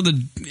calling it other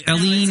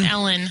Eileen. No, it's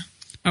Ellen.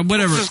 Let's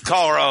Whatever. just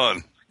call her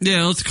Ellen.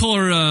 Yeah, let's call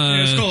her.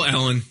 Let's call her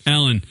Ellen.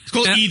 Let's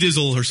call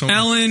E-Dizzle or something.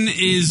 Ellen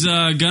is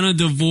gonna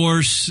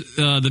divorce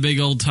the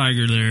big old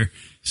Tiger there.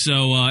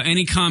 So,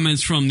 any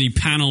comments from the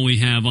panel we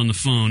have on the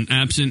phone,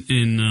 Absent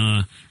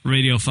in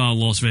Radiophile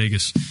Las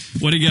Vegas?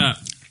 What do you got?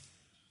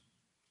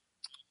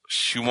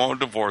 She won't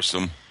divorce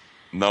him.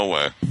 No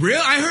way.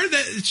 Really? I heard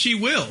that she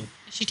will.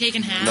 Is she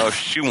taking half? No,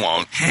 she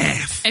won't.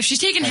 Half. If she's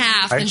taking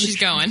half, then she's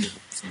going.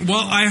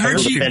 Well, I heard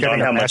she depends on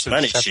how much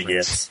money she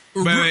gets.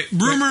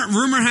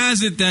 Rumor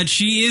has it that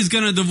she is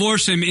going to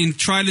divorce him and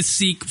try to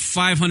seek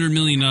 $500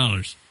 million.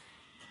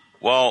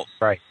 Well,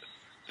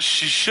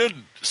 she should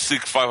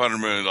seek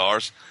 $500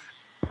 million,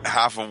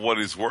 half of what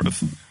he's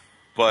worth.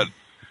 But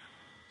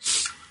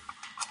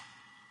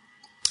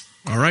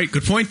all right,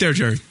 good point there,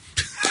 Jerry.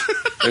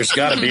 There's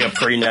got to be a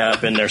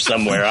prenup in there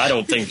somewhere. I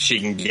don't think she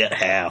can get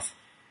half.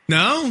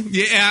 No?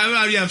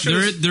 Yeah, I'm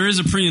sure. There is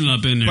a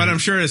prenup in there. But I'm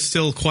sure there's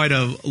still quite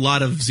a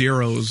lot of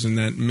zeros in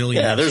that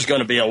million. Yeah, there's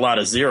going to be a lot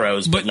of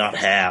zeros, but not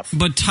half.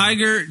 But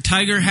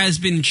Tiger has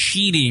been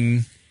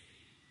cheating,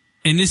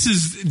 and this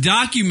is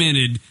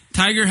documented.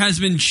 Tiger has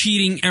been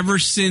cheating ever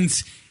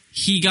since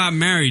he got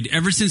married.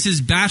 Ever since his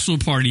bachelor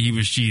party, he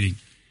was cheating.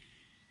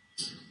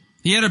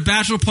 He had a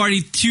bachelor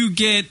party to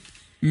get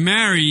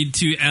married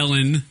to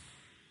Ellen,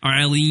 or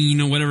Eileen,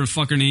 or whatever the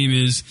fuck her name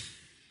is.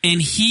 And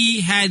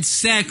he had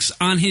sex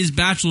on his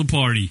bachelor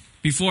party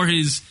before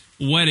his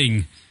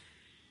wedding.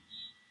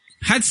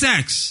 Had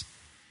sex.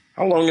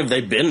 How long have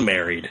they been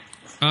married?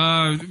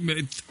 4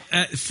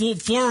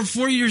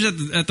 years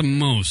at the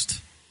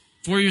most.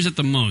 4 years at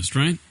the most,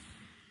 right?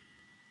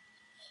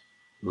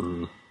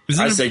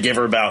 I say give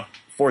her about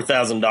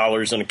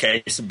 $4,000 and a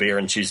case of beer,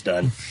 and she's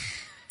done.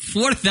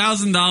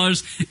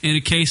 $4,000 and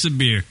a case of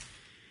beer.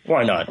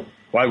 Why not?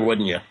 Why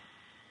wouldn't you?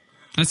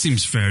 That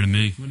seems fair to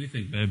me. What do you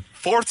think, babe?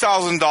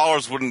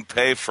 $4,000 wouldn't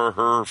pay for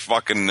her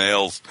fucking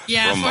nails.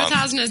 Yeah,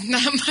 $4,000 is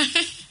not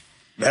much.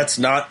 That's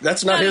not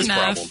his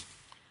enough. problem.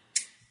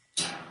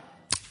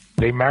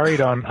 They married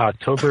on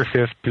October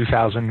 5th,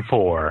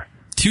 2004.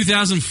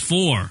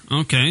 2004.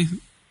 Okay.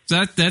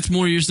 That's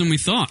more years than we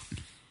thought.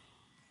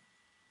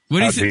 What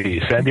do you think?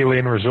 The Sandy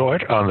Lane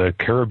Resort on the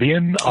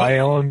Caribbean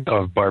island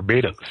of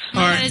Barbados. All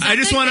right, I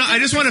just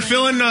want to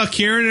fill in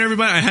Kieran and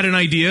everybody. I had an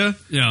idea.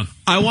 Yeah,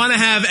 I want to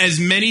have as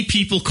many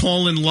people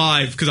call in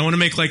live because I want to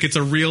make like it's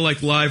a real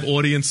like live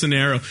audience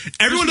scenario.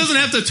 Everyone doesn't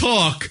have to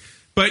talk,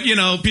 but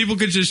people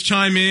could just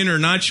chime in or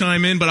not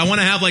chime in. But I want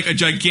to have like a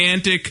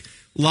gigantic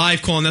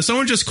live call. Now,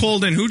 someone just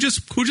called in. Who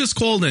just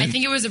called in? I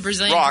think it was a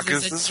Brazilian. Rock,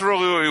 is this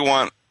really what you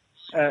want?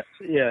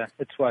 Yeah,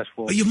 it's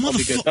Flashful. You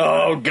motherfucker!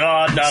 Oh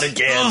God, not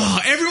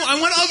again! Everyone,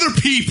 I want other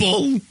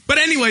people. But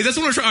anyway, that's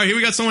what we're trying. All right, here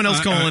we got someone else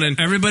calling in.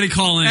 Everybody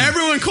call in.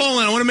 Everyone call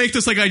in. I want to make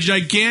this like a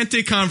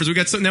gigantic conference. We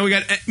got now we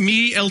got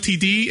me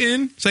LTD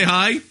in. Say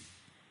hi.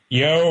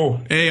 Yo.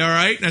 Hey, all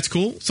right, that's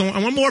cool. So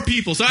I want more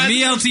people. So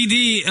me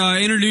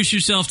LTD, introduce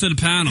yourself to the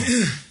panel.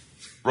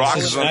 Rock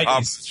is on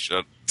opposite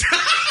shit.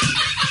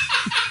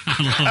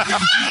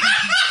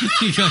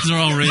 You guys are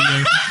all radio.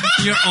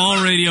 You're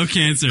all radio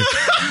cancer.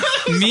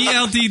 Me,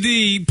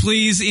 LTD,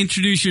 please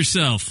introduce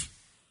yourself.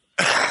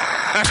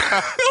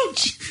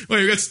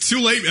 Wait, it's too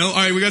late. All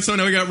right, we got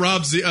someone. We got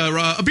Rob,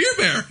 a Beer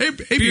Bear. Hey,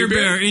 Beer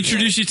Bear,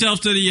 introduce yourself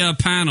to the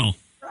panel.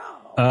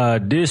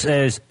 This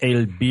is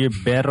El Beer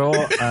Bero,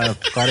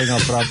 calling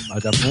from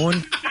the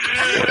moon.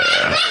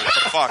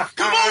 Fuck.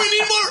 Come on, we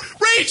need more.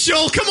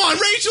 Rachel, come on.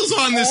 Rachel's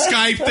on this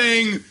Skype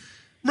thing.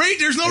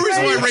 There's no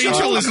reason why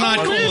Rachel is not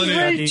calling in.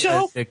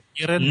 Rachel.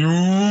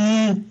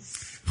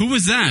 Who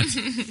was that?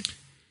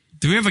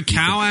 Do we have a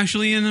cow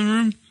actually in the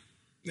room?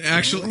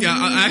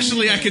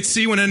 Actually, I could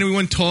see when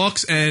anyone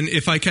talks, and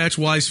if I catch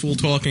Wise Fool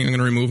talking, I'm going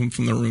to remove him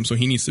from the room, so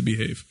he needs to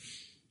behave.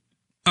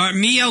 All right,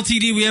 me,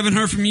 LTD, we haven't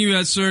heard from you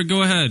yet, sir.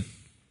 Go ahead.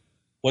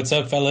 What's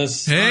up,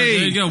 fellas? Hey,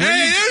 there you go.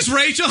 Hey, there's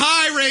Rachel.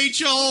 Hi,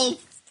 Rachel.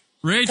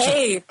 Rachel.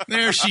 Hey.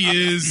 There she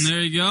is.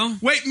 There you go.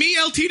 Wait, me,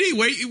 LTD,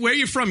 where are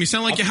you from? You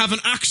sound like you have an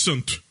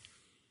accent.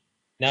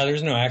 No,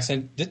 there's no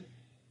accent.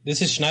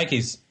 This is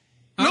Schneikes.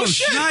 No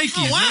shit. Schneikes.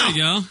 Oh, wow. There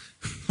you go.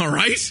 All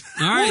right.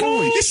 All right.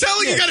 You sound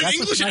like you got an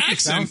English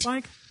accent.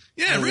 Like?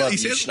 Yeah, I really. love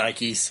you,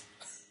 Schneikes.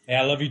 Hey,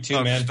 I love you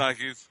too, man.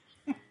 Schneikes.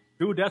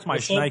 Dude, that's my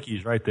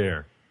Schneikes right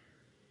there.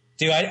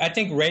 Dude, I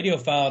think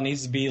Radiophile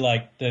needs to be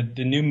like the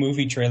new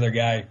movie trailer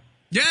guy.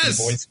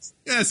 Yes.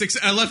 Yes.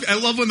 I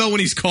love when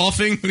he's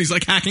coughing, when he's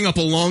like hacking up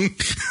a lung.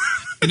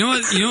 You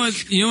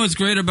know what's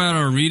great about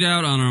our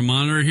readout on our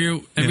monitor here?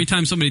 Every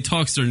time somebody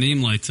talks, their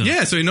name lights up.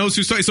 Yeah, so he knows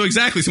who's talking. So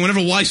exactly. So whenever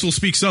Weissel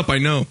speaks up, I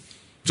know.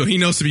 So he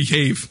knows to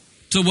behave.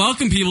 So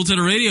welcome people to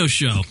the radio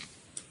show.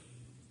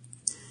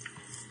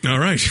 All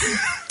right.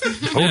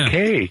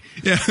 Okay.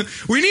 Yeah.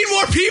 We need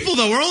more people,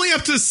 though. We're only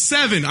up to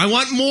 7. I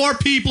want more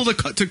people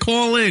to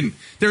call in.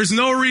 There's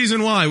no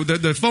reason why.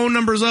 The phone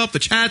number's up. The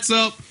chat's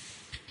up.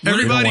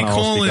 Everybody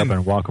call speak in. up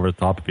and walk over the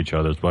top of each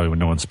other. That's why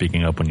no one's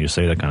speaking up when you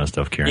say that kind of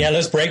stuff, Kieran. Yeah,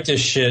 let's break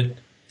this shit.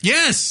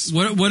 Yes.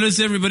 What does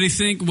everybody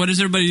think? What is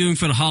everybody doing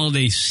for the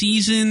holiday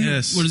season?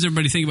 Yes. What does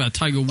everybody think about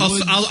Tiger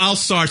Woods? I'll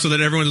start so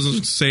that everyone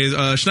doesn't say,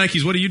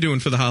 Schneikes, what are you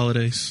doing for the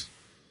holidays?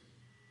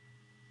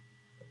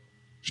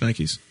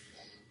 Schneikes.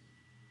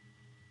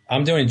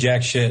 I'm doing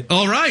jack shit.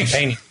 All right. I'm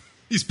painting.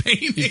 He's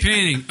painting. He's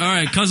painting. All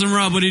right, Cousin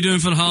Rob, what are you doing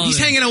for the holidays?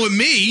 He's hanging out with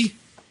me.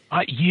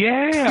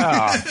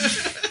 Yeah.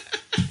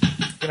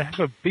 Gonna have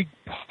a big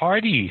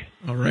party.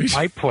 All right.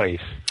 My place.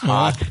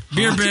 Hot.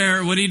 Beer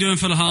Bear, what are you doing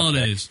for the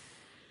holidays?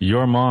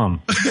 Your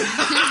mom.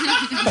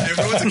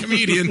 Everyone's a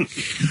comedian.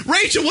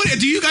 Rachel, what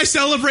do you guys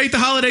celebrate the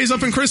holidays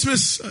up in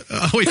Christmas?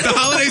 Wait, the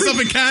holidays up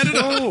in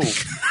Canada?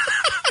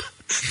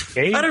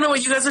 Hey. I don't know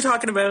what you guys are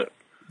talking about.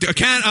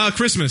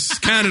 Christmas,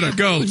 Canada,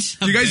 go.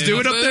 Do you guys do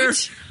it up there?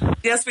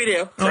 Yes, we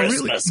do. Oh,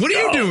 really? What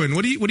are you doing?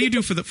 What do you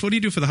do for the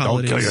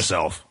holidays? Don't kill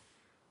yourself.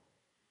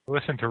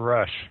 Listen to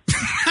Rush.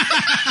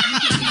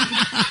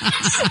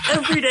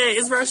 Every day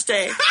is Rush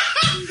Day.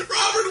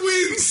 Robert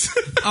wins.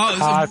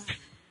 Hot.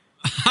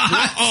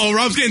 Oh,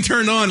 Rob's getting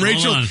turned on.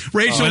 Rachel,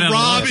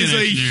 Rob is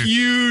a here.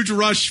 huge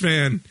Rush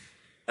fan.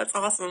 That's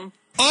awesome.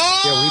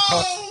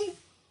 Oh!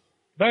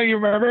 No, you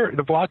remember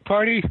the block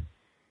party?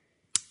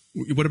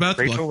 What about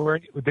the Rachel?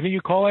 block? Didn't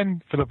you call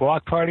in for the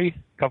block party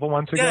a couple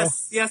months ago?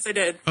 Yes, I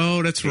did.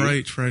 Oh, that's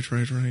right.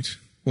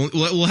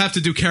 We'll have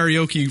to do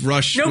karaoke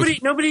Rush.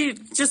 Everybody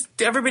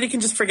can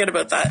just forget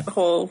about that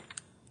whole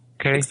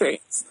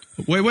experience.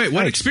 Wait,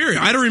 what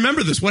experience? I don't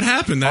remember this. What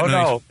happened that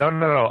night?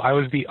 No. I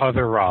was the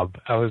other Rob.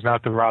 I was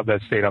not the Rob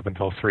that stayed up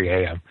until 3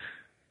 a.m.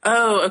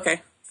 Oh,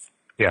 okay.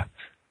 Yeah.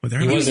 Well,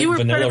 you were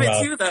part of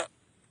it too, though.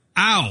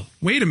 Ow!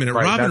 Wait a minute,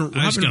 Right, Rob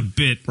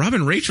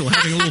and Rachel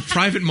having a little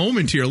private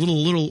moment here. A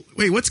little.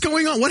 Wait, what's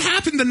going on? What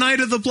happened the night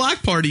of the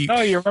block party?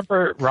 No, you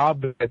remember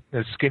Rob,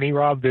 the skinny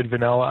Rob, did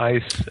Vanilla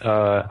Ice,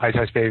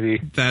 Ice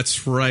Baby.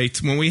 That's right.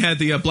 When we had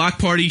the block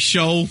party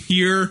show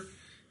here,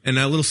 and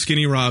that little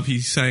skinny Rob,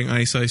 he sang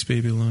Ice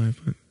Baby live.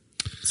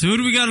 So who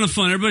do we got on the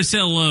phone? Everybody say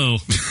hello.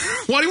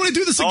 Why do you want to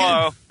do this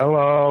again?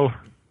 Hello.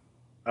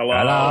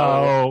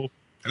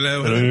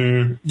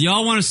 Hello.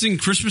 Y'all want to sing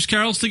Christmas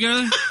carols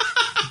together?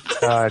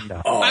 No.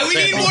 We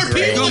need more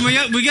people.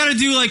 We got to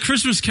do like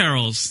Christmas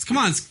carols. Come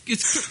on,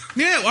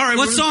 yeah. All right.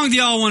 What song do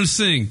y'all want to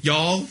sing?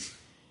 Y'all.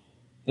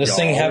 Let's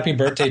sing Happy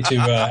Birthday to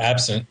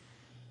Absent.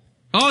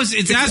 Oh,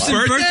 it's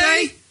Absent's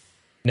birthday?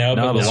 No,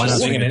 but why let's not just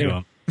sing sing it it to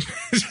anyway.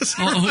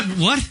 him?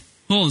 What?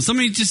 Hold on.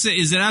 Somebody just say,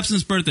 is it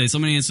Absent's birthday?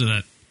 Somebody answer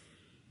that.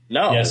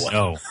 No. Yes.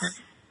 No.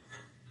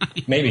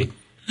 Maybe.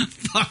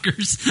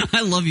 Fuckers.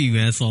 I love you,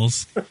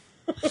 assholes.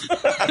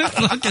 I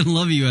fucking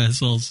love you,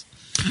 assholes.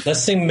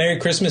 Let's sing Merry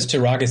Christmas to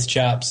Rocket's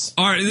Chops.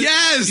 All right.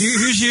 Yes.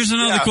 Here's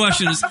another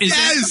question. Is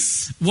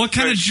Yes. what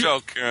kind Great of show,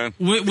 Karen.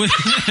 we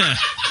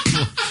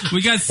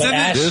got But 7.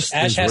 Ash This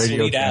has is to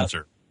radio lead out.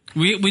 cancer.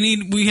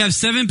 We have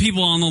 7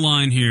 people on the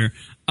line here.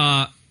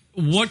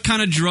 What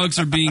kind of drugs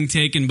are being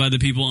taken by the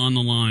people on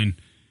the line?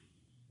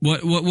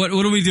 What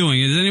are we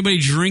doing? Is anybody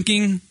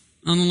drinking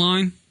on the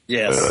line?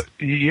 Yes.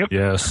 Yep.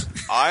 Yes.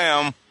 I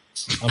am.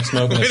 I'm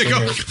smoking a Way to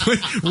go.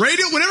 cigarette.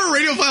 Whenever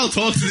Radiophile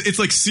talks, it's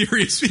like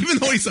serious. Even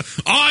though he's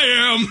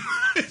I am.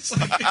 It's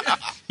like,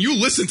 you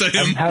listen to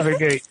I'm him.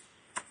 having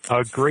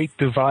a Great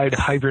Divide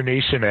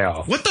Hibernation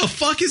Ale. What the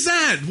fuck is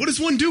that? What does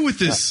one do with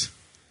this?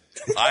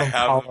 I have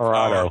the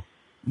Colorado.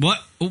 power.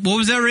 What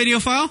was that,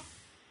 Radiophile?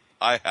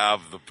 I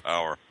have the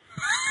power.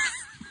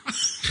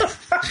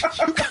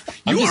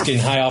 I'm just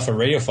getting high off of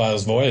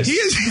Radiophile's voice. He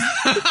is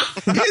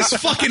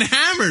fucking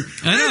hammered.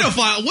 I know.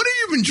 Radiophile, what have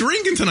you been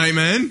drinking tonight,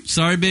 man?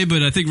 Sorry, babe,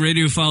 but I think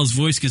Radiophile's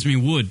voice gives me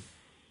wood.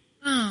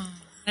 Oh,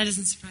 that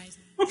doesn't surprise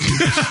me.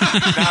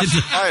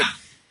 Natural light.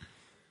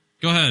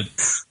 Go ahead.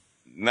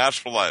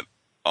 Natural light.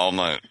 All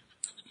night.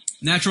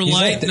 Natural He's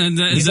light. like,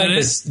 the, is that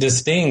it?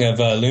 this thing of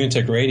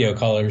Lunatic Radio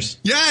colors.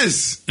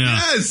 Yes. Yeah.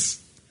 Yes.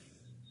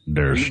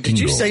 Did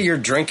you say you're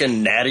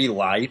drinking Natty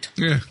Light?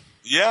 Yeah.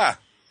 Yeah.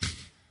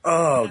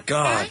 Oh,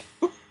 God.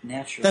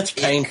 That's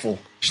painful.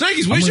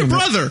 Schnikes, where's your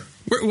brother?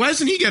 Why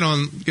doesn't he get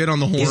on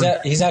the horn?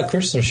 He's out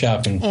Christmas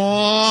shopping.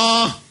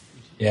 Aww.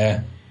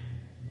 Yeah.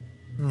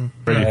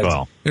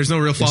 Radiophile. There's no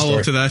real Good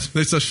follow-up to story. that.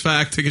 That's a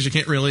fact because you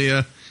can't really...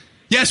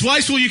 Yes,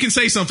 Weissful, you can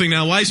say something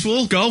now.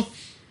 Weissful, go.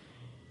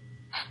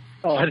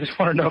 Oh, I just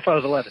want to know if I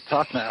was allowed to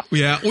talk now.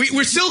 Yeah,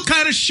 we're still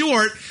kind of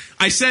short.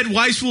 I said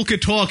Weissful could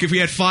talk if we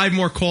had 5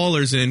 more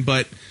callers in,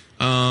 but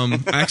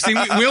actually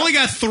we only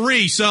got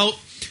 3, so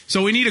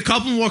we need a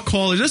couple more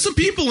callers. There's some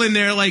people in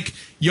there like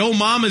Yo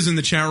Mama's in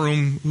the chat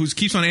room who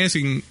keeps on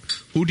asking,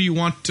 who do you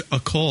want a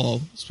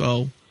call?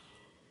 So,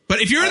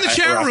 but if you're in the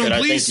chat room, Rocket,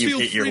 please I think you feel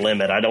hit your free.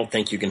 limit. I don't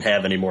think you can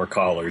have any more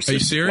callers. Are you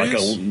It's serious?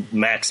 Like a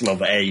maximum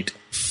of 8.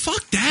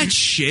 Fuck that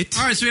shit.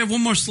 All right, so we have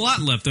one more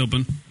slot left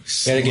open.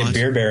 Gotta get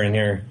Beer Bear in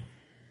here.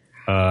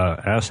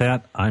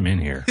 Asshat, I'm in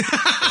here.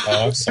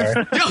 Oh, I'm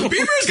sorry. Yo,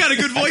 Beaver's got a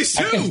good voice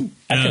too.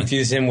 I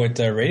confused him with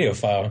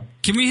Radiophile.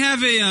 Can we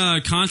have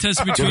a contest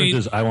Difference between...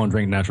 is I won't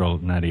drink natural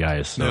natty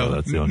ice. So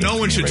that's the only No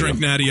one difference should in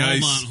drink radio. Natty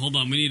Ice. Hold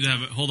on. We need to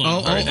have it. Hold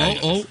on.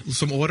 Oh,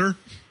 some order?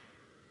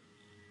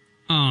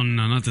 Oh,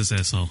 no, not this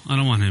asshole. I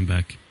don't want him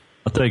back.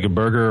 I'll take a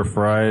burger,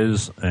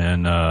 fries,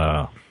 and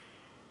we're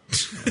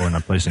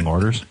not placing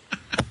orders.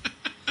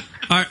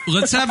 All right,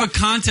 let's have a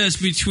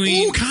contest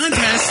between... Ooh,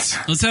 contest!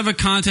 Let's have a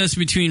contest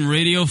between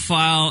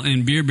Radiophile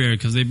and Beer Bear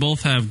because they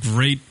both have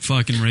great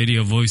fucking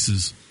radio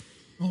voices.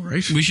 All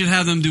right. We should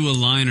have them do a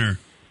liner.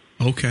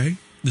 Okay.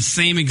 The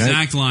same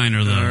exact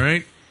liner, though. All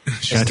right.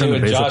 Can I turn the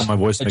bass up on my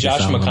voice? A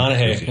Josh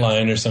McConaughey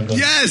line or something.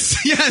 Yes.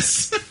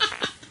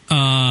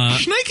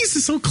 Schnikes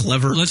is so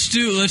clever. Let's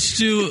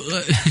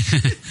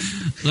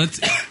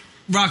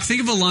Rock, think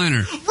of a liner.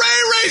 Ray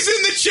Ray's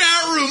in the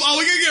chat room. Oh,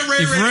 we're gonna get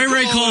Ray If Ray.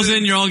 Ray calls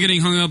in, you're all getting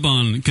hung up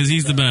on because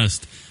he's the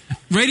best.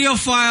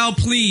 Radiophile,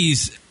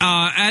 please,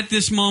 at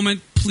this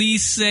moment,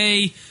 please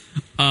say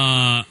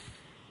you're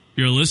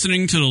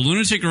listening to the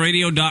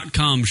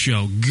lunaticradio.com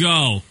show.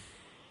 Go.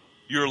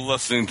 You're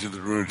listening to the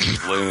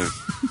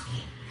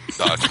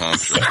RuneTransLater.com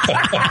show.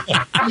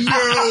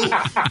 No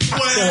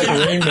way.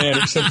 Rain Man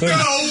or something. No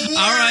way.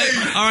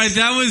 All right.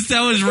 That was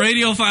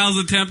Radiophile's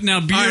attempt. Now,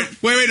 Beer. All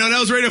right. Wait. No, that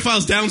was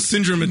Radiophile's Down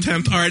syndrome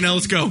attempt. All right, now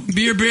let's go.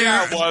 Beer Bear.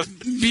 Yeah, it was.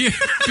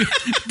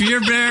 Beer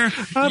Bear.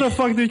 How the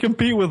fuck do you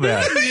compete with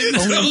that?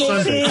 Only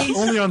on Sundays.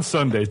 Only on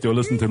Sundays do I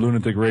listen to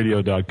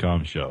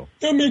lunaticradio.com show.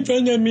 Don't make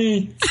fun of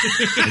me.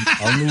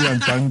 Only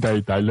on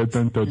Sundays I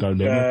listen to the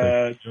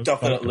lunatic.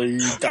 Definitely.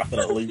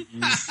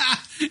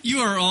 You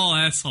are all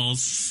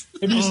assholes.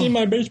 Have you seen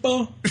my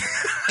baseball?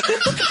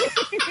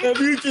 Have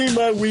you seen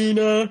my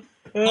wiener?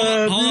 Hold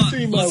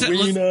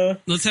on.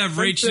 Let's have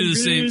Rach do the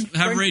same.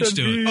 Have Rach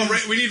do it. Oh,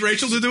 we need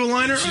Rachel to do a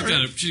liner? She's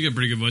got a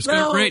pretty good voice.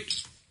 No. Go,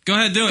 Rach. Go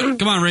ahead, do it.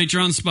 Come on, Rach.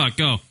 You're on the spot.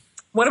 Go.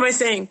 What am I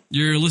saying?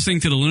 You're listening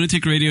to the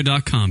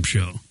lunaticradio.com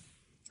show.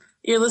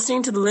 You're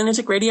listening to the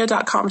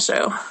lunaticradio.com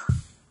show.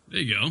 There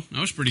you go. That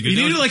was pretty good.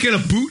 You needed like a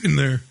boot in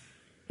there.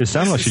 It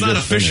sounded like It's she not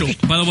just official.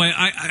 finished. By the way,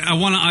 I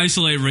want to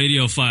isolate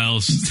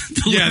Radiophiles.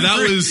 Yeah, that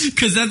was...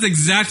 Because that's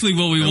exactly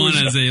what we want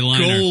as a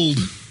liner. Gold.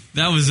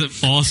 That was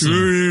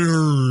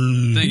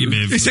awesome. Thank you,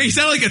 babe. He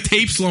sounded like a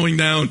tape slowing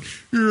down.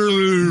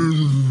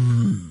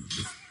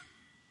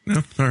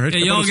 No? All right.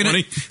 Hey, y'all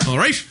funny. All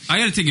right. I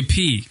got to take a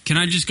pee. Can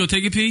I just go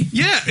take a pee?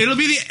 Yeah, it'll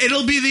be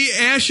the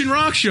Ash and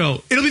Rock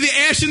show. It'll be the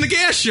Ash and the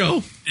Gas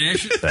show.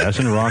 Ash, The Ash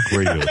and Rock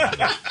Radio.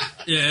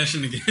 yeah, Ash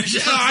and the Gas.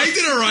 Yeah, I did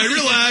it right.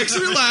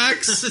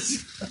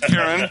 Relax.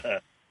 Karen.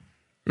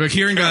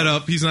 Kieran got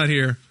up. He's not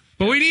here.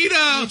 But we need,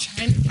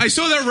 I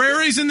saw that Ray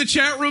Ray's in the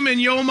chat room and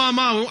Yo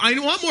Mama. I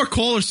want more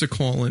callers to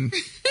call in.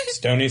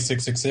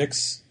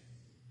 Stoney666.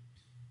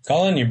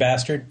 Call in, you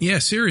bastard. Yeah,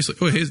 seriously.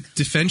 Oh, his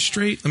defense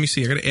straight? Let me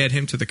see. I got to add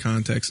him to the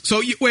context.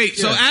 So, so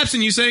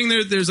Abson, you saying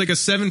there's like a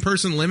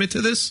 7-person limit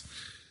to this?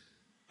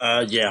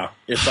 Yeah.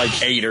 It's like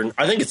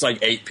I think it's like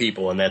 8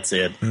 people, and that's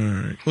it. All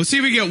right. Let's see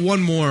if we get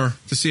one more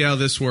to see how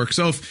this works.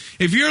 So,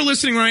 if you're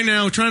listening right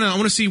now, I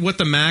want to see what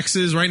the max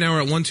is. Right now,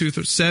 we're at 1, 2,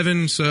 3,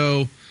 7.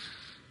 So,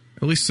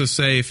 at least to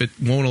say if it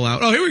won't allow.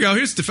 Oh, here we go.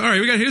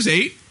 Here's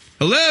 8.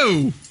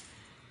 Hello.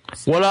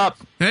 What up?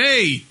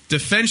 Hey,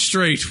 Defense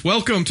Straight.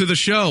 Welcome to the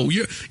show.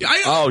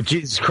 Oh,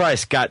 Jesus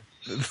Christ. Got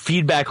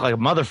feedback like a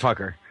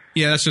motherfucker.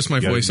 Yeah, that's just my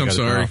voice. I'm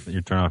sorry.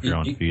 You turn off your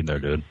own feed there,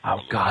 dude. Oh,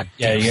 God.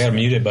 Yeah, you gotta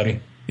mute it, buddy.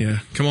 Yeah,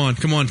 come on.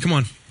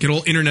 Get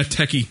all internet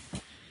techie.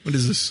 What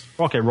is this?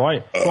 Rocket,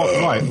 right.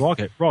 Rocket, right.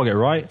 Rocket,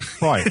 right.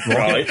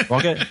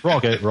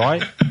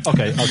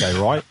 Okay,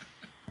 right.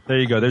 There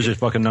you go. There's your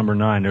fucking number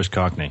 9. There's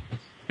Cockney.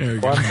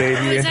 One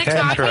baby and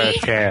 10 trash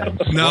cans.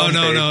 No.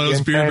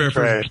 Those Beer 10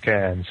 trash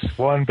cans.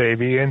 One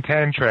baby and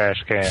 10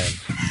 trash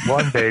cans.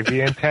 One baby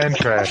and 10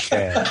 trash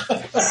cans.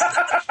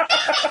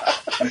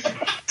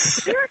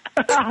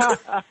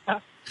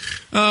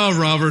 Oh,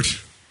 Robert,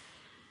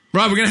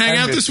 we're gonna hang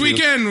out this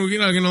weekend. We're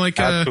gonna like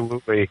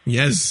absolutely.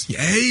 Yes.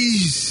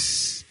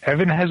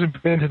 Evan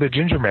hasn't been to the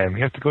Ginger Man.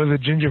 We have to go to the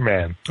Ginger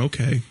Man.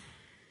 Okay.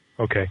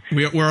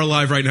 We're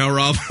alive right now,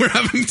 Rob. We're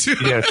having two.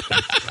 Yes.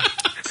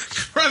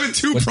 We're having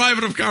too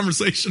private of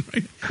conversation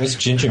right now. What's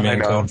Ginger Man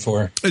called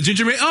for?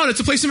 Ginger Man. Oh, it's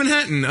a place in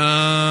Manhattan.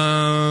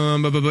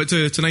 But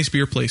it's a nice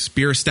beer place,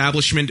 beer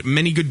establishment.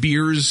 Many good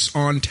beers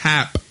on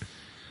tap.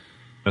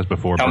 That's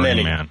before How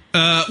Burning many? Man.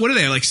 What are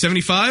they, like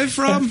 75,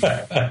 Rob?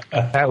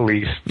 At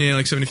least. Yeah,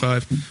 like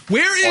 75.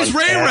 Where is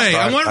Ray Ray?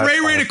 I want Ray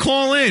Ray to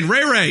call in.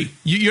 Ray Ray,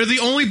 you're the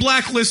only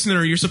black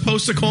listener. You're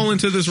supposed to call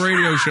into this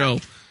radio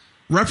show.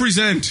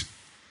 Represent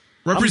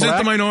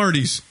the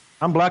minorities.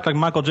 I'm black like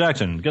Michael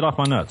Jackson. Get off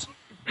my nuts.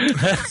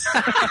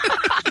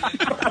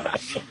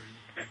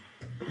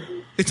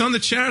 It's on the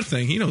chat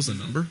thing. He knows the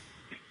number.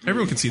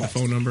 Everyone can see the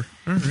phone number.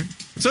 All right.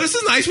 So this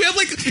is nice. We have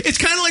it's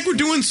kind of like we're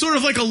doing sort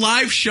of like a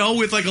live show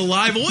with like a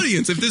live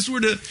audience. If this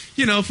were to,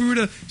 if we were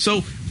to,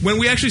 so when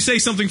we actually say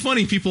something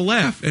funny, people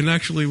laugh, and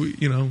actually,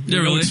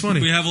 it's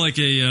funny. We have like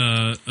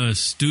a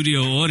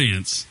studio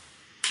audience.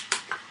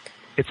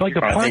 It's like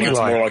a I party think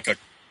line.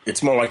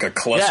 it's more like a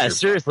cluster. Yeah,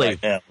 seriously.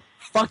 Right now.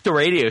 Fuck the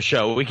radio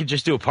show. We could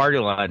just do a party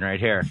line right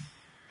here.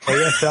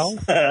 ASL?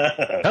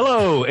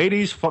 Hello,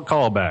 80s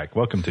callback.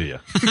 Welcome to you.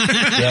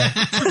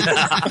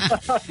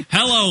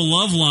 Hello,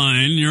 Love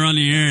Line. You're on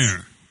the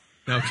air.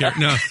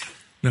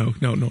 No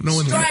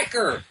one.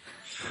 Striker.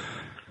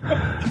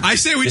 I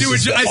say we do.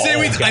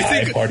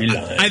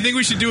 I think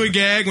we should do a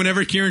gag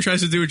whenever Kieran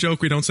tries to do a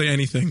joke. We don't say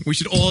anything. We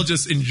should all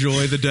just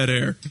enjoy the dead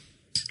air.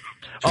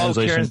 Oh,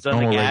 Kieran's done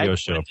the normal gag? radio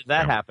show. When did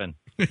that happen?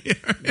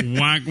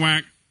 Whack,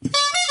 whack.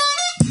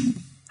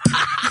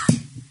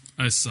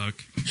 I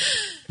suck.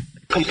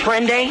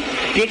 Comprende,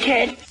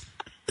 dickhead?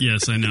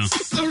 Yes, I know.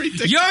 So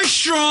ridiculous. You're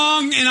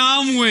strong and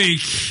I'm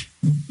weak.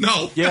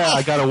 No. Yeah,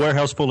 I got a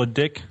warehouse full of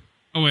dick.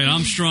 Oh, wait,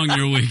 I'm strong,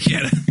 you're weak.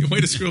 Yeah,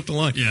 way to screw up the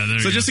line. Yeah, there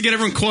you So just to get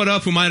everyone caught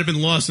up who might have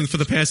been lost for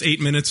the past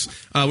 8 minutes,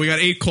 we got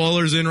 8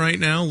 callers in right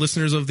now,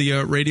 listeners of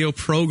the radio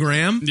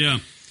program. Yeah.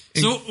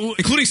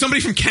 Including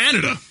somebody from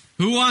Canada.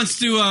 Who wants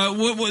to,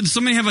 does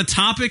somebody have a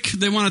topic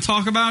they want to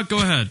talk about? Go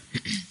ahead.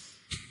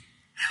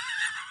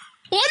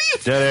 What do you...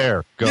 Dead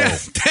air. Go. Yeah,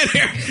 dead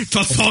air.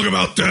 Let's talk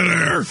about dead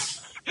air.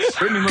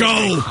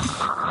 Go.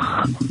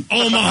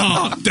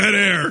 Omaha. Dead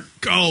air.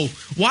 Go.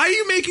 Why are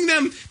you making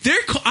them...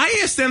 I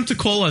asked them to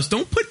call us.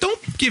 Don't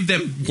give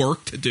them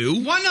work to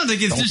do. Why not?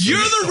 You're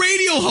the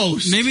radio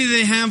host. Maybe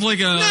they have like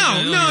a...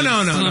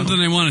 No.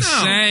 Something they want to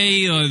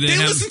say. Or they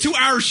listen to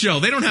our show.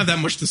 They don't have that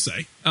much to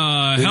say. Do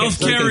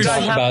Healthcare... you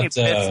guys have any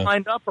bits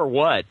lined up or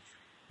what?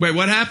 Wait,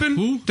 what happened?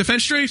 Who?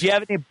 Defense Street? Do you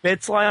have any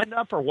bits lined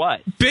up or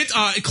what?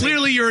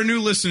 Clearly you're a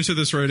new listener to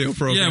this radio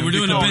program. Yeah, we're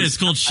doing a bit. It's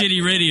called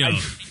Shitty Radio. I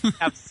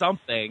have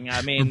something.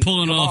 I mean, we're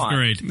pulling off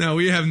great. No,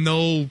 we have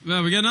no...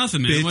 No, we got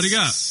nothing, man. Bits. What do you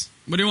got?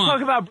 What do you want?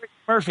 Talk about Brittany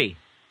Murphy.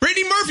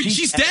 Brittany Murphy,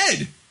 she's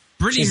dead.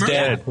 Brittany Murphy?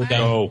 Dead.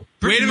 No.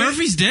 Brittany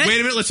Murphy's dead? Wait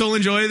a minute, let's all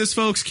enjoy this,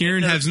 folks.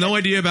 Kieran has no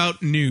idea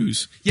about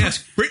news.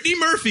 Yes, Brittany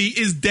Murphy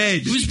is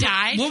dead. She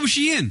died? What was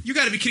she in? You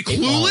gotta be kidding.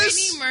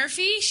 Clueless? Brittany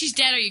Murphy? She's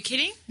dead. Are you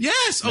kidding?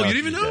 Yes. Oh, you didn't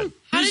even know? Dead.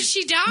 How did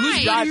she die?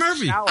 Who's Brittany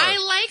Murphy? I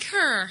like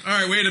her. All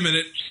right, wait a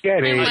minute.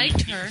 I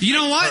liked her. You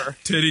know what?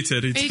 Titty. Are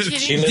you kidding?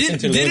 She listened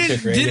to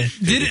Lunatic Radio.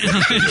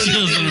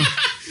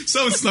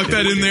 Someone snuck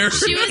that in there.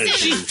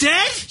 She's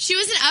dead? She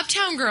was in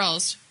Uptown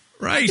Girls.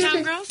 Right.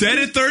 Uptown Girls? Dead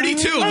at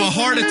 32 of a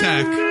heart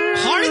attack.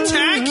 Heart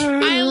attack?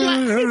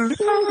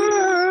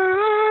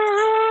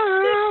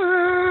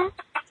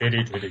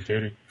 Kitty, kitty,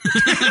 kitty.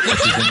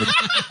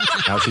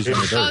 Now she's in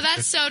the dirt. Oh, that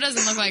so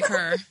doesn't look like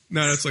her.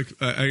 No, that's like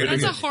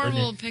That's a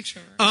horrible picture.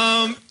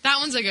 That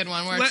one's a good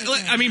one. Where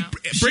I mean,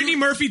 Brittany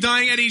Murphy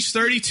dying at age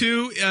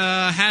 32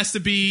 has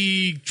to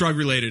be drug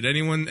related.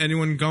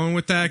 Anyone going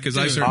with that? Because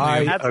I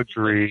certainly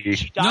agree.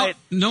 She died,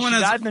 no one she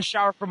has- died in the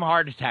shower from a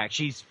heart attack.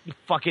 She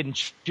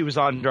was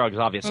on drugs,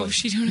 obviously.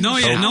 No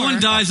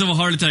one dies of a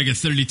heart attack at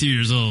 32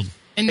 years old.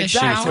 In the She's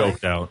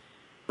coked out.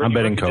 I'm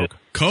betting Coke.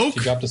 Coke?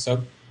 She dropped a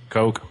soap.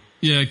 Coke.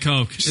 Yeah,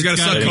 Coke. She's got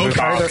to suck Coke.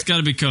 It's got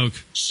to be Coke.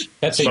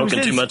 That's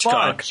Smoking too much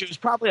cock. She was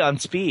probably on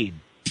speed.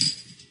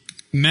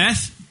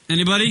 Meth?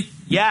 Anybody?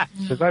 Yeah.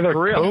 It's either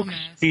Coke,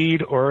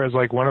 speed, or is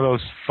like one of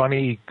those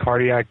funny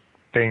cardiac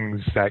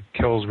things that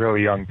kills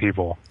really young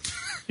people.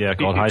 Yeah,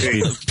 called high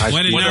speed.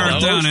 Way to narrow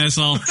it down,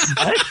 asshole.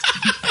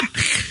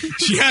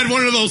 She had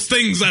one of those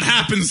things that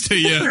happens to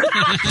you.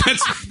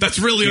 That's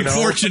really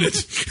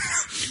unfortunate.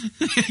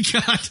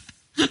 God.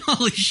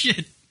 Holy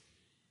shit.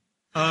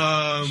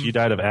 She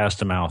died of ass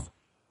to mouth.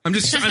 I'm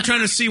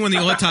trying to see when the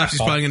autopsy's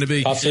probably going to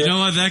be. You know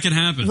what? That could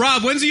happen.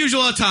 Rob, when's the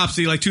usual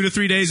autopsy? Like 2 to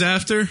 3 days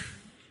after?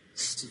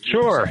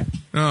 Sure.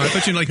 Oh, I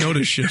thought you'd know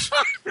this shit.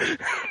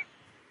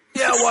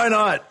 Yeah, why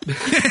not?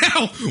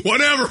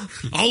 Whatever.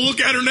 I'll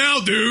look at her now,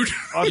 dude.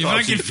 If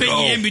I can fit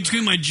you in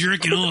between my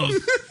jerking off.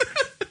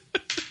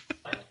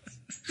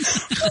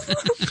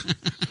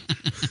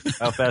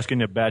 How fast can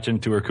you batch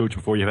into her cooch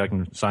before you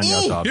can sign the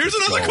autopsy? Here's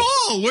another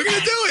call. We're going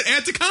to do it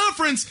at the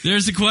conference.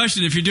 There's the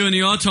question. If you're doing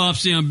the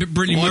autopsy on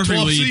Brittany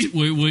Murphy,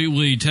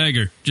 will you tag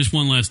her? Just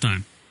one last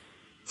time.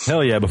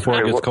 Hell yeah,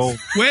 before it gets cold.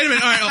 Wait a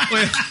minute. All right,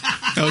 wait.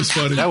 That was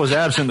funny. That was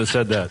Absent that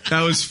said that.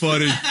 That was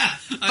funny.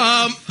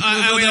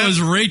 That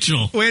was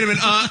Rachel. Wait a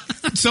minute.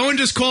 Someone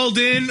just called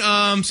in.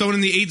 Someone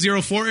in the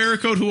 804 area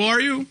code. Who are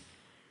you?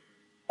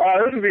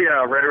 This would be Ray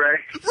Ray.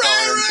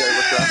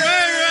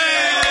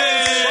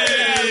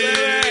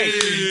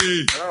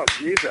 Oh,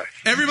 Jesus.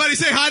 Everybody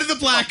say hi to the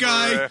black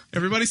guy.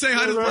 Everybody say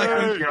hi to the black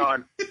guy.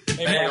 John.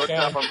 Hey, what's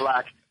up? I'm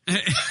black.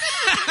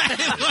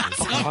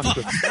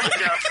 Awesome.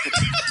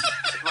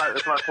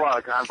 That's my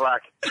plug. I'm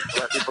black.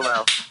 Let people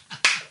know.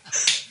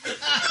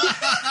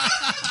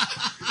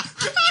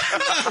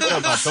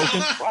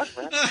 What's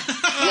man?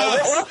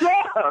 What's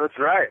up? That's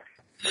right.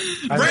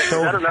 Is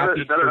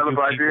that another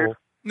black dude?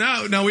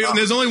 No.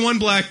 There's only one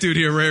black dude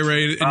here,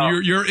 Ray,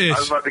 and you're it. I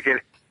was about to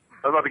get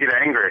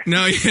angry.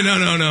 No. Hey,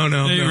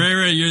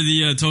 Ray,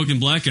 you're the token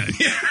black guy.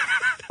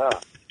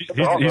 I'm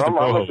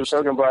the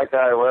token black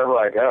guy wherever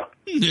I go.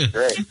 Yeah.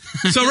 Great.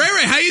 So,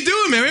 Ray, how you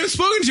doing, man? We haven't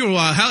spoken to you in a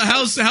while.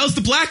 How's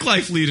the black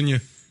life leading you?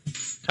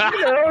 It's all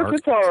right.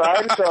 It's all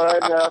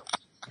right.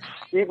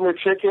 Eating the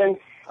chicken.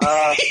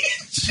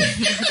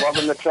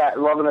 Loving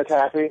the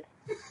taffy.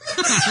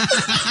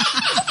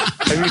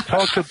 Have you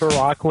talked to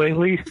Barack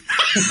lately?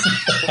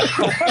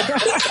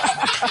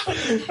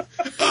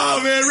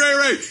 Oh man,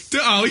 Ray.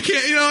 Oh, we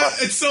can't. You know,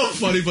 it's so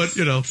funny, but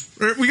you know,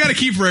 we got to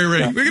keep Ray.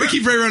 We're gonna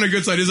keep Ray on the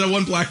good side. Is that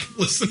one black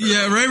listener?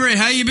 Yeah, Ray.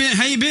 How you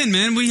been,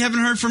 man? We haven't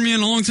heard from you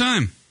in a long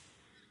time.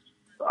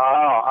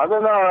 Oh, I've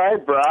been all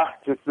right, brah.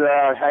 Just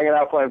hanging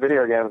out playing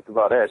video games. That's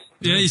about it.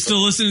 Yeah, you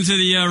still listening to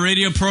the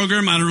radio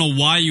program? I don't know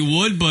why you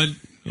would, but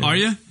are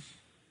you?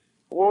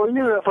 Well,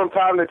 from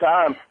time to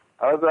time.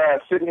 I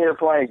was sitting here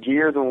playing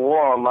Gears of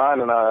War online,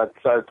 and I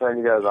decided to turn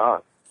you guys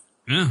on.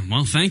 Yeah,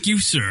 well, thank you,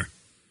 sir.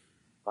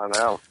 I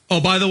know.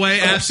 Oh, by the way,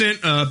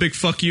 Absent, big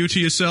fuck you to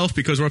yourself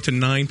because we're up to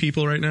 9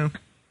 people right now.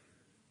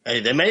 Hey,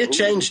 they may have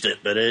changed it,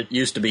 but it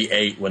used to be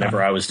 8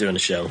 whenever I was doing the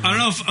show. I don't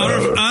know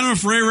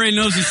if Ray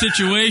knows the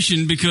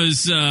situation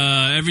because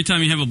every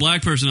time you have a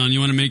black person on,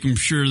 you want to make them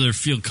sure they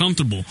feel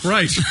comfortable.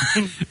 Right.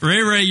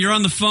 Ray, you're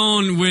on the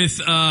phone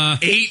with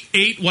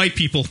 8 white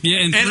people. Yeah,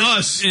 and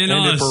us. And a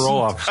us.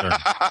 parole officer.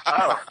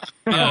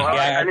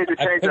 I need to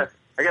change that.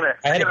 I gotta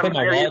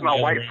use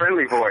my white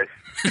friendly voice.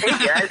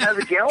 Hey guys, how's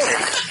it going?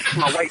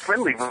 My white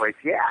friendly voice,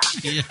 yeah.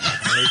 Hey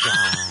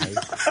guys.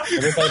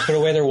 Everybody put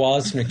away their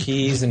wallets and their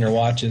keys and their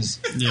watches.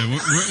 Yeah,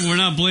 we're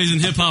not blazing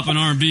hip hop and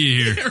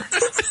R&B here.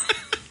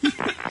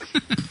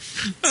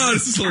 Oh,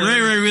 this is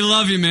hilarious. Ray, we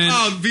love you, man.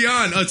 Oh,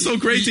 beyond. It's so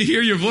great to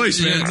hear your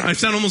voice, man. I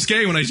sound almost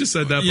gay when I just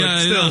said that, but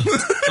still. Yeah.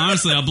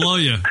 Honestly, I'll blow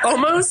you.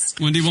 Almost.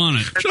 When do you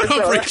want it? Shut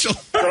up, Rachel.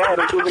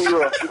 I'm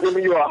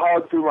giving you a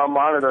hug through my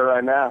monitor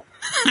right now.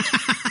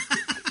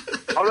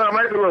 Although I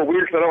might be a little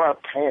weird because I don't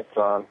have pants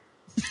on.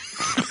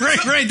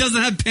 Ray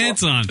doesn't have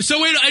pants on.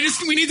 So wait,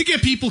 we need to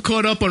get people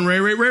caught up on Ray.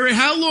 Ray,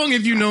 how long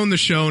have you known the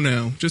show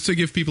now? Just to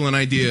give people an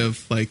idea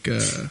of how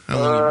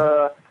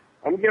long.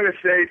 I'm gonna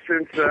say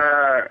since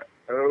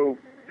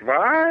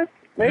 05,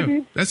 maybe.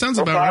 Yeah, that sounds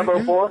about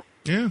 05, 04.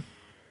 Yeah.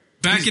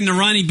 Back in the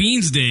Ronnie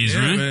Beans days,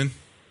 right? Man.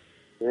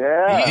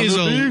 Yeah. He is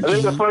I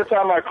think the first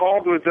time I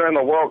called was during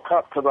the World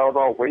Cup because I was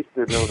all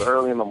wasted and it was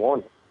early in the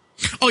morning.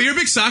 Oh, you're a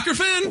big soccer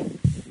fan?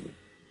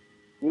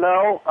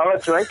 No, I'm a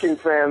drinking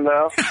fan,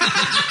 though.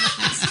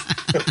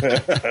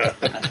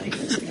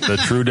 The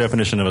true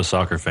definition of a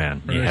soccer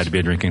fan. You had to be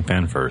a drinking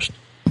fan first.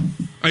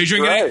 Are you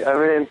drinking? Right. I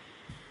mean,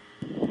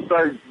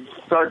 start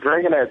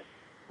drinking at,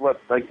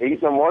 8 in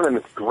the morning.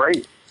 It's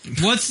great.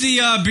 What's the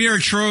beer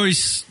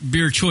choice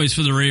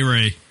for the Ray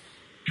Ray?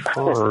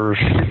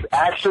 It's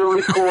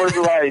actually Coors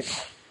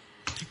Lights.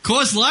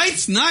 Coors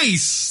Lights?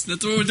 Nice.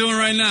 That's what we're doing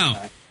right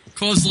now.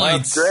 Coors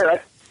Lights. That's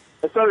great.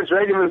 I started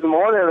drinking this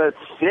morning at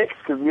 6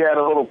 because we had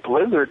a little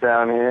blizzard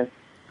down here.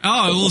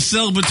 Oh, a little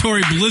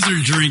celebratory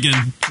blizzard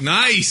drinking.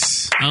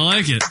 Nice. I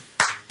like it.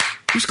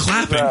 Who's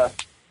clapping?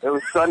 It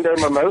was Sunday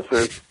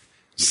mimosas.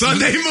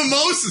 Sunday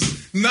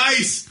mimosas.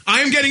 Nice.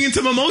 I am getting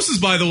into mimosas,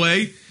 by the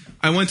way.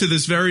 I went to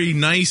this very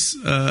nice,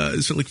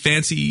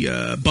 fancy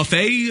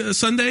buffet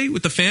Sunday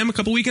with the fam a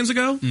couple weekends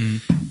ago,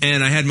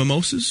 and I had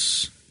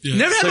mimosas. Yeah.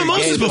 Never had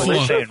mimosas before.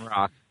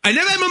 I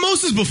never had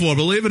mimosas before,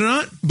 believe it or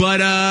not.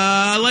 But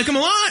I like them a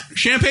lot.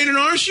 Champagne and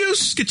orange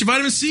juice. Get your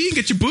vitamin C.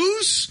 Get your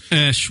booze.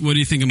 Ash, what do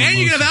you think of mimosas?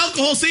 And you can have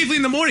alcohol safely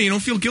in the morning. You don't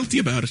feel guilty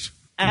about it.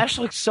 Ash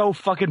looks so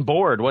fucking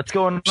bored. What's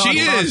going on? She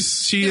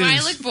is. Do I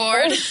look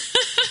bored?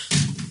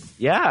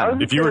 Yeah.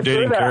 If you were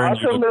dating Karen,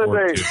 you look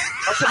bored too.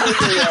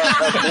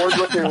 A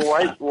bored-looking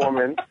white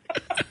woman.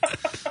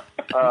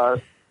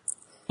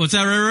 What's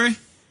that, Ray Ray?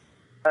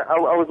 I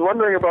was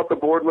wondering about the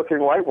bored-looking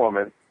white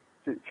woman.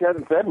 She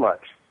hasn't said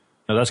much.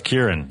 No, that's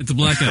Kieran. It's a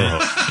black guy.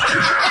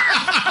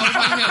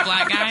 A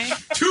black guy?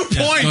 2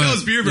 points. That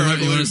was beer. You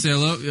want to say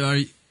hello?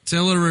 Say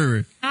hello to Ray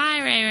Ray.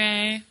 Hi, Ray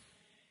Ray.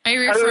 Are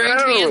you referring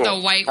to me as the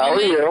white woman? How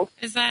are you?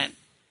 Is that?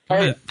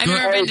 Hey, I've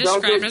never been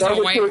described as a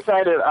don't white. get too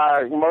excited.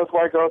 Most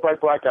white girls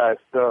like black guys.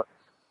 So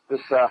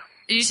just.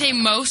 Did you say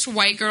most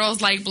white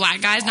girls like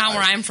black guys? Not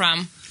where I'm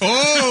from.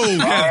 Oh.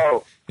 Yeah.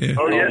 Yeah.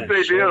 Oh, yes,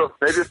 they do.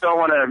 They just don't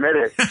want to admit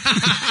it.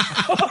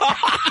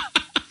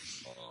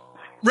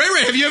 Ray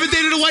Ray, have you ever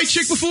dated a white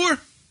chick before?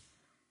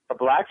 A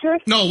black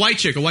chick? No, a white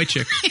chick.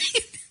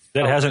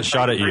 That hasn't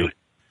shot at you.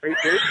 Of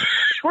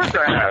course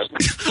I have.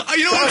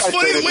 You know what's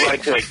funny? The way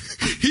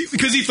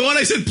because he thought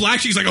I said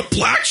black chick. He's like, a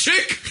black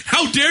chick?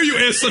 How dare you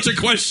ask such a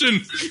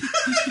question?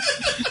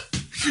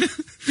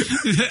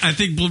 I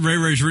think Ray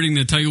Ray's reading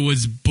the Tiger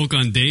Woods book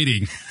on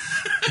dating.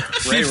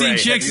 15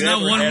 chicks, have you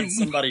not ever one. Had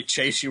somebody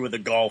chase you with a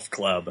golf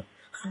club?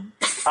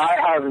 I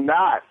have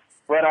not,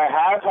 but I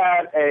have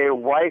had a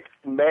white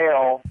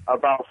male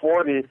about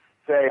 40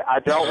 say, "I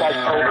don't like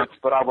colors,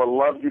 but I would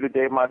love you to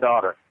date my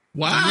daughter."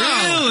 Wow!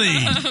 Really?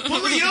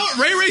 Well, you know what?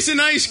 Ray Ray's a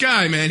nice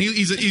guy, man. He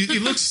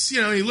looks,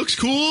 he looks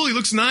cool. He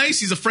looks nice.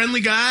 He's a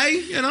friendly guy.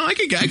 You know, I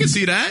can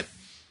see that.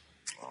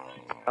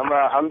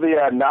 I'm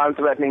the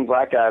non-threatening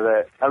black guy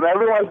that all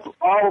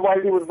the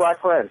white people with black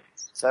friends.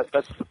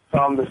 That's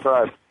how I'm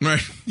described.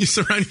 Right. You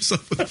surround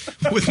yourself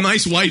with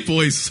nice white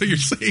boys, so you're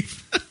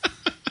safe.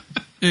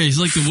 Yeah, he's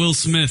like the Will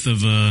Smith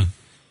of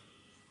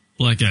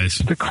black guys.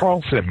 The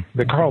Carlton.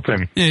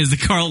 Yeah, he's the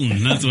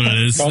Carlton. That's what it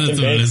is. Carlton That's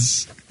what it dance.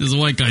 is. There's a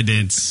white guy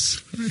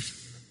dance.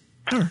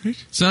 All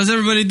right. So how's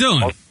everybody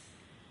doing?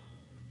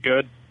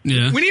 Good.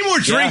 Yeah. We need more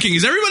drinking.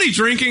 Is everybody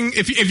drinking?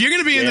 If you're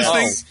going to be in this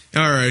thing,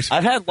 all right.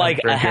 I've had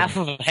like a half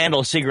of a handle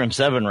of Seagram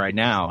 7 right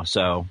now,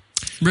 so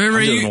Ray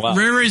well.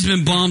 Ray's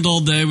been bombed all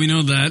day. We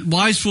know that.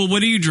 Wisefool,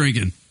 what are you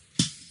drinking?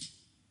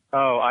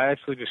 Oh, I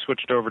actually just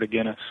switched over to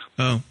Guinness.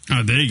 Oh,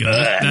 there you go.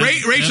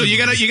 Rachel, you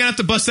gotta have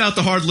to bust out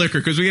the hard liquor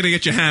because we got to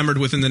get you hammered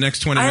within the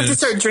next 20 I have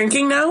minutes. to start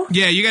drinking now?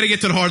 Yeah, you got to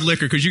get to the hard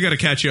liquor because you got to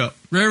catch up.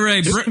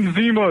 Ray,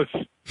 Zimas.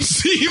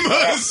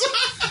 Zimas.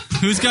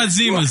 Who's got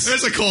Zimas?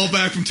 There's a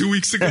callback from 2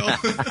 weeks ago. I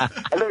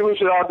think we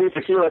should all do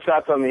tequila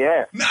shots on the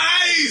air.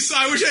 Nice!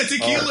 I wish I had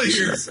tequila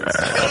here. I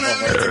don't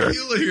have any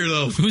tequila here,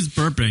 though. Who's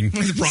burping?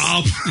 It's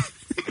Rob.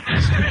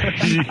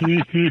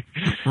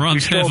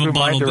 Rob's half a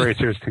bottle. Mind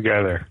erasers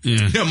together.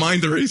 Yeah,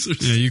 mind erasers.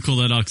 Yeah, you call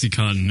that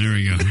OxyContin. There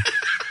we go.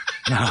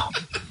 No.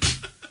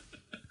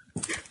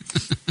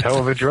 Hell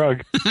of a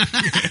drug.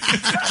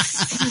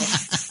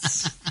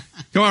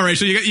 Come on,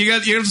 Rachel. You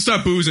have to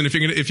start boozing if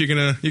you're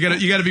gonna you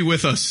got to be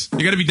with us.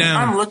 You got to be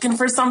down. I'm looking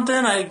for something.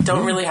 I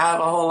don't really have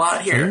a whole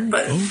lot here,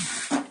 but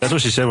That's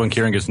what she said when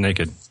Kieran gets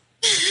naked.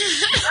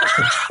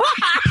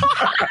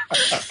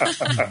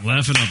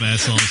 Laugh it up,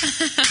 assholes.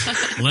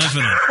 Laugh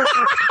it up.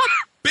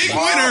 Big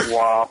winner.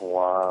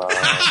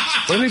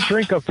 What do they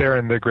drink up there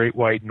in the Great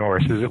White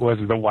North? Was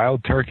it the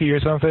wild turkey or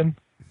something?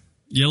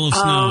 Yellow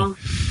snow.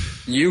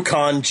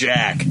 Yukon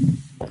Jack.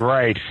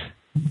 Right.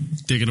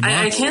 Dig in a box.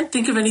 I can't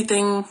think of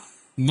anything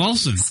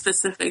Molson.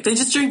 specific. They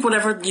just drink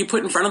whatever you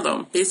put in front of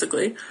them,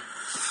 basically.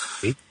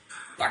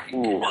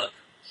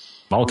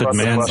 Malted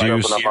man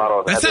juice.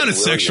 That sounded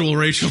sexual,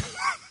 Rachel.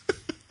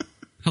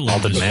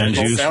 Malted man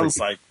juice.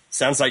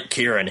 Sounds like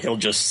Kieran. He'll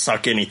just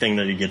suck anything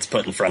that he gets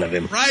put in front of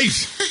him. Right.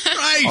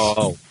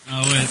 Oh,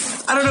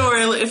 wait. I don't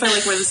know if I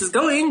like where this is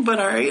going, but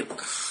all right.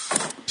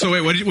 So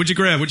wait, what'd you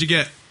grab? What'd you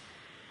get?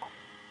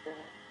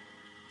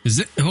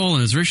 Hold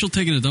on, is Rachel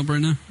taking a dump right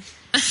now?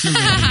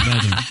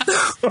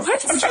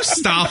 Would you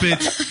stop it?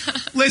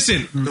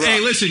 Listen,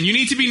 you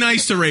need to be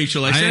nice to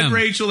Rachel. I said,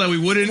 Rachel, that we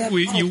wouldn't.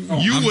 You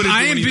wouldn't.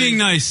 I am do being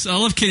nice. I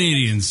love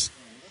Canadians.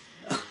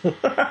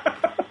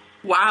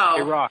 Wow.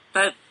 Hey, Rock.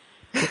 That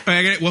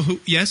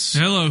yes.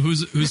 Hello,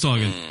 who's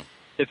talking?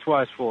 It's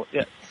Wisefool.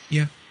 Yeah.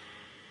 Yeah.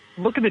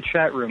 Look at the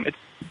chat room. It's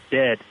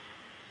dead.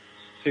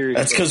 serious.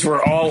 That's because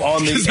we're all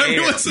on the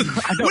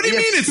air. What do you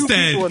mean it's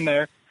dead? People in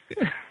there.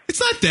 It's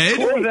not dead.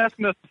 Cole was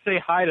asking us to say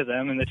hi to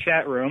them in the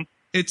chat room.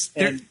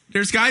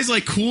 There's guys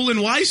like Cool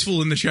and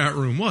Wiseful in the chat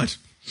room. What?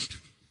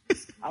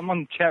 I'm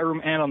on the chat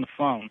room and on the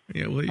phone.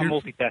 Yeah, well, I'm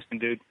multitasking,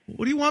 dude.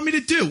 What do you want me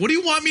to do? What do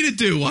you want me to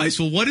do,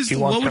 Wiseful? What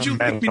would you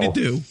like me to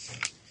do?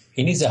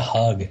 He needs a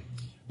hug.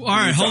 All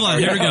right, hold on.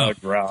 Here we go.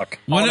 Rock.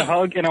 I want a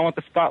hug, and I want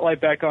the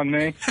spotlight back on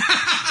me.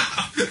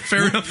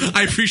 Fair enough.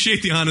 I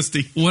appreciate the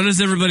honesty. What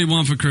does everybody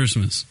want for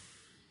Christmas?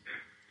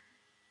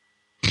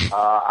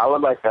 I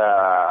would like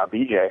a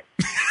BJ.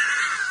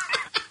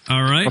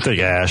 All right. I'll take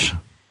Ash.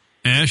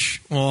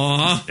 Ash?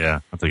 Aw.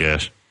 Yeah, I'll take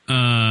Ash. All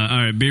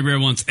right, Beer Bear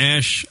wants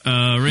Ash.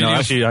 Radio. No,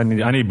 actually,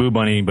 I need Boo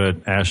Bunny,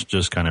 but Ash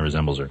just kind of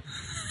resembles her.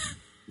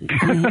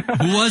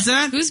 Who was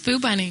that? Who's Boo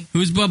Bunny?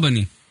 Who's Boo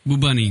Bunny? Boo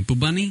Bunny. Boo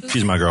Bunny?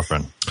 She's my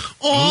girlfriend.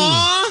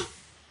 Aww.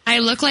 I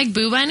look like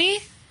Boo Bunny?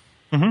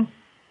 Mm-hmm.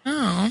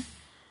 Oh.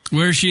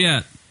 Where is she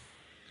at?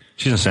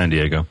 She's in San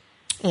Diego.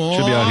 Aww.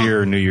 She'll be out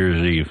here New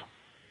Year's Eve.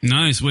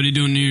 Nice. What are you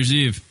doing New Year's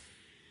Eve?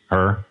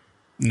 Her.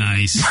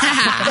 Nice. In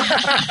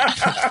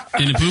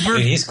a pooper?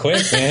 Dude, he's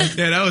quick, man.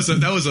 Yeah, that was a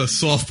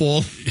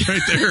softball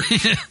right there.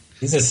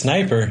 He's a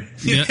sniper.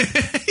 Yeah.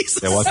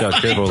 Yeah, watch out.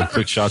 Careful.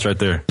 Quick shots right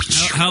there.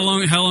 How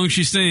long is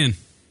she staying?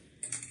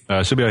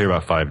 She'll be out here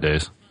about 5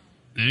 days.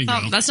 There you go.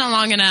 Oh, that's not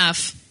long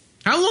enough.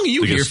 How long are you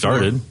To get here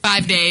started.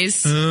 5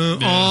 days.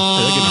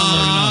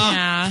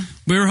 Yeah.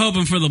 We were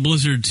hoping for the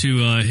blizzard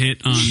to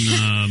hit on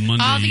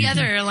Monday. All the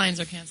other airlines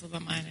are canceled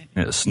but mine.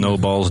 Yeah,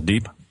 snowballs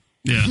deep.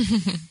 Yeah.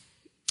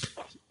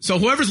 So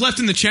whoever's left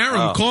in the chat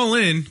room, call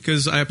in,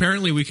 because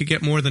apparently we could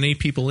get more than 8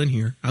 people in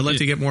here. I'd like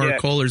to get more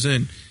callers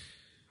in.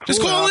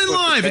 Just call in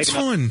live. It's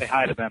fun. Say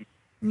hi to them.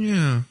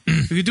 Yeah.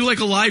 We could do like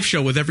a live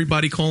show with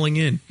everybody calling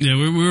in. Yeah,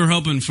 we were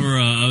hoping for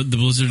the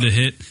blizzard to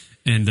hit,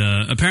 and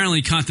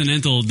apparently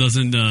Continental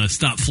doesn't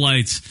stop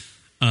flights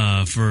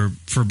for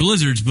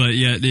blizzards, but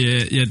yet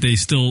they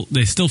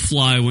still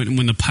fly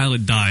when the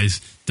pilot dies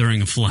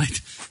during a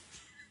flight.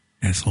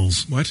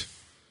 Assholes. What?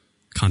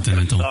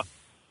 Continental.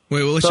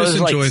 Wait, well, let's so just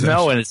it's enjoy like this.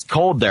 snow and it's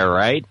cold there,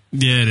 right?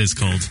 Yeah, it is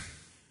cold.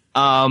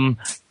 I'm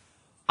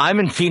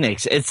in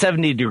Phoenix. It's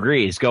 70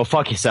 degrees. Go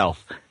fuck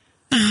yourself.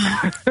 Hold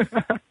on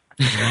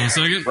a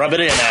second. Rub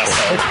it in,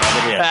 asshole.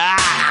 Rub it in.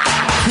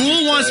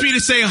 Cool wants me to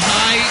say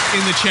hi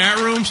in the chat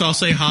room, so I'll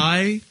say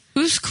hi.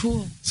 Who's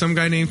Cool? Some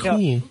guy named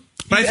Cool.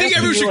 But I think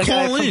everyone should I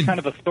have call some in. kind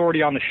of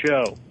authority on the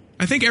show.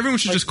 I think everyone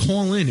should just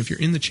call in if you're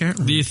in the chat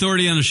room. The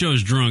authority on the show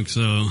is drunk,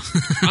 so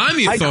I'm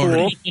the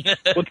authority. Hi,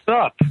 Cool. What's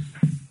up?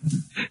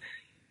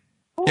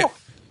 Yeah.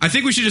 I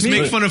think we should just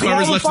make fun of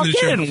whoever's left in the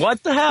chat room.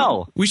 What the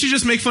hell? We should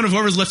just make fun of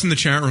whoever's left in the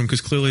chat room, because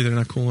clearly they're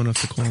not cool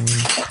enough to call in.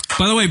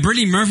 By the way,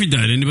 Brittany Murphy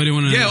died. Anybody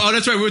want to? Yeah, oh,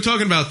 that's right. We were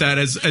talking about that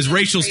as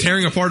Rachel's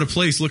tearing apart a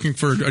place looking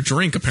for a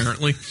drink,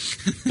 apparently.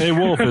 Hey,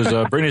 Wolf, is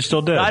Brittany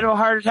still dead? Died of a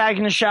heart attack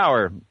in the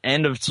shower.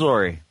 End of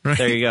story. Right.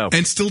 There you go.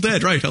 And still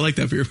dead, right. I like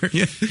that beer.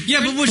 Yeah. Yeah,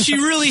 but was she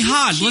really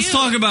hot? Let's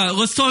talk about it.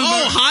 Let's talk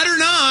about hot or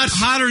not.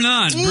 Hot or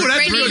not. Ooh,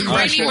 that's a good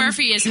question. Brittany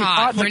Murphy is She's hot.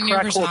 hot in a Brittany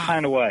crack Murphy's hole hot.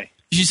 kind of way.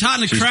 She's hot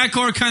in a crack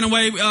whore kind of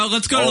way.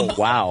 Let's go to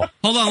the... Wow.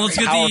 Hold on, let's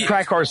get How the... a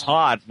crack horse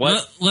hot?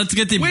 What? Let's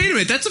get the... Wait a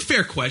minute, that's a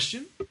fair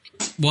question.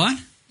 What?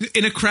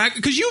 In a crack...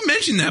 Because you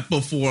mentioned that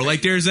before.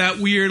 Like, there's that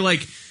weird,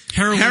 like,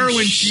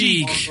 Heroin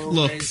chic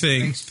look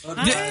thing.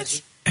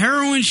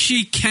 Heroin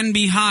chic can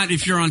be hot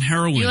if you're on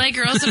heroin. You like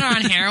girls that are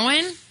on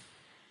heroin?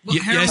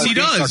 Yes, he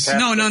does.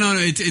 No.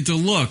 It's a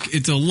look.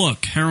 It's a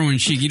look. Heroin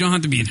chic. You don't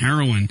have to be in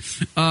heroin.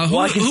 Well,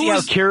 I can see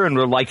how Kieran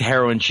would like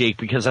heroin chic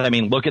because, I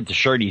mean, look at the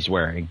shirt he's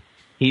wearing.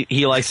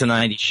 He likes the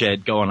 90s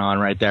shit going on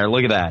right there.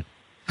 Look at that.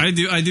 I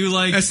do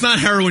like... That's not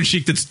heroin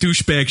chic, that's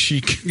douchebag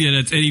chic. Yeah,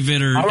 that's Eddie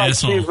Vedder I like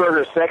asshole.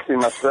 cheeseburger sexy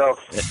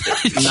myself.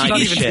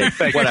 90s shit.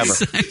 Whatever.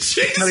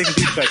 It's not even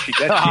douchebag chic.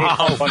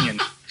 That's Jake Bunyan.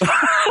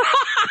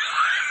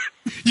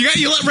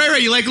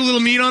 Right. You like a little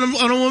meat on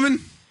a woman?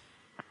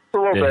 A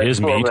little bit. His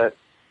a little meat. bit.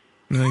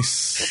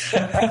 Nice.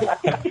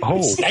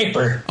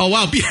 Sniper. Oh,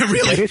 wow. Yeah,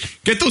 really?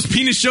 Get those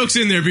penis jokes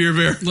in there, Beer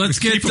Bear. Let's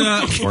get...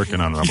 I'm working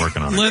on it.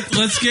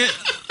 Let's get...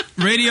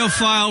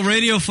 Radiophile.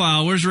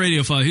 Where's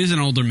Radiophile? He's an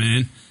older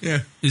man. Yeah.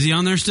 Is he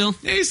on there still?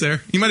 Yeah, he's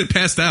there. He might have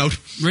passed out.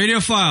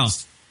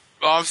 Radiophile.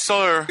 Oh, I'm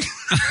still here.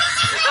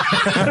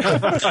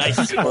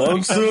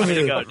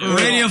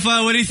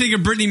 Radiophile, what do you think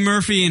of Brittany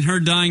Murphy and her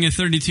dying at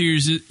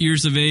 32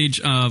 years of age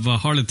of a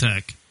heart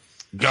attack?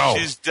 Go.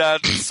 She's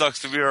dead. It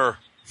sucks to be her.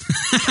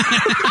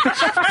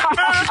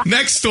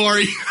 Next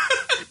story.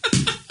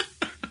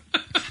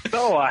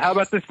 So, how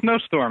about this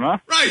snowstorm, huh?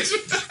 Right.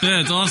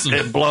 Yeah, it's awesome.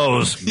 It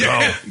blows.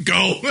 Yeah,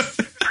 go.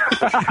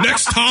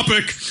 Next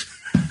topic.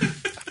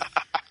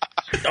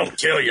 Don't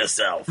kill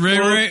yourself.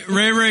 Ray,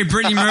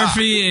 Brittany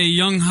Murphy, a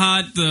young,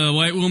 hot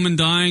white woman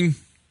dying.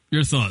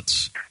 Your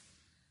thoughts?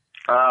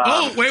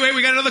 Wait,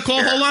 we got another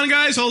call. Hold on,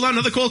 guys.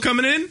 Another call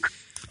coming in.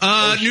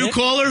 New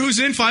caller who's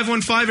in,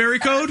 515 area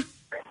code.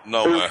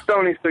 No way.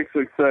 Stony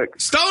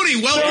 666.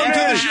 Stony, welcome to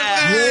the show.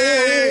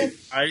 Hey.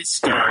 All right,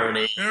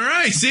 Stony. All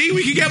right, see,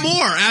 we can get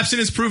more.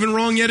 Abstinence proven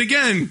wrong yet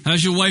again.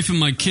 How's your wife and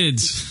my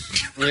kids?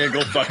 Yeah,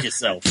 go fuck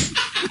yourself.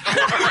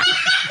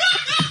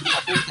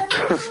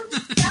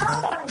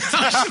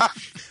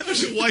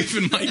 How's your wife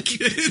and my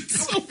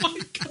kids? Oh my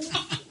god!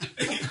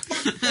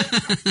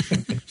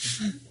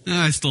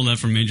 I stole that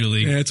from Major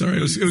League. Yeah, it's all right.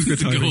 It was good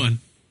timing. Go on.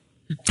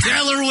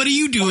 Taylor, what are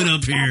you doing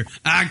up here?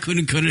 I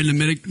couldn't cut it in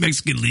the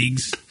Mexican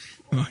leagues.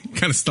 Oh, you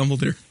kind of stumbled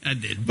there. I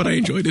did. But I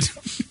enjoyed it.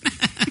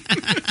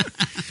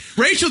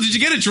 Rachel, did you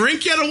get a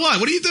drink yet or what?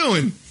 What are you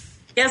doing?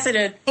 Yes, I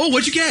did. Oh,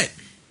 what'd you get?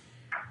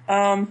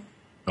 A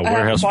I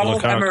have a bottle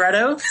of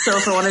amaretto, so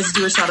if I wanted to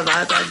do a shot of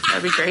that,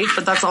 that'd be great,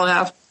 but that's all I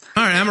have.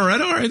 All right,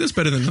 amaretto? All right, that's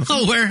better than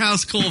nothing. A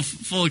warehouse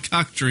full of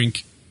cock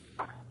drink.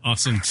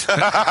 Awesome.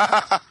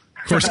 Of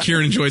course,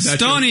 Kieran enjoyed that.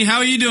 Stoney, how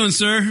are you doing,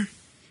 sir?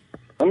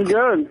 I'm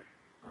good.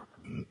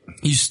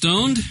 You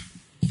stoned?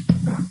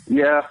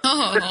 Yeah.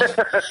 Oh.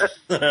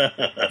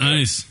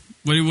 Nice.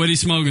 What are you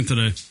smoking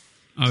today?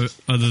 Other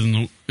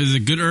than is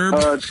it good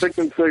herb?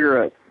 Chicken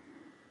cigarette.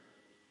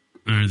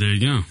 All right, there you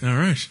go. All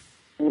right.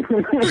 We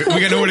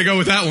got nowhere to go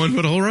with that one,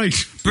 but all right.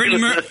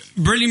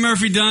 Brittany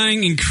Murphy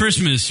dying in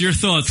Christmas. Your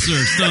thoughts, sir?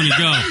 Stoney,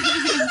 go.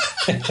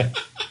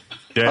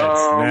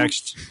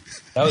 Next.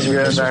 That was a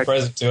Christmas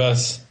present to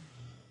us.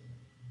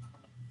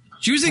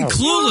 She was in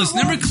Clueless.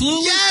 Remember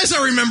Clueless? Yes,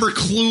 I remember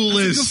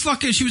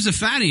Clueless. She was a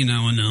fatty in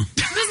that one, though.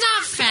 She was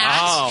not fat.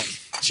 Oh.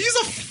 She's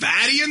a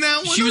fatty in that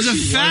one? She was a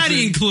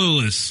fatty in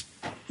Clueless.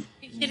 Are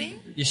you kidding?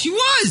 Yeah, she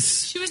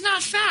was. She was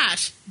not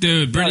fat.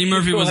 Dude, Brittany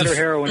Murphy was had her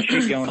heroin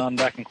chic going on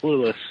back in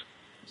Clueless.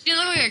 She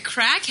didn't look like a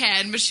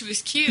crackhead, but she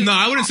was cute. No,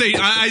 I wouldn't say.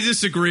 I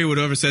disagree with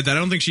whoever said that. I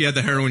don't think she had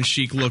the heroin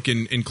chic look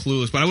in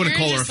Clueless, but I wouldn't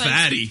call her a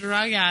fatty.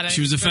 Drug addict.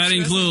 She was a fatty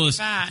in Clueless.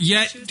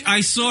 Yet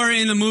I saw her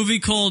in a movie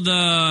called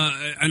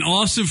an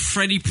awesome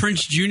Freddie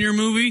Prinze Jr.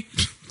 movie.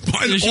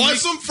 An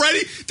awesome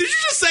Freddie? Did you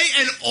just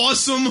say an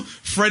awesome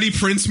Freddie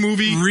Prinze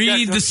movie?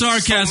 Read the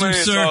sarcasm,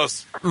 sir.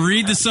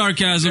 Read the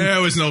sarcasm.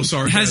 There was no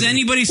sarcasm. Has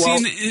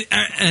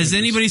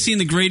anybody seen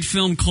the great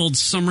film called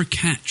Summer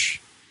Catch?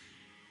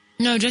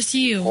 No, just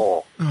you.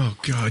 Oh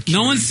God!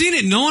 No one's seen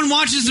it. No one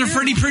watches their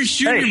Freddie Prinze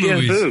Jr.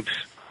 movies. Boobs.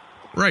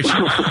 Right.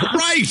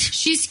 Right.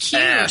 She's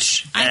cute.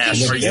 Ash,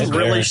 are you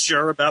really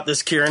sure about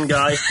this Kieran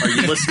guy? Are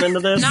you listening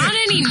to this? Not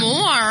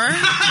anymore.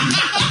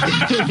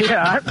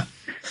 Yeah.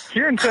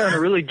 Kieran's having a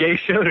really gay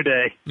show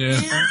today.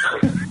 Yeah.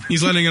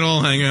 He's letting it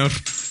all hang out.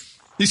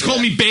 He's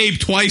called me babe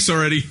twice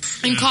already.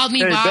 And called me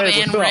Hey, Bob babe,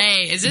 and what's up?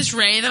 Ray. Is this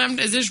Ray?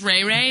 Is this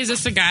Ray? Is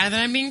this the guy that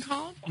I'm being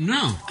called?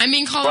 No. I'm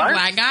being called a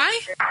black guy?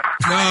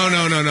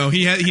 No.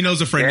 He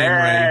knows a friend named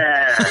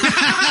Ray.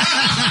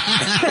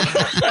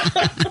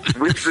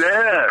 What's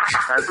up?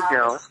 How's it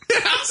going?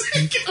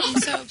 I'm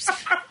so upset.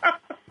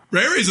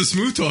 Ray Ray's a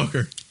smooth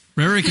talker.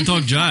 Ray Ray can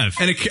talk jive.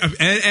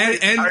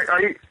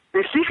 Are you,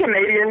 is she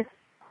Canadian?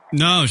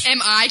 No. Am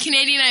I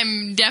Canadian?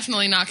 I'm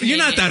definitely not Canadian.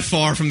 You're not that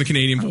far from the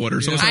Canadian border,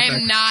 so it's not I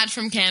that. am not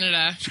from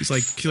Canada. She's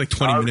like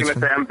 20 I was minutes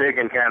going to from. say I'm big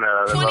in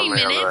Canada. 20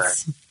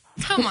 minutes?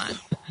 Come on.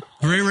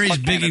 Ray Ray's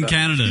big in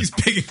Canada. He's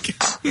big in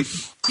Canada.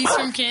 He's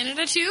from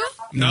Canada too?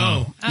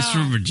 No. He's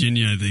from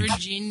Virginia, I think.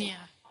 Virginia.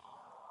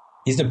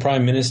 He's the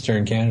prime minister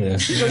in Canada.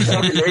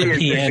 Some Canadians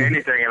say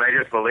anything and I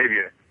just believe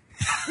you.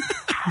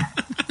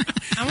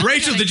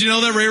 Rachel, did you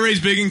know that Ray Ray's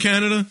big in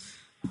Canada?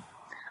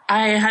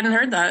 I hadn't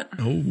heard that.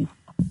 Oh.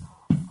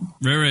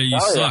 Ray Ray, you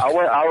Oh, yeah. suck.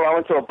 I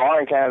went to a bar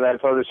in Canada and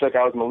told the chick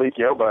I was Malik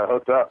Yoba. I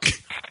hooked up.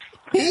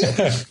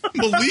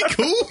 Malik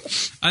who?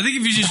 I think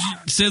if you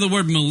just say the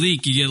word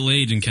Malik, you get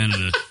laid in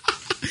Canada.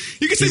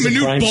 You can say He's a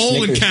Manute prime Bowl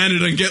in Snickers.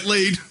 Canada and get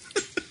laid.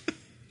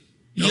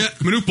 Yeah,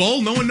 Manute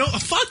Bowl? No one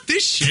knows. Fuck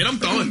this shit. I'm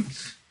done.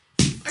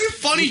 I have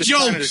funny Just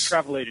signed at a jokes.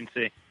 travel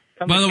agency.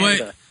 Come By to the way,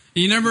 Canada.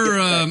 you never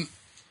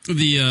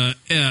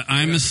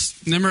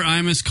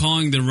Imus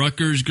calling the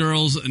Rutgers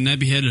girls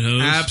neck-beheaded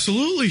hoes?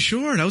 Absolutely,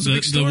 sure. That was a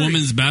big the story.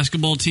 women's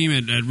basketball team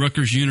at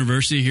Rutgers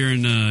University here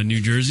in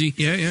New Jersey.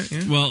 Yeah.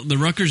 Well, the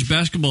Rutgers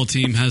basketball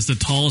team has the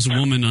tallest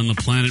woman on the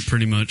planet,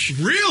 pretty much.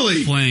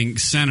 Really? Playing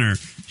center.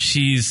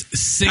 She's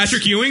 6.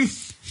 Patrick Ewing?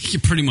 Yeah,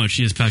 pretty much,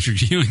 she is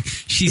Patrick Ewing.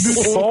 She's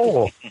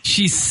 6'11".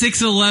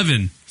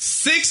 6'11"?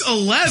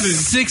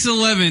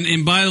 6'11",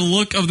 and by the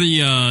look of the...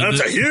 That's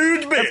a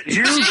huge bit.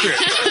 Huge bit.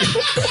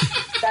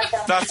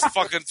 That's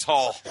fucking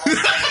tall.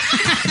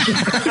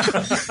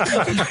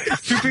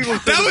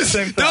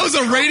 That was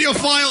a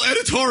radiophile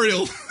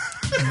editorial.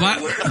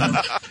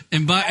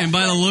 And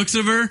by the looks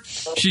of her,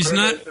 she's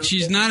not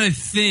a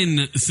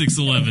thin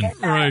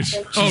 6'11". Right.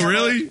 Oh,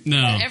 really?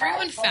 No.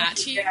 Everyone fat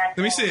here?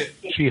 Let me see it.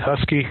 She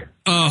husky.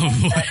 Oh,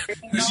 boy.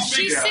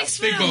 She's 6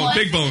 Big bone,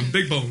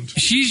 big bone.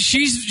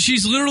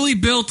 She's literally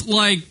built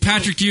like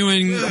Patrick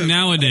Ewing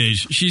nowadays.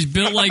 She's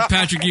built like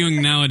Patrick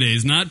Ewing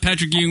nowadays, not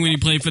Patrick Ewing when he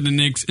played for the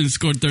Knicks and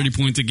scored 30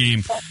 points a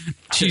game.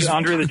 She's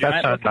Andre the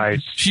That's Giant. not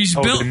nice. She's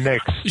oh, built- the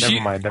Knicks. she-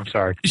 Never mind. I'm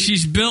sorry.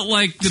 She's built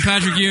like the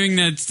Patrick Ewing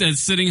that's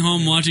sitting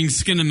home watching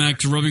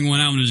Skinamax, rubbing one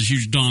out with his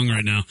huge dong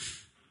right now.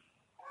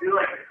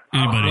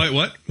 Anybody? Wait,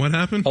 what? What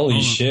happened?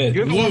 Holy shit.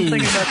 You're the one thing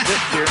about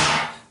this here.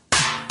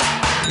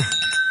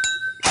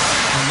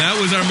 And that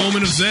was our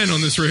moment of zen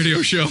on this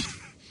radio show.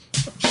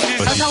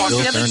 That's how the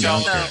other chick,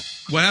 though.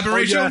 What happened, Oh,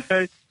 Rachel?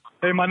 yeah.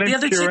 Hey, my The name's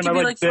other chick Kieran. could I be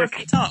like like 4 dick.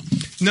 feet tall.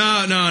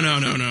 No.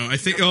 I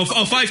think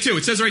 5'2".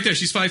 It says right there.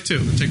 She's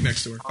 5'2". Tick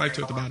next to her.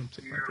 5'2" at the bottom.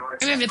 I'm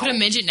gonna have to put a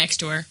midget next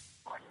to her.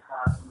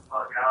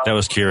 That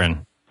was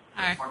Kieran.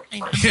 All right.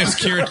 Yes,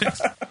 Kieran.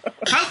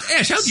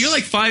 You're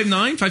like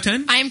 5'9",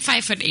 5'10"? I'm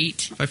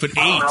 5'8".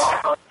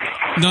 5'8".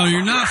 No,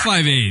 you're not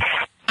 5'8".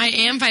 I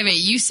am 5'8".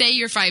 You say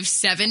you're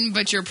 5'7",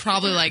 but you're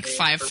probably like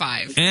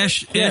 5'5".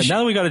 Ash. Now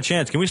that we got a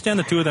chance, can we stand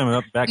the two of them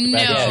up back to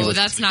back? No,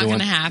 that's not going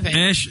to happen.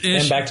 Ash.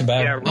 And back to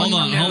back. Hold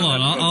on.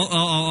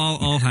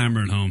 I'll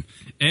hammer it home.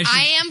 Ash,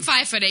 I am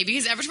 5'8"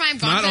 because every time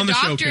I've gone to the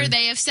doctor,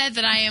 they have said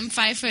that I am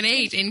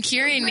 5'8", and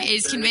Kieran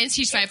is convinced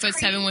she's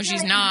 5'7" when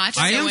she's not.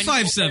 I am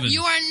 5'7".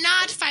 You are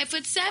not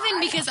 5'7"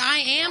 because I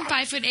am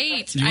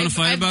 5'8". You want to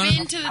fight about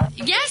it?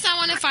 Yes, I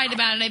want to fight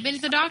about it. I've been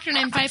to the doctor and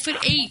I'm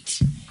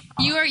 5'8".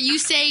 You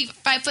say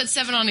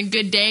 5'7" on a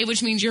good day,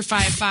 which means you're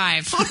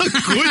 5'5". On a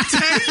good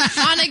day?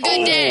 On a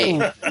good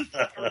day.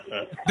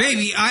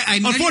 Baby, I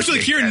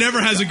unfortunately, Kieran never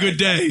has a good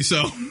day,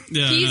 so.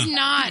 Yeah, He's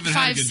not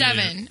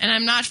 5'7", and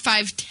I'm not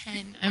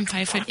 5'10". I'm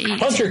 5'8".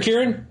 Punch her,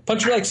 Kieran.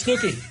 Punch her like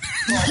Snooki.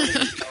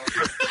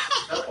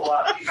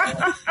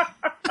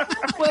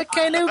 What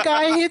kind of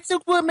guy hits a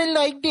woman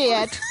like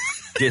that?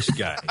 This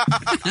guy.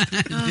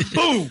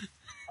 Boom.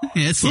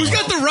 Yeah, Who's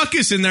got the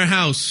ruckus in their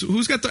house?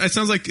 Who's got the? It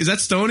sounds like, is that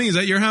Stoney? Is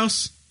that your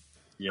house?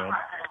 Yeah.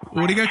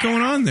 What do you got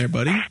going on there,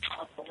 buddy?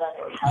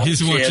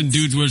 He's watching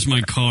Dudes Where's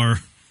My Car.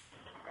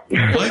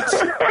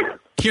 What?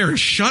 Kieran,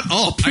 shut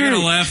up. I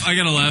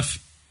gotta laugh.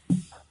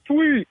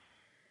 Sweet.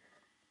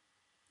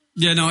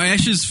 Yeah, no,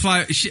 Ash is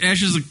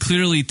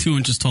clearly 2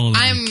 inches taller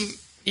than me.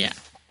 Yeah.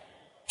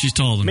 She's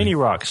taller than Mini me.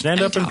 Rock,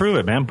 stand up and prove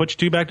it, man. Put your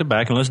two back to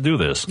back and let's do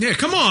this. Yeah,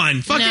 come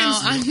on. Fucking.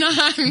 No, I'm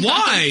not.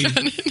 Why?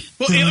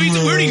 Well, we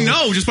already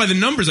know just by the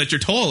numbers that you're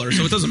taller,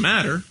 so it doesn't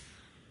matter.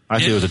 I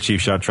see it was a cheap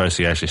shot. Try to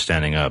see Ashley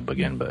standing up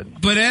again,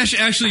 but Ash,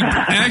 here's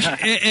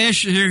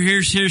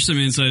some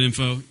inside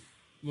info.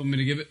 Want me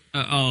to give it?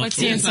 What's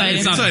the inside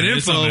info? Inside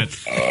info.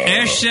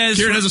 Ash says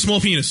Kieran has a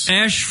small penis.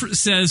 Ash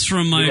says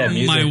from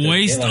my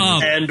waist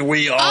up, and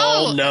we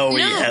all know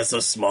he has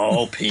a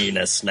small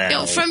penis now.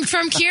 No,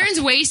 from Kieran's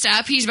waist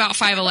up, he's about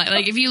 5'11".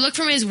 Like if you look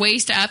from his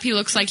waist up, he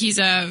looks like he's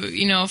a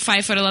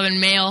 5'11"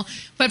 male.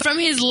 But from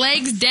his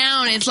legs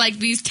down, it's like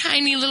these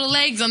tiny little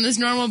legs on this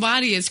normal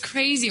body. It's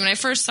crazy. When I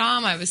first saw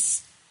him, I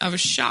was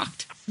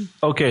shocked.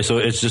 okay, so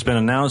it's just been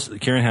announced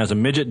that Kieran has a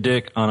midget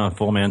dick on a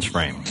full man's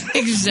frame.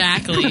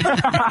 Exactly.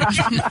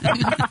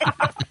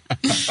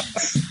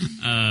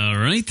 All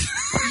right.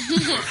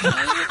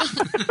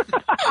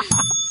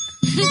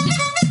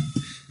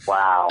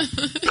 Wow.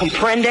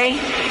 Comprende,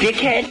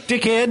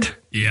 dickhead?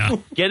 Yeah.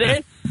 Get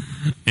it?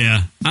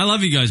 Yeah. I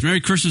love you guys.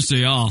 Merry Christmas to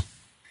y'all.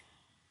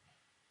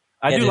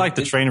 I do like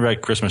the train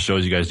wreck Christmas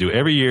shows you guys do.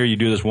 Every year you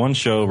do this one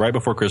show right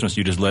before Christmas.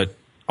 You just let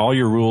all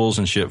your rules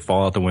and shit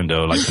fall out the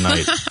window. Like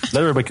tonight,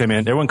 let everybody come in.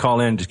 Everyone call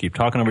in. Just keep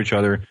talking over each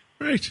other.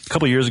 Right. A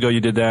couple years ago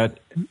you did that.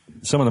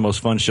 Some of the most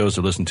fun shows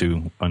to listen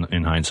to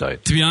in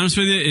hindsight. To be honest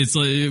with you, it's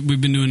like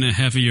we've been doing a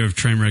half a year of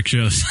train wreck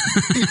shows.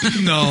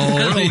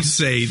 No, don't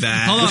say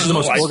that. Hold on. This is the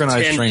most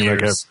organized train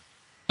wreck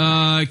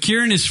ever.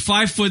 Kieran is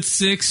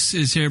 5'6".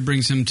 His hair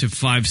brings him to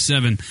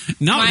 5'7".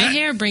 No, my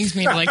hair brings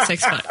me to like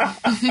 6 foot.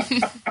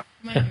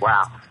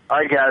 Wow. All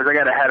right, guys, I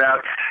got to head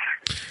out.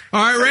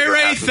 All right,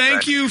 Ray,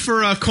 thank you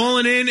for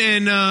calling in,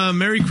 and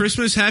Merry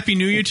Christmas, Happy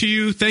New Year to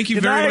you. Thank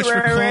you very much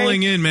for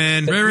calling in,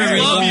 man. Ray,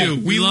 we love you.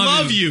 We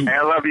love you.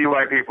 I love you,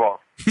 white people.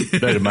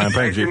 Later, man.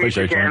 Thank you. Nice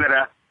to meet you,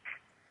 Canada.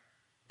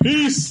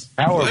 Peace.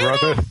 Our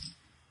brother.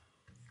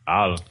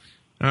 All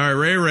right,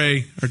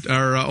 Ray,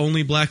 our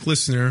only black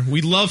listener.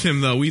 We love him,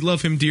 though. We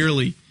love him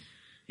dearly.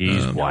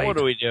 He's white. What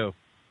do we do?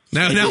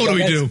 Now what do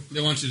we do?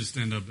 They want you to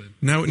stand up, babe.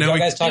 Now you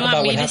guys talk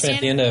about what happened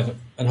at the end of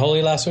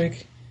Unholy last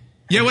week?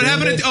 Yeah, what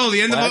happened at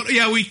the end of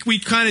we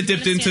kind of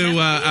dipped into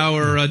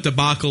our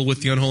debacle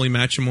with the Unholy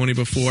Matrimony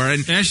before,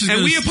 and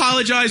we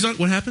apologize on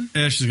what happened.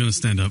 Ash is going to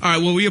stand up. All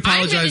right, well, we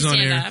apologize on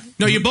air. Up.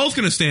 No, you're both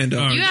going to stand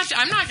up. You have to.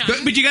 I'm not going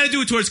to. But you got to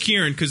do it towards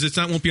Kieran because it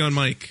won't be on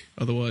mic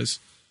otherwise.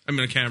 I'm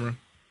in a camera.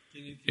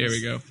 Here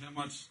we go. How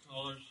much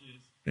taller she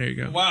is? There you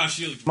go. Wow,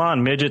 she looks. Come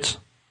on, midgets.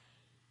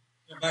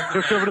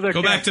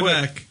 Go back to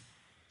back.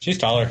 She's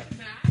taller.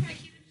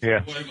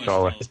 Yeah, she's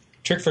taller.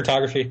 Trick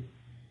photography.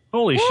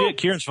 Holy shit,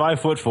 Kieran's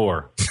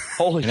 5'4".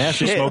 Holy and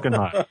Ashley's shit. smoking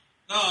hot.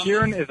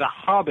 Kieran is a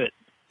hobbit.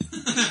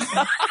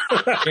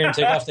 Kieran,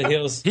 take off the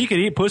heels. He could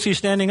eat pussy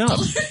standing up.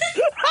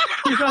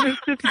 He's on his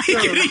tippy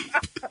toes.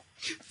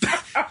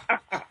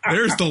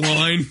 There's the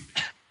line.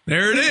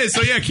 There it is.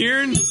 So yeah,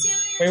 Kieran.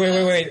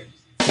 Wait.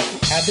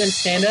 Have them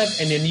stand up,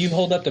 and then you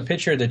hold up the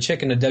picture of the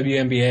chick in the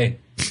WNBA.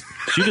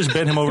 She just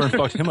bent him over and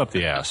fucked him up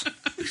the ass. Are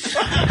you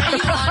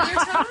on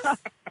your toes?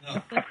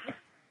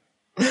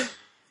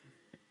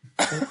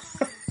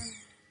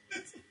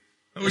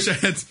 I wish I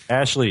had.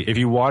 Ashley, if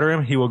you water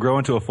him, he will grow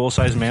into a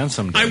full-size man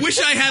someday. I wish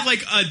I had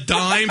like a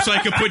dime so I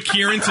could put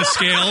Kieran to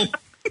scale.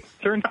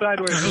 Turn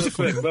sideways real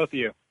quick, both of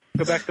you.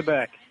 Go back to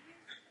back.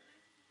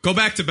 Go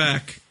back to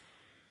back.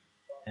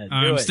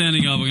 I'm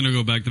standing up. I'm going to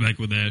go back to back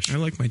with Ash. I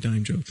like my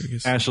dime joke. I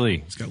guess.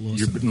 Ashley, It's got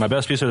lost. my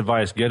best piece of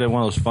advice: get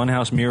one of those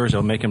funhouse mirrors.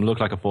 It'll make him look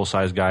like a full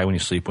size guy when you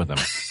sleep with him.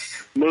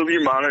 Move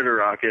your monitor,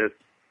 Rocket.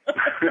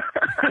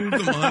 Move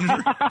the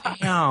monitor.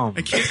 Damn.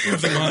 I can't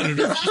move the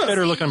monitor. He's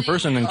better looking in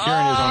person than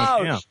Kieran is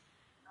on the cam.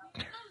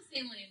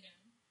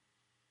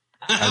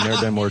 I've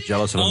never been more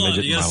jealous of a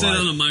midget You in got to my sit life.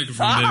 on the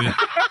microphone, baby.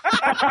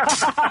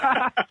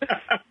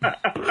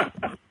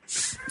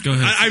 Go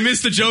ahead. I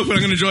missed the joke, but I'm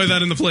going to enjoy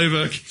that in the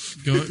playback.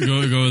 Go with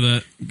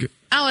that.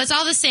 Oh, it's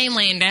all the same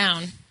laying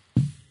down.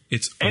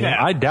 It's.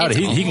 I doubt it.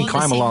 He can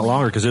climb a lot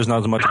longer because there's not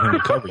as much of him to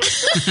cover you.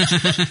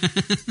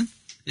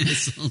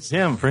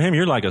 For him,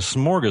 you're like a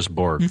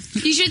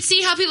smorgasbord. You should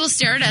see how people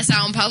stare at us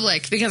out in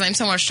public because I'm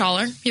so much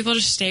taller. People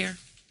just stare.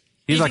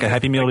 He's like a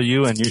Happy Meal to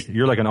you, and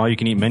you're like an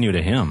all-you-can-eat menu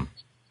to him.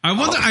 I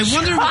wonder.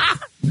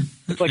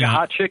 It's like a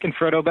hot chick and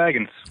Frodo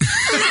Baggins.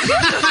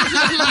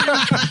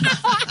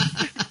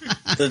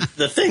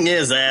 The thing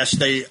is, Ash,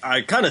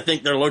 I kind of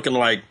think they're looking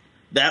like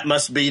that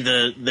must be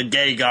the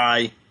gay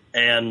guy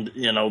and,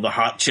 the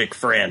hot chick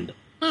friend.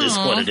 Is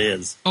what it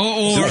is.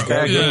 I'm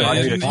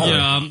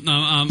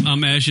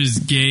Ash's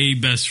gay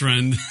best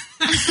friend.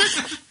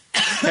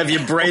 Have you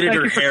braided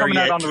her hair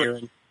yet,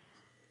 Kieran?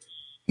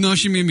 No,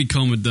 she made me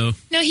comb it, though.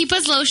 No, he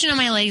puts lotion on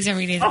my legs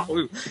every day.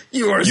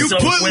 You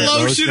put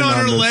lotion on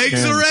her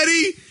legs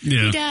already?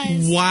 Yeah. He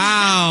does.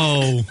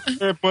 Wow.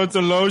 It puts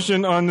a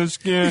lotion on the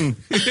skin.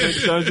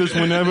 It does this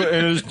whenever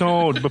it is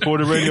told before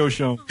the radio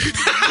show.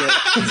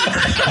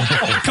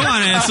 Come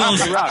on,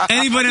 assholes!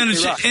 Anybody on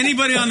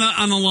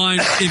the line?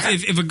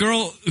 If a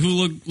girl who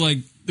looked like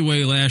the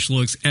way Ash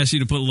looks asked you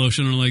to put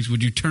lotion on her legs,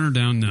 would you turn her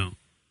down? No.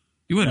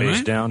 You wouldn't, Face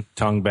right? down,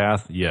 tongue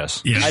bath,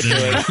 yes. Yeah, I'd do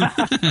it.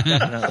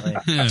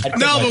 Definitely.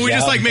 No, but we're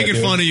just like making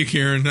fun of you,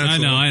 Kieran. That's I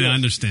know. all. I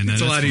understand that.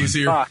 It's a lot That's fine.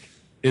 easier. Fuck.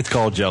 It's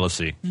called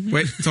jealousy.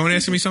 Wait, someone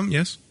asking me something?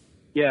 Yes?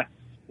 Yeah.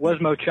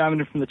 Wesmo chiming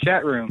in from the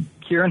chat room.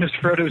 Kieran is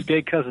Frodo's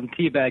gay cousin,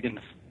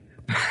 T-Baggins.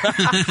 Get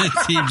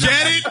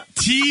it?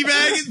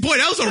 Teabag? Boy,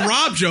 that was a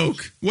Rob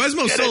joke.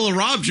 Wesmo's still a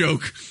Rob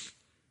joke.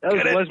 That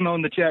was Wesmo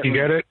in the chat room.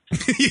 You get it?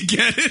 You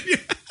get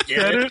it?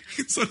 Get it?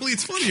 Suddenly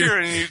it's funnier.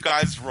 Kieran, you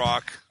guys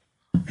rock.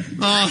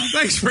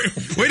 Thanks for...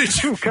 Wait,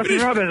 Cousin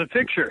Rob has a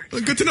picture.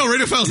 Good to know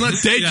Radiophile's not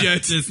dead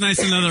yet. It's nice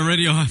to know that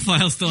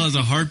Radiophile still has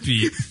a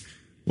heartbeat.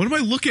 What am I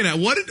looking at?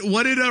 What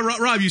did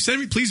Rob, you sent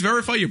me? Please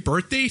verify your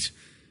birth date?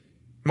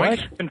 What?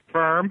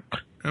 Confirm.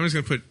 I'm just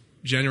going to put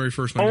January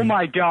 1st. Oh,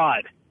 my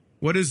God.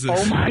 What is this?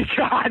 Oh, my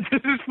God.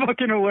 This is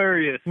fucking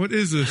hilarious. What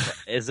is this?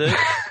 Is it?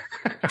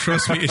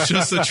 Trust me, it's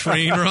just a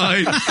train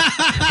ride.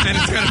 And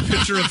it's got a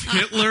picture of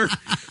Hitler.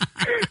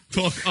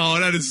 Oh,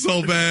 that is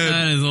so bad.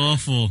 That is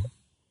awful.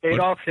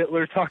 Adolf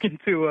Hitler talking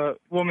to a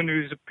woman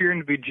who's appearing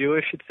to be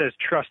Jewish. It says,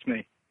 "Trust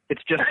me,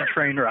 it's just a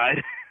train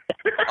ride."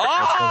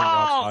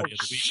 Oh,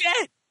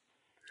 shit.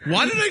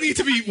 Why did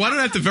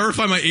I have to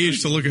verify my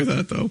age to look at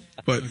that, though?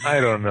 But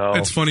I don't know.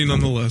 It's funny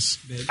nonetheless.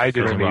 I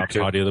didn't need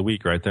to. Audio of the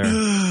week right there.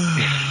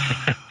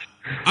 I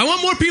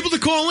want more people to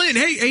call in.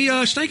 Hey,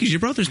 Snikeys, your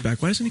brother's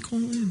back. Why doesn't he call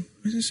in?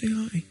 Why doesn't he say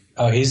hi?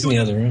 Oh, he's in the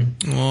other room.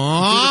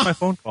 Aww. My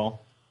phone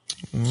call.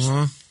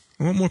 Aww.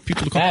 I want more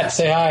people to call. Matt,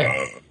 say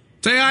hi.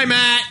 Say hi,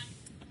 Matt.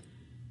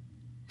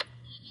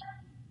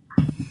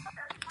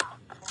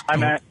 Hi,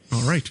 Matt.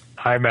 All right.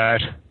 Hi,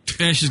 Matt.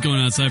 Ash is going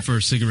outside for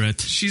a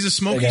cigarette. She's a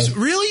smoker.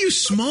 Really? You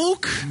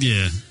smoke?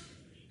 Yeah.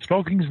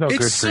 Smoking's no good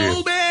for It's so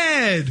you.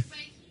 bad.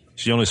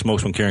 She only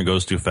smokes when Karen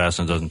goes too fast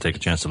and doesn't take a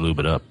chance to lube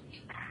it up.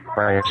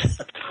 Right.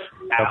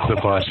 That's the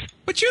bus.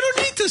 But you don't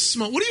need to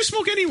smoke. What do you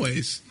smoke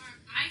anyways?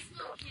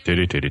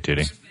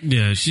 Titty.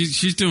 Yeah,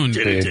 she's doing.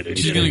 Titty.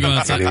 She's gonna go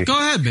outside. Go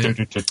ahead, babe.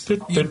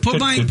 You put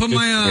my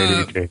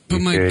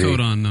coat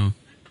on though.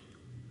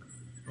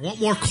 I want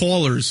more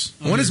callers.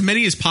 I want as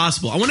many as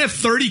possible. I want to have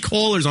 30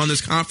 callers on this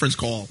conference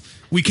call.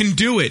 We can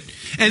do it.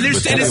 And it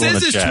says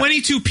there's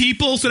 22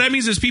 people, so that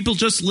means there's people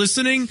just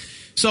listening.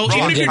 So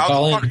even if you're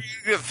How the fuck do you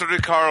get 30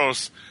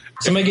 cars?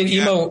 Somebody get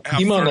emo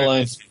on the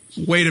line.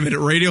 Wait a minute,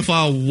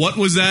 Radiophile, what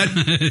was that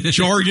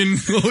jargon?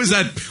 What was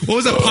that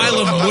pile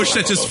of mush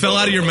that just fell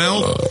out of your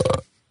mouth?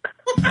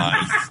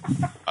 Nice.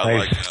 I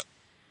like that.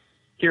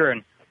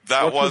 Kieran,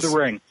 That what's with the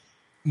ring?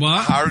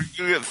 What? How are you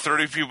going to get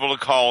 30 people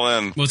to call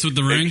in? What's with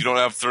the if ring? you don't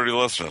have 30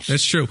 listeners?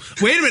 That's true.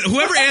 Wait a minute.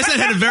 Whoever asked that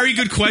had a very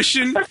good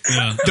question.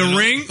 Yeah. The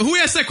ring? Who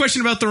asked that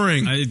question about the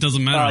ring? It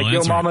doesn't matter. I'll Yo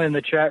answer. Mama in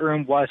the chat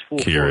room, wise fool.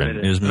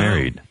 Kieran is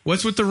married.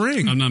 What's with the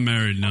ring? I'm not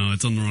married. No,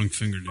 it's on the wrong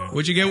finger, dude.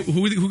 What'd you get?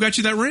 Who got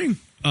you that ring?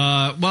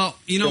 Well,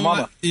 you know Yo what?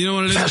 Mama. You know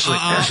what it is.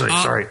 Ashley,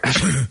 sorry.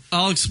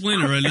 I'll explain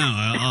it right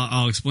now.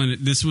 I'll explain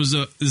it. This was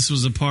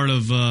a part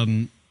of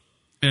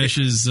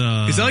Ash's. Is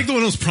that like the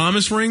one of those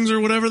promise rings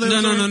or whatever? No.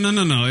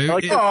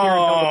 Like Kieran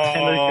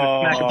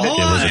Hold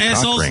on,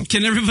 assholes!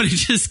 Can everybody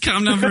just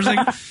calm down for a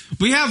second?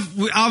 We have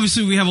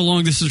a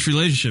long distance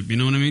relationship. You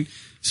know what I mean?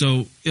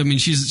 So I mean,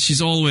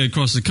 she's all the way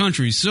across the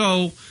country.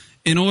 So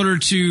in order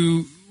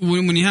to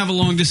when you have a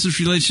long distance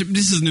relationship,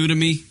 this is new to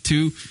me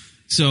too.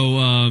 So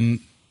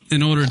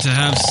in order to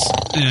have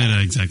Yeah,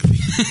 no, exactly.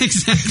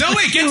 Exactly. No,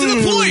 wait, get to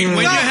the point.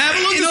 When you have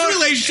a long-distance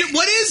relationship,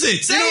 what is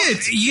it? Say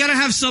it. You got to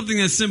have something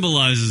that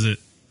symbolizes it.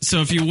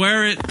 So if you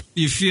wear it,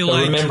 you feel The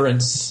like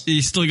remembrance.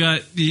 you still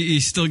got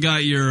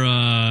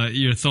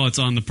your thoughts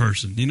on the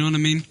person. You know what I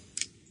mean?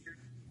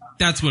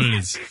 That's what it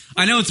is.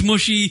 I know it's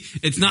mushy.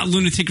 It's not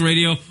lunatic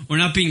radio. We're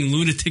not being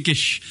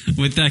lunaticish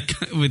with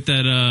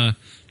that.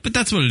 But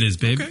that's what it is,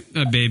 babe.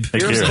 Babe.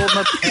 You're holding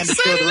up the hand to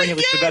show the ring in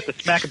which you got to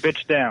smack a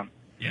bitch down.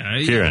 Yeah,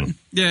 Kieran.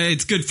 Yeah,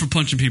 it's good for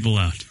punching people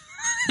out.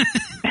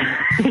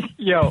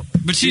 Yo,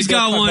 but she's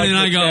got one and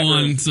I got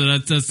one, so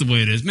that's the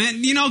way it is,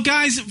 man. You know,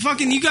 guys,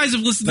 you guys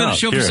have listened to the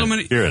show Kieran, for so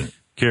many.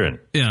 Kieran.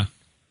 Yeah,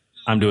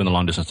 I'm doing the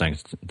long distance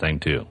thing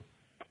too.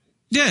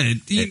 Yeah,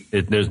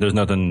 there's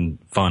nothing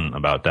fun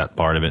about that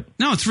part of it.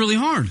 No, it's really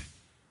hard.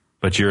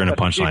 But you're in a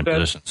punchline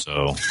position,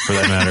 so for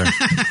that matter.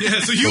 Yeah,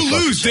 so you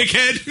lose,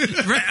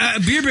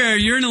 dickhead. Beer Bear,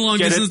 you're in a long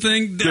distance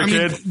thing. I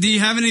mean, do you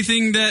have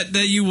anything that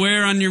you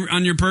wear on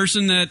your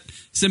person that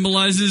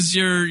symbolizes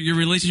your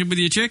relationship with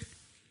your chick?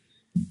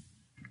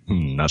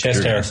 Not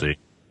Chest that you're hair.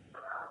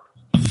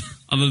 gonna see.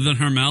 Other than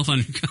her mouth on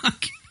your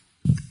cock.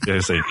 Yeah,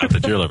 say not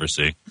that you'll ever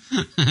see.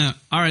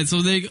 All right,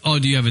 so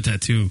do you have a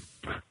tattoo?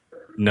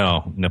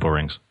 No, nipple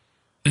rings.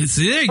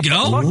 See, there you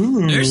go.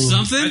 There's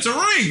something. It's a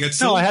ring.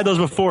 No, I had those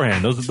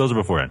beforehand. Those are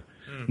beforehand.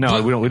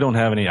 No, we don't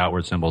have any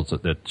outward symbols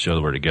that show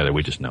that we're together.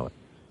 We just know it.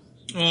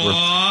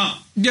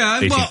 Yeah,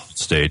 18th well,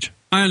 stage.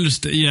 I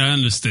understand. Yeah, I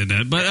understood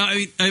that, but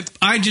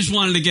I just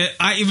wanted to get.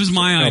 It was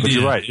my idea. But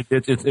you're right.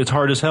 It's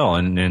hard as hell,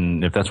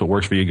 and if that's what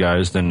works for you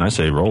guys, then I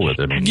say roll with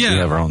it. I mean, we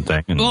have our own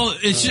thing. And Well,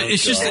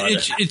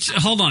 it's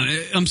hold on.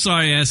 I'm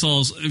sorry,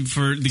 assholes,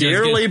 for the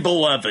Dearly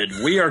beloved,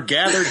 we are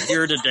gathered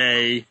here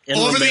today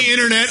over the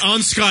internet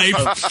on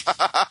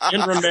Skype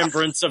in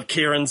remembrance of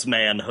Kieran's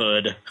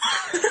manhood.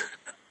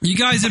 You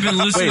guys have been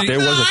listening. Wait, there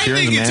was a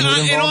Kieran the Manhood in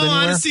involved all anywhere?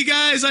 honesty,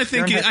 guys, I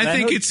think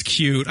it's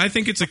cute. I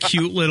think it's a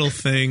cute little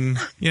thing.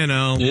 You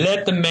know,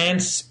 let the man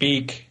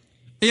speak.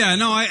 Yeah,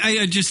 no,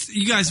 I just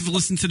you guys have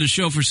listened to the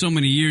show for so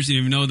many years. You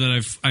even know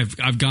that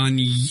I've gone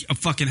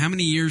fucking how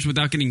many years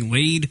without getting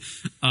laid?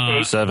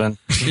 7.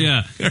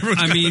 Yeah,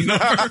 I mean,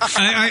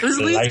 It was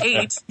at least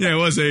 8. Yeah, it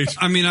was 8.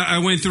 I mean, I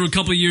went through a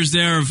couple of years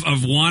there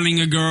of wanting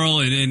a girl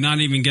and not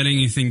even getting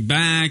anything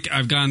back.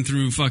 I've gone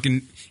through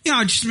fucking. You know,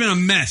 I've just been a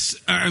mess.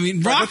 I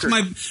mean, Rock's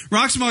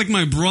like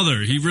my brother.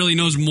 He really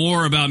knows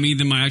more about me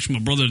than my actual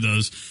brother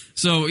does.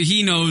 So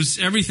he knows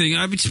everything.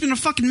 I've just been a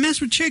fucking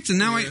mess with chicks, and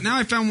now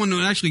I found one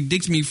that actually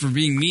digs me for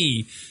being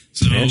me.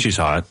 So And she's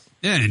hot.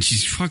 yeah, and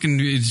she's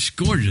it's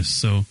gorgeous.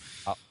 So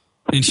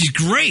and she's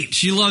great.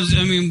 She loves.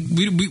 I mean,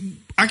 we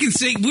I can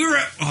say we were.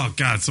 Oh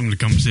God, some of the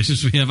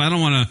conversations we have. I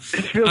don't want to.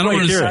 It feels I don't like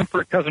want a to.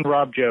 Sanford Cousin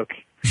Rob joke.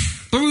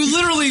 But we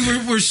literally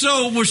we're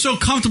so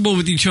comfortable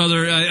with each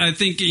other. I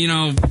think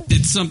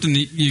it's something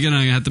that you're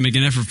gonna have to make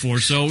an effort for.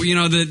 So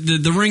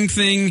the ring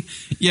thing,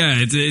 yeah,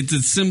 it's a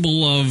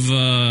symbol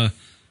of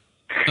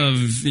I'm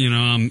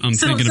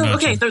thinking about.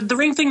 Okay, you. the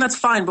ring thing, that's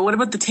fine, but what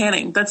about the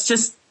tanning? That's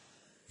just.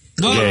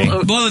 Well,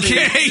 the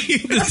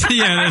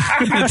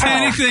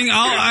tanning thing,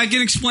 I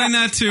can explain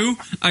that too.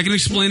 I can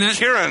explain that.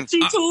 Kieran, She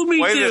told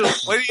me way to.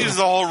 to use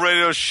the whole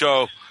radio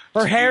show.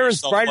 Her hair is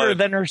yourself brighter like-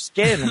 than her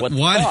skin. What the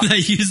Why fuck? did I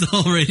use the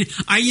whole radio?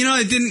 I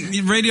didn't.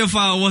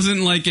 Radiophile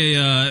wasn't like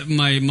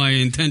my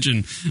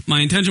intention. My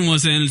intention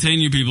was to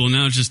entertain you people.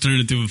 Now it's just turned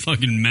into a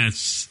fucking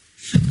mess.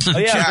 Oh,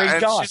 yeah, great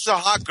and job. she's a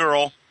hot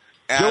girl.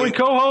 And Joey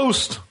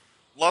co-host.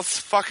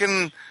 let's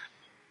turn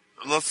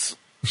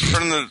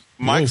the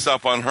mics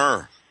up on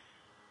her.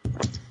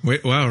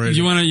 Wait, wow, Reggie.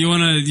 You wanna?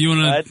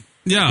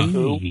 Yeah.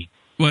 Who?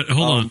 What?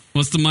 Hold on.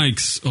 What's the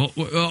mics?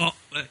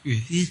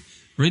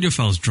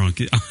 Radiophile's drunk.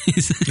 So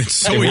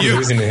Hey, are we're you.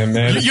 losing to him,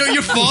 man.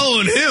 You're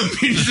following him.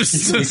 You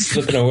just He's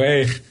slipping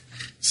away.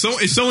 so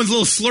if someone's a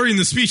little slurry in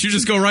the speech, you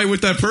just go right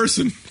with that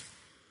person.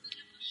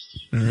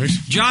 All right,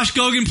 Josh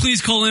Gogan,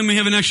 please call in. We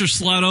have an extra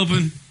slot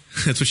open.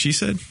 that's what she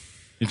said.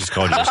 You just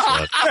called you a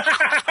slut.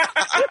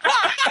 I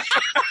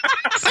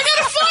got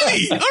it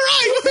funny. All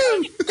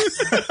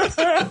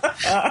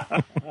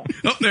right.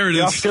 Oh, there it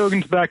Josh is.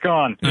 Hogan's back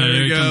on. There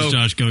you here comes go.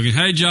 Josh Gogan.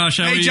 Hey, Josh.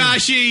 How are Hey, you?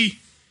 Joshy.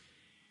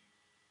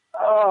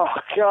 Oh,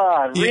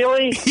 God,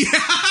 really?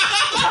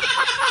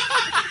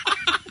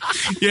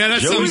 Yeah,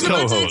 that's Joey's Who's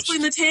about to co-host.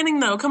 explain the tanning,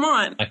 though? Come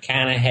on. A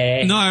can of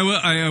hay. No,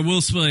 I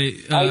will say.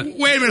 Wait a minute,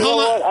 You know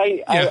hold on.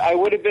 what? I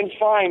would have been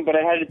fine, but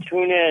I had to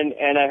tune in,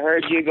 and I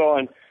heard you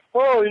going,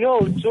 "Oh,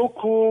 it's so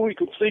cool. We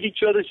complete each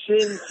other's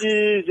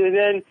sentences," and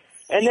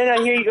then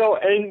I hear you go,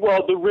 "And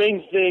well, the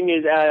ring thing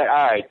is all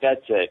right.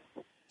 That's it."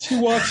 She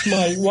walks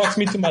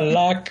me to my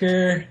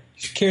locker.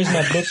 She carries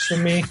my books for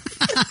me.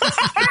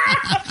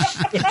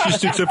 She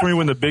sticks up for me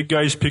when the big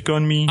guys pick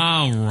on me.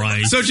 All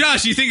right. So,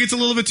 Josh, you think it's a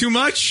little bit too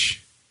much?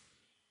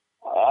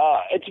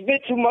 It's a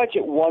bit too much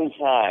at one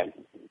time.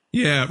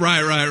 Yeah,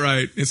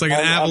 right. It's like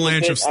an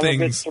avalanche of I'm a bit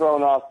stings.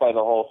 thrown off by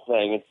the whole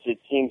thing. It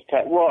seems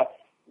well.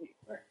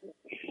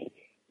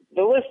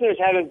 The listeners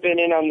haven't been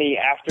in on the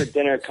after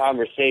dinner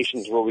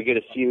conversations where we get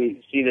to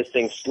see this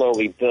thing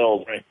slowly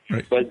build.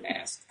 Right. But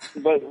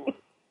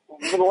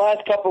for the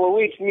last couple of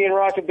weeks, me and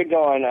Rock have been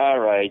going, all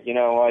right, you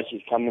know what,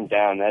 she's coming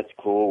down, that's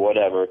cool,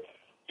 whatever.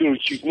 Dude,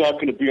 she's not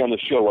going to be on the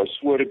show, I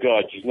swear to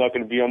God, she's not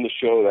going to be on the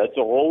show, that's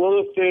a whole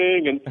other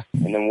thing, and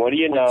then what do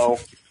you know?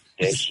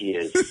 There she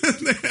is.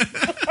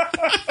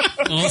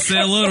 Oh, say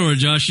hello to her,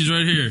 Josh, she's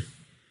right here.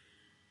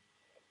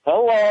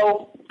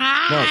 Hello.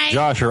 No,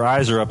 Josh, her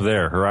eyes are up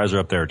there. Her eyes are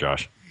up there,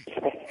 Josh.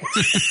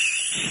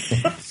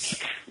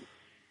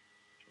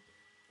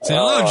 Say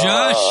hello,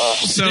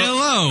 Josh. Say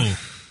hello,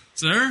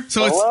 sir.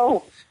 So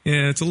hello.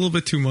 It's a little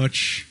bit too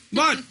much.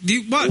 What?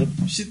 They're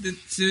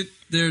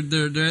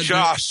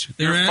Josh,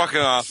 you're fucking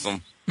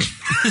awesome.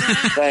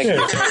 Thank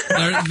you.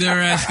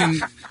 They're asking.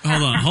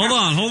 Hold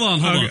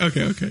on.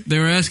 Okay. They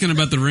were asking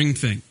about the ring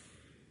thing.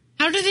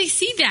 How do they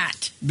see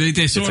that? They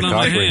saw it on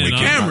my head. The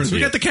cameras. We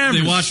got the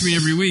cameras. They watch me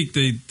every week.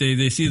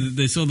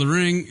 They saw the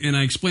ring, and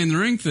I explained the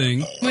ring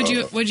thing. Would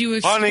you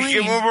explain? Honey,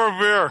 give him a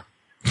beer.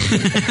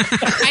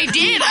 I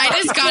did. I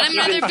just got him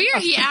another beer.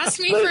 He asked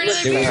me for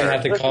another Dude, we're beer. gonna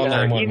have to call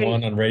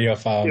 911 on Radio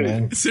File,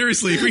 man.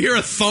 Seriously, if we hear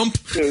a thump,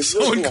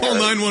 someone call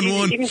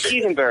 911. Even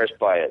she's embarrassed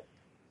by it.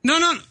 No.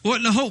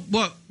 What? No.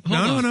 What?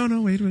 Hold on.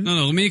 No. Wait a minute.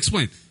 No. Let me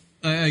explain.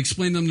 I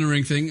explained them the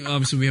ring thing.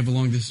 Obviously, we have a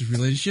long distance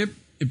relationship.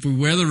 If we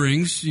wear the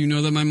rings, you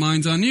know that my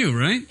mind's on you,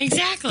 right?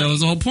 Exactly. That was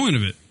the whole point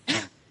of it.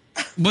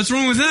 What's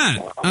wrong with that?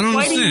 I don't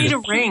Why understand. do you need a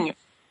ring?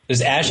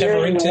 Does Ash have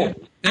a ring too?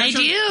 I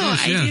do. Yes,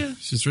 I do.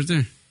 She's right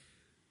there.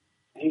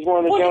 He's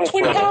one of the Jonas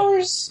Twin Brothers.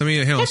 Towers. Let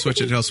me. I'll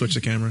switch it. I'll switch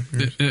the camera.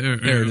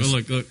 There it is.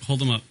 Look, hold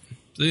them up.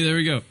 See, there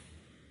we go.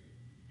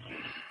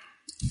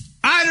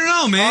 I don't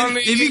know, man.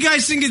 If you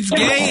guys think it's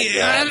gay,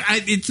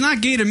 it's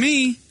not gay to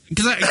me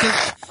because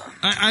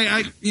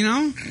I, you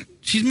know,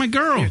 she's my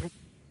girl.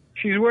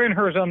 She's wearing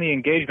hers on the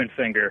engagement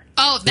finger.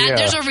 Oh,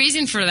 there's a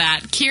reason for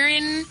that.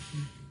 Kieran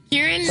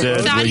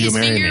thought his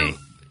finger.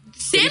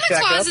 Santa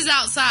Claus is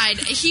outside.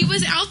 He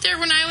was out there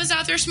when I was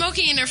out there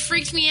smoking, and it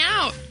freaked me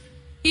out.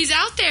 He's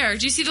out there.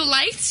 Do you see the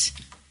lights?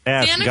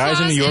 Yes, Santa guys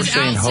Claus in New York is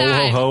saying ho,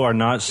 outside. ho, ho are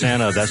not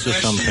Santa. That's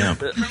just some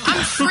pimp. I'm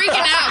freaking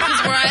out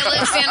because where I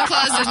live, Santa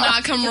Claus does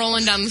not come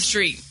rolling down the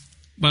street.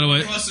 By the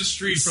way, across the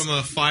street from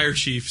a fire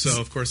chief, so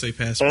of course they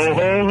pass.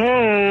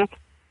 The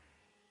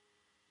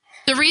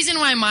reason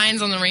why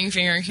mine's on the ring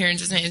finger and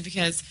Kieran's isn't is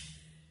because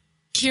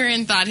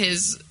Kieran thought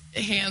his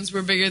hands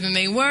were bigger than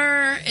they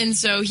were, and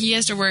so he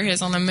has to wear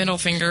his on the middle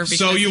finger. Because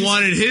So you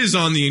wanted his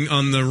on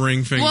the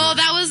ring finger? Well,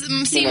 that was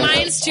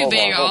mine's too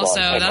big. hold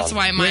on. That's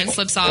why mine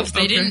slips off.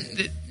 They Okay.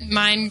 didn't.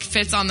 Mine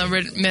fits on the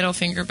middle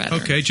finger better.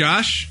 Okay,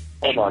 Josh.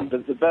 Hold on. The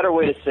better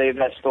way to save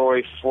that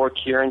story for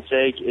Kieran's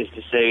sake is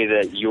to say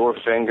that your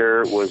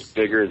finger was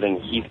bigger than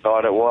he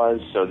thought it was,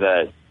 so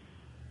that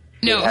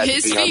No, it had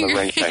his to be on the finger.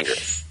 ring finger.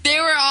 They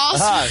were all.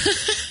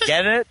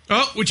 Get it?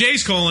 Oh, well,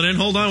 Jay's calling in.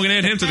 Hold on, we're gonna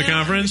add him to the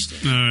conference.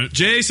 all right.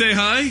 Jay, say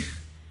hi.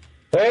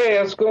 Hey,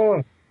 how's it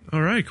going?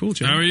 All right, cool,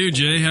 Jay. How are you,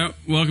 Jay?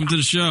 Welcome to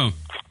the show.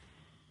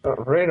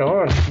 Right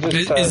on.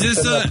 Just, Is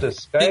this setting up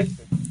this Skype.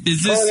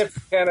 Is Calling this it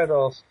from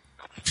Canada.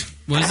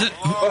 what is it?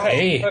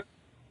 Hey,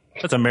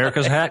 That's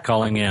America's Hat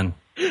calling in.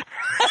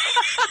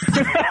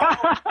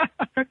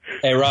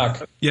 hey,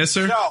 Rock. Yes,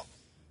 sir.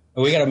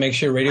 We got to make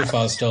sure Radio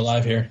File is still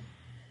alive here.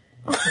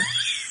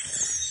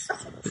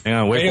 Hang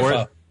on, wait Radio for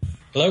File.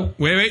 Hello.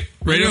 Wait.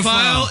 Radio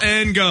file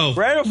and go.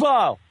 Radio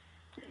file.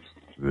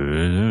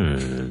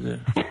 it.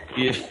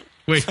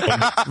 Wait,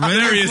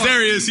 there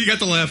he is. He got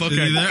the laugh. Okay. Is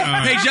he there? All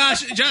right. Hey,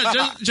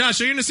 Josh,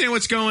 so you understand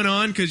what's going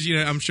on? Because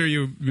I'm sure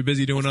you're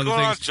busy doing other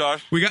going things. on,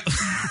 Josh? We got.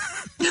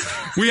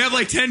 We have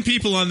like 10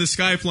 people on the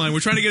Skype line.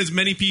 We're trying to get as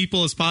many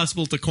people as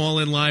possible to call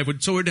in live.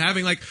 So we're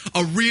having like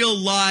a real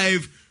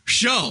live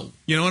show.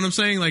 You know what I'm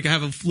saying? Like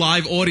have a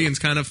live audience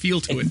kind of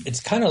feel to it. It's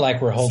kind of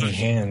like we're holding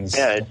hands.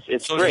 Yeah,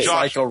 it's So great.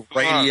 Like Josh, a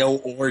radio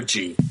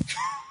orgy.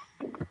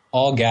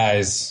 All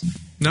guys.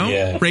 No,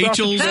 Yeah.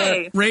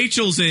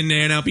 Rachel's in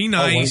there now. Be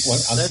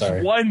nice. I'm That's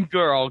sorry. one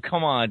girl.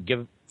 Come on,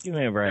 give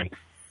me a break.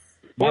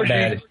 My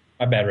bad.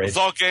 My bad, Ray. It's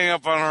all gang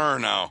up on her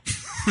now.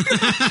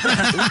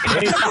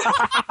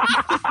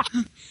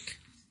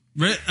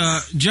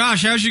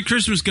 Josh, how's your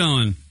Christmas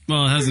going?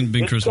 Well, it hasn't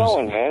been It's Christmas.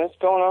 going, man. It's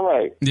going all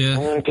right. Yeah.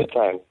 I'm having a good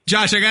time.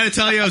 Josh, I got to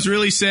tell you, I was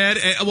really sad.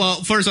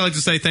 Well, first I'd like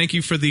to say thank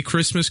you for the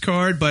Christmas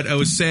card, but I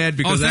was sad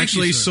because I thank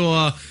actually you, sir.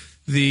 saw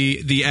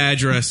the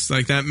address.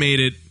 Like that made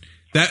it.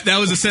 That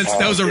was a sense.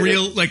 That was a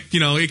real, like,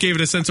 it gave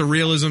it a sense of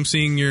realism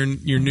seeing your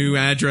new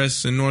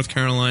address in North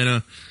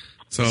Carolina.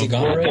 So Is he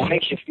gone If already? it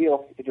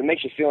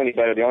makes you feel any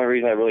better, the only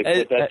reason I really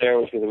put that there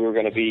was because we were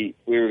going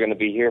to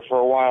be here for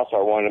a while, so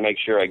I wanted to make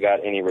sure I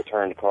got any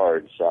returned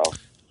cards. So.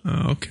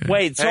 Oh, okay.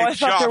 Wait, so Hey, I thought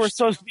there Josh, were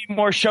supposed to be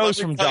more shows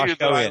Let me from tell Josh you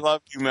that I Hogan.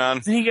 love you, man.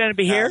 Isn't he going to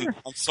be here?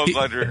 I'm so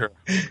glad you're here.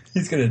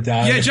 He's gonna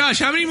die. Yeah, Josh,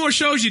 how many more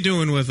shows you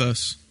doing with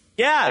us?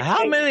 Yeah,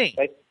 how many?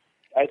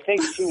 I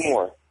think 2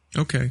 more.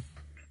 Okay.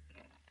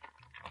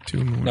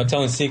 2 more. No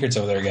telling secrets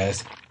over there,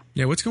 guys.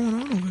 Yeah, what's going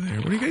on over there?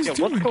 What are you guys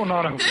doing? What's going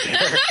on over there?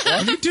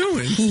 What are you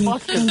doing?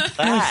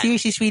 No,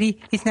 seriously,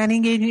 sweetie. It's not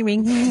engagement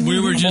ring.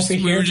 We were just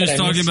here, but I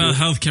talking miss about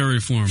you. healthcare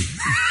reform.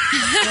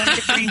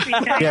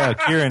 Yeah,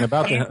 Kieran,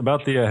 about the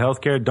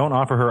healthcare, don't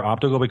offer her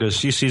optical because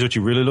she sees what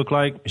you really look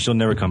like. She'll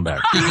never come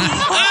back.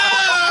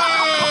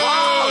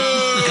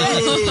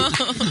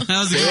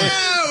 How's it going?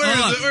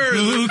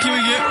 Who can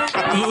we get?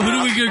 Who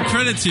do we give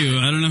credit to?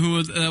 I don't know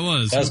who that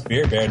was. That's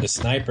Beer Bear, the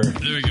sniper.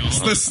 There we go. It's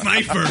the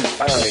sniper.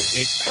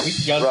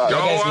 Y'all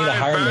guys need to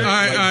hire me. All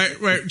right.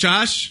 Wait,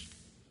 Josh?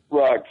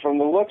 Rock, from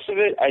the looks of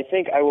it, I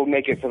think I will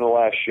make it for the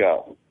last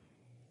show.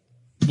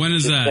 When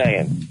is that?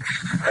 Saying.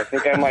 I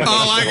think I might. Oh,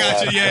 I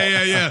got you.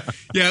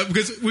 Yeah.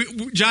 Because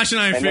Josh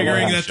and I are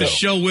figuring that the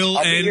show will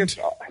end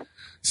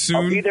soon.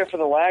 I'll be there for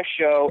the last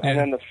show and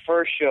then the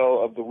first show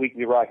of the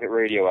weekly Rocket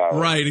Radio Hour.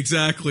 Right,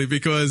 exactly.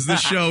 Because this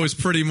show is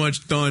pretty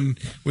much done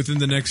within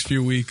the next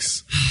few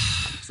weeks.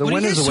 So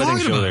when is the wedding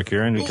show there,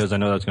 Kieran? Because I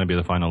know that's going to be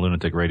the final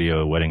Lunatic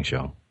Radio wedding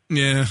show.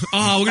 Yeah.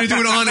 Oh, we're gonna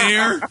do it on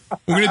air.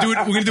 We're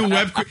gonna do a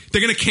web.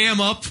 They're gonna cam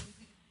up.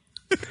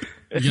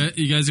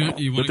 You guys,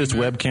 with this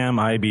webcam,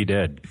 I be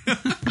dead.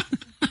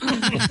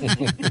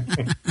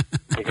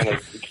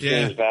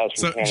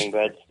 So,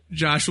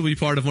 Josh will be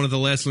part of one of the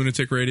last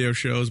Lunatic Radio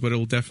shows, but it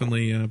will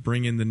definitely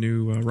bring in the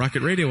new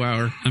Rocket Radio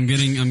Hour. I'm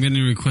getting a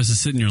request to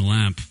sit in your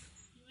lap.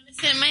 You want to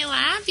sit in my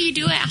lap? You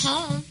do at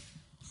home.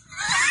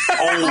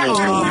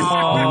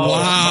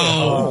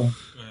 Wow.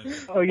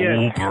 Oh, yeah.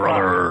 Oh,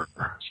 brother.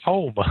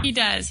 Home. He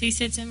does. He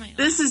sits in my lap.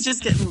 This is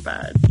just getting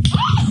bad.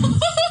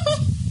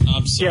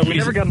 I'm sorry. Yeah, we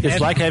never got an It's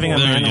like having a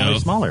man only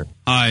smaller.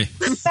 I'm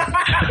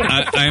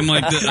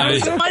like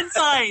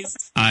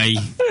One-sized.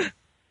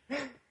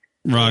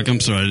 Rock, I'm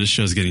sorry. This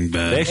show's getting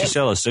bad. They actually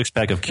sell a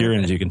 6-pack of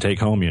Kierans you can take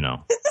home, you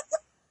know.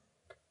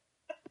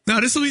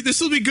 No, this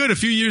will be good. A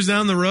few years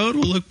down the road,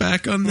 we'll look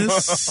back on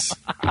this.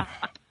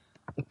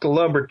 The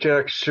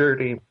lumberjack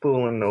shirt ain't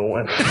fooling no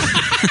one.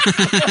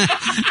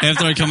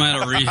 After I come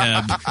out of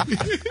rehab.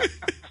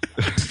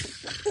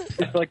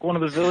 It's like one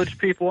of the village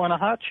people on a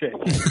hot chick.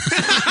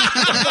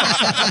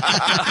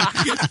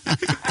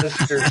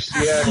 Mr.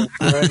 Seattle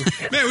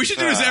friend. Man, we should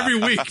do this every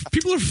week.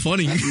 People are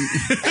funny.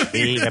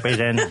 We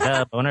represent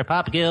the Boner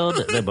Pop Guild.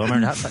 The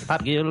Boner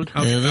Pop Guild.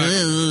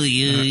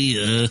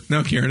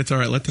 No, Kieran, it's all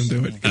right. Let them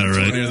do it. All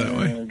right. That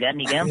way. Got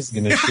any gum?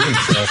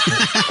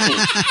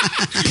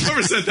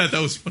 Whoever said that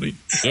was funny.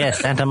 Yeah,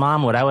 Santa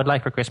Mom, what I would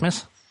like for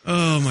Christmas.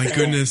 Oh my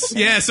goodness.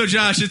 Yeah, so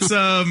Josh, it's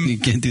you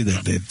can't do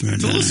that, babe.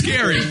 It's a little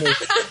scary.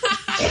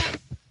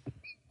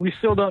 We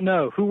still don't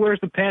know who wears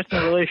the pants in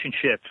a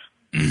relationship.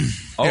 You,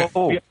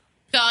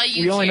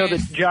 we only know that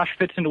Josh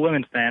fits into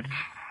women's pants.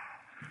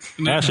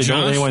 Actually,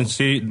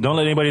 don't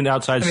let anybody on the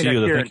outside see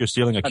you that think you're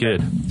stealing a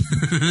kid.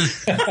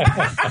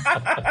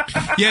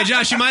 Yeah,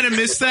 Josh, you might have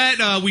missed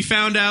that. We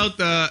found out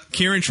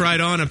Kieran tried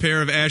on a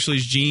pair of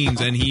Ashley's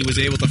jeans and he was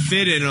able to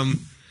fit in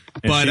them.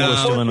 And but she was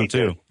stealing them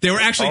too. They were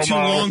actually too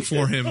long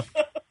for him.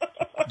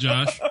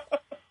 Josh?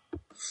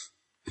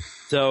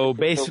 So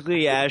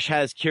basically, Ash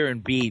has Kieran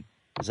beat.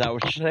 Is that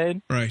what you're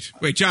saying? Right.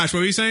 Wait, Josh,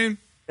 what were you saying?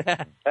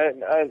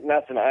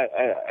 Nothing.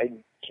 I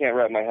can't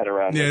wrap my head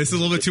around. Yeah, it's a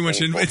little bit too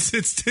much.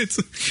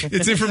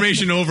 It's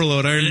information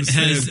overload. I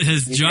understand.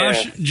 Has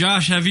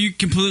Josh, have you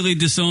completely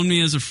disowned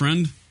me as a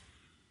friend?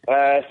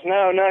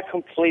 No, not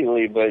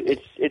completely, but this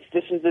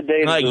is the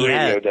day that the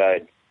radio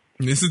died.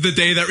 This is the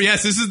day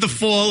this is the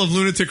fall of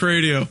Lunatic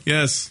Radio.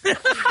 Yes.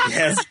 He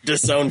hasn't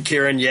disowned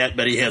Kieran yet,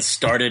 but he has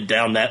started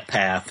down that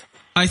path.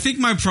 I think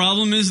my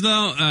problem is,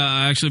 though,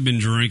 I actually been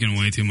drinking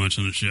way too much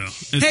on the show.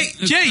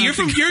 Jay, you're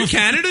in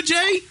Canada,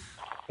 Jay?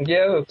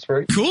 Yeah, that's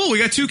right. Cool. We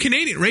got 2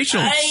 Canadian.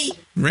 Rachel,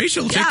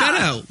 check that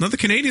out. Another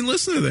Canadian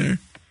listener there.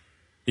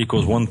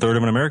 Equals 1/3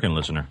 of an American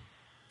listener.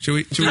 Should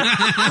we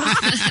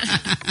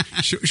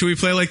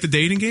play like the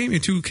dating game?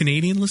 2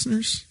 Canadian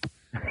listeners?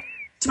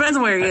 Depends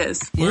on where he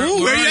is. Where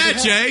you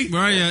at, Jay?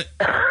 Where are you at?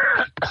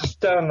 Just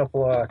down the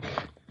block.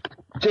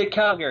 Jay,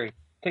 Calgary.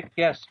 Take a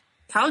guess.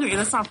 Calgary,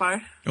 that's not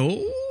far.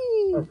 Oh.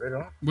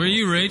 Where are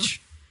you, Rach?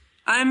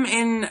 I'm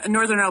in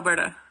northern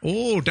Alberta.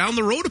 Oh, down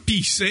the road a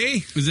piece, eh?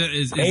 Is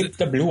it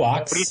the Blue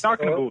Ox? What are you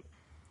talking about?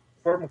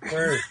 Fort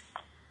McMurray.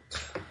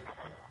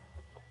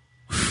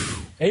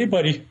 Hey,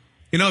 buddy.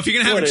 You know, if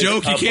you're gonna have a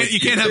joke, you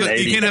can't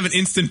have an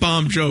instant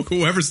bomb joke.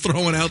 Whoever's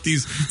throwing out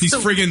these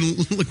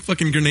friggin'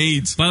 fucking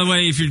grenades. By the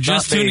way, if you're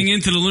just tuning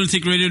into the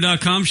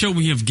lunaticradio.com show,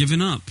 we have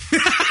given up.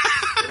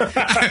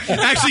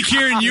 Actually,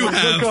 Kieran, you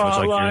have.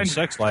 Much like your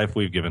sex life,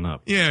 we've given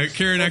up. Yeah,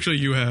 Kieran, actually,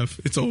 you have.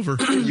 It's over.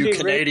 You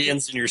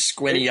Canadians and your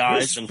squinty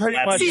eyes and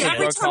flat. See,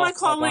 every time I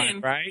call in,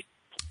 right?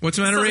 What's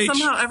the matter, Rach?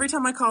 Somehow, every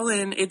time I call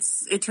in, it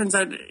turns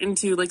out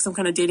into like some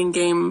kind of dating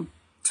game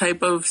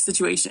type of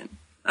situation.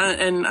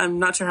 And I'm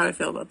not sure how I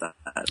feel about that.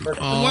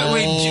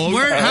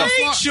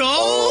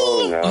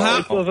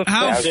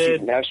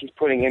 Now she's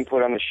putting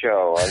input on the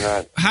show. I'm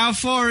not. How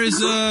far is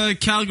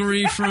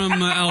Calgary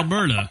from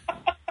Alberta?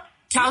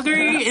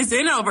 Calgary is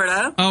in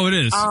Alberta. Oh, it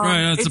is.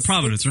 Right, it's a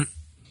Providence, right?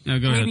 Yeah,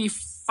 go ahead. Maybe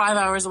 5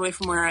 hours away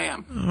from where I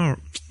am. Oh,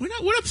 we're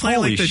not playing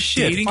Holy like the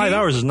shit, dating 5 game?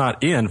 hours is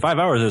not in. 5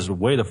 hours is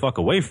way the fuck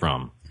away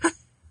from.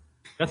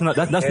 That's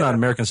not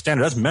American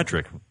standard. That's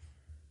metric.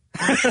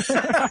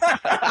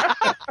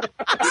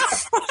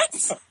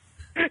 What?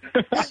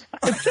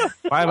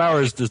 5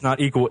 hours does not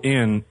equal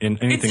in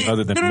anything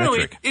other than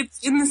metric.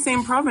 It's in the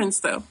same province,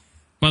 though.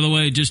 By the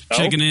way, just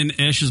checking in,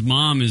 Ash's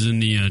mom is in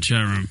the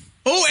chat room.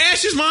 Oh,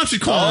 Ash's mom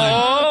should call in.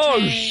 Oh,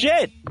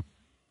 shit.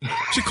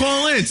 Should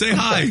call in. Say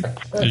hi.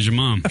 There's your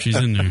mom. She's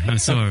in there. I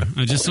saw her.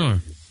 I just saw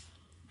her.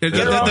 The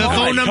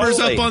phone number's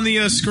up on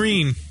the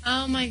screen.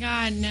 Oh, my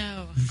God,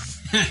 no.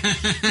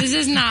 This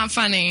is not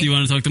funny. Do you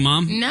want to talk to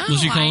Mom? No, Will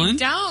she call in?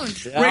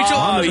 don't. Rachel,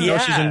 Mom doesn't know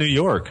she's in New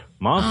York.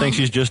 Mom thinks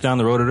she's just down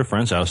the road at her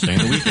friend's house staying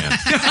the weekend.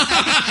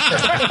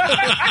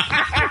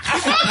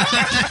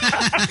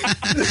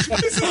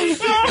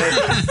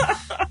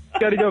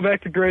 Got to go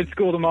back to grade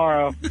school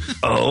tomorrow.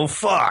 Oh,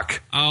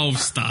 fuck. Oh,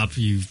 stop,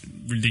 you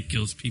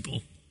ridiculous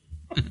people.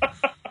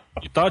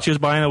 You thought she was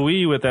buying a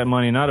Wii with that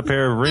money, not a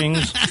pair of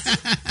rings.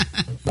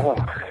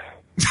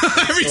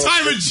 Every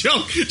time a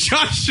joke,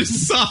 Josh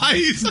just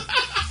sighs.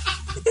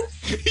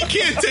 He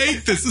can't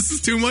take this. This is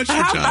too much for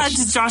How Josh. bad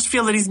does Josh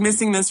feel that he's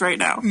missing this right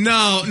now?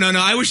 No.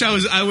 I wish I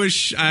was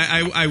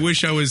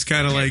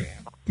kind of like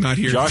not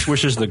here. Josh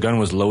wishes the gun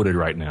was loaded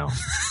right now.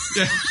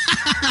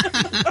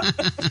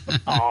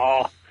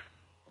 Oh,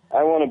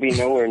 I want to be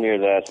nowhere near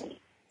that.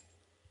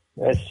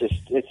 That's just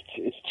it's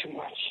too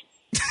much.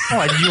 Come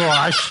on,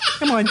 Josh.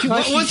 Come on,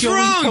 Josh. What's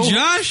wrong,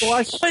 Josh?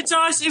 But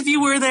Josh, if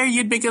you were there,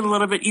 you'd make it a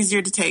little bit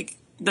easier to take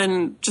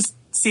than just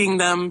seeing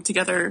them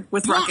together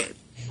with Rocket.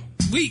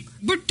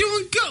 We're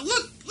doing good.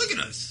 Look at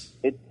us.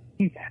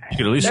 You could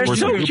at least They're score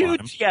so some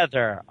cute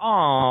together.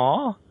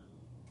 Aww.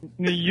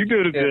 You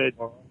go to bed.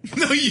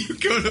 No, you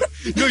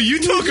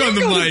talk on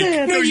the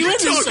mic. No, you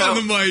talk on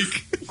the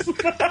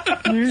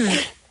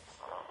mic.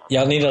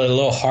 Y'all need a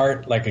little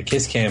heart like a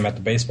kiss cam at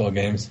the baseball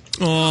games.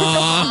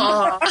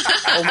 Aww.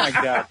 Oh my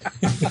God.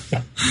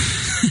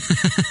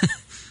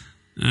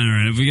 All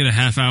right, we got a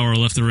half hour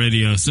left of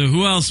radio. So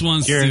who else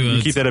wants Karen, to...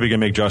 you keep that up, you can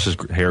make Josh's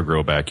hair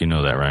grow back. You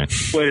know that, right?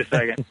 Wait a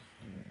second.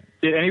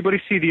 Did anybody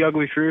see The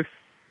Ugly Truth?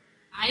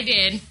 I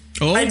did.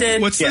 Oh, I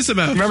did. What's this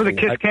about? Remember the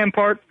kiss cam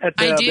part at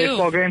the I do.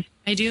 baseball game?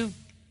 I do.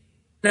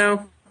 No.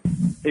 Are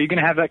you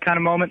going to have that kind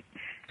of moment?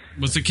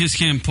 What's the kiss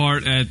cam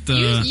part at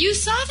the... You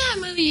saw that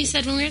movie, you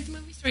said, when we were at the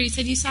movie store. You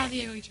said you saw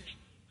The Ugly Truth.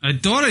 I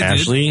thought I did.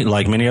 Ashley,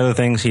 like many other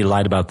things, he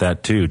lied about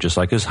that too, just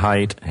like his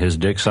height, his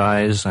dick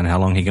size, and how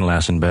long he can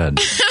last in bed.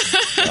 Did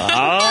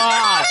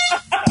I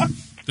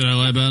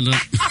lie about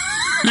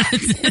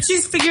that?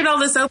 She's figured all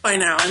this out by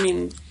now. I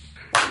mean...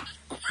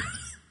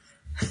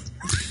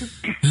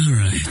 All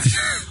right.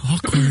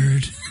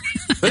 Awkward.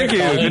 Thank you.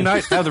 Good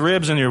night. Have the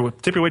ribs and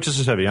tip your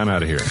waitresses heavy. I'm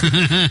out of here.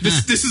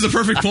 This is a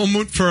perfect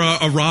moment for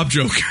a Rob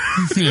joke.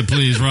 Yeah,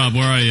 please, Rob,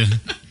 where are you?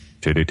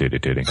 Titty.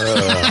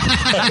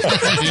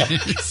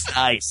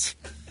 Nice.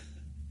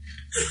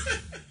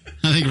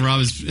 I think Rob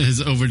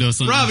has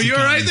overdosed on... Rob, are you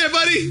all right there,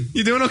 buddy?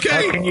 You doing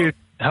okay?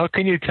 How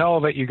can you tell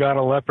that you got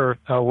a letter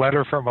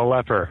from a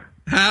leper?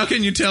 How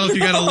can you tell if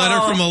you got a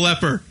letter from a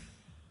leper?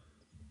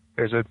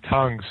 There's a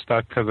tongue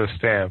stuck to the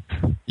stamp.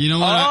 You know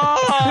what?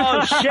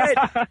 Oh, shit.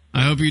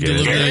 I hope you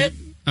deliver that.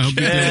 I hope you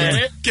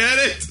deliver it. Get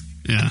it?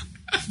 Yeah.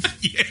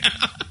 Yeah.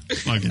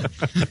 Fuck it.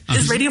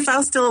 Is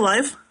Radiophile still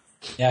alive?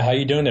 Yeah, how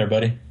you doing there,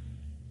 buddy?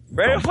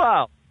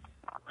 Radiophile.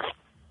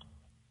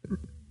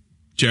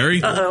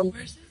 Jerry? Uh-oh.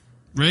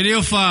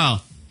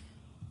 Radiophile.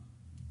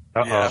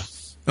 Uh-oh.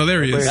 Oh,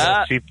 there he is.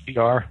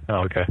 CPR?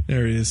 Oh, okay.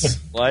 There he is.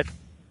 What?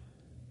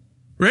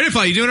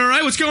 Radiophile, you doing all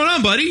right? What's going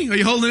on, buddy? Are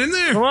you holding in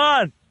there? Come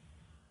on.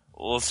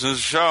 Listen to the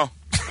show.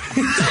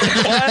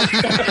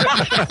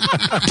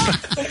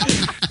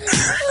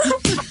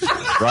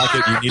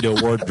 Rocket, you need to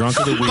award Drunk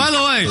of the Week. By the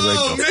way,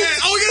 Oh, man.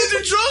 Oh, we got to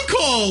do drunk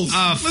calls.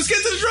 Let's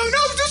get to the drunk. No,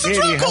 do some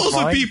drunk calls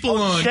with people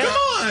on. Come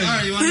on. all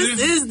right, you want to do?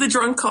 This is the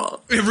drunk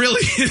call. It really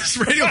is.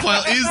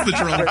 Radiophile is the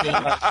drunk call.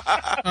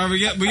 All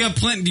right, we got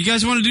plenty. Do you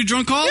guys want to do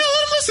drunk calls? Yeah,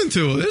 let him listen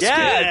to it. That's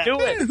Yeah, good.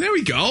 do it. Yeah, there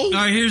we go. All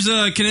right, here's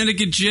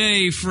Connecticut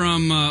Jay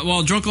from,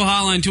 Drunk Call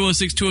Hotline,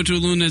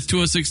 206-202-LUN, that's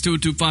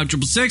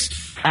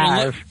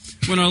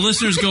 206-202-5666. When our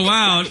listeners go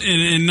out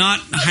and not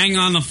hang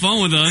on the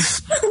phone with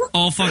us,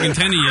 all fucking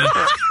 10 of you.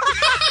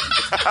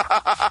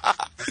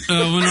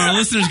 When our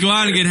listeners go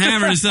out and get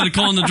hammered, instead of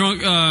calling the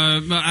drunk,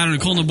 calling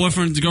the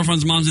boyfriends, the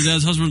girlfriends, moms and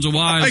dads, husbands or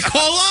wives. They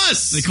call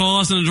us. They call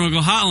us on the Drunk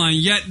Call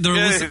Hotline, yet they're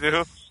listening. They do.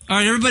 All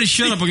right, everybody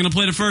shut up. We're going to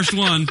play the first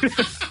one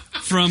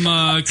from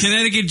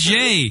Connecticut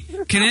J.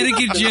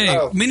 Connecticut J.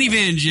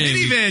 Minivan J.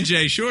 Minivan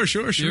J. Sure.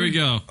 Here we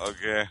go.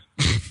 Okay.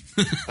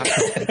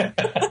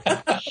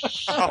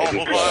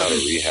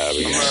 Rehab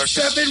again.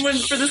 Strap in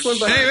for this one.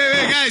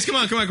 Hey, guys, come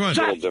on.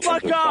 Shut the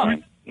fuck up.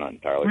 Not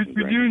entirely.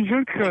 We're doing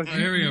drunk calls.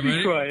 Here we go.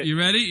 Ready? You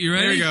ready?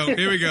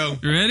 Here we go.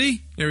 You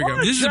ready? Here we go.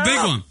 This is a big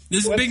one.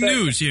 This is big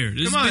news here.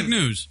 This is big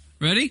news.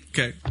 Ready?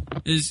 Okay.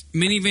 Is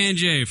Minivan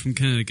J from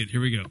Connecticut.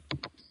 Here we go.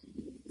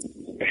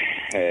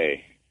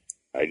 Hey,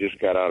 I just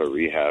got out of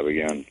rehab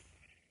again.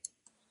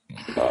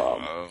 It's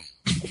a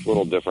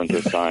little different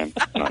this time.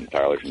 Not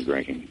entirely from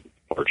drinking,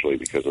 partially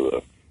because of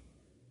the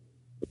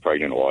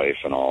pregnant wife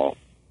and all.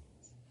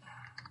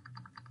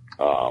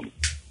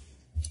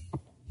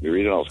 The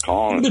reason I was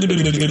calling is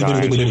because 2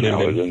 times when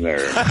I was in there,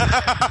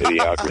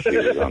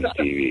 Idiocracy was on the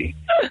TV.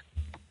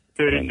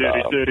 And,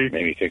 made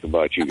me think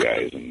about you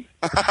guys. And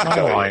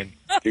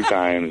 2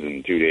 times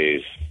in 2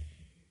 days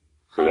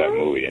for that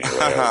movie. Anyway,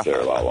 I was there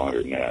a lot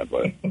longer than that,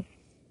 but...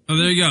 Oh,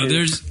 there you go.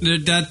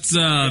 That's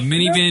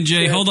Minivan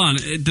J. Hold on.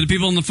 To the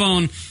people on the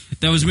phone,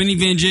 that was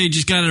Minivan J.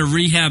 Just got out of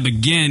rehab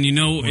again. You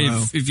know,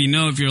 Wow. if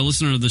you're a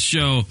listener of the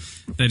show,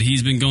 that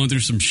he's been going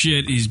through some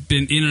shit. He's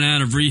been in and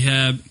out of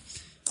rehab.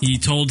 He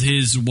told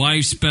his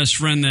wife's best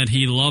friend that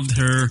he loved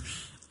her.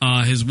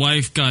 His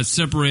wife got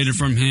separated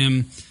from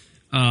him,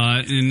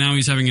 and now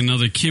he's having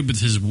another kid with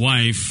his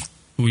wife,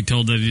 who he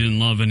told that he didn't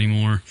love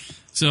anymore.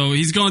 So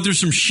he's going through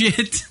some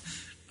shit.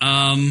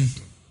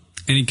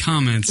 Any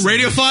comments?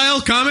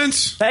 Radiophile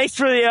comments? Thanks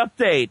for the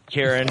update,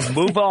 Kieran.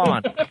 Move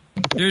on.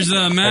 There's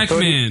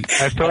MacMan.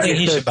 I thought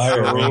he said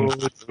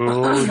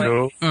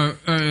We'll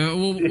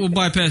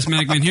bypass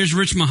MacMan. Here's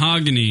Rich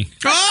Mahogany.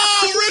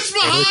 Oh, Rich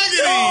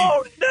Mahogany!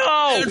 Oh,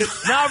 no!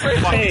 Not Rich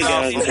Hey Mahogany.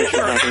 guys, this is Rich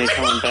Mahogany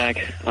calling back.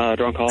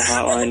 Drunk Call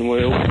Hotline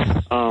Woo.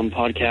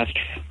 Podcast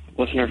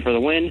listener for the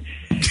win.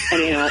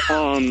 Anyhow,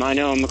 I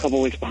know I'm a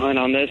couple weeks behind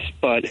on this,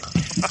 but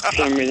for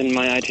some reason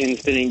my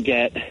iTunes didn't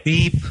get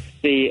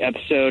the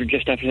episode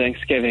just after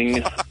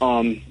Thanksgiving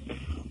on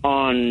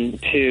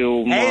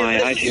to my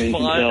iTunes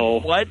until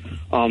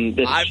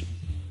this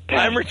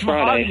past Rich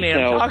Friday. Mahogany. So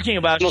I'm talking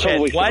about I'm a couple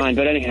shit. weeks What? behind,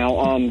 but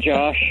anyhow,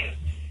 Josh,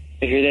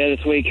 if you're there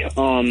this week,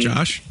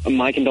 Josh,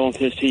 my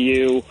condolences to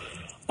you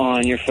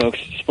on your folks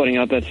splitting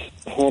up. That's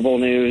horrible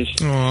news.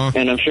 Aww.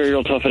 And I'm sure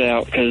you'll tough it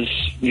out because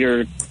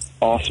you're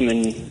awesome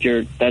and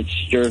you're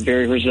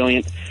very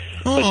resilient.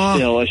 But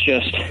still, it's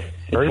just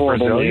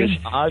horrible news.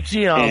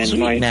 And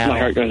my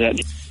heart goes out.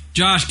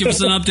 Josh, give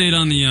us an update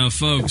on the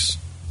folks.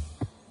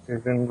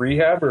 He's in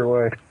rehab or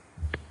what?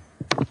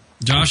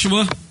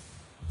 Joshua?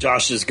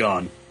 Josh is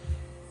gone.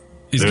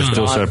 He's They're gone.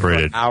 still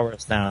separated.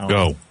 Hours now.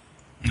 Go. All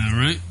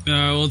right.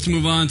 Let's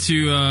move on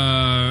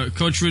to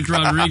Coach Rich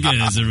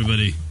Rodriguez,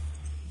 everybody.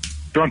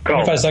 Drunk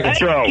call. 5 seconds.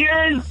 Go.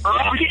 Kieran,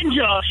 Rocky, and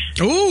Josh.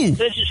 Ooh.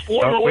 This is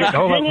Florida. Wait,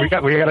 hold on. We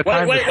got a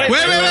time. Wait. Start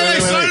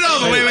it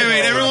over.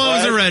 Wait. Everyone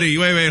wasn't ready.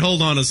 Wait.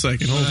 Hold on a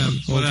second.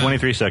 Hold on.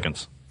 23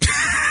 seconds.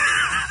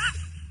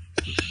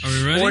 Are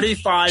we ready?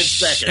 45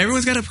 seconds.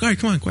 Everyone's got to... Quiet,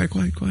 come on. Quiet.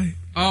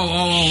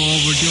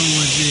 Oh, we're dealing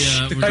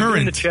with The the... current.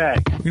 In the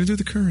chat. We're going to do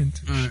the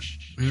current. All right.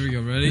 Here we go.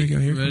 Ready? Here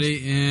we go.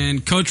 Ready?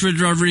 And Coach Rich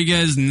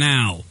Rodriguez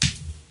now.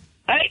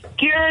 Hey,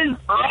 Kieran,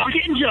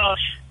 Rocky, and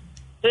Josh.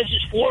 This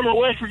is Florida,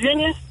 West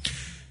Virginia.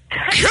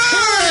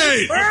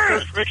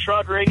 Kurt! Rich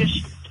Rodriguez.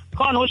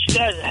 Calling to wish you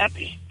guys a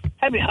happy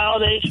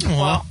holidays.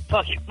 Well,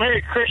 fuck it.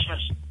 Merry Christmas.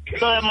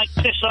 So I might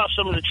piss off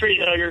some of the tree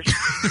huggers.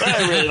 But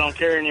I really don't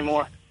care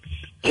anymore.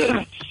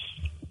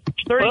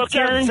 Well,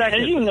 Karen,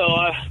 as you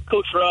know,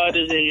 Coach Rod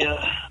is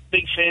a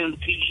big fan of the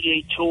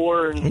PGA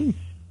Tour and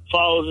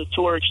follows the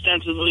tour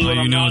extensively. When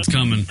you I'm know not it's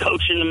coming.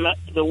 Coaching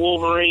the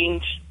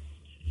Wolverines.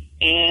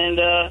 And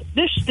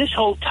this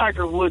whole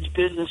Tiger Woods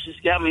business has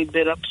got me a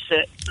bit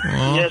upset.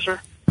 Yes,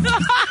 sir.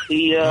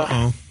 He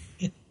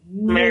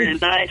married a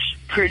nice,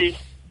 pretty,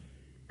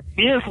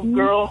 beautiful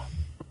girl,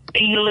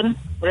 England,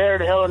 whatever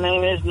the hell her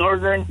name is,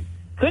 Northern.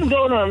 Couldn't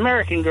go to an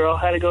American girl,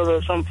 had to go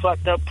to some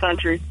fucked up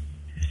country.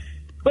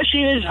 But she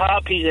is a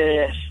hot piece of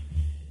ass.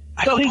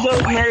 So he goes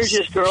and marries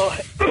this girl.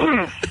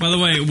 By the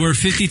way, we're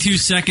 52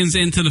 seconds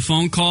into the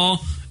phone call.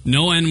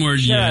 No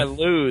N-word Should I yet.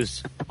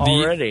 lose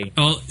already?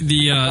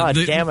 God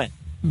damn it.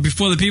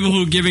 Before the people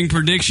who are giving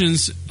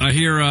predictions, I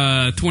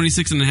hear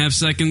 26 and a half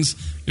seconds,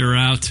 you're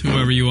out,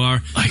 whoever you are.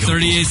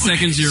 38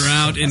 seconds, you're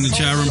out in the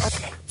chat room.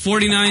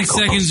 49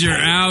 seconds, you're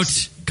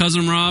out,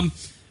 Cousin Rob.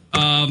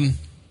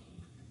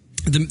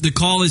 The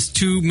call is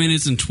 2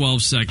 minutes and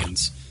 12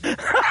 seconds.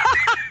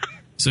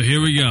 So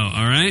here we go,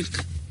 all right?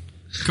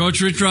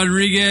 Coach Rich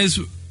Rodriguez,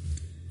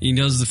 he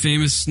does the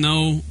famous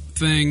snow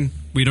thing.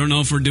 We don't know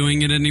if we're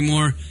doing it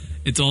anymore.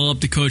 It's all up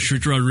to Coach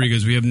Rich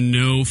Rodriguez. We have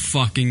no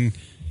fucking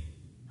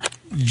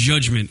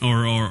judgment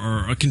or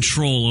a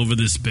control over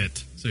this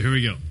bit. So here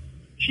we go.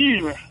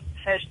 Excuse me.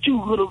 Has two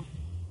little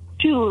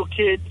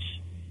kids.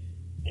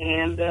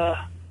 And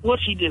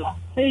what's he do?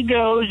 He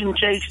goes and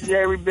chases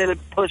every bit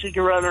of pussy he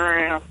can run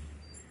around.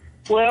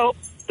 Well,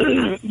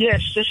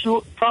 yes, this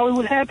probably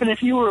would happen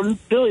if you were a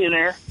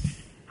billionaire.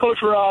 Coach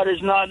Rod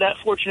is not that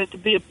fortunate to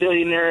be a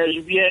billionaire as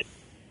of yet.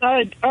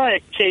 I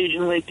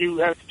occasionally do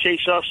have to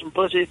chase off some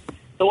pussy.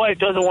 The wife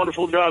does a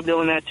wonderful job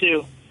doing that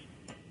too.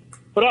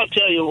 But I'll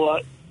tell you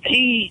what,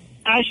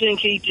 I think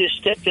he just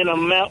stepped in a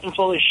mountain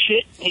full of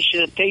shit. He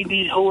should have paid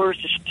these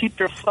whores to keep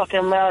their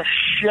fucking mouth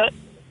shut.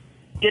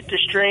 Get the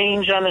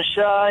strings on the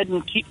side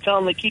and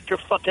tell them to keep their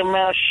fucking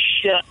mouth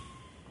shut.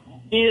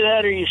 Either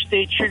that or you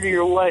stay true to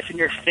your wife and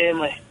your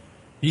family.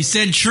 He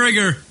said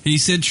trigger.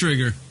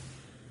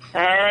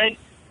 All right.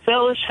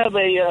 Fellas, have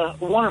a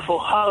wonderful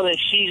holiday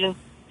season.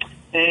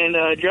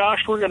 And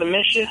Josh, we're going to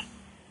miss you.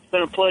 It's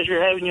been a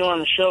pleasure having you on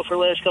the show for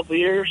the last couple of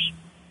years.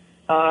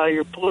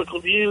 Your political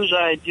views,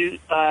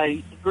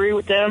 I agree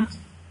with them.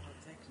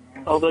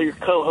 Although your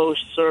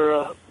co-hosts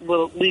are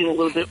leaning a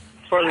little bit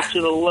further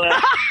to the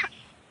left.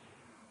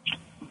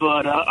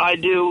 But I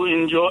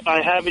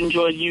have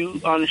enjoyed you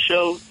on the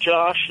show,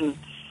 Josh, and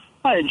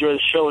I enjoy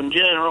the show in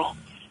general.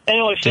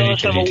 Anyway,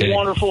 fellas, have a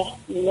wonderful,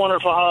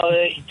 wonderful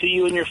holiday to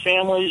you and your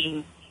families,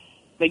 and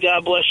may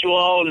God bless you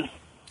all, and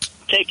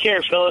take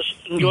care, fellas.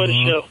 Enjoy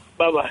the show.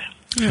 Bye-bye.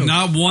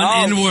 Not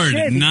one N-word.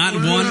 shit. Not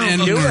one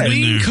N-word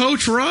in there.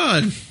 Coach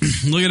Rod.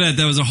 Look at that.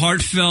 That was a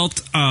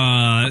heartfelt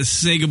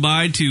say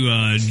goodbye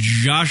to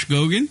Josh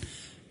Gogan,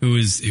 who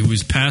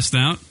was passed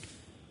out.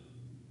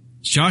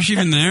 Is Josh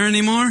even there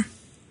anymore?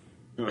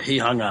 He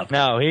hung up.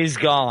 No, he's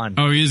gone.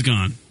 Oh, he is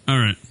gone. All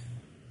right.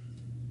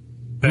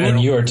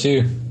 And you are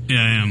too. Yeah,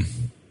 I am.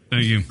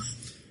 Thank you.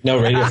 No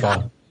radio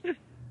fall.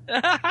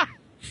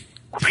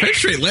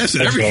 Straight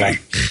lasted everything.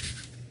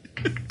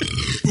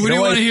 What do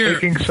you want to hear?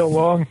 Taking so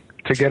long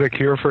to get a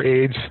cure for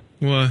AIDS?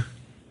 What?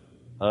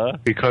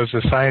 Because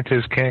the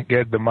scientists can't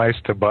get the mice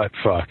to butt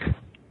fuck.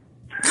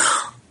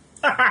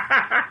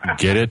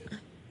 Get it?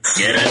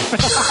 Get it?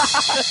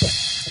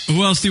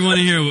 Who else do you want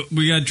to hear?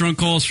 We got drunk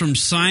calls from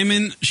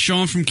Simon,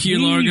 Sean from Key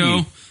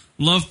Largo,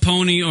 Love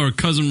Pony, or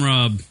Cousin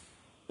Rob.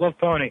 Love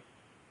Pony.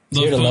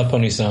 Hear the Love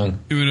Pony song.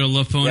 You want to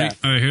Love Pony? Yeah.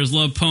 All right, here's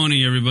Love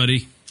Pony,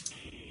 everybody.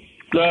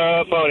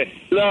 Love Pony,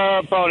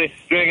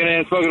 drinking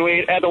and smoking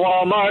weed at the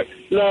Walmart.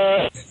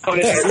 Love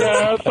Pony.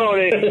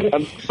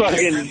 I'm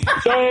fucking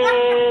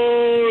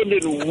stoned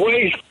and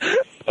wasted.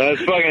 That's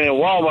fucking at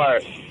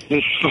Walmart.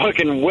 It's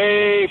fucking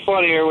way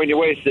funnier when you're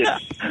wasted,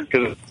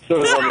 because it's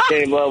sort of on the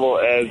same level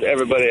as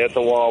everybody at the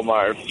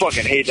Walmart. I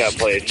fucking hate that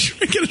place.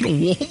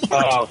 Drinking at a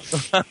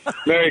Walmart.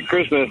 Merry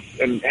Christmas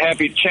and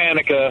Happy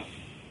Chanukah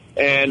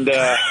and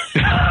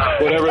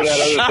whatever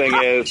that other thing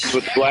is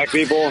with black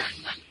people.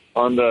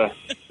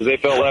 They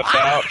felt left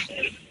out.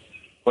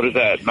 What is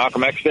that?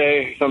 Malcolm X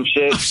Day? Some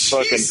shit?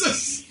 Fucking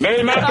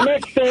Merry Malcolm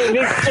X Day.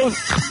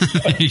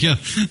 There you go.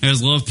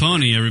 There's Love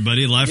Pony,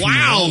 everybody. Live from the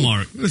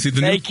Walmart. Is he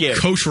the new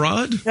Coach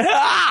Rod?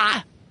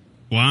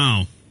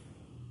 Wow.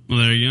 Well,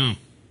 there you go.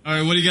 All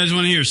right, what do you guys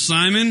want to hear?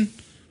 Simon,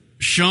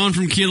 Sean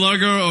from Key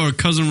Largo, or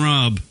Cousin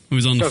Rob,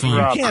 who's on the phone?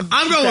 Rob.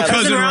 I'm going with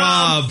Cousin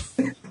Rob.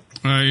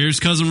 All right, here's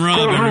Cousin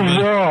Rob,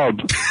 everybody.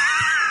 Rob.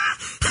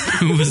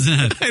 Who was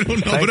that? I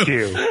don't know. Thank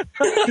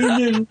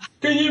you.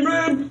 Can you,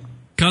 man?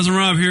 Cousin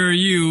Rob, here are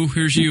you.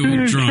 Here's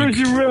you, drunk.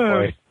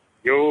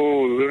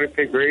 Yo,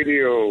 Lunatic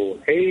Radio.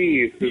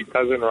 Hey, this is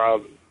Cousin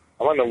Rob.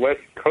 I'm on the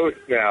West Coast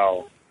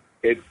now.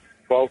 It's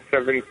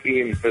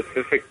 12:17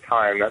 Pacific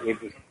time. That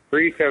means it's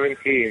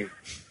 3:17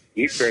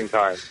 Eastern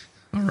time.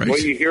 All right.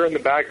 What you hear in the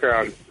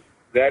background,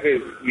 that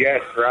is,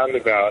 yes,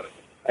 Roundabout.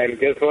 And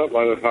guess what,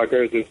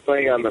 motherfuckers? It's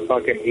playing on the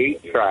fucking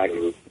 8-track.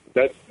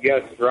 That's,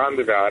 yes,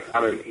 Roundabout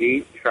on an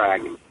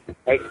 8-track.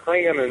 It's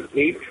playing on an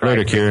 8-track.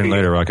 Later, Kieran.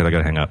 Later, Rocket. I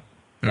gotta hang up.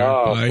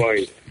 Oh,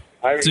 boy.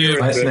 I'm Dude.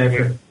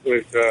 here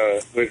with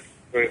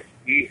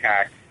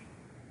E-Hack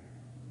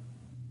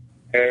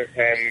and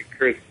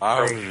Chris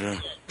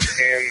from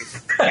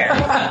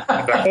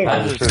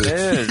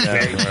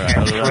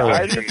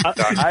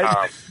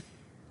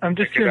I'm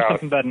just hearing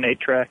something about an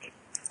 8-track.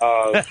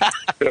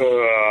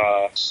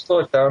 Slow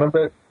it down a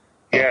bit.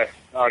 Yes,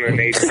 on an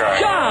 8-track.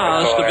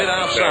 Just a bit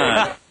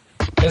outside.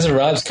 Cousin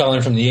Rob's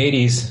calling from the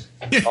 80s.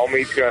 I'll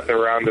meet you at the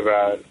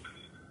Roundabout.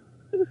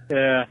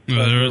 Yeah,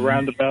 the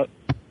roundabout.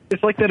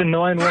 It's like that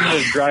annoying woman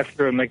that drives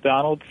through a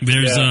McDonald's.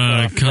 There's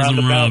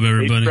Cousin Rob,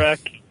 everybody. 8-track.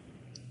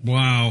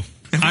 Wow.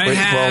 I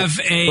have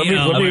a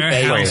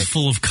warehouse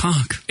full of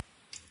cock.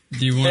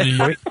 Do you want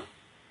to...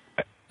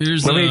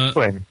 Here's Let me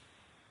explain.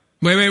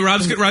 Wait,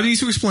 Rob needs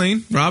to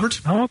explain. Robert?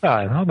 Hold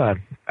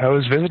on. I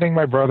was visiting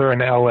my brother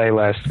in L.A.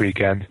 last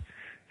weekend,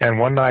 and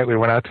one night we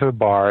went out to the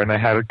bar, and I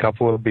had a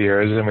couple of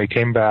beers, and we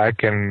came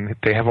back, and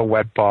they have a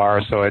wet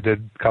bar, so I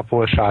did a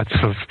couple of shots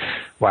of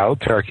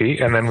Wild Turkey,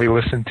 and then we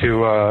listened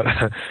to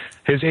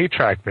his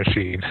 8-track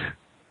machine.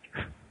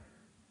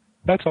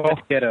 That's all.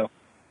 That's ghetto.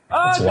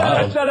 That's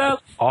wild. Shut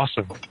up.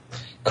 Awesome.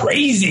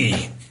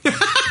 Crazy.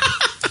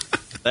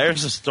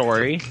 There's a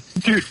story.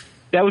 Dude,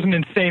 that was an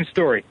insane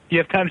story. Do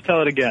you have time to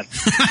tell it again?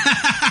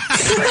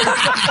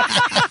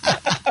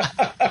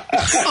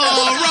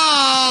 Oh,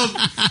 Rob!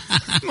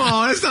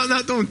 Oh, that's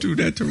not. Don't do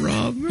that to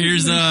Rob.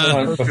 Here's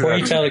before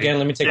you tell again,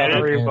 let me take off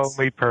my Very pants.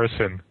 lonely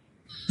person.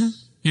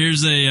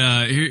 Here's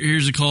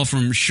a call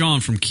from Sean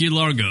from Key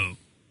Largo.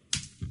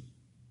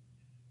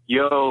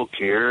 Yo,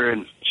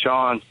 Kieran,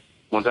 Sean,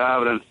 what's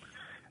happening?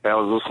 I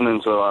was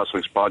listening to last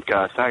week's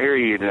podcast. I hear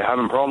you're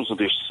having problems with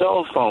your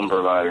cell phone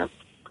provider.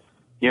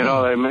 You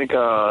know, they make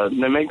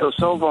those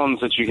cell phones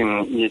that you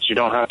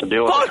don't have to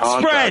deal with the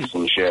contracts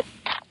and shit.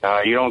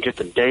 You don't get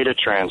the data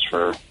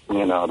transfer,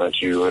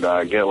 that you would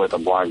get with a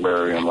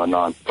BlackBerry and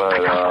whatnot. But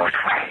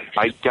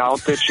I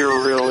doubt that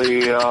you're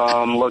really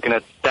looking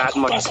at that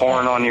much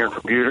porn on your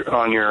computer,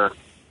 on your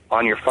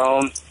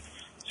phone.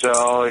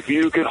 So if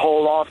you could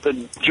hold off the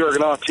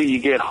jerking off till you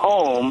get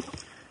home,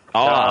 they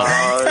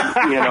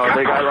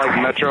got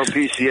like Metro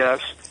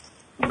PCS,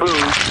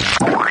 Boost,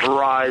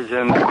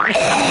 Verizon,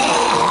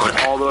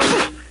 all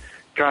those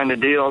kind of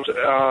deals.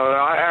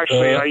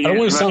 I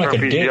use Metro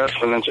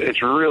PCS, and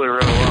it's really,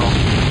 really well.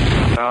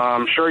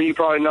 I'm sure you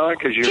probably know it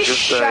because you're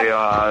just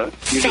a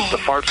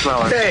fart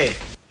smeller. Hey.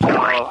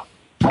 Yeah,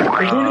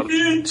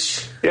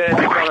 I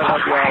think that'll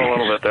help you out a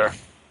little bit there.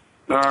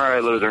 All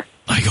right, loser.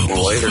 I go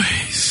both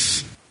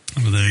ways.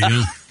 Oh, there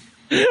you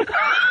go.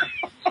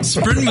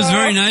 Sprint was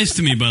very nice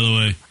to me, by the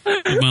way,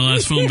 with my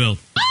last phone bill.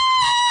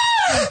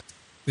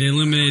 They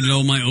eliminated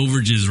all my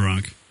overages,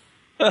 Rock.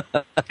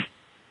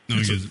 No,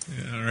 he gives it.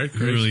 Yeah, all right,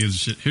 Who really gives a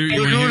shit? Here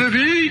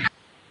you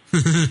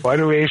Why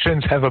do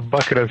Asians have a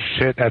bucket of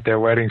shit at their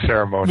wedding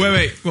ceremony?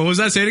 Wait. What was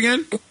that? Say it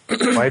again.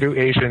 Why do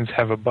Asians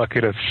have a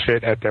bucket of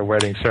shit at their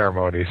wedding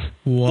ceremonies?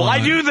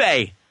 Why do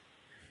they?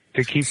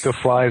 To keep the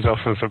flies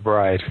off of the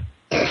bride.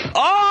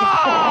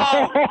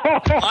 Oh!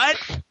 What?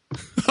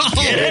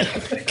 Get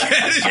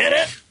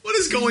it? What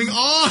is going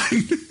on?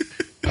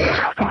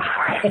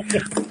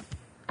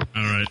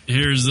 All right.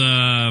 Here's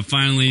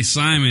finally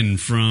Simon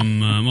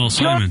from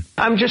Simon.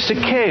 I'm just a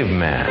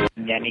caveman.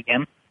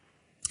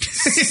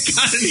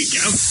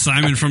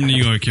 Simon from New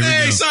York. Here we go.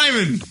 Hey,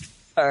 Simon.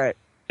 All right.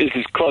 This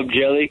is Club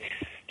Jelly.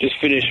 Just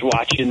finished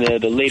watching the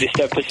latest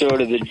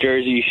episode of the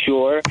Jersey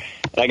Shore,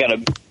 and I got a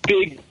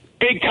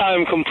big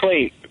time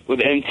complaint with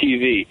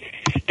MTV.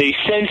 They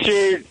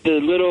censored the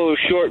little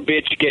short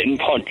bitch getting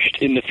punched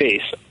in the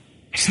face.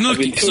 I've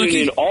been tuning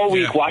in all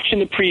week, watching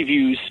the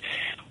previews,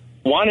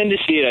 wanting to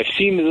see it. I've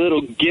seen the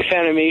little GIF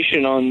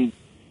animation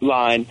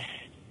online,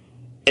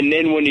 and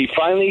then when he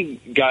finally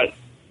got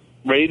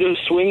ready to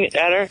swing it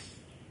at her,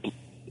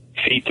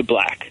 fade to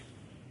black.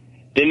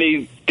 Then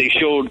they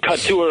showed cut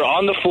to her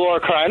on the floor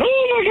crying,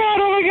 oh my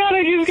god,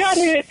 I just got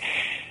hit.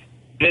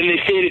 Then they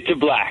faded to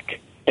black.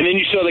 And then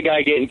you saw the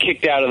guy getting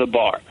kicked out of the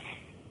bar.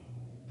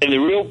 And the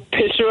real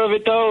pisser of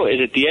it, though,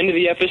 is at the end of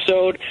the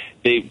episode,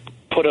 they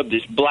put up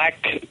this black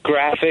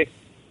graphic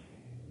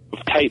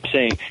type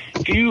saying,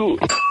 if you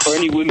or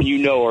any women you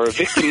know are a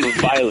victim of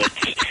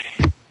violence,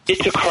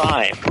 it's a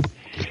crime.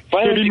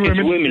 Violence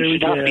against women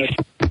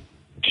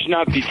should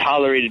not be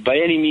tolerated by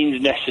any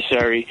means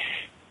necessary.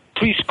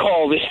 Please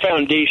call this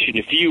foundation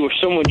if you or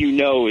someone you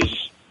know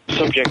is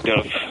subject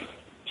of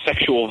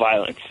sexual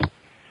violence.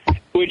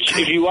 Which,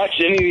 if you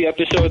watched any of the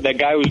episode, that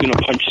guy was going to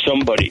punch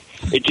somebody.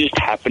 It just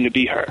happened to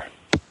be her.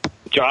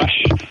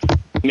 Josh,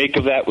 make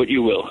of that what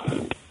you will.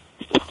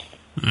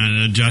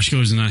 Josh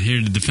is not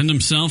here to defend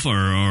himself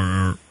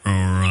or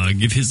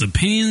give his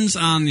opinions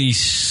on the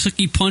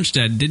Sookie punch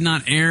that did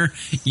not air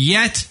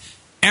yet.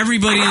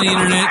 Everybody on the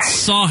internet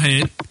saw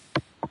it.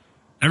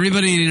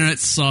 Everybody on the internet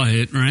saw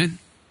it, right?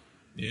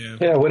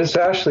 Yeah, what does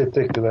Ashley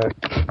think of that?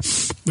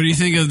 What do you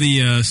think of the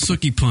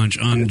Sookie punch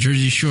on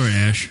Jersey Shore,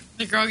 Ash?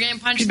 The girl getting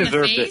punched in the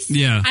face?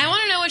 Yeah. I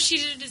want to know what she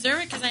did to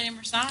deserve it because I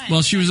never saw it.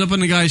 Well, she was up in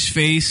the guy's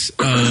face.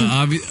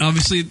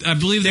 Obviously, I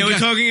believe they were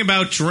talking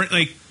about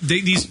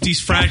these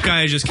frat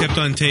guys just kept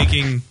on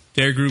taking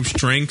their group's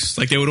drinks.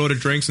 Like they would order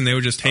drinks and they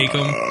would just take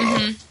them.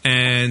 Mm-hmm.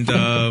 And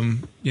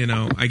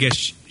I guess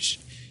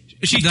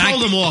she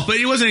told them off, but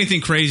it wasn't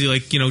anything crazy.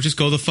 Like just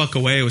go the fuck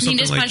away. It was something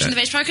just like punched that. in the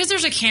face, probably because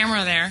there's a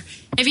camera there.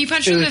 If he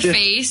punched her in the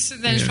face,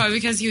 then it's probably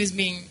because he was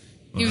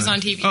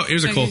on TV. Oh,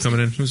 here's a call coming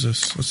in. Who's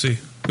this? Let's see.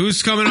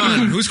 Who's coming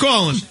on? Who's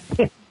calling?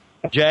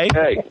 Jay?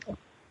 Hey.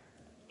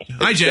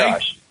 Hi, Jay.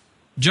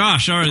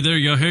 Josh. All right, there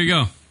you go. Here you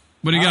go.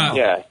 What do you got?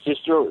 Yeah,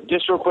 just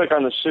real quick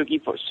on the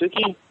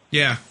Sookie?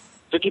 Yeah.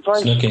 Sookie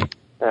punch?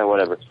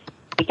 Whatever.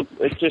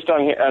 It's just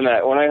on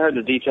that. When I heard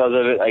the details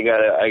of it, I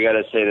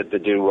gotta say that the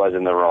dude was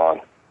in the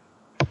wrong.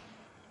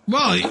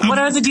 Well, what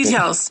are the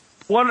details?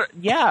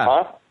 Yeah.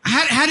 Huh?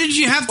 How did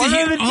you have to What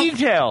are the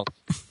details?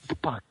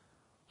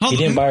 He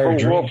didn't buy her a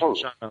drink.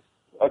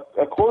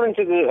 According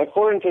to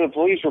the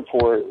police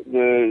report,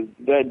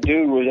 that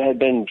dude had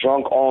been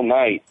drunk all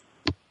night,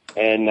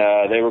 and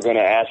they were going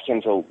to ask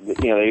him to,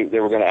 they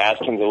were going to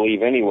ask him to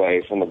leave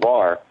anyway from the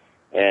bar,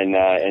 and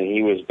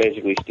he was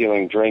basically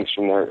stealing drinks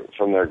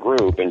from their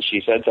group, and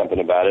she said something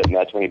about it, and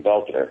that's when he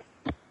belted her.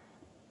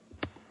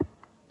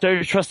 So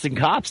you're trusting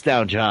cops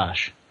now,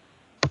 Josh?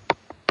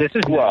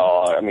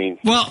 Well, I mean,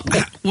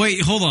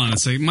 wait, hold on a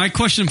second. My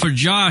question for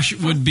Josh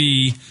would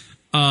be,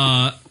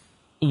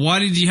 why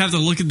did you have to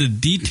look at the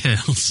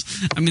details?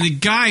 I mean, the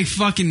guy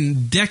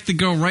fucking decked the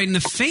girl right in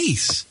the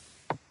face.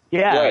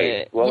 Yeah.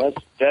 Right. Well,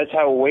 that's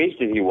how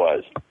wasted he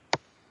was.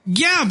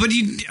 Yeah, but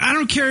I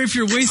don't care if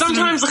you're wasted.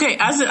 Sometimes,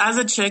 as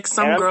a chick,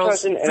 some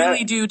girls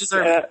really do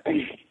deserve it.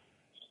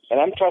 And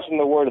I'm trusting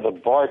the word of the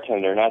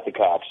bartender, not the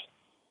cops.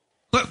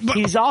 But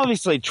he's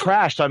obviously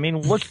trashed. I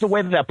mean, look at the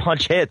way that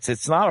punch hits.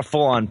 It's not a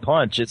full-on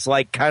punch. It's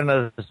like kind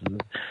of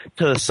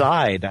to the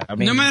side. I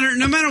mean, no matter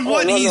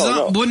what he's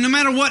on, no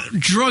matter what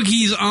drug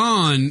he's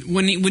on,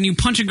 when you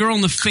punch a girl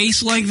in the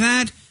face like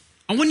that,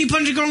 and when you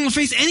punch a girl in the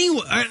face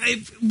I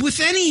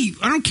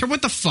don't care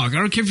what the fuck. I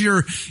don't care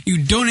if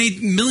you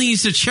donate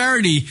millions to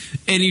charity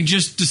and you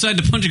just decide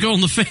to punch a girl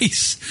in the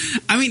face.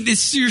 I mean,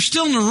 you're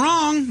still in the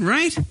wrong,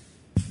 right?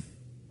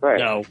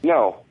 Right.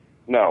 No.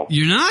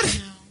 You're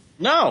not?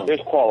 No. There's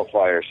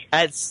qualifiers.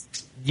 At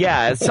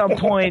some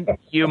point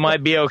you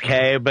might be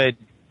okay, but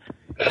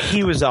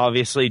he was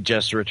obviously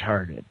just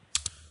retarded.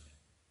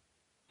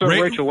 So,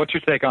 Rachel, what's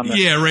your take on that?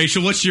 Yeah,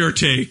 Rachel, what's your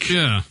take?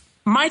 Yeah.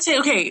 My take,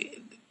 okay,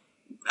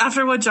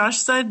 after what Josh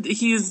said,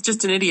 he's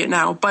just an idiot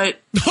now, but...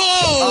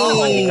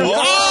 No,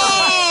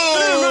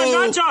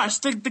 not Josh,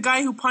 the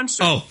guy who punched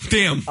her. Oh,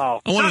 damn. I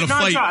wanted to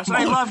fight. Not Josh,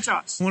 I love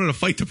Josh. I wanted a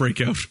fight to break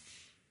out.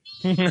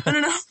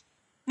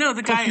 No,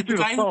 the guy who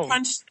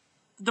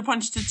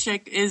punched the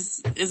chick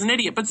is an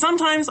idiot. But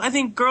sometimes I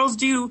think girls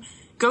do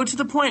go to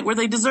the point where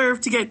they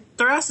deserve to get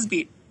their asses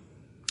beat.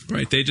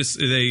 Right, they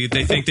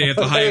think they have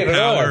the higher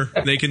power.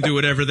 They can do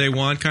whatever they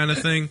want kind of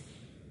thing.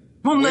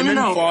 Well,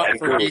 no.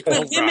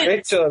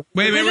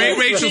 Wait,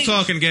 Rachel's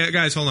talking.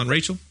 Guys, hold on.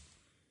 Rachel?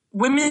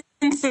 Women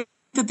think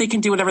that they can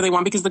do whatever they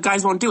want because the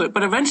guys won't do it.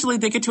 But eventually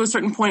they get to a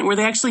certain point where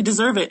they actually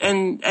deserve it.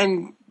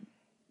 And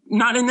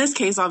not in this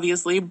case,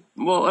 obviously.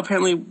 Well,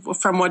 apparently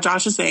from what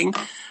Josh is saying.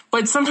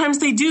 But sometimes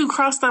they do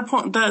cross that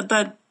point,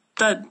 that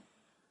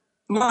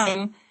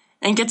line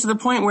and get to the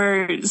point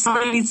where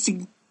somebody needs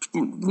to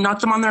knock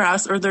them on their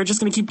ass or they're just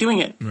going to keep doing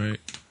it. Right.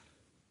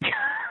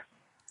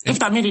 If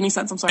that made any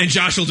sense, I'm sorry. And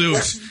Josh will do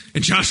it.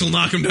 And Josh will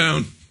knock him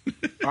down.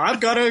 I've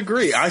got to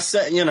agree. I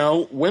said,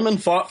 women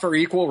fought for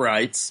equal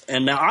rights.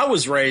 And now I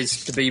was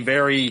raised to be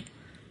very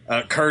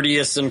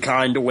courteous and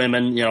kind to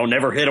women,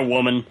 never hit a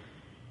woman.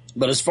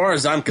 But as far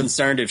as I'm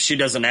concerned, if she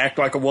doesn't act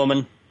like a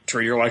woman,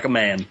 treat her like a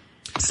man.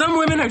 Some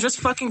women are just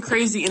fucking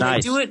crazy, and they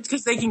do it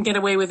because they can get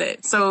away with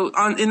it. So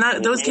in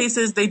those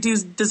cases, they do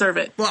deserve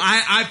it. Well,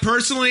 I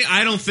personally,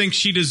 I don't think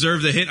she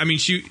deserved the hit. I mean,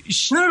 she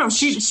No,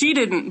 she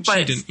didn't. But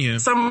she didn't, yeah.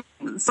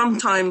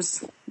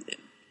 Sometimes.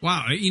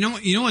 Wow, you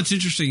know what's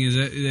interesting is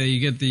that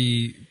you get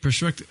the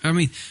perspective. I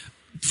mean,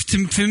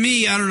 for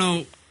me, I don't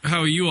know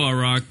how you are,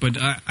 Rock, but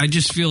I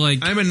just feel like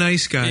I'm a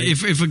nice guy.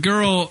 If a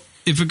girl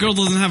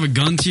doesn't have a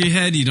gun to your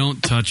head, you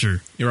don't touch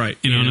her. You're right.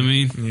 You know what I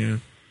mean? Yeah.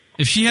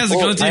 If she has a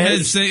gun to your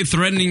head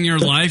threatening your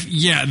life,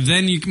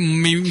 then you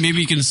can maybe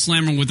you can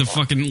slam her with a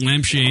fucking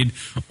lampshade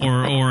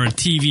or a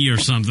TV or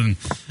something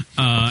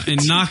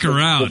and knock her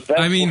out.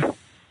 I mean,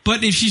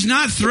 but if she's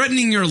not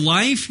threatening your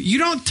life, you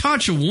don't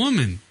touch a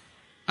woman.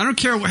 I don't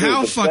care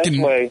how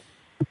fucking... The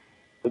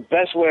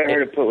best way I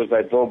heard it put was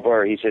by Bill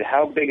Burr. He said,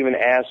 how big of an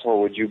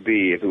asshole would you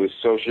be if it was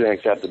socially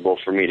unacceptable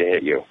for me to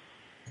hit you?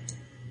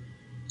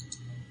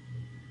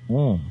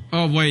 Oh,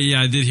 wait,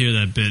 yeah, I did hear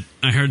that bit.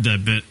 I heard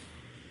that bit.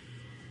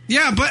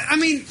 Yeah, but I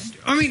mean,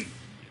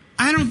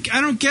 I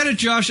don't get it,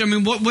 Josh. I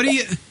mean, what do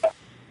you?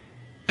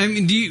 I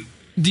mean, do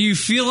you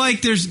feel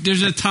like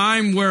there's a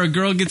time where a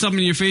girl gets up in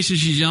your face and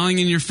she's yelling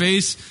in your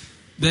face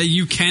that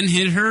you can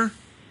hit her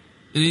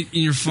and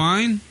you're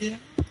fine? Yeah.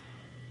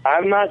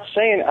 I'm not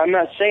saying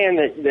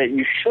that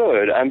you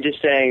should. I'm just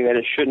saying that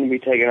it shouldn't be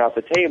taken off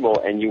the table,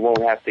 and you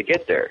won't have to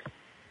get there.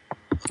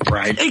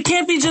 Right. It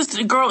can't be just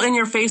a girl in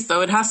your face,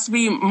 though. It has to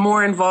be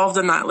more involved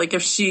than that. Like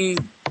if she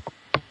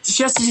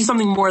has to do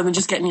something more than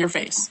just get in your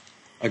face.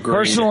 Agreed.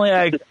 Personally,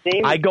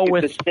 I go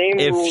with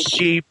if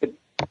she.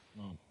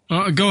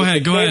 Go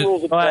ahead. If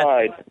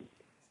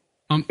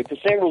the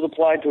same rules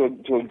applied to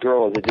a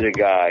girl as it did a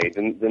guy,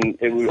 then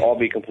it would all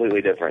be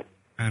completely different.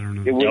 I don't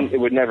know. It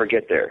would never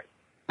get there.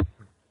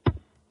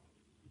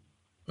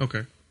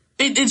 Okay.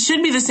 It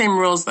should be the same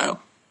rules, though.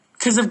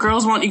 Because if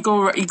girls want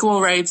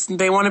equal rights,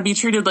 they want to be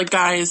treated like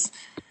guys,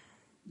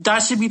 that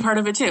should be part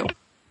of it, too.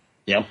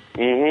 Yep.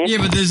 Mm-hmm. Yeah,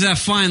 but there's that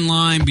fine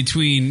line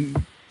between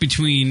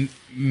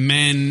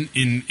men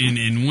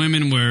and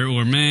women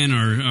where men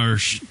are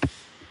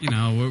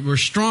we're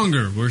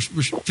stronger. We're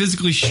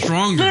physically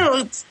stronger. No,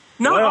 it's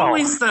not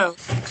always, though.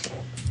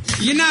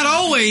 You're not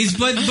always,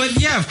 but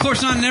yeah, of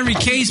course not in every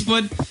case,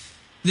 but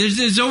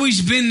there's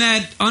always been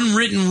that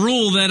unwritten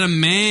rule that a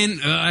man,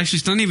 actually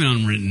it's not even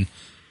unwritten,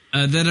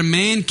 that a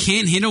man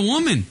can't hit a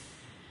woman.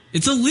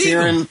 It's illegal.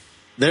 Kieran,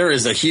 there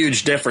is a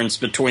huge difference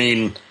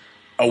between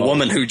a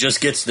woman who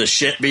just gets the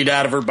shit beat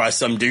out of her by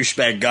some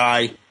douchebag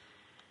guy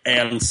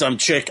and some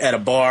chick at a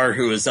bar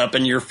who is up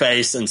in your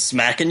face and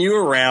smacking you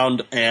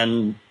around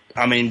and,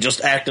 I mean, just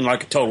acting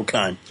like a total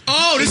cunt.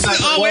 Oh,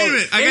 wait a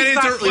minute. I got to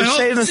interrupt. You're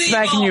saying the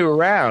smacking you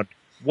around.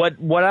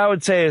 What I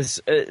would say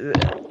is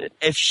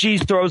if she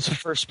throws the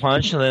first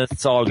punch, then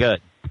it's all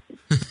good.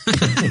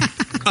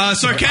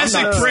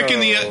 Sarcastic prick in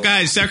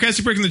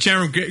the chat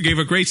room gave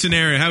a great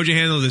scenario. How would you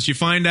handle this? You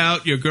find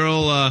out your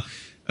girl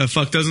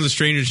fucked dozens of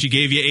strangers. She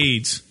gave you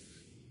AIDS.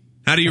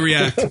 How do you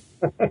react?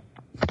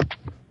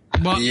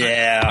 Well,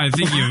 yeah, I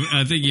think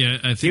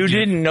you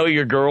didn't know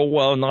your girl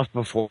well enough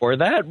before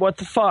that. What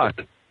the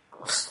fuck?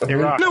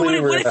 No, what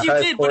if you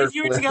did? What if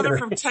you were together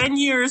for 10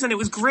 years and it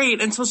was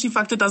great until she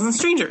fucked a dozen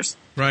strangers?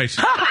 Right.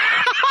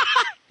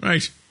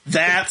 Right.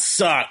 That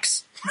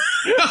sucks.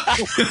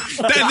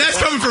 That's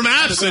coming from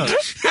absent.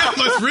 That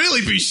must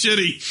really be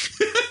shitty.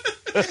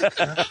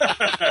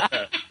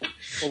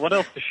 Well, what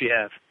else does she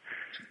have?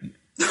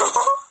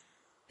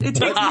 It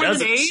takes more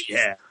than AIDS.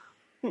 Yeah.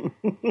 I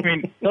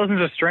mean,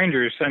 dozens of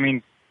strangers. I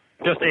mean,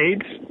 just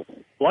AIDS?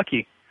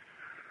 Lucky.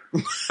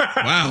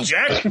 Wow.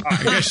 Jackpot.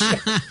 I guess,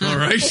 all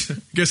right. I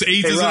guess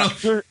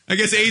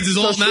AIDS is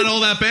not all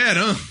that bad,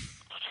 huh?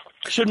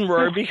 Shouldn't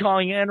Rory be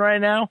calling in right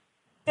now?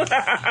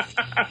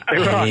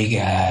 Hey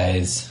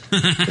guys.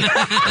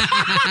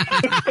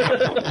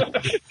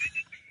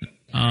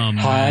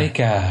 Hi,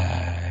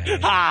 guys.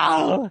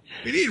 Oh,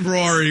 We need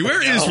Rory.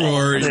 Where is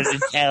Rory? I'm gonna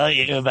tell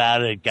you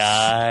about it,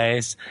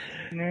 guys.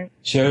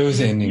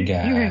 Chosen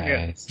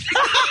guys.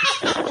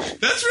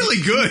 That's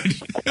really good.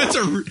 That's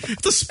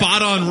a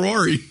spot on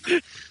Rory.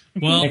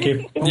 Well,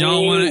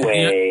 y'all want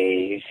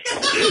to?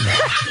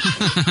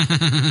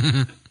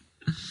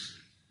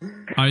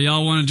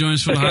 Y'all want to join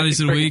us for the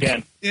hotties of the week?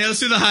 Yeah, let's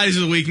do the hotties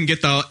of the week and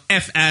get the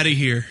F out of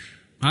here.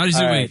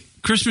 Hotties of the week.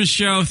 Christmas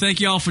show. Thank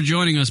you all for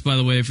joining us, by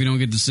the way, if we don't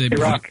get to say it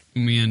before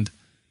we end.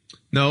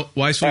 No,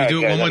 Weiss, when we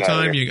do it one more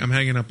time, I'm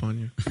hanging up on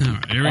you. All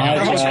right, here we go.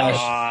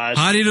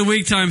 Hottie of the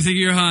week time. Think of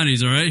your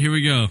hotties, all right? Here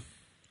we go.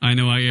 I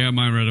know I got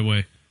mine right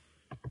away.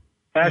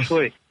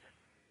 Ashley.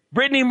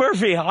 Brittany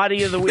Murphy,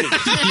 hottie of the week.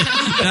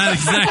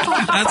 That's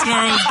where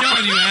I was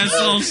going, you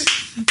assholes.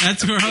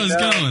 That's where I was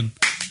going.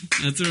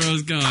 That's where I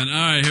was going. All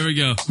right, here we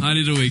go.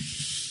 Hottie of the week.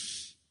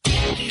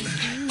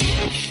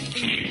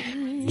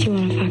 Do you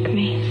want to fuck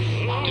me?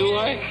 Do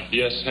I?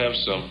 Yes, have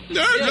some.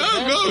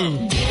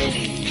 No.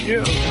 How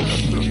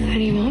do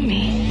you want me?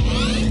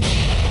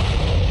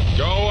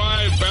 Go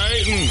away,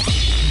 Baton.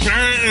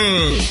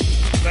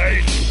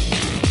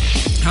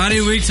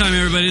 Hottie week time,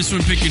 everybody. This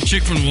one, pick your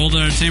chick from World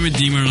Entertainment,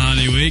 Demon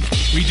Hottie Week.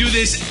 We do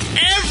this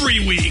every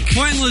week.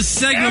 Pointless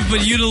segment,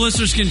 but you, the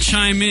listeners, can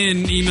chime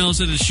in. Email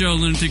us at the show,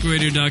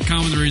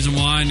 lunaticradio.com, with the reason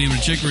why, name of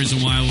the chick,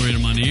 reason why, we'll read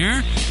them on the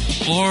air.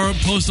 Or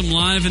post them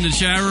live in the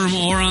chat room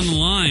or on the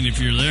line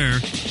if you're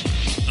there.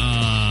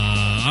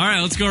 All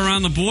right, let's go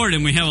around the board,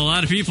 and we have a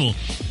lot of people.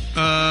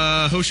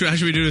 How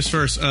should we do this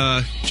first?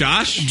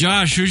 Josh?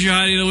 Josh, who's your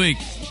hottie of the week?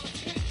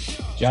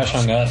 Josh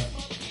hung up.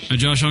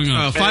 Josh hung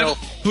up.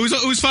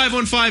 Who's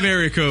 515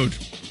 area code?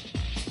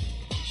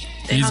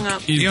 He's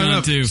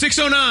gone too.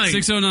 609.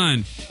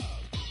 609.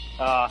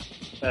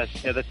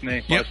 That's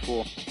me. Yep. That's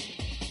cool.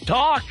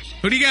 Talk.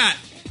 Who do you got?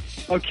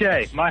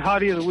 Okay, my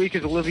hottie of the week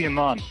is Olivia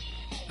Munn.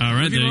 All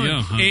right, there you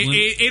go.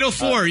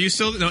 804. You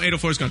still? No,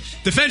 804 is gone.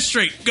 Defense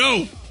straight.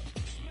 Go.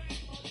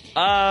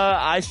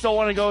 I still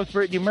want to go with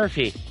Brittany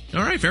Murphy.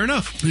 All right, fair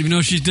enough. Even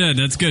though she's dead,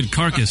 that's good.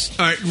 Carcass.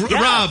 All right,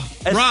 Yeah, Rob.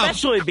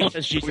 especially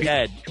because she's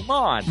dead. Come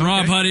on.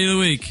 Rob, hottie of the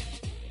week.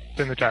 It's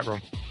in the chat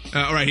room.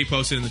 All right, he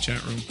posted in the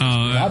chat room.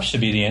 Rob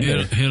should be the end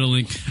of it. Hit a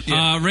link.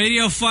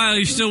 Radio File,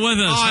 you still with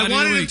us? I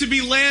wanted him to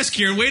be last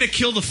here, and way to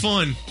kill the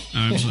fun.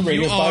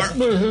 Radio you are.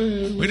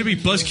 Way to be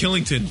Buzz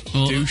Killington,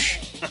 douche.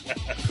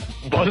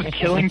 Buzz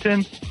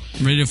Killington?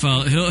 Radio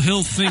File,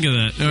 he'll think of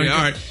that. All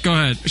right. Go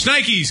ahead.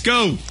 Nikes,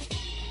 go.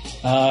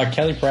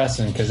 Kelly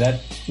Preston, because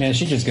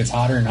she just gets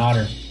hotter and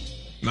hotter.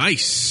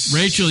 Nice.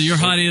 Rachel, your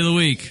hottie of the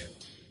week.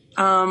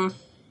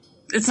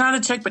 It's not a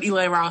chick, but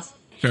Eli Roth.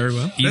 Very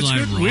well. Eli That's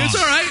good. Roth. It's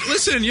all right.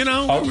 Listen,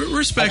 we're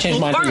respectful. I changed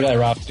mine to Eli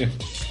Roth, too.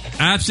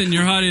 Absent,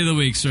 your hottie of the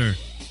week, sir.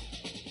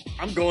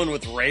 I'm going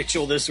with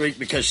Rachel this week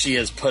because she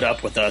has put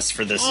up with us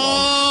for this long.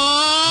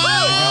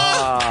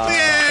 Oh,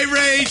 yay,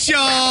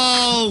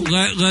 Rachel!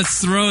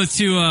 Let's throw it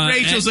to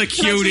Rachel's a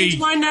Can I cutie. change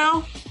mine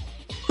now?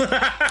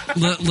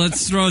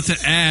 Let's throw it to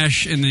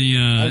Ash in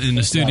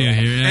the studio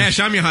here. Ash,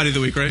 I'm your hottie of the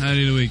week, right?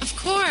 Hottie of the week. Of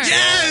course.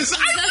 Yes, I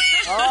win.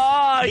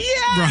 Oh,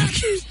 yeah. Rock.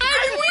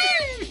 I win.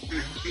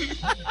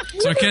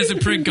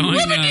 Sarcastic prick going.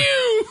 By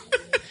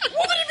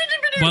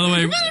the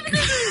way,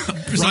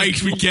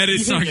 right, we get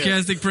it.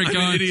 Sarcastic prick I'm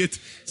going. an idiot.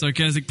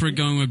 Sarcastic prick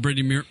going with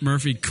Brittany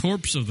Murphy,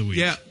 corpse of the week.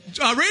 Yeah,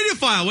 Radio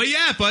File. Where you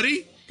at,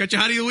 buddy? Got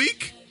your hottie of the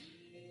week?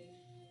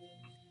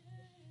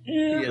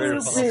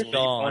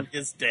 On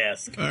his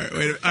desk. All right,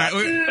 wait. All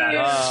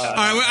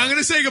right, I'm going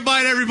to say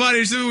goodbye to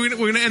everybody. So we're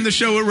going to end the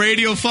show with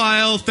Radio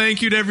File.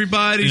 Thank you to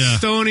everybody. Yeah.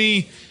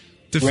 Stony,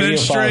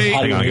 Defense Straight.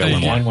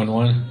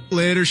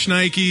 Later,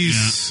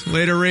 Schnikes. Yeah.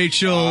 Later,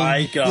 Rachel.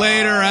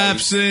 Later,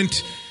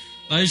 Absent.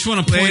 I just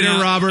want to point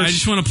out. Roberts. I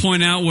just want to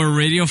point out where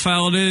Radio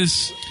File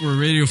is. Where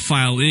Radio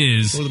File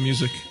is. Or the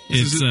music.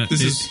 It's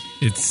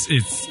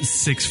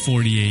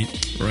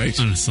 6:48 right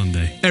on a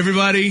Sunday.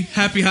 Everybody,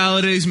 happy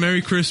holidays,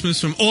 Merry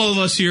Christmas from all of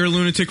us here at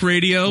Lunatic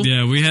Radio.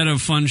 Yeah, we had a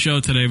fun show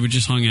today. We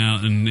just hung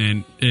out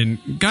and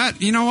got,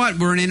 you know what?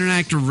 We're an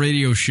interactive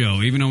radio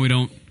show, even though we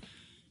don't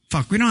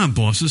have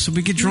bosses, so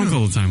we get drunk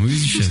all the time. We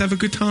just have a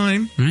good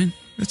time, right?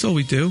 That's all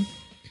we do.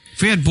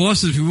 If we had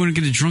bosses, we wouldn't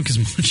get drunk as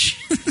much.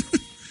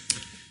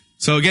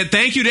 So again,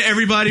 thank you to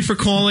everybody for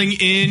calling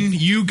in.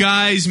 You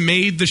guys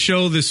made the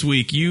show this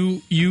week.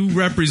 You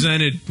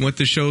represented what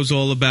the show's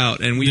all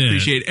about, and we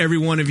appreciate every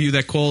one of you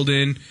that called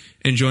in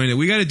and joined it.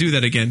 We got to do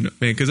that again, man,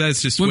 because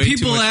that's just way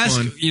too much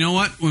fun. You know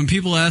what? When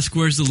people ask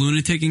where's the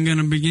lunaticking going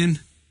to begin,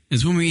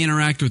 is when we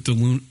interact with the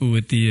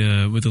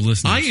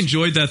listeners. I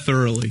enjoyed that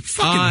thoroughly.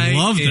 I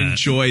loved that.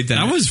 Enjoyed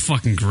that. That was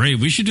fucking great.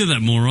 We should do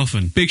that more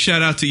often. Big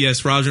shout out to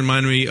Roger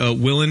reminded me,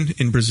 Willen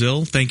in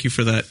Brazil. Thank you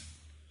for that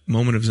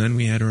moment of zen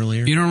we had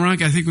earlier. You know,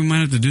 Rock, I think we might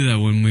have to do that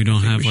when we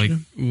don't have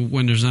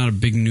when there's not a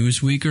big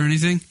news week or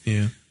anything.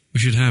 Yeah, we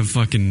should have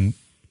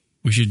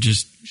we should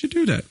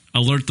do that.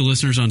 Alert the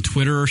listeners on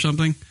Twitter or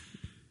something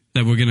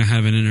that we're going to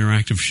have an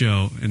interactive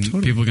show, and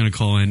people are going to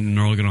call in, and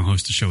they're all going to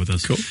host a show with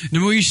us. Cool.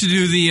 Then we used to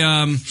do the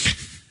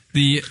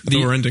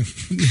we're ending.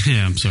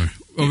 Yeah, I'm sorry.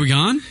 Are we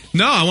gone?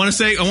 No, I want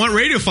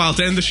Radiophile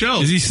to end the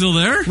show. Is he still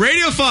there?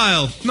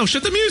 Radiophile. No,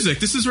 shut the music.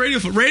 This is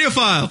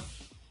Radiophile.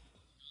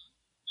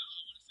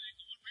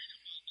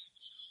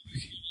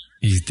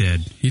 He's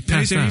dead. He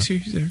passed out.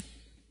 He's there.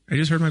 I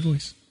just heard my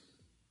voice.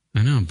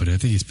 I know, but I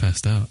think he's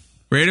passed out.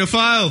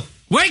 Radiophile.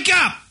 Wake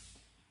up!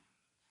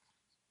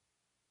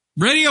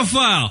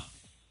 Radiophile.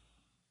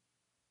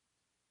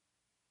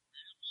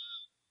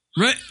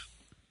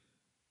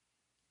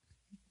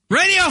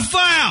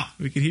 Radiophile.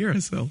 We can hear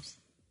ourselves.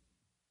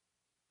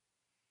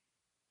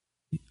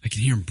 I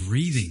can hear him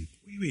breathing.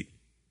 Wait.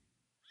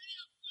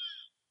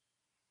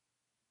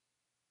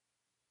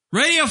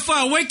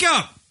 Radiophile, wake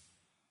up!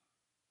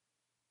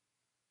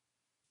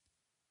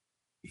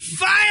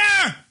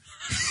 Fire!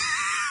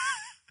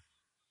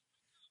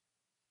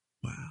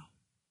 Wow.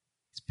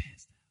 He's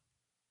passed out.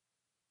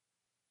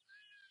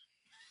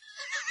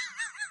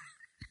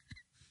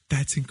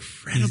 That's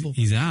incredible.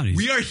 He's out.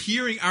 We are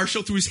hearing our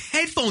show through his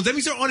headphones. That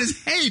means they're on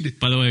his head.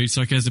 By the way,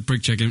 Sarcastic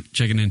Prick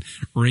checking in.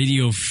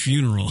 Radio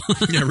funeral.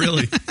 Yeah,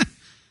 really.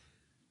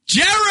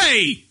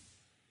 Jerry!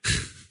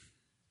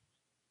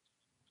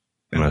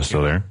 Am I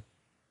still there?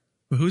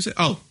 Who's it?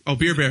 Oh,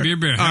 Beer Bear. Beer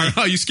Bear. All right.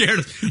 Oh, you scared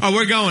us. Oh,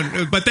 we're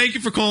going. But thank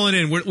you for calling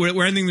in.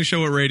 We're ending the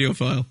show at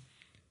Radiophile.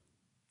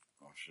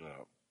 Oh, shut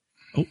up.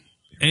 Oh.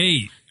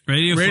 Hey,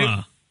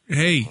 Radiophile.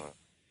 Hey.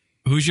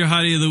 Who's your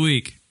hottie of the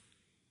week?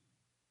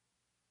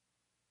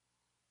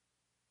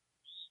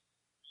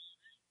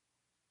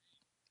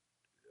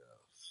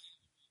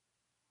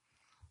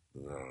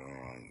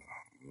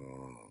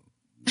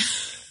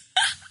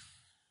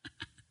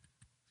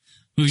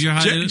 Who's your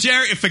hottie?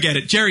 Jerry, forget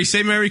it. Jerry,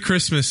 say Merry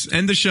Christmas.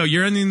 End the show.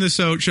 You're ending the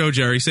show,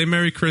 Jerry. Say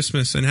Merry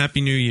Christmas and Happy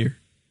New Year.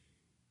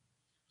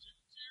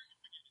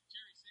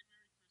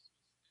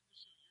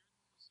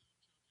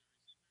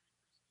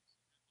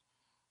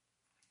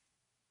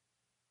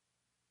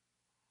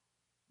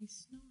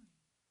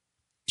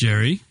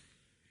 Jerry?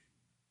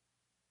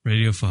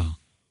 Radiophile.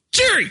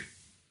 Jerry!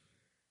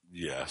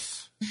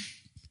 Yes.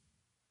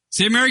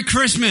 Say Merry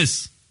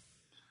Christmas.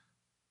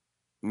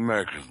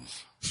 Merry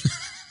Christmas.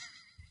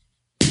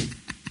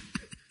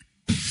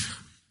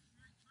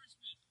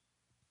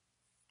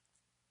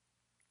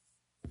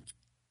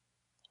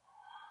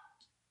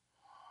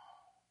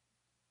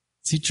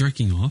 Is he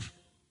jerking off?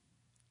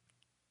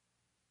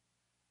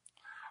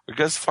 I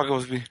guess fuck it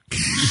was me.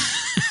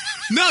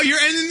 No, you're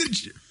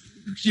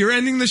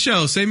ending the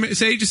show.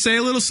 Just say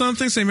a little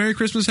something. Say Merry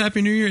Christmas,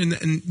 Happy New Year,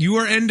 and you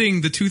are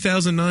ending the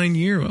 2009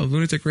 year of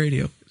Lunatic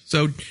Radio.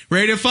 So,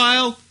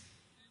 Radiophile,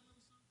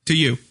 to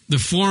you. The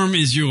forum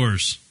is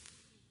yours.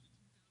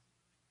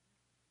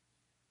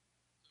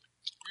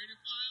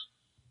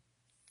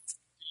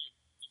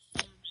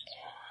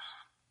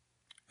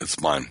 It's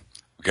mine.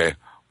 Okay?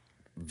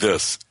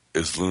 This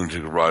is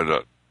Lunatic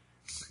Radio.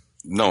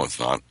 No, it's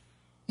not.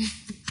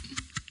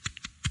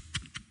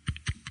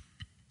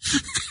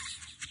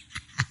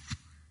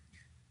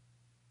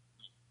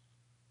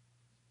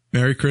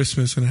 Merry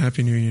Christmas and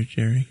Happy New Year,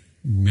 Jerry.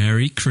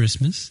 Merry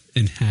Christmas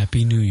and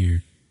Happy New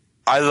Year.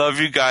 I love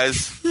you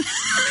guys.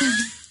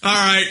 All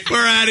right,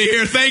 we're out of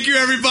here. Thank you,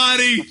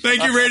 everybody.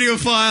 Thank you,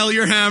 Radiophile.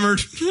 You're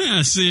hammered.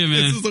 Yeah, see you,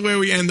 man. This is the way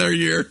we end our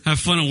year. Have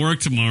fun at work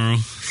tomorrow.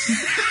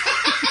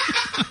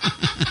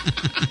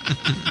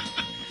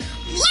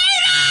 Later!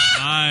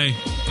 Bye.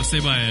 I'll say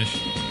bye, Ash.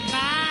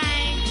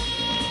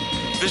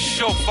 This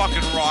show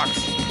fucking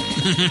rocks.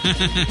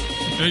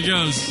 There it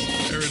goes.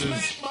 There it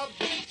is.